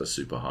was a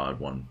super hard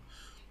one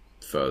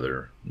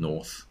further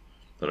north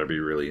that I'd be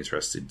really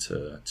interested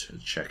to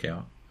check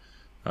out.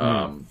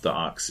 The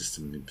arc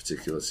system in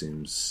particular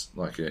seems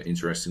like an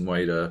interesting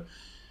way to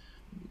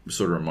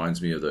sort of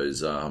reminds me of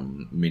those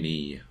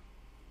mini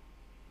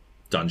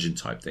dungeon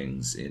type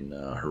things in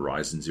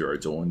Horizon Zero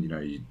Dawn. You know,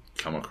 you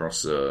come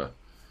across a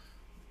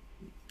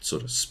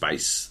sort of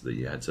space that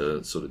you had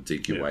to sort of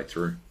dig your way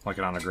through, like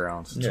an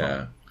underground.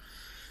 Yeah.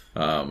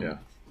 And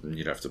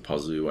you'd have to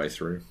puzzle your way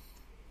through.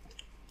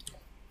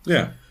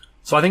 Yeah.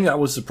 So I think that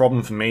was the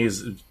problem for me,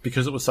 is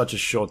because it was such a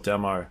short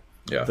demo.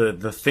 Yeah.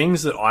 The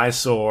things that I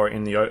saw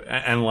in the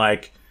and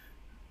like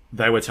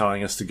they were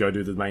telling us to go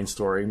do the main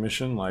story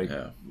mission,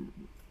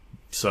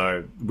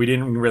 so we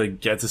didn't really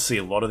get to see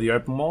a lot of the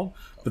open world.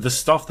 But the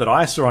stuff that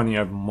I saw in the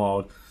open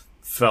world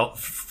felt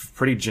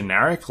pretty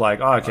generic. Like,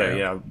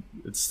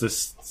 it's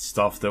this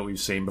stuff that we've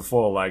seen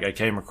before. Like, I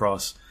came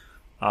across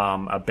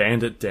a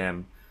bandit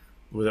den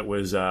that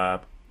was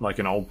like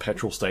an old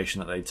petrol station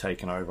that they'd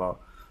taken over.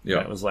 Yeah,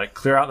 and it was like,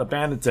 clear out the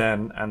bandit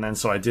den, and then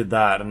so I did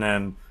that, and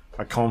then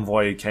a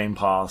convoy came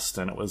past,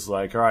 and it was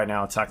like, all right,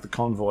 now attack the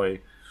convoy.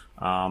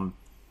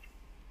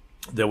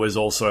 There was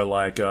also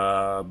like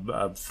I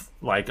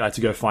had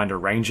to go find a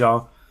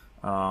ranger.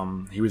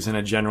 He was in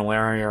a general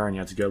area, and you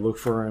had to go look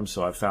for him.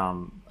 So I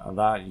found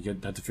that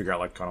had to figure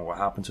out like kind of what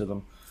happened to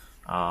them.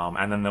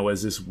 And then there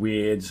was this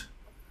weird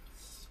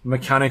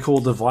mechanical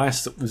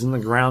device that was in the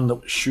ground that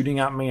was shooting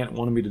at me, and it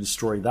wanted me to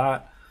destroy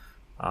that.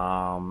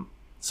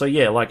 So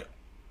yeah, like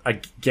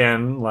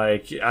again,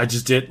 like I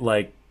just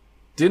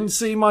didn't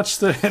see much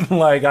that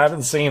like I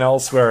haven't seen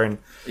elsewhere.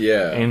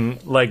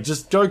 And like,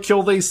 just go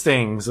kill these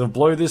things or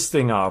blow this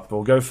thing up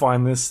or go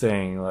find this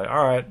thing. Like,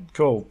 all right,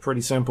 cool,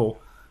 pretty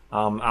simple.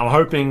 I'm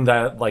hoping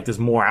that like there's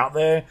more out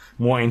there,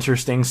 more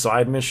interesting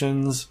side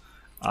missions.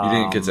 You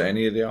didn't get to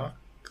any of the arc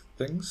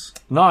things?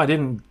 No, I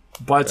didn't.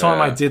 By the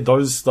time I did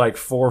those like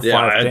 4 or 5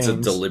 I had games, to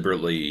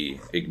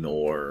deliberately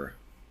ignore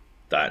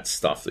that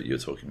stuff that you're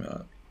talking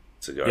about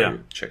to go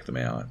check them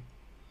out.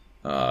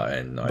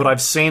 But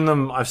I've seen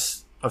them.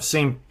 I've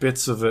seen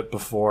bits of it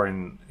before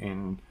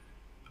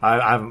I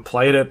haven't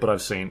played it, but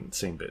I've seen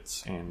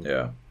bits and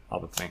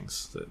other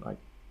things that like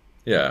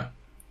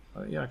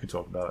I could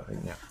talk about it.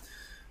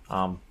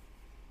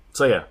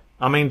 So yeah,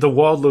 I mean the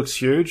world looks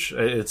huge.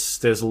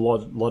 There's a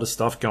lot of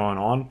stuff going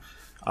on.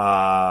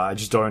 I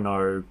just don't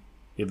know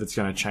if it's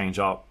going to change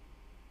up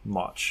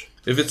much.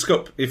 If it's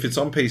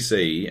on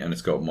PC and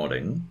it's got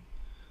modding,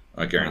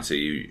 I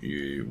guarantee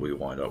you we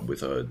wind up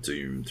with a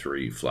Doom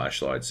 3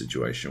 flashlight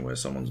situation where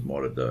someone's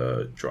modded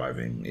the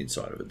driving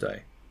inside of a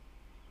day.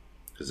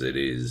 Because it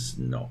is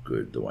not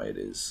good the way it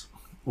is.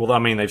 Well, I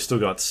mean, they've still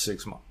got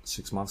 6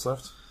 months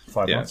left.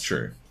 5 months.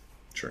 True.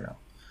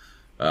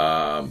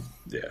 Yeah.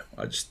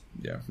 I just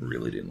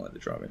really didn't like the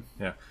driving.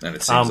 Yeah. And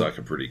it seems like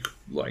a pretty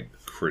like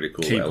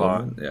critical key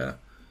element. Part.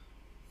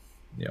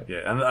 Yeah,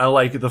 and I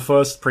like the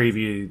first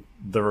preview,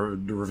 the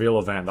reveal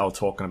event, they were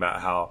talking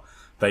about how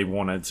they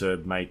wanted to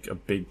make a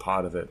big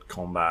part of it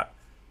car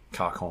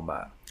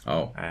combat.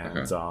 Oh,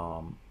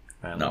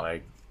 and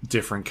like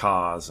different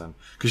cars, and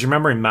because you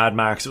remember in Mad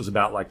Max it was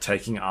about like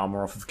taking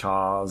armor off of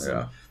cars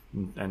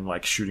and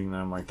like shooting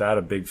them. Like they had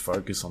a big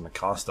focus on the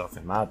car stuff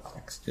in Mad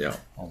Max. Yeah,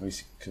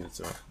 obviously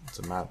because it's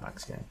a Mad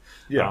Max game.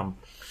 Yeah.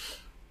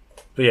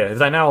 But yeah, if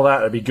they nail that,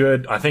 it'd be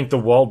good. I think the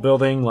world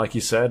building, like you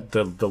said,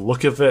 the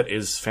look of it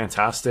is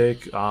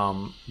fantastic.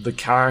 The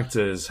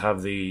characters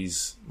have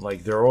these,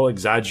 like, they're all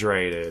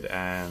exaggerated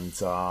and,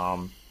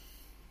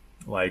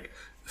 like,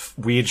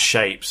 weird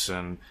shapes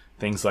and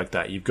things like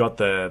that. You've got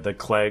the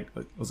Clegg,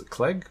 was it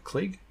Clegg?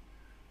 Clegg?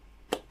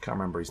 Can't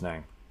remember his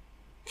name.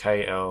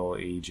 Klegg, I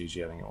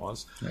think it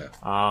was.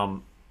 Yeah.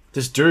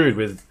 This dude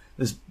with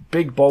this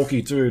big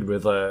bulky dude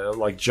with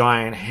like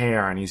giant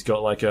hair, and he's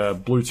got like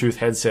a Bluetooth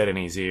headset in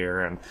his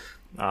ear,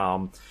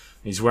 and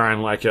he's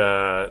wearing like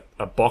a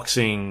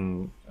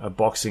boxing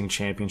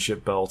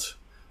championship belt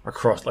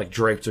across, like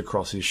draped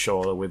across his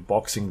shoulder with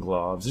boxing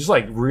gloves. Just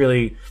like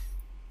really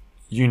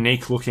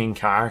unique looking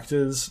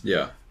characters.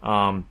 Yeah.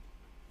 And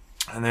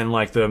then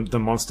like the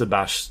Monster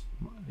Bash.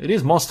 It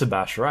is Monster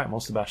Bash, right?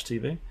 Monster Bash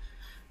TV.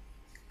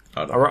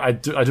 I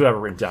do have it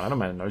written down. I don't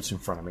have my notes in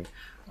front of me.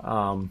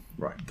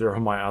 Right. They're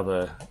on my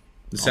other,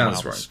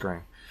 sounds right. Screen.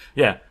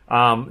 Yeah.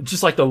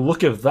 Just like the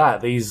look of that,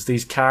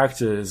 these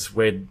characters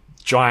with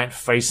giant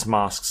face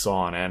masks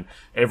on, and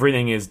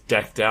everything is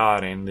decked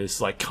out in this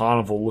like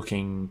carnival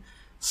looking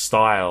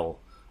style.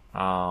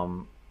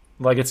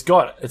 Like it's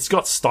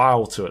got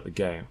style to it, the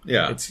game.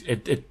 Yeah.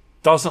 It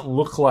doesn't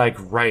look like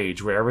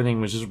Rage, where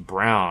everything was just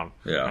brown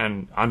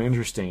and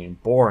uninteresting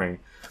and boring.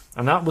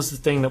 And that was the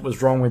thing that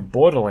was wrong with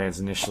Borderlands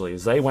initially,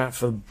 is they went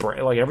for,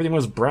 like, everything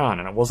was brown,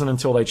 and it wasn't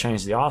until they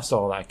changed the art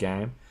style of that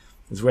game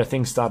is where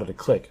things started to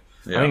click.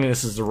 Yeah. I think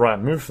this is the right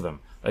move for them.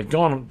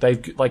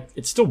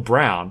 It's still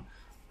brown,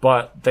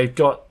 but they've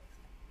got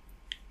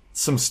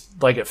some,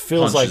 like, it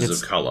feels punches like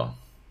it's... of colour.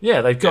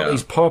 Yeah, they've got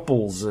these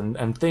purples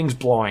and things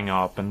blowing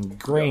up, and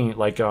green,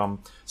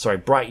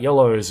 bright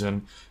yellows,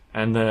 and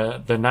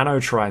the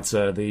nanotrites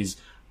are these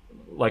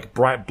like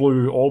bright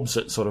blue orbs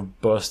that sort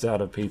of burst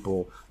out of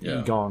people. Yeah.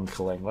 You go and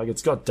collect. Like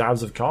it's got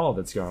dabs of color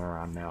that's going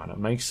around now, and it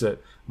makes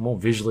it more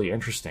visually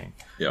interesting.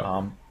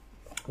 Yeah.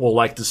 Or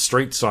like the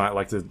street sign,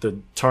 like the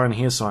turn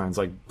here signs,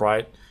 like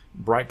bright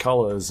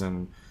colors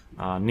and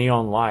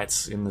neon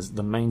lights in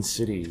the main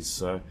cities.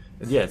 So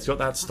yeah, it's got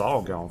that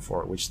style going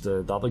for it, which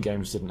the other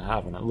games didn't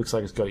have, and it looks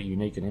like it's got a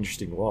unique and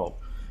interesting world.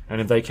 And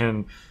if they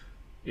can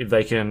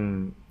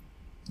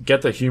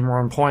get the humor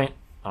on point,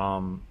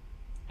 and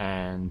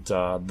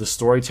the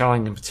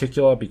storytelling in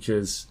particular,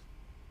 because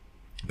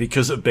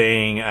of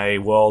being a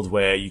world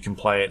where you can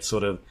play it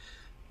sort of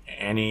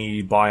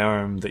any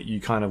biome that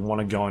you kind of want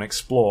to go and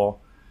explore,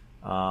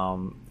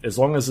 as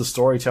long as the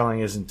storytelling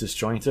isn't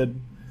disjointed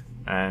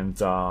and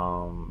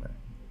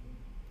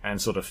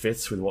sort of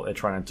fits with what they're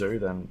trying to do,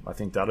 then I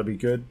think that'll be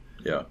good.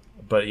 Yeah.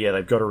 But yeah,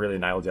 they've got to really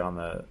nail down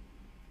the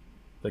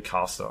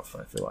car stuff.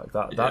 I feel like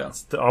that. Yeah.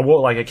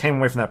 I came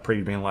away from that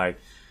preview being like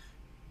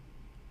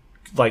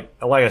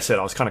I said,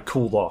 I was kind of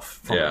cooled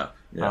off from it.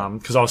 Yeah.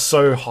 Because I was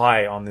so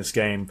high on this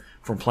game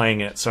from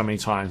playing it so many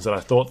times that I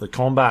thought the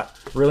combat,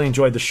 really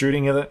enjoyed the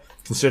shooting of it,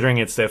 considering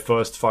it's their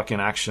first fucking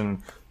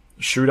action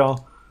shooter.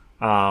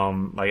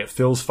 Like it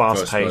feels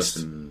fast paced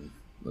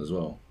as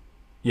well.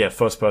 Yeah,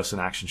 first person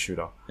action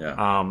shooter.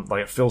 Yeah.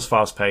 Like it feels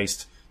fast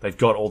paced. They've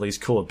got all these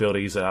cool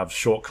abilities that have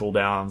short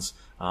cooldowns.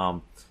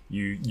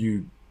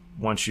 You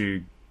once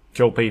you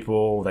kill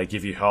people, they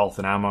give you health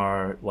and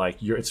ammo.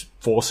 Like it's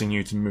forcing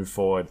you to move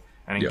forward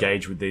and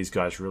engage with these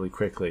guys really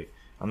quickly,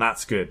 and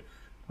that's good.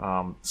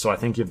 So I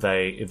think if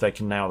they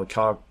can nail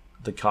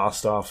the car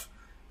stuff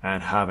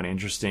and have an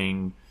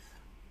interesting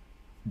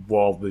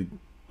world with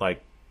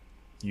like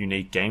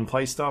unique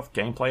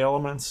gameplay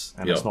elements,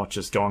 and it's not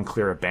just go and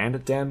clear a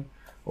bandit den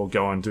or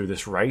go and do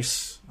this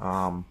race,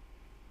 then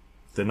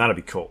that'd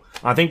be cool.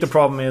 I think the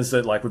problem is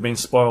that like we've been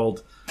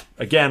spoiled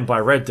again by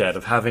Red Dead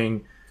of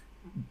having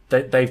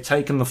they've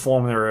taken the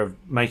formula of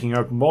making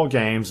open world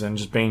games and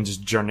just being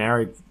just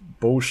generic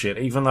bullshit,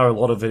 even though a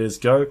lot of it is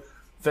go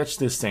fetch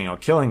this thing or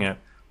killing it.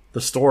 The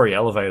story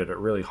elevated it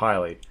really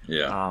highly.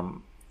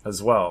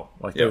 As well.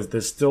 Like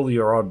there's still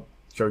your odd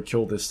go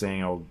kill this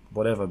thing or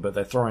whatever, but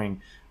they're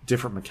throwing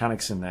different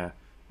mechanics in there,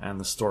 and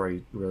the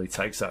story really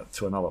takes that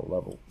to another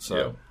level.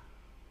 So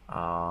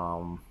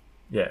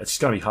it's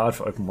going to be hard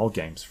for open world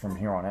games from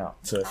here on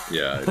out to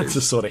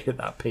to sort of hit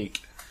that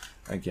peak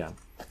again.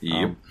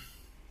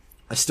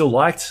 I still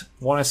liked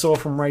what I saw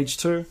from Rage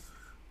 2,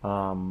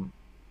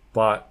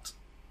 but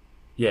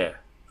yeah,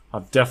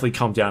 I've definitely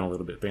come down a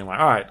little bit, being like,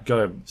 all right, got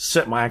to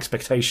set my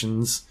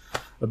expectations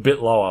a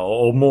bit lower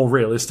or more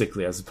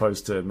realistically, as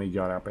opposed to me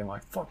going out being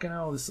like, fucking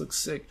hell, this looks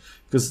sick.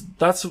 Because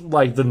that's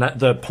like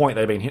the point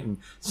they've been hitting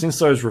since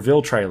those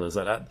reveal trailers.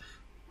 That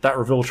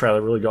reveal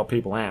trailer really got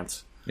people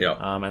amped. Yeah.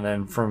 And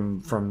then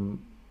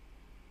from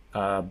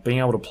being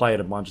able to play it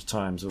a bunch of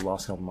times the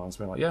last couple of months,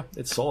 being like, yeah,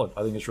 it's solid.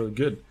 I think it's really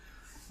good.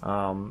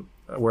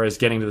 Whereas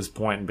getting to this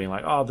point and being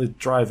like, oh, the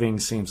driving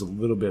seems a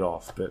little bit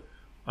off, but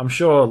I'm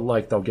sure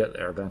like they'll get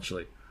there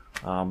eventually.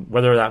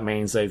 Whether that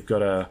means they've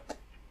got a...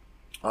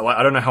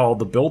 I don't know how old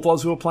the build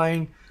was we were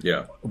playing.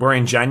 Yeah. We're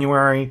in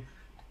January.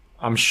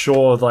 I'm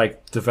sure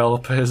like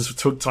developers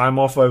took time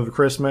off over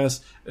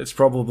Christmas. It's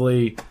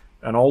probably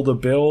an older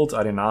build.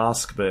 I didn't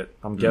ask, but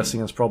I'm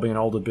guessing it's probably an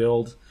older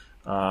build.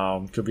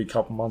 Could be a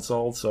couple months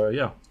old. So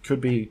yeah,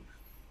 could be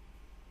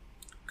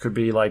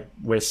like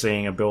we're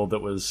seeing a build that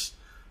was,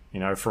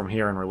 from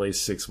here and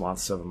released 6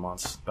 months, 7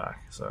 months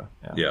back. So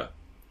yeah.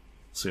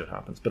 See what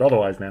happens. But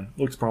otherwise, man,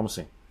 looks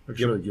promising.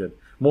 Looks really good.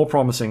 More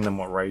promising than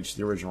what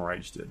the original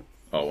Rage did.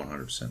 Oh,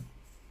 100%.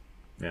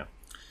 Yeah.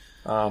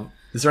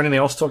 Is there anything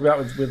else to talk about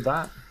with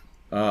that?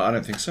 I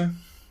don't think so.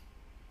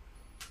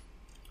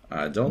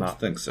 I don't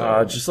think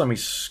so. Just let me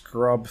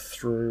scrub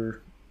through.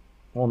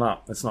 Well, no,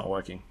 it's not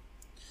working.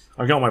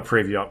 I've got my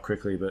preview up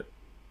quickly, but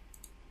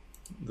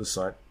the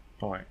site.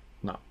 Oh, wait.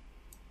 No.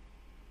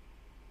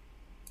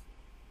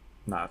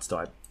 Nah, it's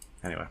died.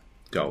 Anyway.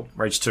 Go.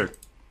 Rage 2.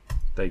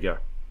 There you go.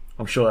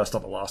 I'm sure that's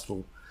not the last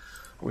we'll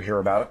hear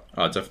about it.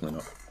 Oh, definitely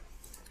not.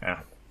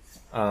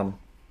 Yeah.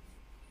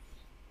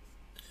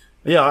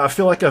 Yeah, I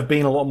feel like I've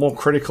been a lot more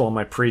critical on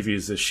my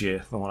previews this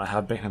year than what I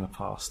have been in the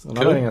past. And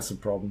I don't think that's a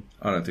problem.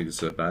 I don't think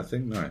it's a bad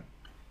thing, no.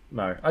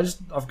 No,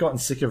 I've gotten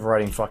sick of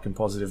writing fucking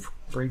positive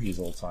previews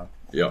all the time.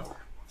 Yeah.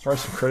 Throw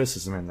some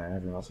criticism in there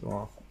every once in a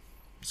while.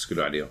 It's a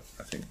good idea,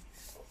 I think.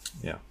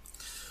 Yeah.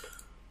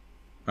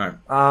 Alright.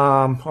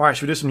 Alright,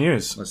 should we do some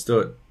news? Let's do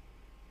it.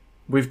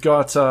 We've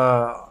got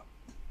I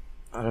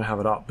don't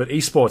have it up, but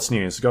esports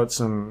news. We've got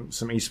some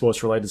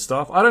esports related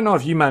stuff. I don't know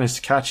if you managed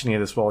to catch any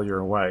of this while you're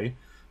away.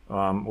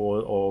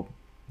 Or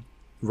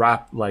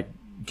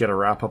get a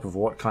wrap up of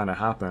what kind of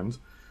happened.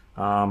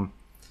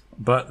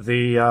 But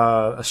the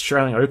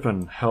Australian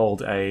Open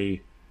held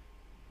a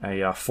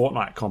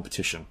Fortnite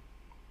competition.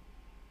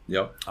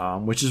 Yep.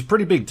 Which is a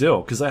pretty big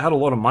deal because they had a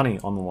lot of money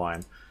on the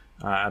line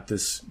at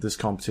this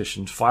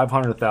competition.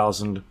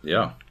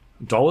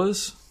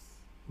 $500,000.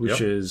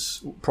 Which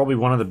is probably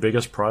one of the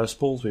biggest prize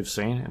pools we've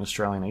seen in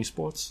Australian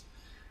esports.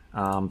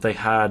 They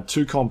had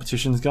 2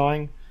 competitions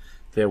going.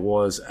 there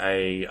was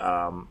a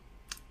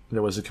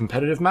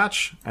competitive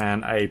match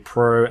and a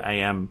pro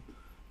AM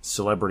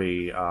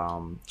celebrity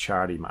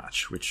charity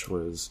match, which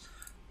was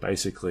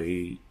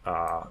basically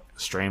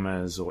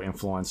streamers or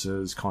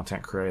influencers,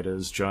 content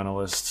creators,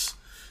 journalists,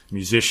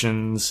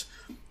 musicians,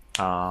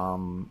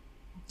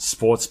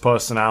 sports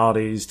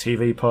personalities,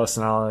 TV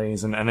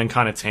personalities, and then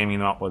kind of teaming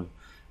them up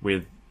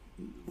with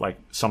like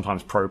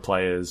sometimes pro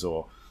players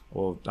or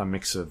a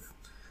mix of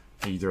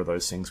either of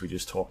those things we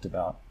just talked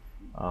about.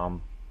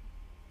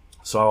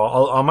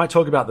 So I might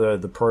talk about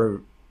the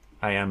pro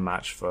AM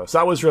match first.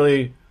 That was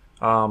really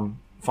fun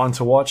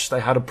to watch. They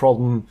had a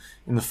problem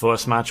in the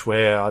first match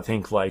where I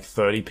think like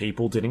 30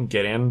 people didn't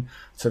get in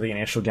to the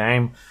initial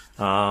game,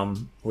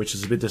 which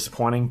is a bit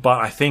disappointing.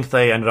 But I think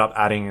they ended up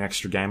adding an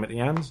extra game at the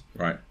end.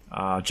 Right.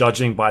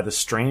 Judging by the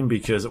stream,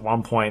 because at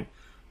one point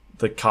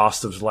the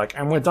cast was like,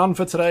 and we're done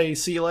for today,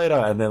 see you later.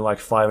 And then like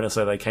 5 minutes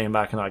later they came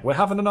back and like, we're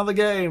having another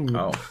game.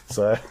 Oh.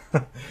 So,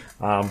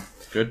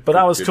 Good. But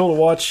that was cool to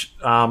watch.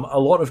 A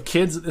lot of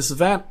kids at this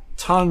event,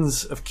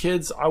 tons of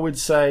kids. I would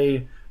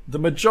say the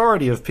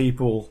majority of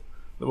people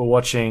that were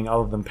watching,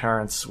 other than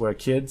parents, were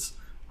kids.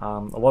 A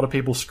lot of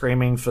people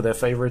screaming for their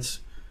favorite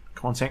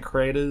content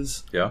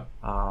creators. Yeah.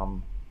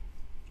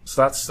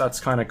 So that's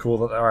kind of cool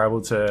that they were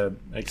able to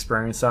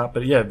experience that.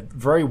 But yeah,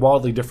 very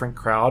wildly different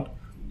crowd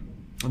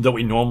that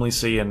we normally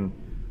see in,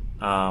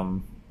 I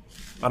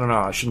don't know,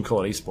 I shouldn't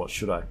call it esports,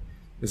 should I?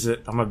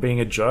 Am I being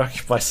a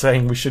jerk by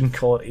saying we shouldn't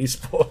call it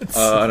esports?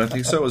 I don't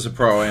think so. It was a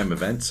pro-am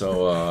event,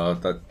 so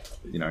that,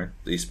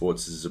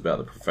 esports is about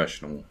the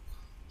professional,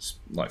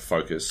 like,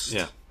 focus.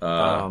 Yeah.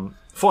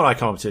 Fortnite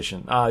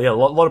competition. A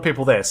lot of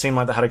people there. It seemed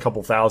like they had a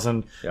couple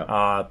thousand.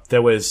 Yeah.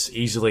 There was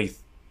easily,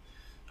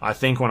 I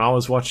think when I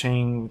was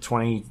watching,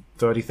 20,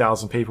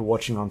 30,000 people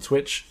watching on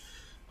Twitch.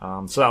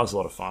 So that was a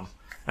lot of fun.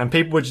 And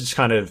people were just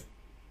kind of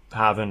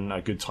having a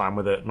good time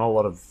with it. Not a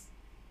lot of,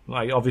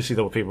 like, obviously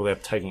there were people there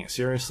taking it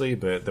seriously,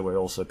 but there were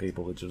also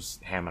people that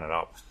just hamming it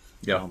up.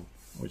 Yeah.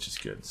 Which is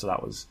good. So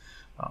that was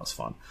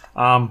fun.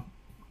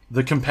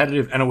 The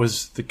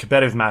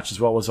competitive match as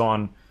well was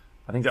on,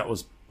 I think that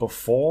was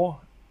before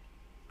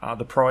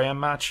the Pro-Am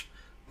match.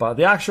 But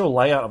the actual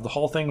layout of the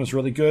whole thing was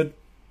really good.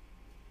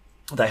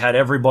 They had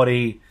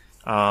everybody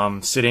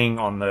sitting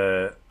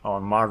on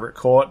Margaret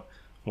Court,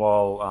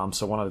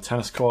 so one of the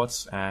tennis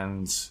courts,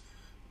 and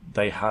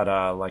they had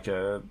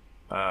a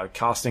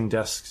casting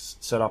desk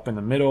set up in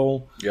the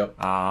middle. Yep.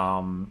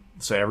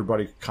 So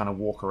everybody could kind of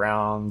walk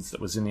around that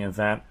was in the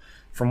event.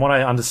 From what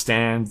I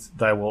understand,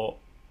 they were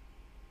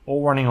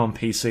all running on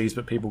PCs,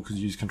 but people could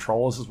use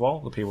controllers as well.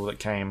 The people that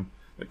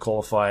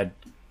qualified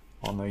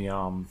on the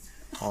on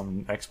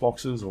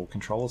Xboxes or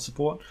controller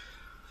support.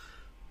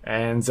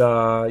 And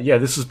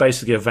this was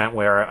basically an event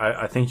where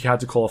I think you had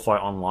to qualify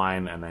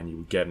online, and then you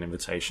would get an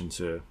invitation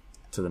to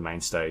the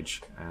main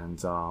stage,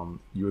 and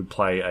you would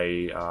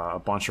play a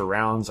bunch of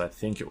rounds. I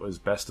think it was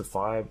best of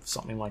 5,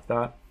 something like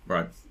that.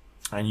 Right.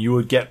 And you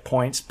would get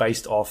points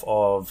based off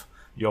of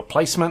your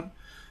placement,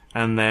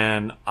 and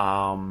then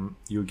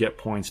you would get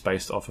points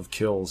based off of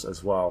kills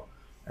as well.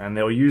 And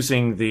they were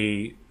using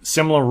the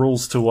similar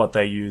rules to what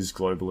they use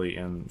globally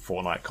in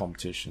Fortnite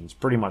competitions,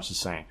 pretty much the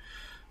same.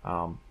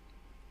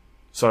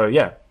 So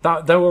yeah,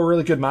 they were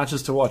really good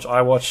matches to watch.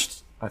 I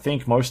watched, I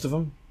think, most of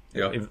them,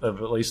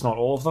 at least not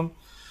all of them.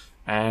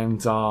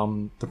 And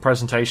the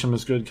presentation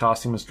was good,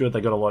 casting was good.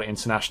 They got a lot of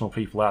international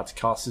people out to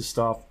cast this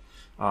stuff.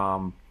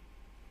 A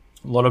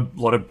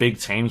lot of big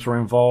teams were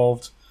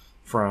involved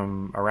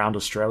from around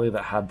Australia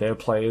that had their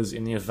players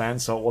in the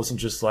event, so it wasn't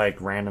just like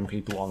random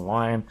people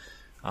online.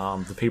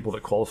 The people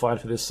that qualified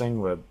for this thing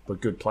were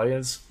good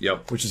players,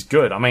 which is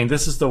good. I mean,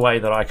 this is the way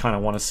that I kind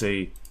of want to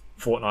see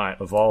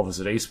Fortnite evolve as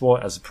an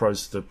esport, as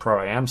opposed to the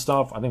pro-am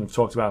stuff. I think we've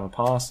talked about it in the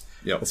past.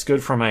 It's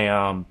good from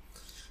a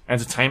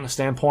entertainment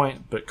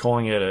standpoint, but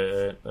calling it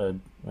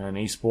an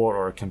esport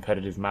or a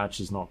competitive match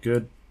is not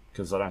good,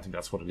 because I don't think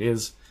that's what it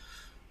is.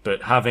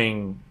 But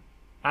having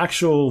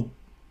actual,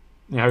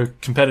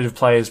 competitive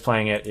players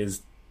playing it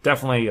is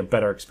definitely a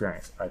better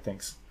experience, I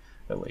think,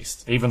 at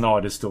least, even though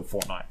it is still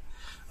Fortnite.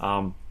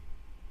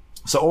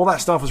 So all that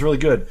stuff was really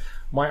good.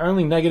 My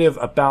only negative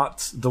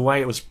about the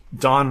way it was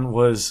done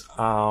was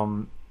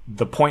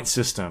the point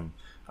system.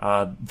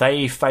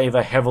 They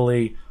favor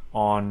heavily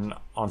on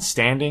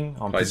standing,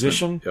 on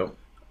position,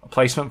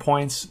 placement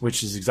points,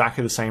 which is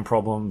exactly the same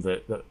problem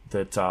that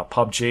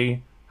PUBG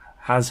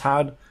has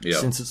had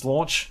since its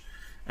launch.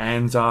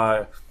 And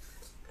to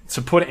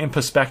put it in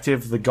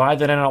perspective, the guy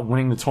that ended up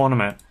winning the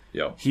tournament,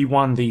 he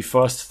won the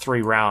first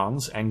 3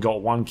 rounds and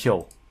got 1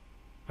 kill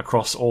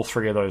across all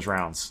 3 of those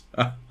rounds.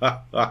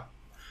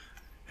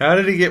 How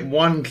did he get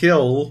 1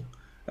 kill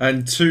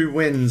and 2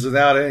 wins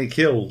without any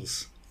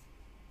kills?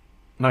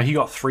 No, he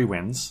got 3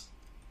 wins.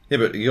 Yeah,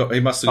 but he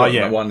must have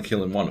got 1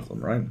 kill in one of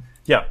them, right?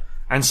 Yeah.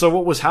 And so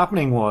what was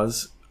happening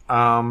was,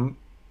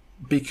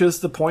 because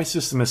the point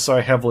system is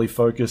so heavily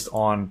focused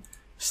on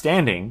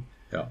standing,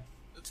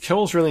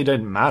 kills really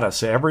didn't matter.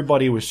 So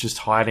everybody was just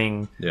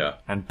hiding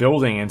and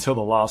building until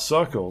the last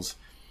circles.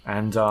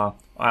 And a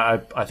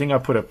I think I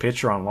put a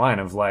picture online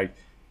of like,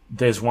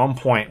 there's one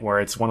point where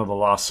it's one of the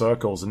last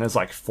circles and there's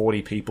like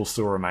 40 people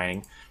still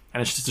remaining,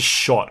 and it's just a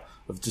shot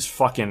of just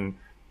fucking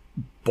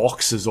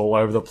boxes all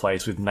over the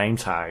place with name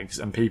tags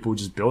and people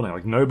just building.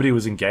 Like, nobody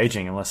was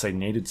engaging unless they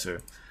needed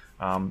to.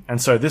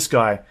 And so this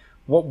guy,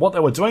 what they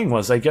were doing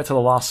was they get to the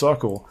last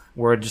circle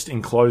where it just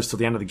enclosed to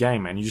the end of the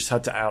game, and you just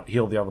had to out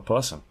heal the other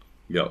person.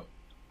 Yep.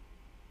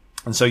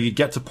 And so you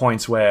get to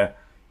points where,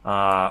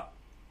 all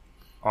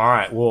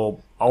right,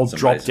 well, I'll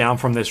drop down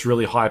from this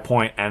really high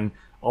point and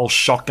I'll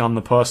shotgun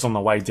the person on the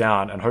way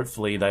down, and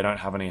hopefully they don't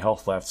have any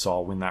health left, so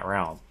I'll win that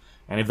round.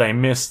 And if they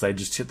miss, they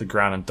just hit the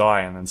ground and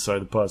die, and then so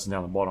the person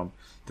down the bottom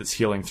that's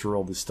healing through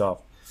all this stuff.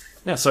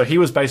 Yeah, so he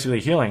was basically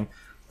healing,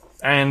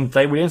 and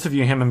they would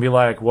interview him and be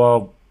like,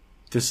 well,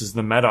 this is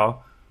the meta.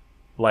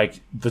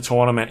 Like, the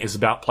tournament is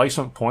about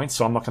placement points,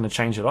 so I'm not going to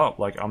change it up.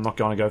 Like, I'm not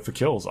going to go for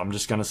kills. I'm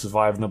just going to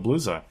survive in the blue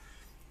zone.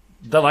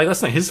 Like,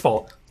 that's not his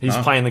fault. He's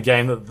playing the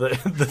game that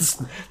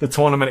the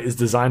tournament is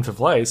designed to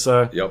play.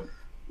 So, yep,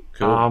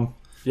 cool.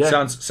 Yeah,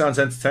 sounds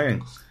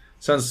entertaining.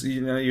 Sounds,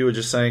 you were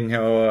just saying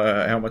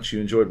how much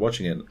you enjoyed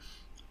watching it.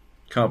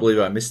 Can't believe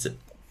I missed it.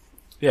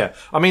 Yeah,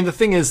 I mean, the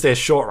thing is, they're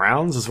short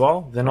rounds as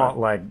well. They're not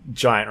like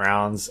giant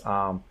rounds,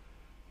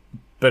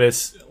 but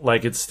it's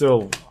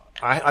still.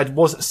 I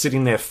wasn't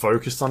sitting there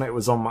focused on it. It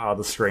was on my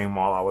other screen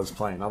while I was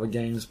playing other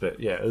games. But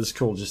yeah, it was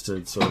cool just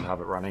to sort of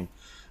have it running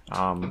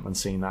and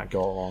seeing that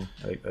go along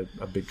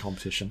a big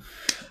competition.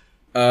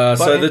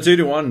 So the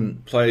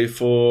 2-1 plays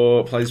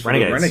for Renegades.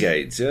 The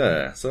Renegades,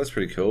 yeah. So that's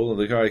pretty cool.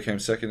 The guy who came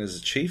second is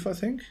a chief, I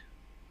think.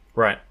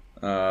 Right.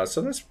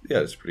 So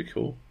that's pretty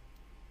cool.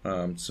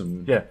 They're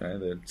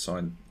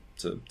signed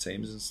to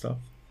teams and stuff.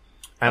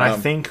 And I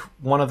think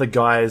one of the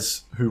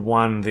guys who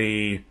won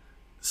the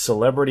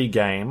celebrity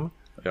game,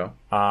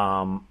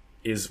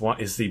 is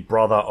the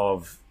brother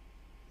of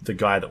the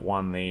guy that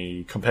won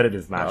the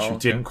competitive match, who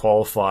didn't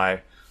qualify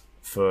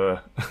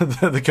for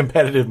the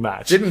competitive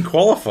match. Didn't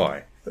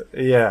qualify.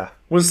 Yeah.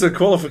 Was the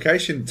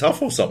qualification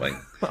tough or something?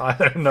 I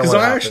don't know. Because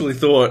I actually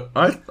thought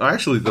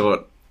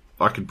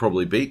I could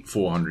probably beat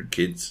 400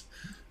 kids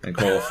and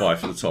qualify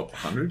for the top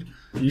 100.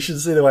 You should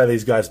see the way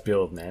these guys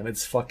build, man.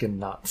 It's fucking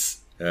nuts.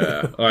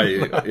 Yeah,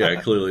 I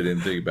clearly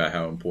didn't think about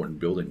how important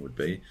building would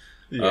be.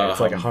 Yeah, it's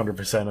like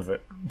 100% of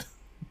it.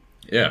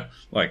 Yeah,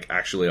 like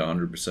actually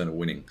 100% of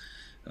winning.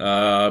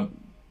 I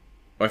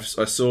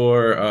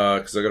saw,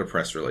 because I got a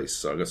press release,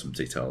 so I got some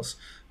details.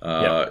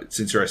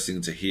 It's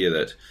interesting to hear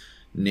that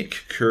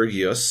Nick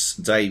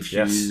Kyrgios, Dave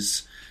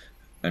Hughes,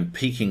 and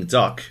Peking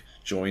Duck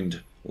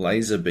joined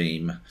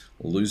Laserbeam,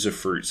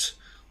 Loserfruit,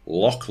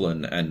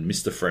 Lachlan, and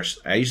Mr. Fresh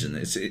Asian.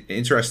 It's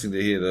interesting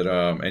to hear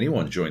that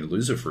anyone joined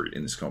Loserfruit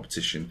in this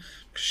competition,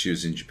 because she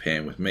was in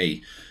Japan with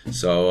me.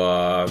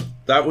 So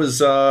that was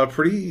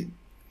pretty.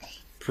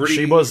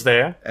 She was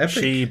there. Epic.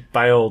 She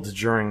bailed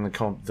during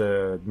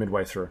the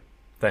midway through.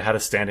 They had a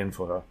stand-in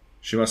for her.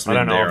 She must have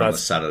been there on the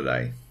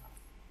Saturday.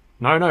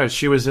 No,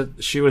 she was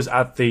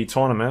at the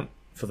tournament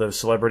for the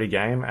celebrity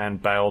game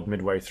and bailed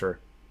midway through.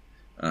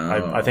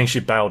 I think she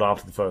bailed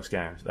after the first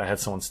game. They had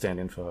someone stand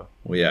in for her.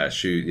 Well, yeah,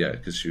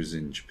 because she was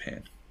in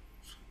Japan.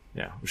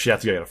 Yeah, she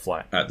had to go get a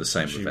flight at the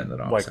same event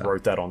that I was at.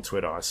 Wrote that on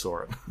Twitter. I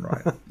saw it.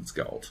 Right, it's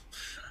gold.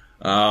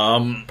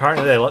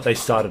 Apparently, they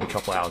started a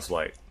couple hours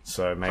late,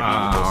 so maybe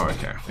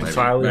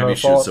entirely maybe her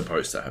she fault. was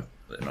supposed to have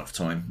enough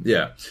time.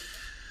 Yeah.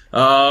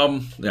 I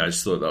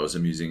just thought that was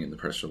amusing in the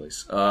press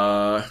release.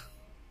 I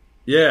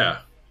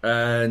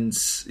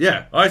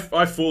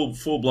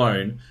full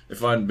blown.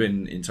 If I hadn't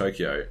been in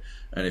Tokyo,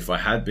 and if I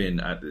had been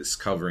at this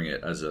covering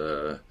it as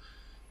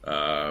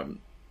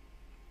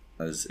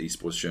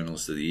esports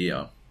journalist of the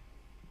year,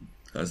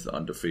 as the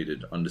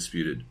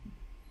undisputed,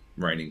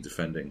 reigning,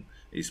 defending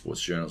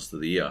esports journalist of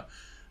the year,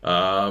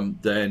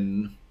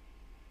 then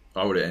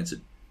I would have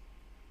entered.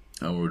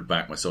 I would have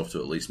backed myself to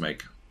at least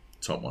make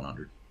top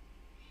 100.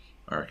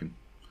 I reckon.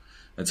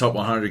 And top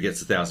 100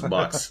 gets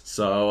 $1,000.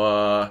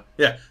 So,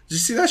 did you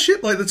see that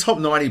shit? Like, the top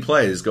 90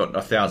 players got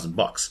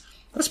 $1,000.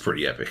 That's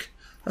pretty epic.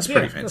 That's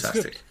pretty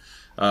fantastic.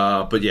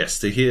 But yes,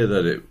 to hear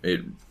that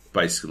it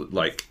basically,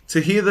 like,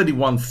 to hear that he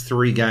won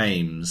 3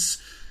 games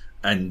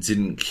and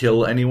didn't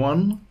kill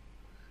anyone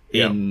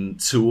in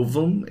 2 of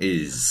them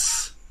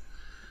is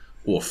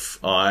oof.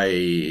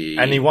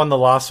 And he won the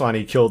last one.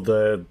 He killed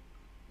the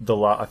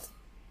last.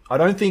 I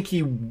don't think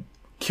he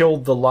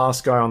killed the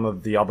last guy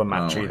on the other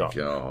match either.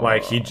 God.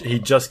 Like he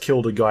just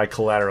killed a guy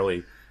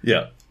collaterally.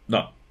 Yeah,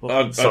 no.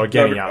 I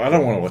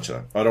don't want to watch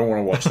that. I don't want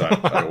to watch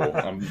that at all.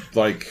 I'm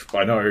like,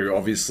 I know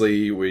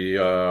obviously we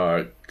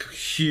are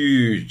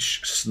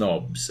huge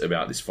snobs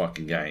about this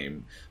fucking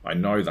game. I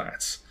know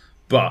that,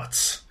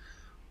 but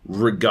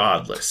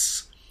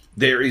regardless,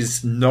 there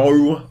is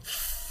no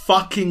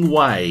fucking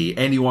way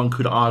anyone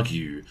could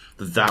argue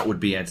that would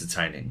be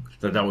entertaining.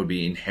 That would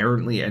be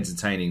inherently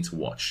entertaining to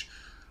watch.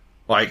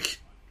 Like,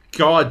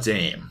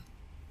 goddamn.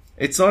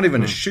 It's not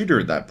even a shooter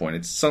at that point.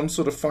 It's some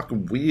sort of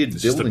fucking weird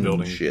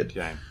building shit.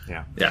 Game.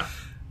 Yeah. Yeah.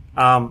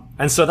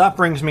 And so that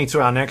brings me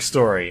to our next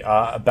story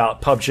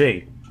about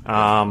PUBG.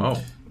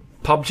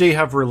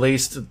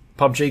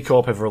 PUBG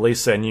Corp have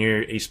released their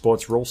new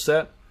esports rule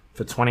set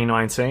for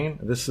 2019.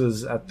 This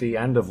is at the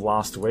end of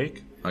last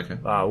week. Okay.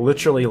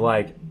 Literally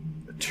like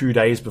 2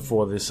 days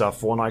before this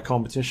Fortnite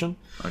competition.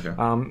 Okay.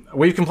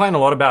 We've complained a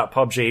lot about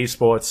PUBG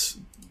esports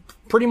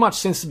pretty much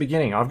since the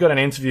beginning. I've got an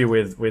interview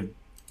with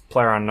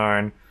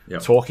PlayerUnknown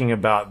talking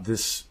about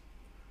this,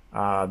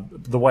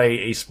 the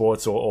way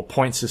esports or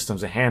point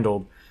systems are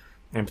handled,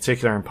 in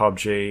particular in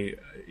PUBG,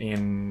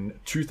 in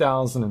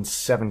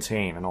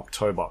 2017 in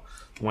October,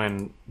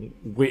 when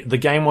the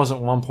game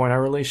wasn't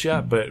 1.0 released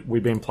yet, but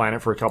we've been playing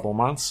it for a couple of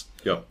months.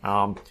 Yep.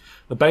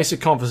 The basic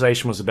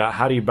conversation was about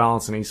how do you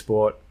balance an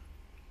esport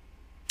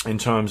in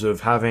terms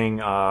of having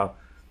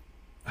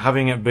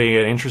it be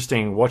an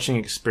interesting watching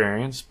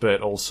experience,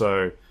 but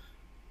also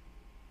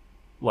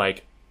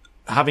like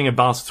having a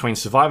balance between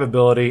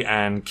survivability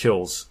and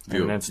kills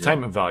and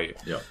entertainment value.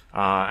 Yeah.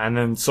 And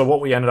then so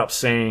what we ended up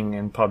seeing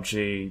in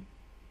PUBG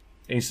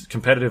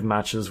competitive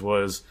matches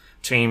was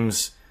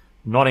teams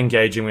not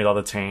engaging with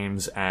other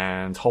teams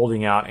and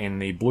holding out in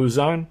the blue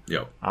zone,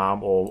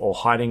 or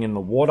hiding in the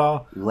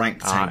water.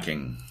 Rank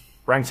tanking.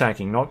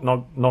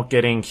 Not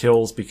getting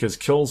kills because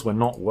kills were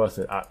not worth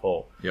it at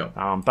all.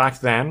 Back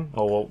then,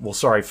 for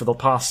the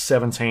past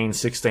 17,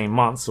 16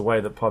 months, the way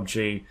that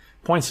PUBG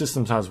point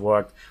systems has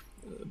worked,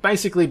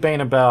 basically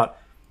been about,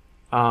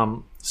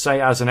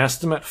 say as an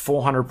estimate,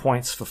 400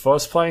 points for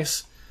first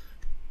place,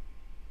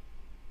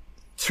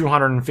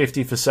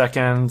 250 for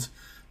second,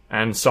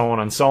 and so on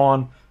and so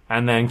on.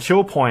 And then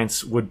kill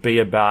points would be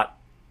about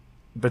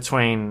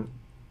between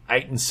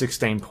 8 and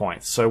 16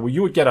 points. So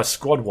you would get a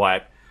squad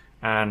wipe,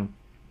 and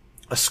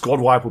a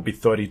squad wipe would be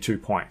 32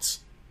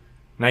 points.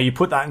 Now you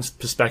put that in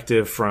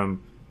perspective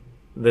from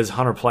there's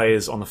 100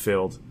 players on the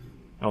field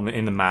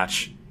in the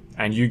match,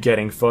 and you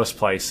getting first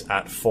place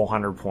at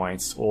 400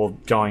 points, or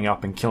going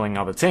up and killing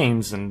other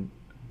teams and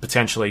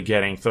potentially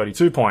getting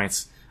 32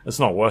 points. It's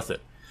not worth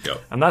it.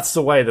 And that's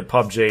the way that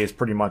PUBG is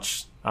pretty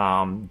much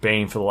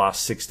been for the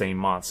last 16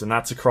 months, and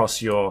that's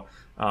across your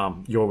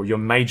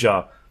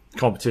major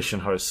competition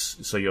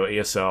hosts, so your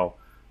ESL,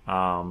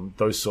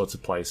 those sorts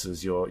of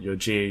places, your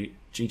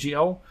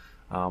GGL,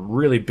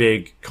 really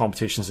big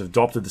competitions have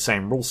adopted the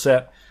same rule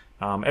set.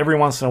 Every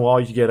once in a while,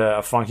 you get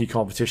a funky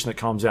competition that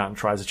comes out and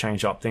tries to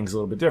change up things a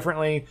little bit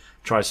differently,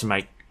 tries to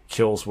make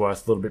kills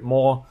worth a little bit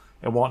more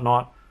and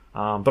whatnot.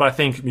 But I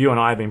think you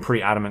and I have been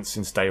pretty adamant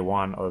since day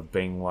one of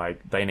being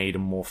like, they need a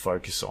more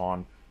focus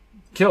on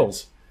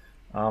kills.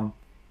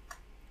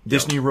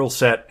 This new rule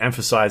set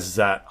emphasizes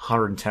that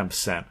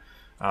 110%.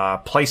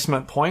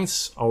 Placement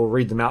points, I will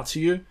read them out to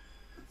you.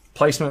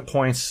 Placement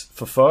points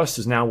for first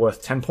is now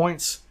worth 10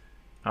 points.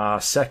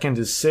 Second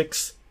is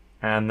 6,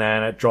 and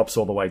then it drops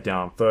all the way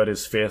down. Third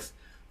is 5th.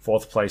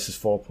 Fourth place is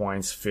 4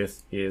 points.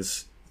 5th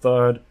is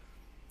 3rd.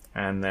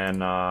 And then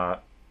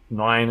 9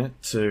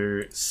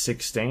 to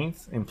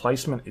 16th in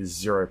placement is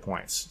 0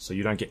 points. So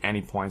you don't get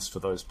any points for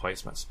those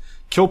placements.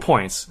 Kill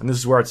points, and this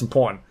is where it's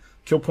important.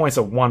 Kill points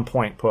are 1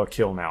 point per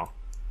kill now,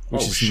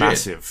 which is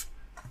massive.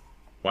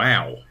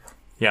 Wow.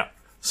 Yeah.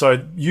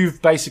 So you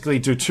basically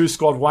do 2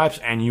 squad wipes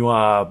and you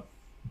are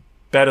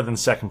better than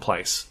second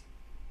place.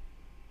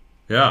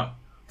 Yeah.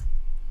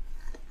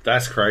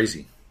 That's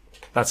crazy.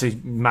 That's a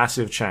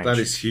massive change. That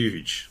is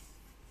huge.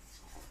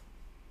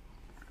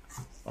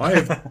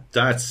 I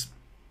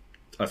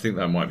think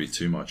that might be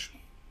too much.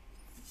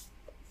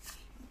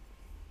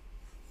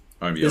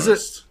 I'll be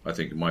honest. I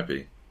think it might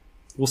be.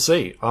 We'll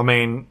see. I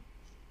mean,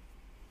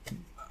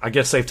 I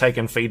guess they've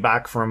taken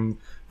feedback from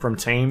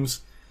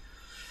teams.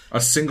 A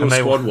single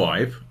squad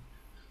wipe,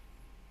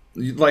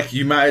 like,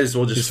 you may as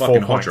well just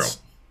fucking hot drop.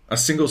 A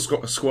single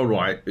squad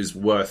wipe is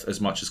worth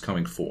as much as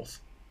coming 4th.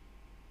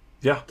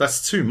 Yeah.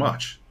 That's too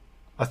much.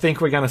 I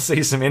think we're going to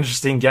see some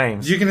interesting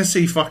games. You're going to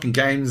see fucking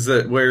games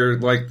where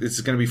like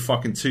it's going to be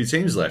fucking 2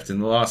 teams left in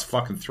the last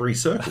fucking 3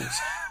 circles.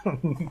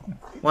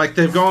 Like,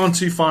 they've gone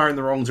too far in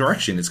the wrong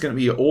direction. It's going to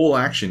be all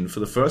action for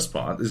the first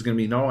part. There's going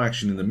to be no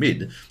action in the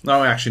mid,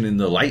 no action in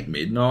the late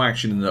mid, no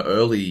action in the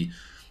early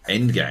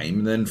end game,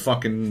 and then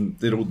fucking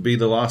it'll be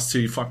the last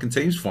 2 fucking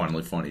teams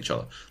finally find each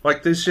other.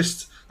 Like,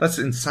 that's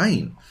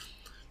insane.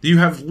 You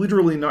have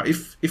literally no,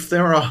 if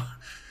there are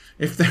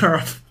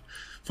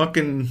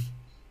fucking,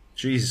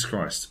 Jesus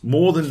Christ,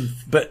 more than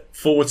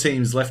 4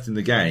 teams left in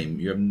the game,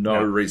 you have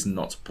no reason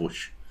not to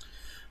push.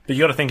 But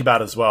you got to think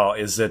about it as well,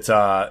 is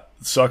that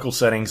circle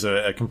settings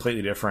are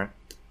completely different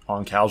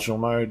on casual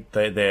mode.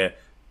 They're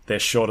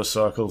shorter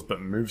circles but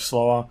move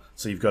slower,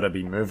 so you've got to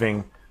be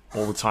moving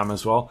all the time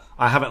as well.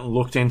 I haven't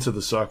looked into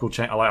the circle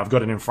change. Like, I've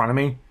got it in front of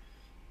me,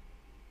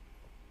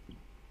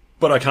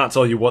 but I can't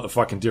tell you what the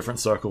fucking different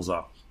circles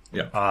are.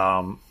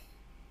 Yeah.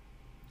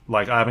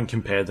 Like, I haven't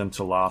compared them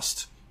to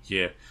last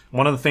year.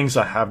 One of the things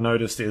I have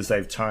noticed is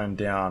they've toned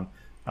down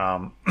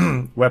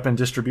weapon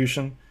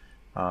distribution.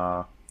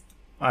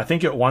 I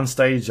think at one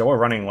stage they were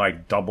running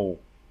like double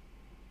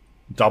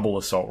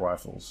assault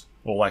rifles,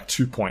 or like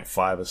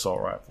 2.5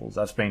 assault rifles.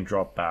 That's been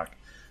dropped back.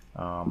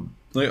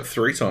 They got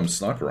 3 times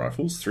sniper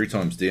rifles, 3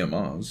 times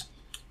DMRs.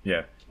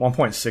 Yeah.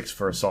 1.6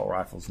 for assault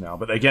rifles now,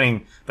 but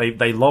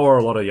they lower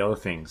a lot of the other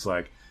things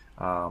like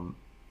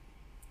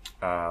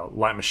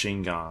light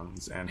machine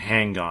guns and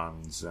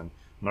handguns and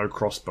no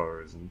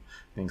crossbows and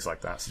things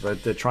like that. So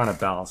they're trying to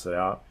balance it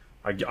out.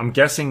 I'm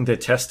guessing they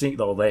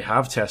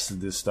have tested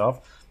this stuff.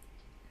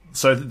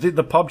 So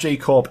the PUBG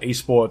Corp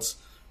esports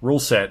rule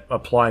set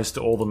applies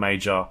to all the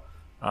major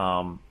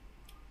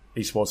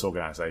esports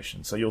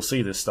organizations. So you'll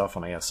see this stuff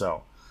on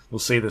ESL. You'll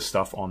see this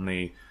stuff on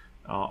the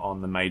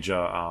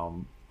major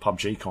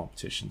PUBG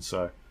competition.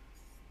 So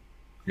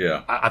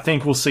yeah, I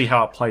think we'll see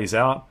how it plays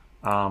out.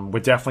 We're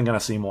definitely going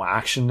to see more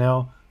action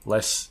now,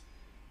 less.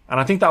 And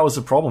I think that was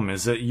the problem,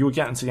 is that you were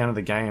getting to the end of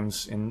the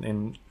games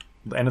in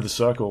the end of the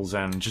circles,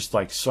 and just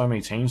like so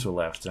many teams were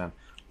left. And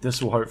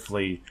this will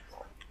hopefully,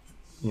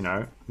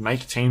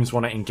 make teams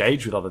want to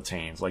engage with other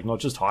teams, like not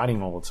just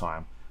hiding all the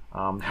time.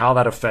 How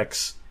that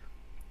affects,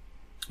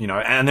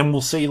 and then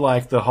we'll see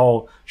like the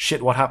whole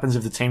shit. What happens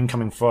if the team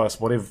coming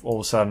first? What if all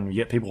of a sudden you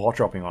get people hot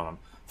dropping on them?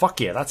 Fuck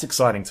yeah, that's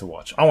exciting to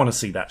watch. I want to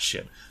see that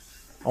shit.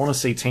 I want to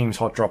see teams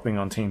hot dropping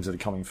on teams that are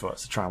coming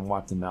first to try and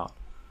wipe them out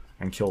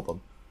and kill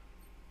them.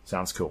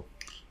 Sounds cool.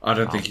 I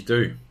don't think you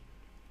do.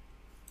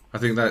 I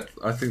think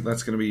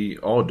that's going to be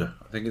odd.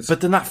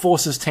 But then that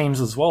forces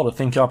teams as well to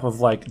think up of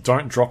like,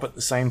 don't drop at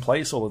the same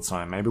place all the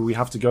time. Maybe we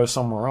have to go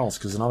somewhere else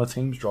because another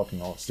team's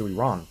dropping on us. Do we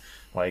run?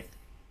 Like,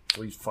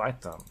 do we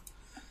fight them?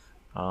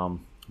 I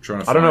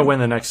don't know when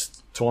the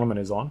next tournament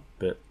is on,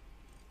 but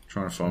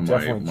trying to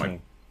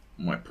find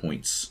my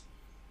points.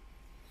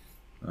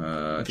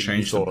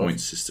 Change the point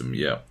system.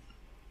 Yep.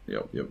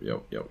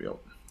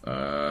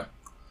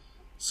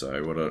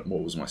 So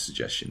what was my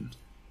suggestion?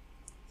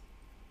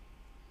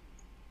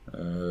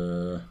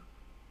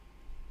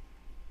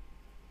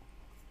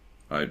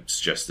 I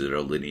suggested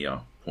a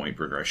linear point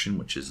progression,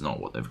 which is not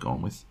what they've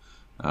gone with.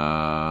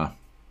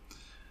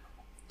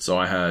 So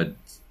I had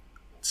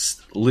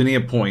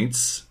linear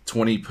points,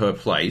 20 per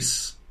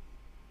place,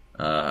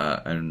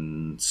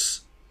 and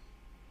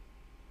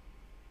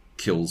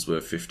kills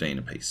were 15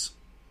 apiece.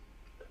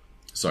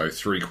 So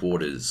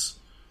 3/4,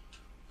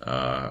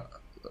 a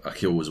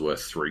kill was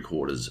worth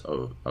 3/4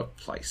 of a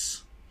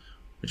place,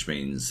 which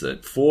means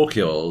that 4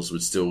 kills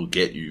would still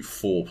get you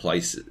 4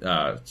 places.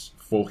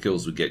 4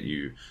 kills would get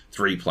you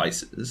 3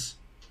 places,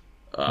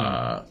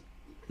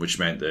 which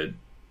meant that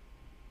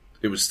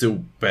it was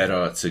still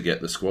better to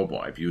get the squad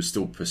wipe. You were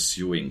still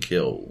pursuing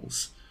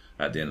kills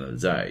at the end of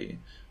the day,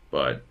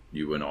 but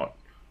you were not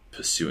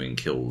pursuing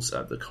kills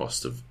at the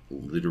cost of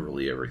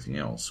literally everything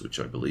else, which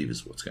I believe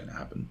is what's going to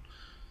happen.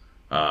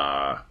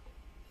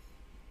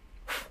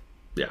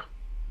 Yeah.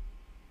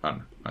 I don't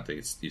know. I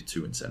think you're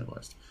too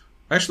incentivized.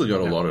 I actually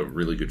got a lot of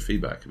really good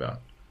feedback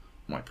about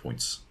my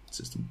points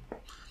system.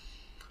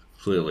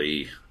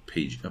 Clearly,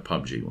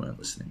 PUBG weren't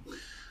listening.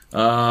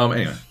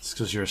 Anyway. It's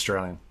because you're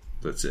Australian.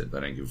 That's it. They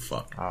don't give a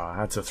fuck. I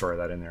had to throw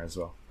that in there as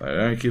well. They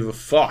don't give a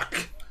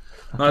fuck.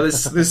 No,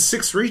 there's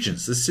 6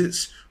 regions. There's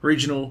 6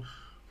 regional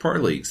pro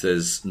leagues.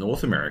 There's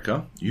North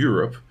America,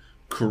 Europe,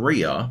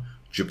 Korea,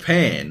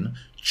 Japan,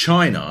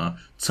 China,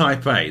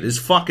 Taipei. There's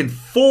fucking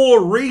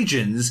 4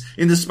 regions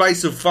in the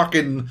space of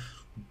fucking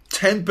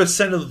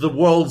 10% of the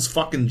world's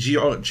fucking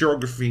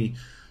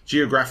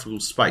geographical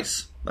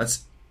space.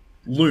 That's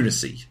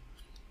lunacy.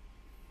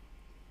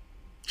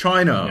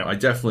 China, yep. I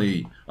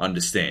definitely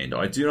understand.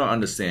 I do not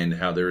understand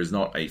how there is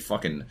not a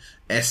fucking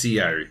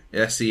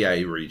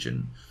SEA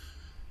region.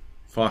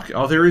 Fuck.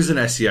 Oh, there is an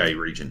SEA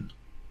region.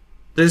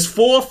 There's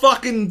 4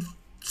 fucking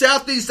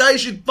Southeast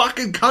Asian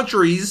fucking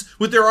countries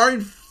with their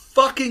own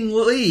fucking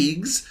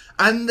leagues,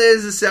 and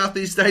there's a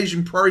Southeast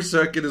Asian pro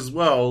circuit as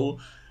well.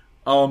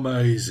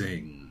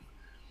 Amazing.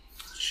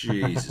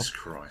 Jesus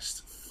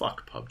Christ.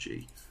 Fuck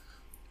PUBG.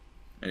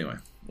 Anyway,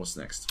 what's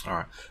next?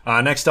 Alright.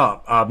 Next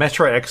up,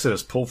 Metro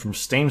Exodus pulled from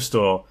Steam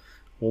Store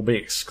will be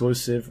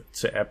exclusive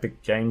to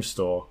Epic Games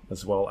Store,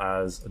 as well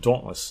as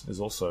Dauntless is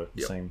also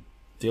the same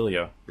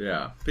dealio.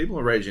 Yeah. People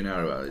are raging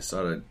out about this.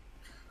 I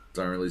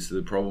don't really see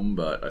the problem,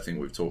 but I think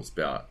we've talked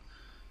a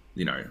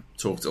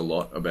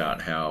lot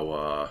about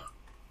how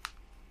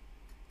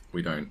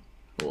I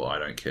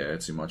don't care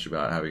too much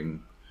about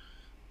having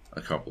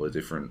a couple of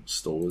different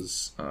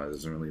stores. It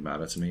doesn't really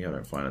matter to me. I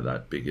don't find it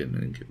that big an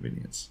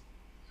inconvenience.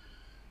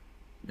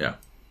 Yeah.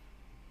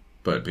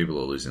 But people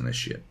are losing their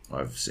shit.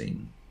 I've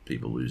seen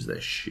people lose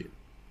their shit.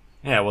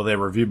 Yeah, well, they're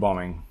review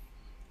bombing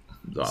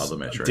the other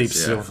Metros. Deep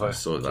Silver I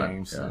saw that.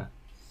 Games.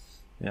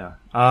 Yeah.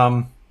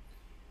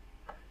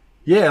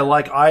 Yeah,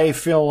 like, I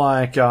feel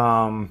like,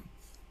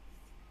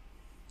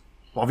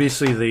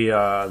 obviously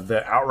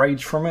the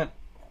outrage from it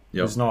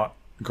is not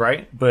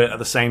great, but at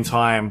the same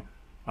time,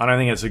 I don't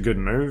think it's a good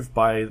move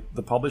by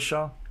the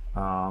publisher.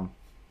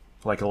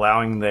 Like,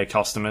 allowing their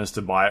customers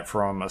to buy it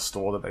from a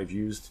store that they've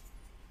used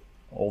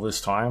all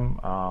this time.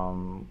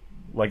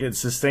 Like,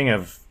 it's this thing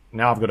of,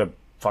 now I've got to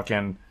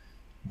fucking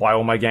buy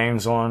all my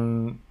games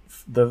on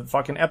the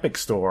fucking Epic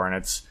Store, and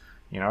it's,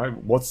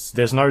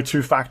 there's no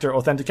 2-factor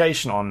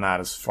authentication on that,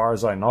 as far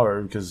as I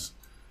know, because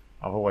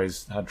I've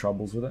always had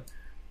troubles with it.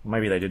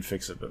 Maybe they did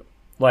fix it, but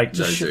like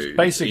just No, shit,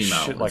 basic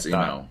email, shit like it's that.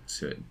 email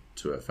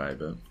to FA,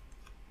 but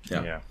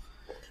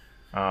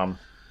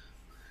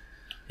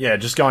Yeah,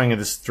 just going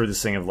through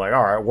this thing of like,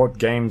 all right, what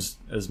games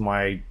is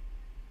my,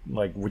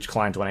 like, which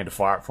client do I need to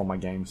fire up for my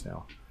games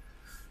now?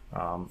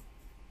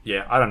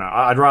 Yeah, I don't know.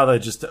 I'd rather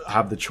just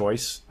have the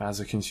choice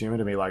as a consumer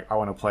to be like, I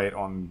want to play it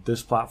on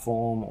this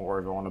platform, or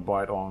if I want to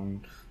buy it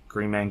on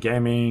Green Man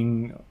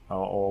Gaming,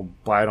 or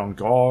buy it on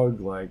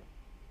GOG. Like,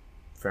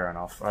 fair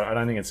enough. I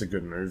don't think it's a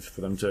good move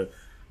for them to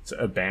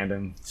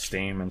abandon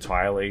Steam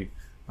entirely,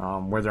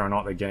 whether or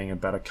not they're getting a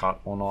better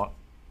cut or not.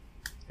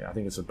 Yeah, I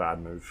think it's a bad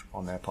move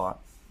on their part.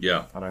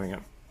 yeah, I don't think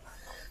it.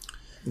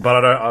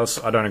 But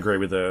I don't agree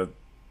with the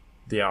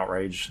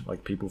outrage,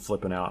 like people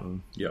flipping out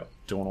and yeah.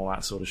 doing all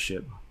that sort of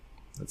shit.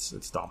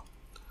 It's dumb.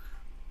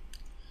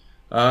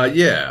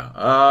 Yeah,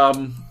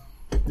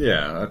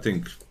 I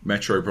think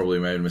Metro probably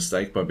made a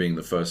mistake by being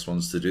the first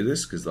ones to do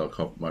this because they'll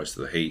cop most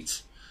of the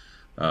heat,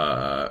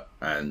 and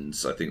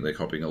I think they're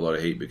copying a lot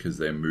of heat because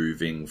they're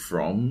moving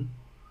from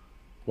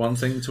one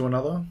thing to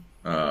another.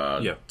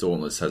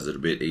 Dauntless has it a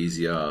bit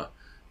easier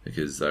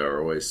because they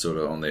are always sort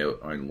of on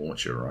their own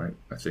launcher, right?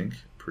 I think,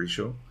 pretty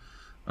sure.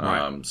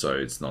 Right. So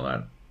it's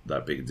not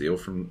that big a deal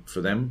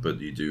for them, but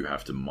you do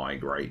have to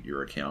migrate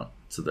your account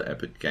to the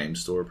Epic Game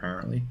Store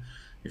apparently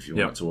if you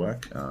want it to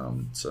work.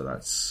 So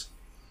that's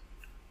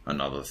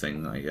another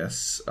thing, I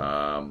guess.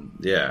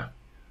 Yeah.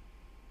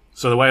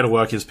 So the way it'll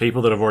work is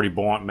people that have already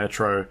bought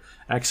Metro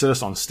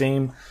Exodus on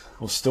Steam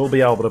will still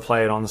be able to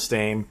play it on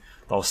Steam.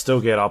 They'll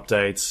still get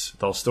updates.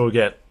 They'll still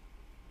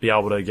be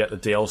able to get the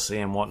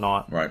DLC and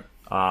whatnot. Right.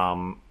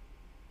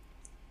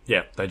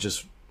 Yeah, they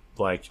just,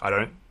 like, I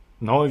don't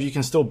know if you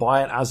can still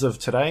buy it as of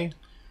today.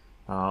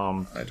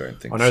 I don't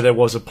think I know there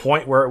was a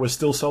point where it was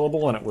still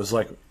sellable and it was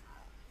like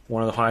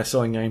one of the highest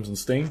selling games on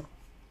Steam.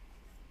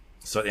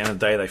 So at the end of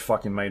the day, they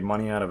fucking made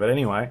money out of it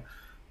anyway.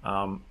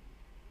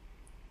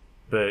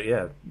 But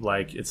yeah,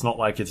 like, it's not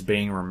like it's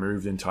being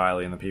removed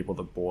entirely and the people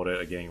that bought it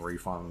are getting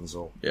refunds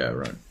or... Yeah,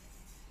 right.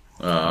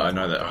 I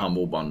know that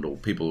Humble Bundle,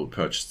 people who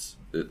purchased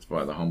it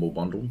by the Humble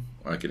Bundle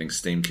are getting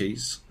Steam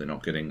keys. They're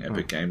not getting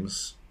Epic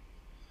Games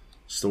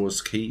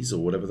Store's keys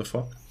or whatever the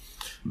fuck.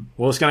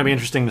 Well, it's going to be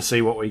interesting to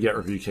see what we get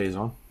review keys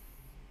on.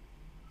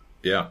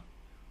 Yeah.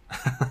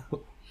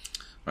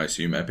 I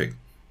assume Epic.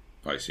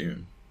 I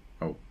assume.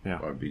 Oh, yeah.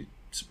 I'd be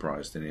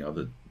surprised any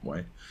other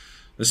way.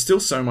 There's still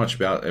so much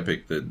about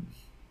Epic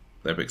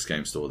Epic's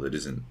Game Store that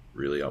isn't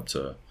really up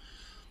to...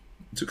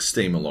 It took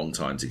Steam a long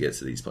time to get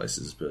to these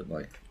places, but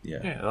like,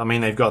 yeah. Yeah, I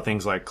mean, they've got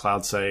things like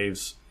cloud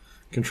saves,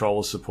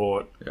 controller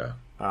support,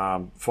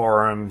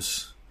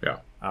 forums. Yeah.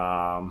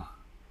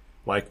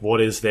 Like,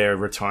 what is their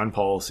return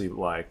policy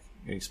like?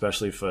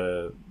 Especially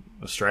for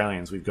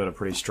Australians, we've got a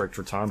pretty strict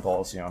return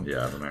policy on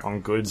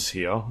goods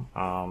here.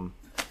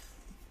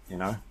 You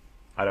know,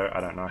 I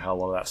don't know how a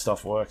lot of that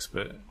stuff works,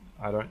 but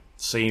I don't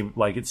see,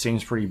 like, it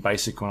seems pretty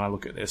basic when I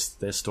look at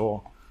their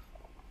store.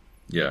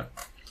 Yeah.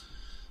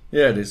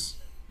 Yeah, it is.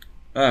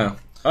 I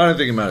don't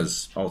think it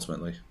matters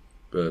ultimately,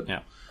 but yeah.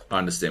 I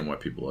understand why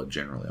people are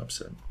generally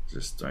upset.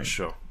 Just don't.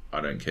 Sure.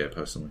 I don't care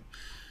personally.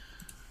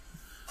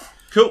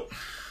 Cool.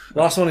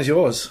 Last one is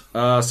yours.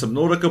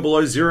 Subnautica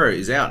Below Zero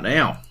is out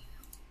now.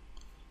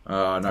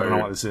 I don't know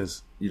what this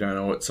is. You don't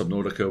know what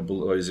Subnautica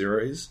Below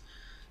Zero is?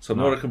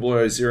 Subnautica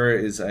Below Zero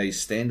is a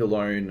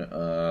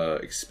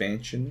standalone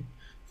expansion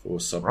for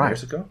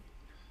Subnautica.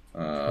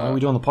 Why are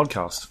we doing the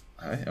podcast?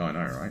 Hey, I know,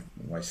 right?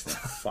 I'm wasting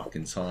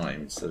fucking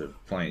time instead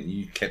of playing.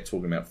 You kept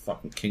talking about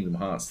fucking Kingdom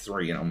Hearts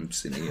 3, and I'm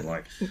sitting here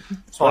like,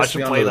 I should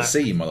be play under that. the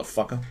sea,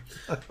 motherfucker.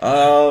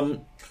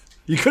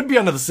 You could be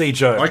under the sea,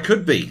 Joe. I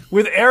could be.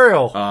 With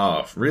Ariel.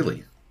 Oh,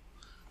 really?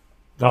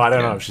 No, I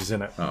don't know if she's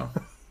in it. Oh.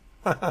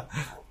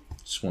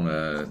 Just want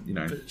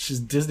to, She's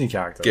a Disney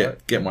character,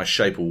 get my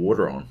Shape of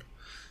Water on.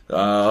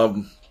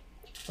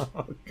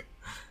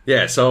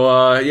 Yeah,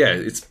 so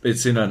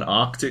it's in an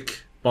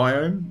Arctic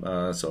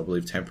biome, so I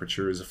believe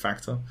temperature is a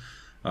factor.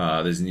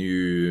 There's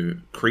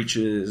new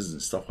creatures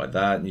and stuff like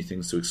that, new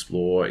things to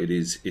explore.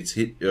 It's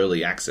hit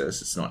early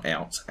access. It's not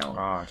out, Alan.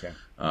 Oh, okay.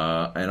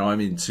 And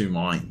I'm in two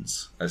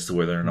minds as to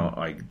whether or not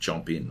I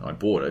jump in. I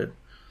bought it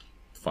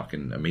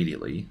fucking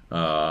immediately,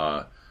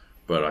 but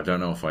I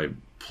don't know if I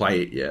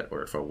play it yet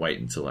or if I wait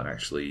until it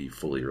actually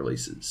fully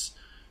releases.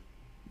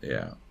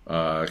 Yeah,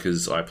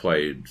 because I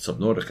played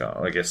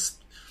Subnautica. I guess,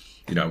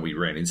 we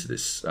ran into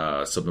this.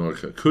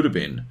 Subnautica could have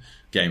been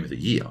Game of the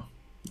Year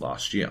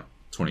last year,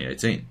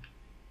 2018,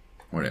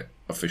 when it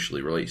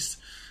officially released.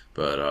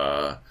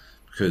 But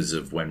because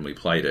of when we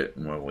played it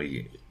and when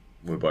we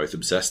were both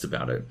obsessed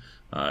about it,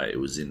 it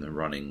was in the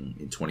running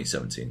in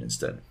 2017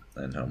 instead.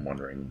 And I'm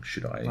wondering,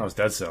 should I... That was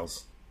Dead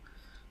Cells.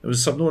 It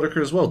was Subnautica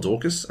as well,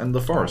 Dorcas and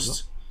The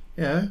Forest.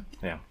 Yeah.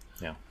 Yeah.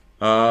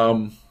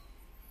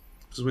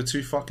 Because we're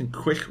too fucking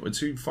quick. We're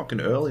too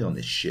fucking early on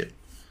this shit.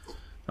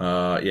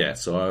 Yeah,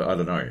 so I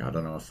don't know. I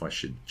don't know if I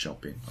should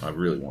jump in. I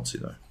really want to,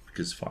 though.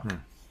 Because, fuck.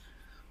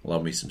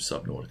 Love me some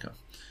Subnautica.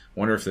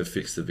 Wonder if they've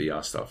fixed the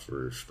VR stuff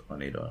or if I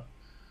need a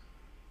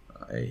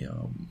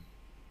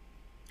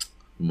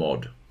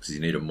mod, because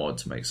you need a mod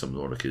to make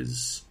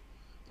Subnautica's,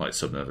 like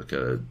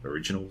Subnautica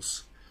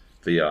Originals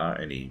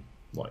VR any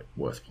like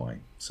worth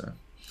playing. So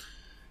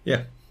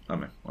yeah, I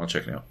don't know. I'll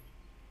check it out.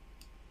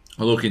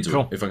 I'll look into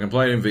it. If I can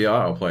play it in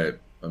VR, I'll play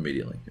it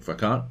immediately. If I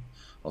can't,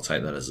 I'll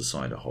take that as a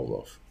sign to hold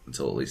off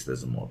until at least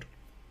there's a mod.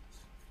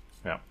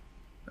 Yeah.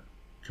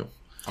 Cool.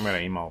 I'm going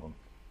to email them.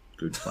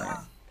 Good plan.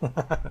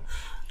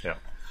 Yeah.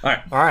 All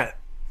right.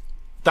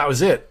 That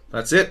was it.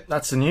 That's it.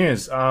 That's the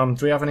news. Do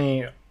we have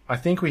any... I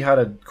think we had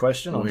a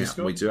question on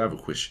Discord. We do have a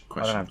question.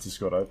 I don't have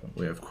Discord open.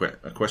 We have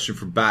a question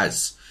from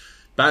Baz.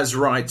 Baz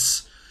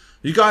writes,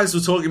 you guys were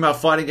talking about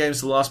fighting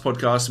games the last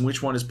podcast and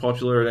which one is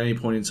popular at any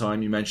point in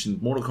time. You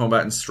mentioned Mortal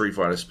Kombat and Street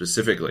Fighter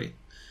specifically.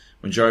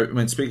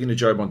 When speaking to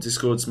Joab on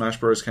Discord, Smash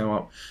Bros. Came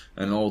up,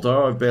 and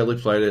although I've barely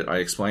played it, I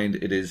explained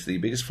it is the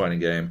biggest fighting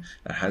game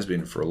and has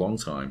been for a long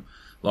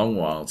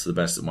while, to the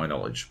best of my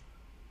knowledge.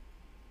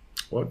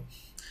 What?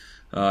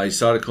 He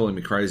started calling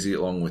me crazy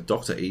along with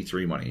Dr.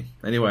 E3 money.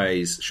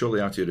 Anyways,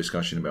 shortly after your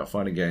discussion about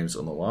fighting games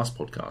on the last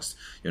podcast,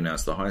 you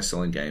announced the highest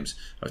selling games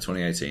of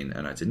 2018,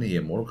 and I didn't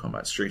hear Mortal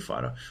Kombat, Street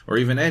Fighter, or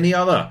even any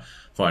other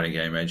fighting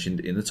game mentioned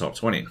in the top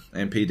 20.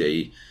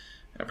 MPD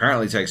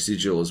apparently takes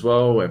digital as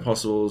well, where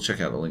possible.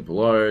 Check out the link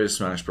below.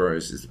 Smash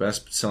Bros. Is the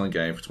best selling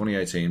game for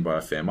 2018 by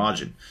a fair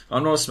margin.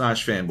 I'm not a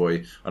Smash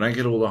fanboy. I don't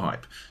get all the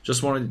hype.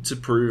 Just wanted to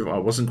prove I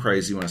wasn't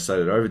crazy when I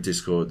stated over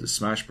Discord that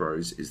Smash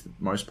Bros. Is the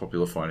most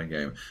popular fighting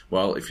game.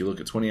 Well, if you look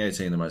at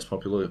 2018, the most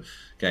popular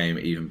game,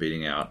 even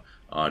beating out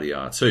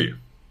RDR2.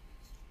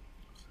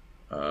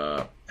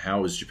 How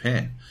was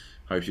Japan?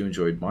 Hope you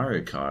enjoyed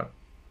Mario Kart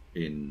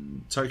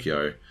in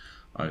Tokyo.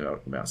 I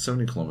got about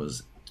 70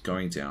 kilometers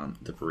going down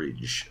the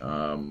bridge.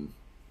 I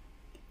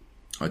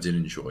did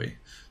enjoy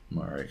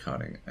Mario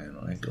Karting, and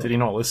I got... Did he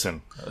not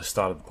listen at the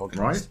start of the podcast?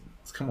 Right?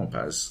 Come on,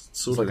 Paz.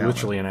 It's like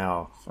literally an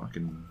hour.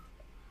 Fucking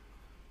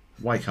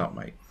wake up,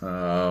 mate.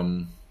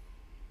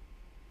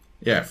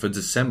 Yeah, for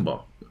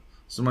December.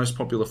 It's the most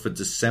popular for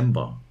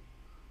December,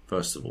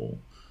 first of all.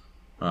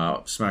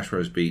 Smash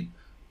Bros. Beat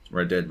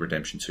Red Dead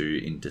Redemption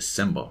 2 in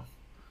December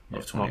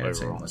of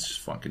 2018. Let's just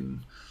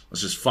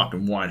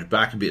fucking wind it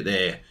back a bit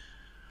there.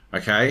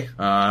 Okay.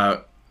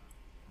 Lot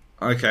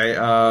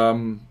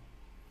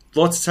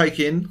to take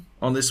in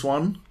on this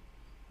one.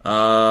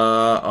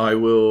 I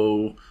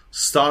will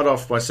start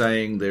off by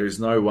saying there is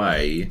no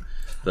way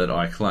that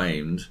I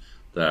claimed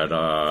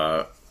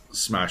that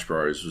Smash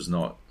Bros. Was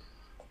not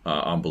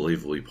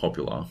unbelievably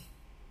popular.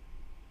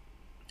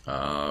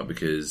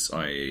 Because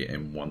I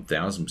am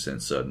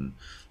 1000% certain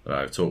that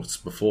I've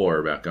talked before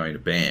about going to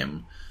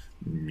BAM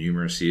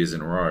numerous years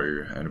in a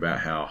row and about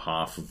how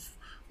half of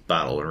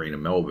Battle Arena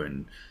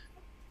Melbourne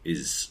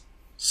is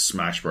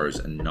Smash Bros.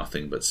 And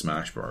nothing but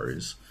Smash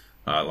Bros.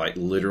 Like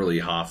literally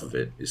half of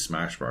it is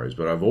Smash Bros.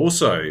 But I've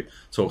also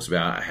talked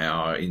about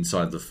how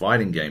inside the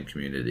fighting game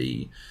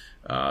community,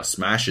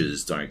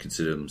 Smashers don't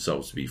consider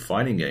themselves to be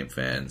fighting game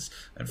fans,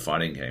 and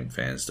fighting game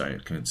fans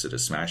don't consider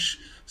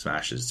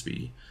Smashers to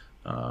be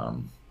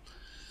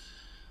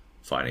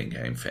fighting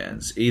game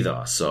fans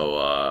either. So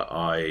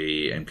I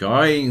am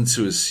going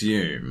to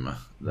assume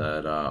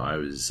that I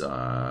was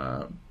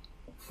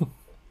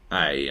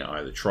A,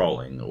 either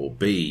trolling, or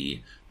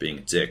B, being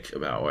a dick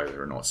about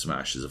whether or not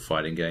Smash is a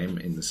fighting game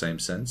in the same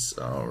sense,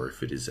 or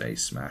if it is a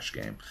Smash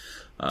game.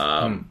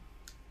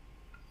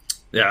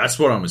 Yeah, that's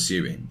what I'm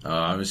assuming.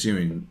 I'm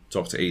assuming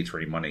Dr.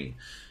 E3 Money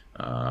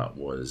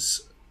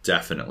was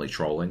definitely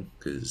trolling,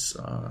 because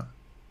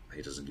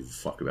he doesn't give a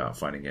fuck about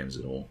fighting games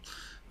at all.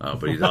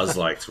 But he does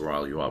like to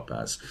rile you up,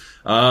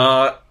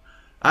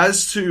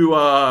 as to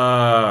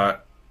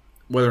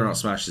whether or not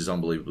Smash is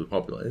unbelievably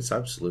popular, it's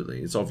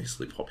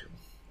obviously popular.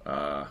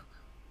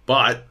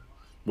 But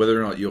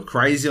whether or not you're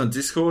crazy on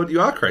Discord, you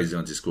are crazy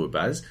on Discord,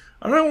 Baz.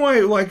 I don't know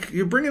why, like,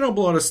 you're bringing up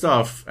a lot of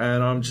stuff,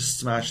 and I'm just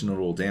smashing it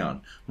all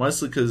down.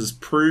 Mostly because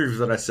prove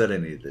that I said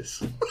any of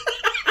this.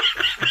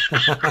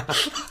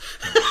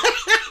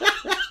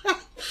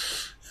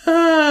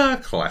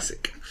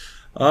 Classic.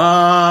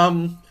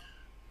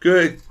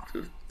 Good.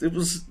 It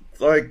was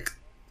like,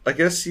 I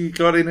guess you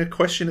got in a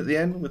question at the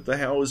end with the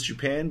how was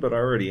Japan, but I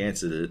already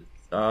answered it.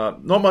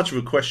 Not much of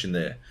a question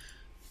there.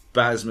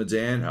 Baz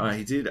Madan,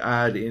 he did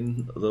add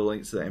in the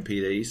link to the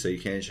MPD, so you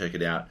can check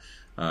it out.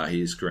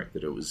 He is correct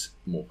that it was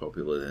more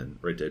popular than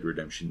Red Dead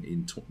Redemption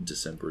in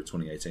December of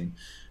 2018. And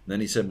then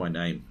he said my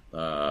name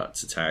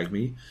to tag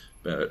me,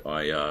 but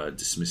I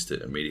dismissed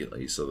it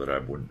immediately so that I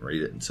wouldn't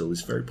read it until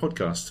this very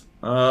podcast.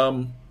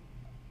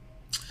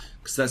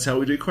 Because that's how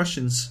we do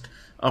questions.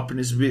 Up in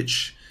his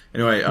bitch.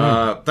 Anyway,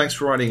 thanks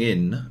for writing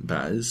in,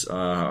 Baz.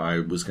 I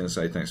was going to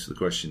say thanks for the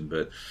question,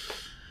 but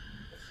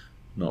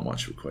not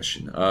much of a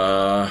question.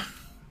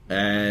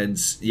 And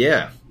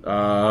yeah,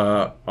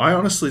 I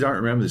honestly don't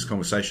remember this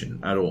conversation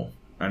at all.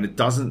 And it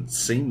doesn't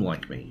seem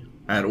like me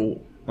at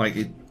all. Like,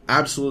 it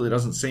absolutely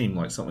doesn't seem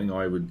like something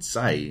I would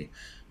say,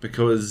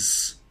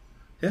 because,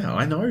 yeah,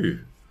 I know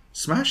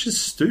Smash is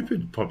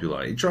stupid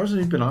popular. It drives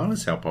me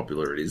bananas how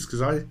popular it is,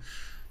 because I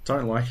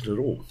don't like it at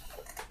all.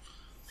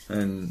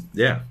 And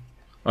yeah,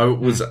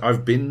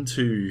 I've been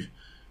to,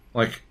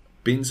 like,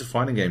 been to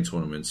fighting game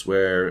tournaments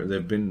where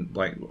they've been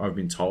like I've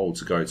been told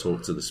to go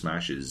talk to the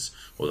Smashers,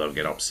 or they'll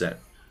get upset.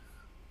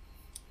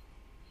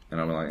 And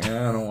I'm like,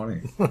 yeah, I don't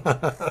want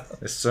to.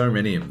 There's so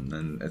many of them,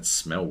 and it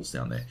smells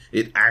down there.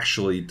 It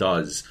actually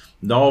does.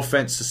 No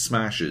offense to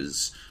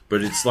Smashers,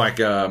 but it's like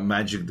a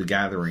Magic the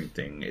Gathering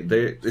thing.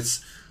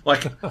 It's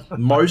like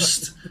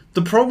most...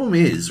 The problem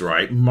is,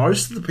 right,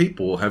 most of the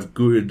people have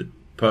good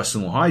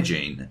personal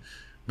hygiene,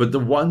 but the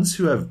ones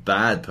who have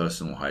bad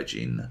personal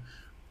hygiene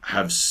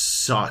have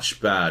such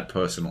bad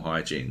personal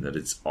hygiene that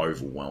it's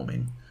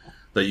overwhelming,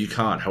 that you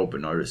can't help but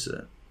notice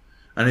it.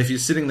 And if you're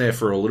sitting there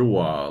for a little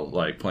while,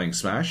 like playing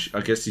Smash, I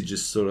guess you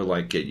just sort of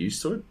like get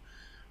used to it,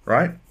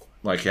 right?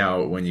 Like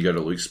how when you go to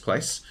Luke's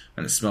place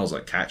and it smells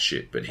like cat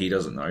shit, but he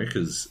doesn't know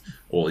because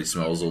all he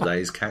smells all day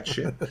is cat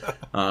shit.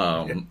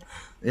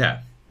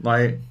 Yeah,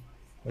 like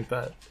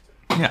that.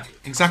 Yeah,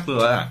 exactly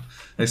like that.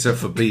 Except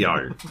for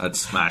BO at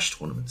Smash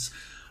tournaments.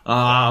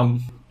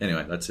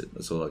 Anyway, that's it.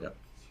 That's all I got.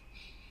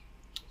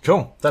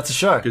 Cool. That's the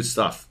show. Good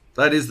stuff.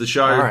 That is the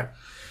show. All right.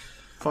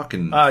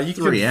 Fucking you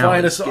 3 can hours.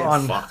 find us Get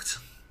on. fucked.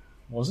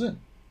 Was it?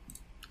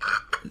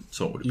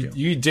 So it would appeal.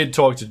 You did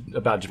talk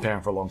about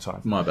Japan for a long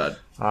time. My bad.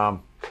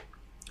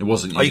 It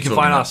wasn't you, you can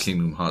talking find about us.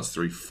 Kingdom Hearts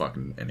 3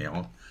 fucking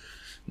anyhow.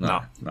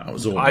 No, it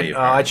was all me.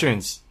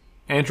 iTunes,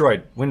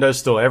 Android, Windows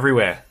Store,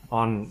 everywhere.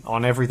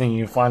 On everything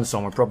you can find us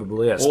on. We're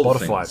probably there. All the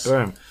Spotify, things.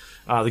 boom.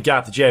 The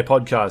Gap, the GA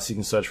podcast, you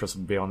can search for us,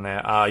 we'll be on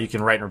there. You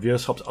can rate and review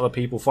us, helps other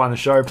people find the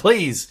show.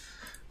 Please,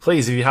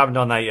 if you haven't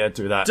done that yet,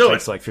 do that. Do it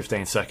takes it. like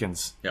 15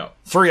 seconds. Yeah.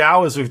 3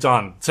 hours we've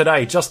done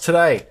today, just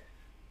today.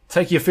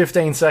 Take your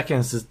 15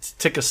 seconds to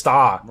tick a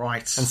star.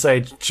 Right. And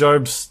say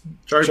Job's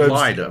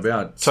lied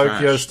about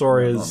Tokyo Smash.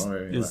 story No, is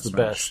no, the Smash.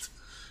 best.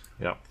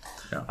 Yep.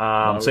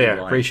 Yeah. So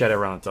yeah, appreciate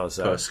everyone that does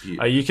that.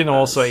 Persecute You can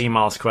also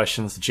email us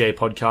questions to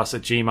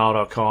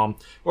jpodcast@gmail.com,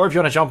 or if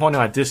you want to jump on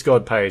our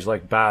Discord page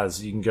like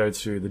Baz, you can go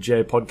to the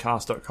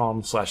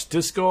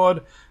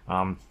jpodcast.com/discord.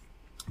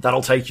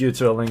 That'll take you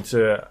to a link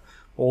to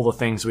all the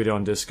things we do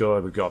on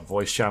Discord. We've got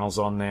voice channels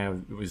on there.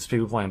 There's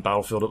people playing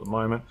Battlefield at the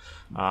moment.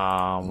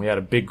 We had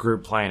a big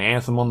group playing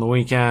Anthem on the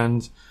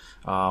weekend.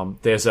 There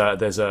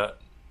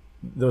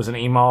was an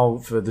email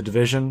for the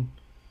Division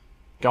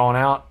going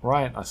out,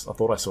 right? I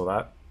thought I saw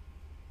that.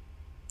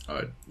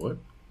 What?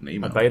 An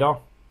email? A beta.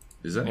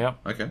 Is it? Yep.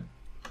 Okay.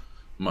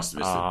 Must have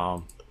missed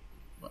it.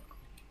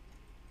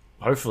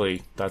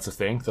 Hopefully that's a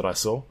thing that I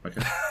saw.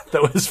 Okay.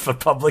 That was for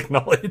public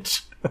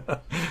knowledge.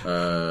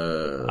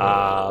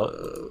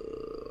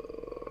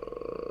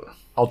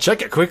 I'll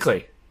check it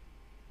quickly.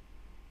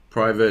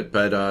 Private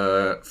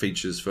beta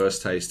features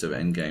first taste of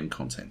endgame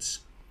contents.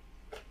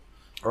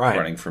 Right.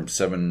 Running from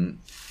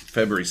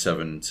February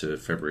 7 to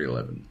February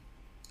 11.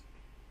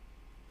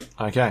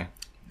 Okay.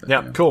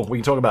 Yeah, cool. We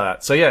can talk about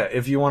that. So yeah,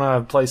 if you want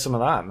to play some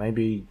of that,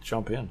 maybe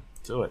jump in.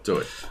 Do it.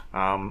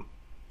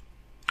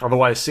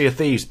 Otherwise, Sea of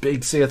Thieves,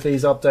 big Sea of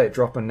Thieves update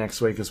dropping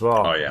next week as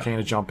well. Oh, yeah. Keen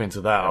to jump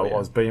into that. Oh, yeah.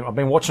 I've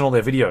been watching all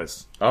their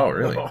videos. Oh,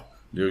 really? Oh.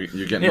 You're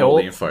getting all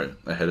the info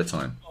ahead of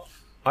time.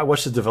 I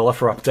watched the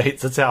developer updates.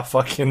 That's how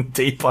fucking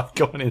deep I've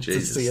gone into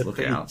Sea of look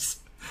Thieves. out.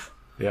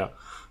 Yeah.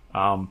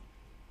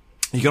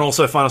 You can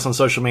also find us on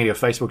social media,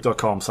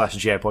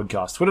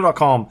 facebook.com/GAPodcast,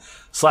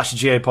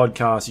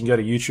 twitter.com/GAPodcast. You can go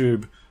to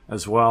YouTube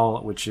as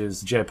well, which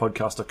is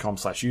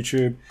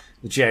GAPodcast.com/YouTube,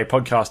 the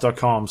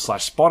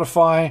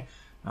GAPodcast.com/Spotify.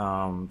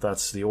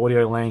 That's the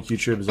audio link.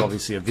 YouTube is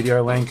obviously a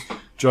video link.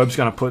 Job's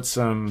going to put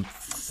some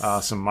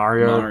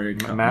Mario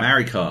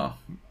Kart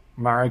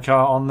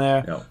on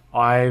there. Yep.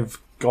 I've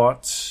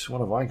got...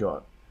 What have I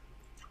got?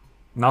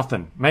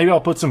 Nothing. Maybe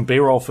I'll put some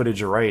B-roll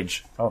footage of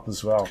Rage up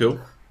as well. Cool.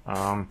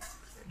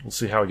 We'll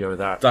see how we go with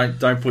that.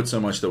 Don't put so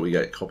much that we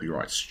get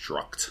copyright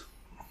struck.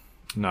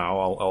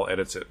 No, I'll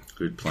edit it.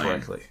 Good plan.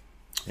 Correctly.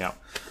 Yeah.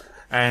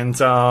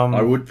 And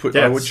I would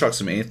chuck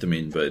some Anthem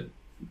in, but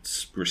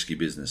it's risky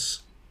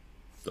business.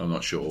 I'm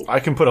not sure. I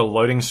can put a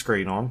loading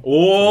screen on.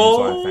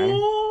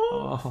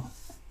 Oh.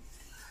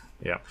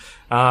 Yeah.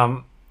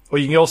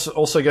 Well, you can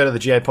also go to the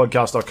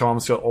GAPodcast.com.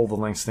 It's got all the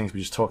links, things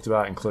we just talked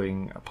about,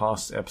 including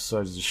past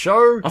episodes of the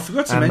show. I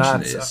forgot to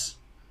mention this.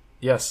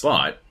 Yes.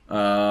 But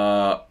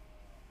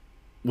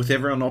with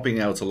everyone not being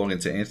able to log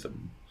into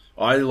Anthem,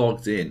 I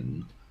logged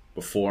in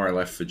before I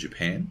left for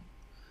Japan.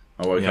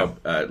 I woke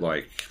up at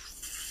like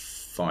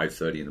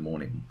 5:30 in the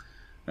morning,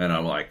 and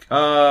I'm like,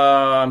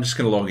 I'm just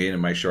going to log in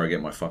and make sure I get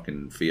my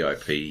fucking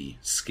VIP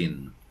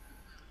skin.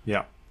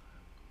 Yeah.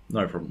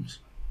 No problems.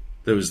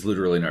 There was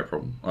literally no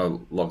problem. I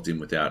logged in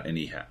without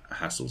any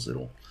hassles at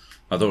all.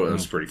 I thought it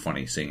was pretty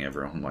funny seeing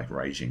everyone like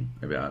raging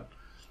about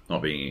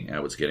not being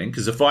able to get in.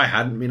 Because if I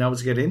hadn't been able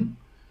to get in,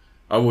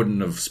 I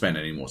wouldn't have spent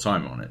any more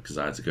time on it because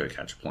I had to go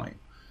catch a plane.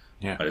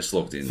 Yeah. I just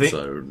logged in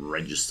so it would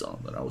register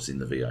that I was in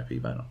the VIP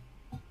banner.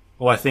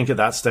 Well, I think at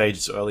that stage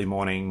it's early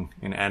morning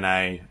in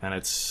NA, and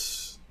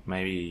it's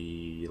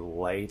maybe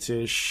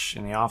late-ish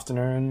in the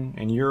afternoon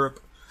in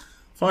Europe.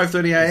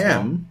 5:30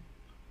 a.m.?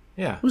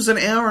 Yeah. It was an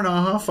hour and a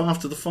half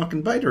after the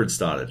fucking beta had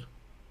started.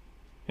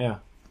 Yeah.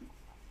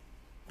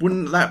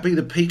 Wouldn't that be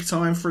the peak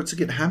time for it to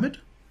get hammered?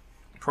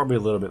 Probably a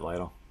little bit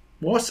later.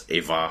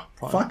 Whatever.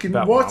 Fucking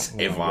About-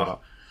 whatever.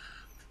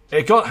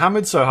 It got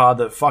hammered so hard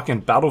that fucking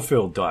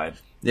Battlefield died.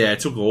 Yeah,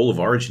 it took all of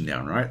Origin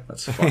down, right?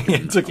 That's fucking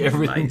It took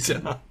everything amazing.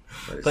 down.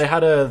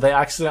 They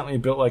accidentally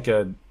built like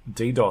a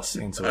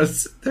DDoS into it.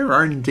 It's their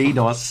own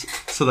DDoS,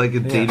 so they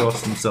could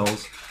DDoS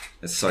themselves.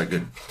 It's so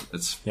good.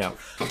 It's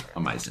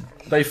amazing.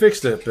 They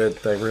fixed it,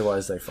 but they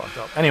realized they fucked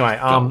up. Anyway,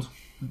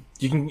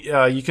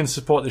 you can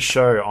support the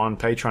show on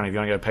Patreon if you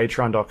want to go to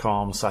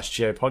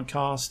patreon.com/GA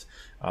podcast.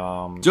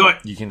 Do it.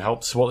 You can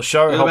help support the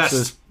show. It You're the helps best.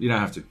 us You don't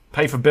have to.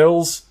 pay for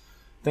bills,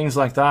 things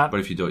like that. But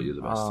if you do it, you're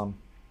the best.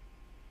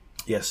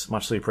 Yes,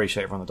 muchly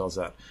appreciate everyone that does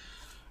that.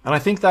 And I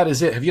think that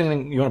is it. Have you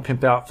anything you want to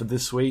pimp out for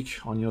this week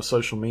on your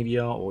social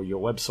media or your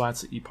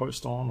websites that you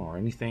post on or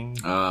anything?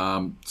 2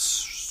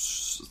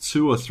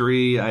 or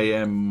 3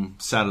 a.m.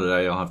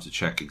 Saturday, I'll have to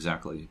check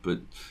exactly, but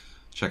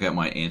check out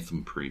my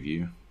Anthem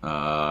preview.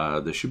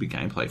 There should be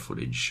gameplay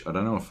footage. I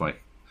don't know if I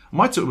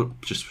might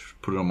just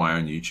put it on my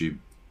own YouTube.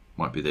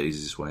 Might be the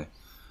easiest way.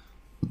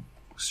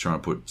 Just trying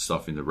to put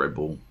stuff into Red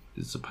Bull.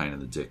 It's a pain in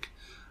the dick.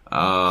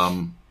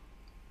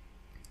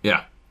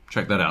 Yeah,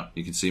 check that out.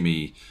 You can see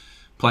me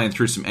playing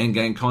through some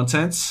endgame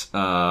contents that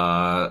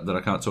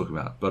I can't talk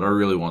about, but I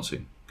really want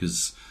to,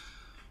 because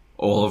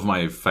all of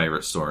my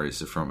favorite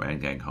stories are from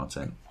endgame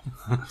content.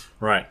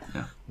 Right.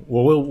 Yeah.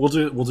 Well, we'll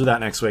do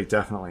that next week,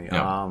 definitely.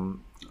 Yeah.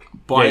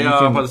 By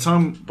the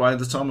time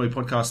we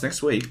podcast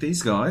next week,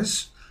 these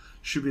guys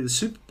should be the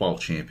Super Bowl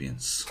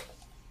champions.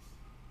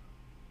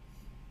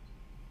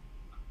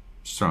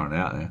 Just throwing it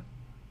out there.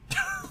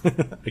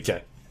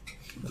 Okay.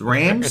 The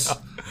Rams,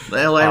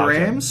 the LA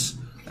Rams,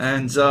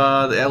 and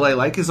the LA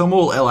Lakers. I'm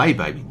all LA,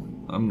 baby.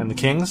 And the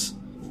Kings?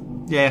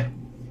 Yeah.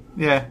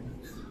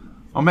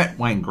 I met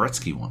Wayne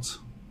Gretzky once.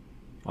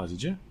 Oh,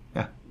 did you?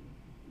 Yeah.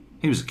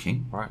 He was a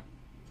king. Right.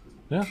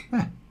 Yeah.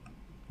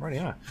 Right,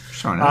 yeah.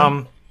 Just throwing it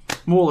out.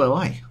 I'm all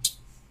LA.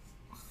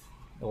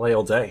 LA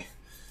all day.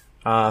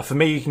 For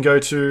me, you can go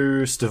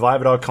to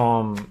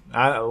Stevivor.com.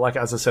 Like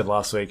as I said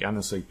last week and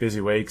this week, busy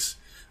weeks.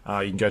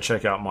 You can go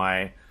check out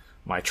my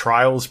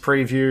Trials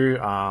preview.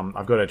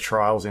 I've got a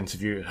Trials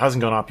interview. It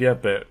hasn't gone up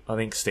yet, but I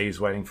think Steve's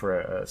waiting for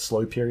a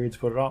slow period to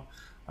put it up.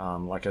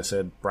 Like I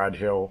said, Brad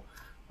Hill,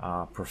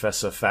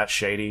 Professor Fat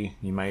Shady,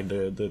 he made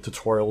the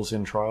tutorials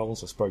in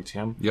Trials. I spoke to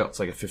him. Yep. It's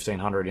like a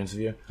 1,500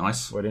 interview.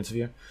 Nice. Word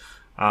interview.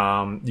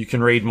 You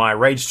can read my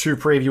Rage 2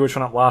 preview, which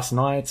went up last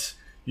night.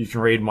 You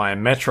can read my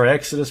Metro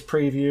Exodus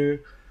preview.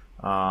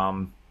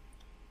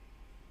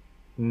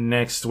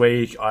 Next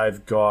week,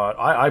 I've got...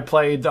 I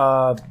played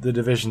the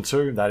Division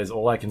 2. That is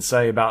all I can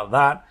say about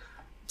that.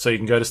 So you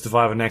can go to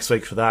Survivor next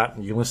week for that.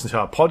 You can listen to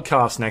our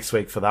podcast next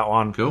week for that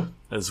one. Cool.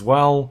 As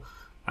well.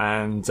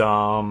 And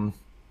I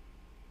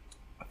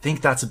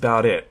think that's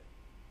about it.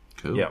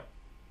 Cool. Yep.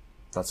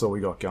 That's all we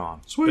got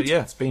going. Sweet. But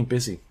yeah, it's been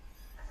busy.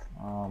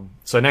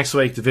 So next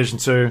week, Division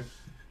 2,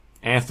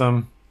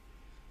 Anthem,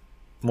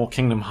 more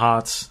Kingdom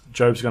Hearts.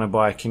 Job's going to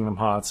buy Kingdom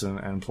Hearts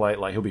and play it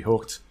like he'll be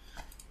hooked.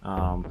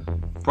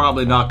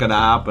 Probably not going to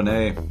happen,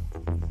 eh?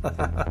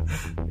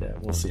 Yeah,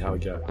 we'll see how we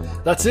go.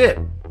 That's it.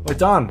 We're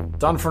done.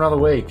 Done for another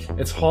week.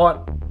 It's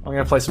hot. I'm going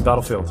to play some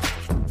Battlefield.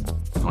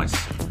 Nice.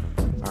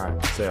 All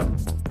right. See ya.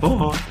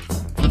 Bye.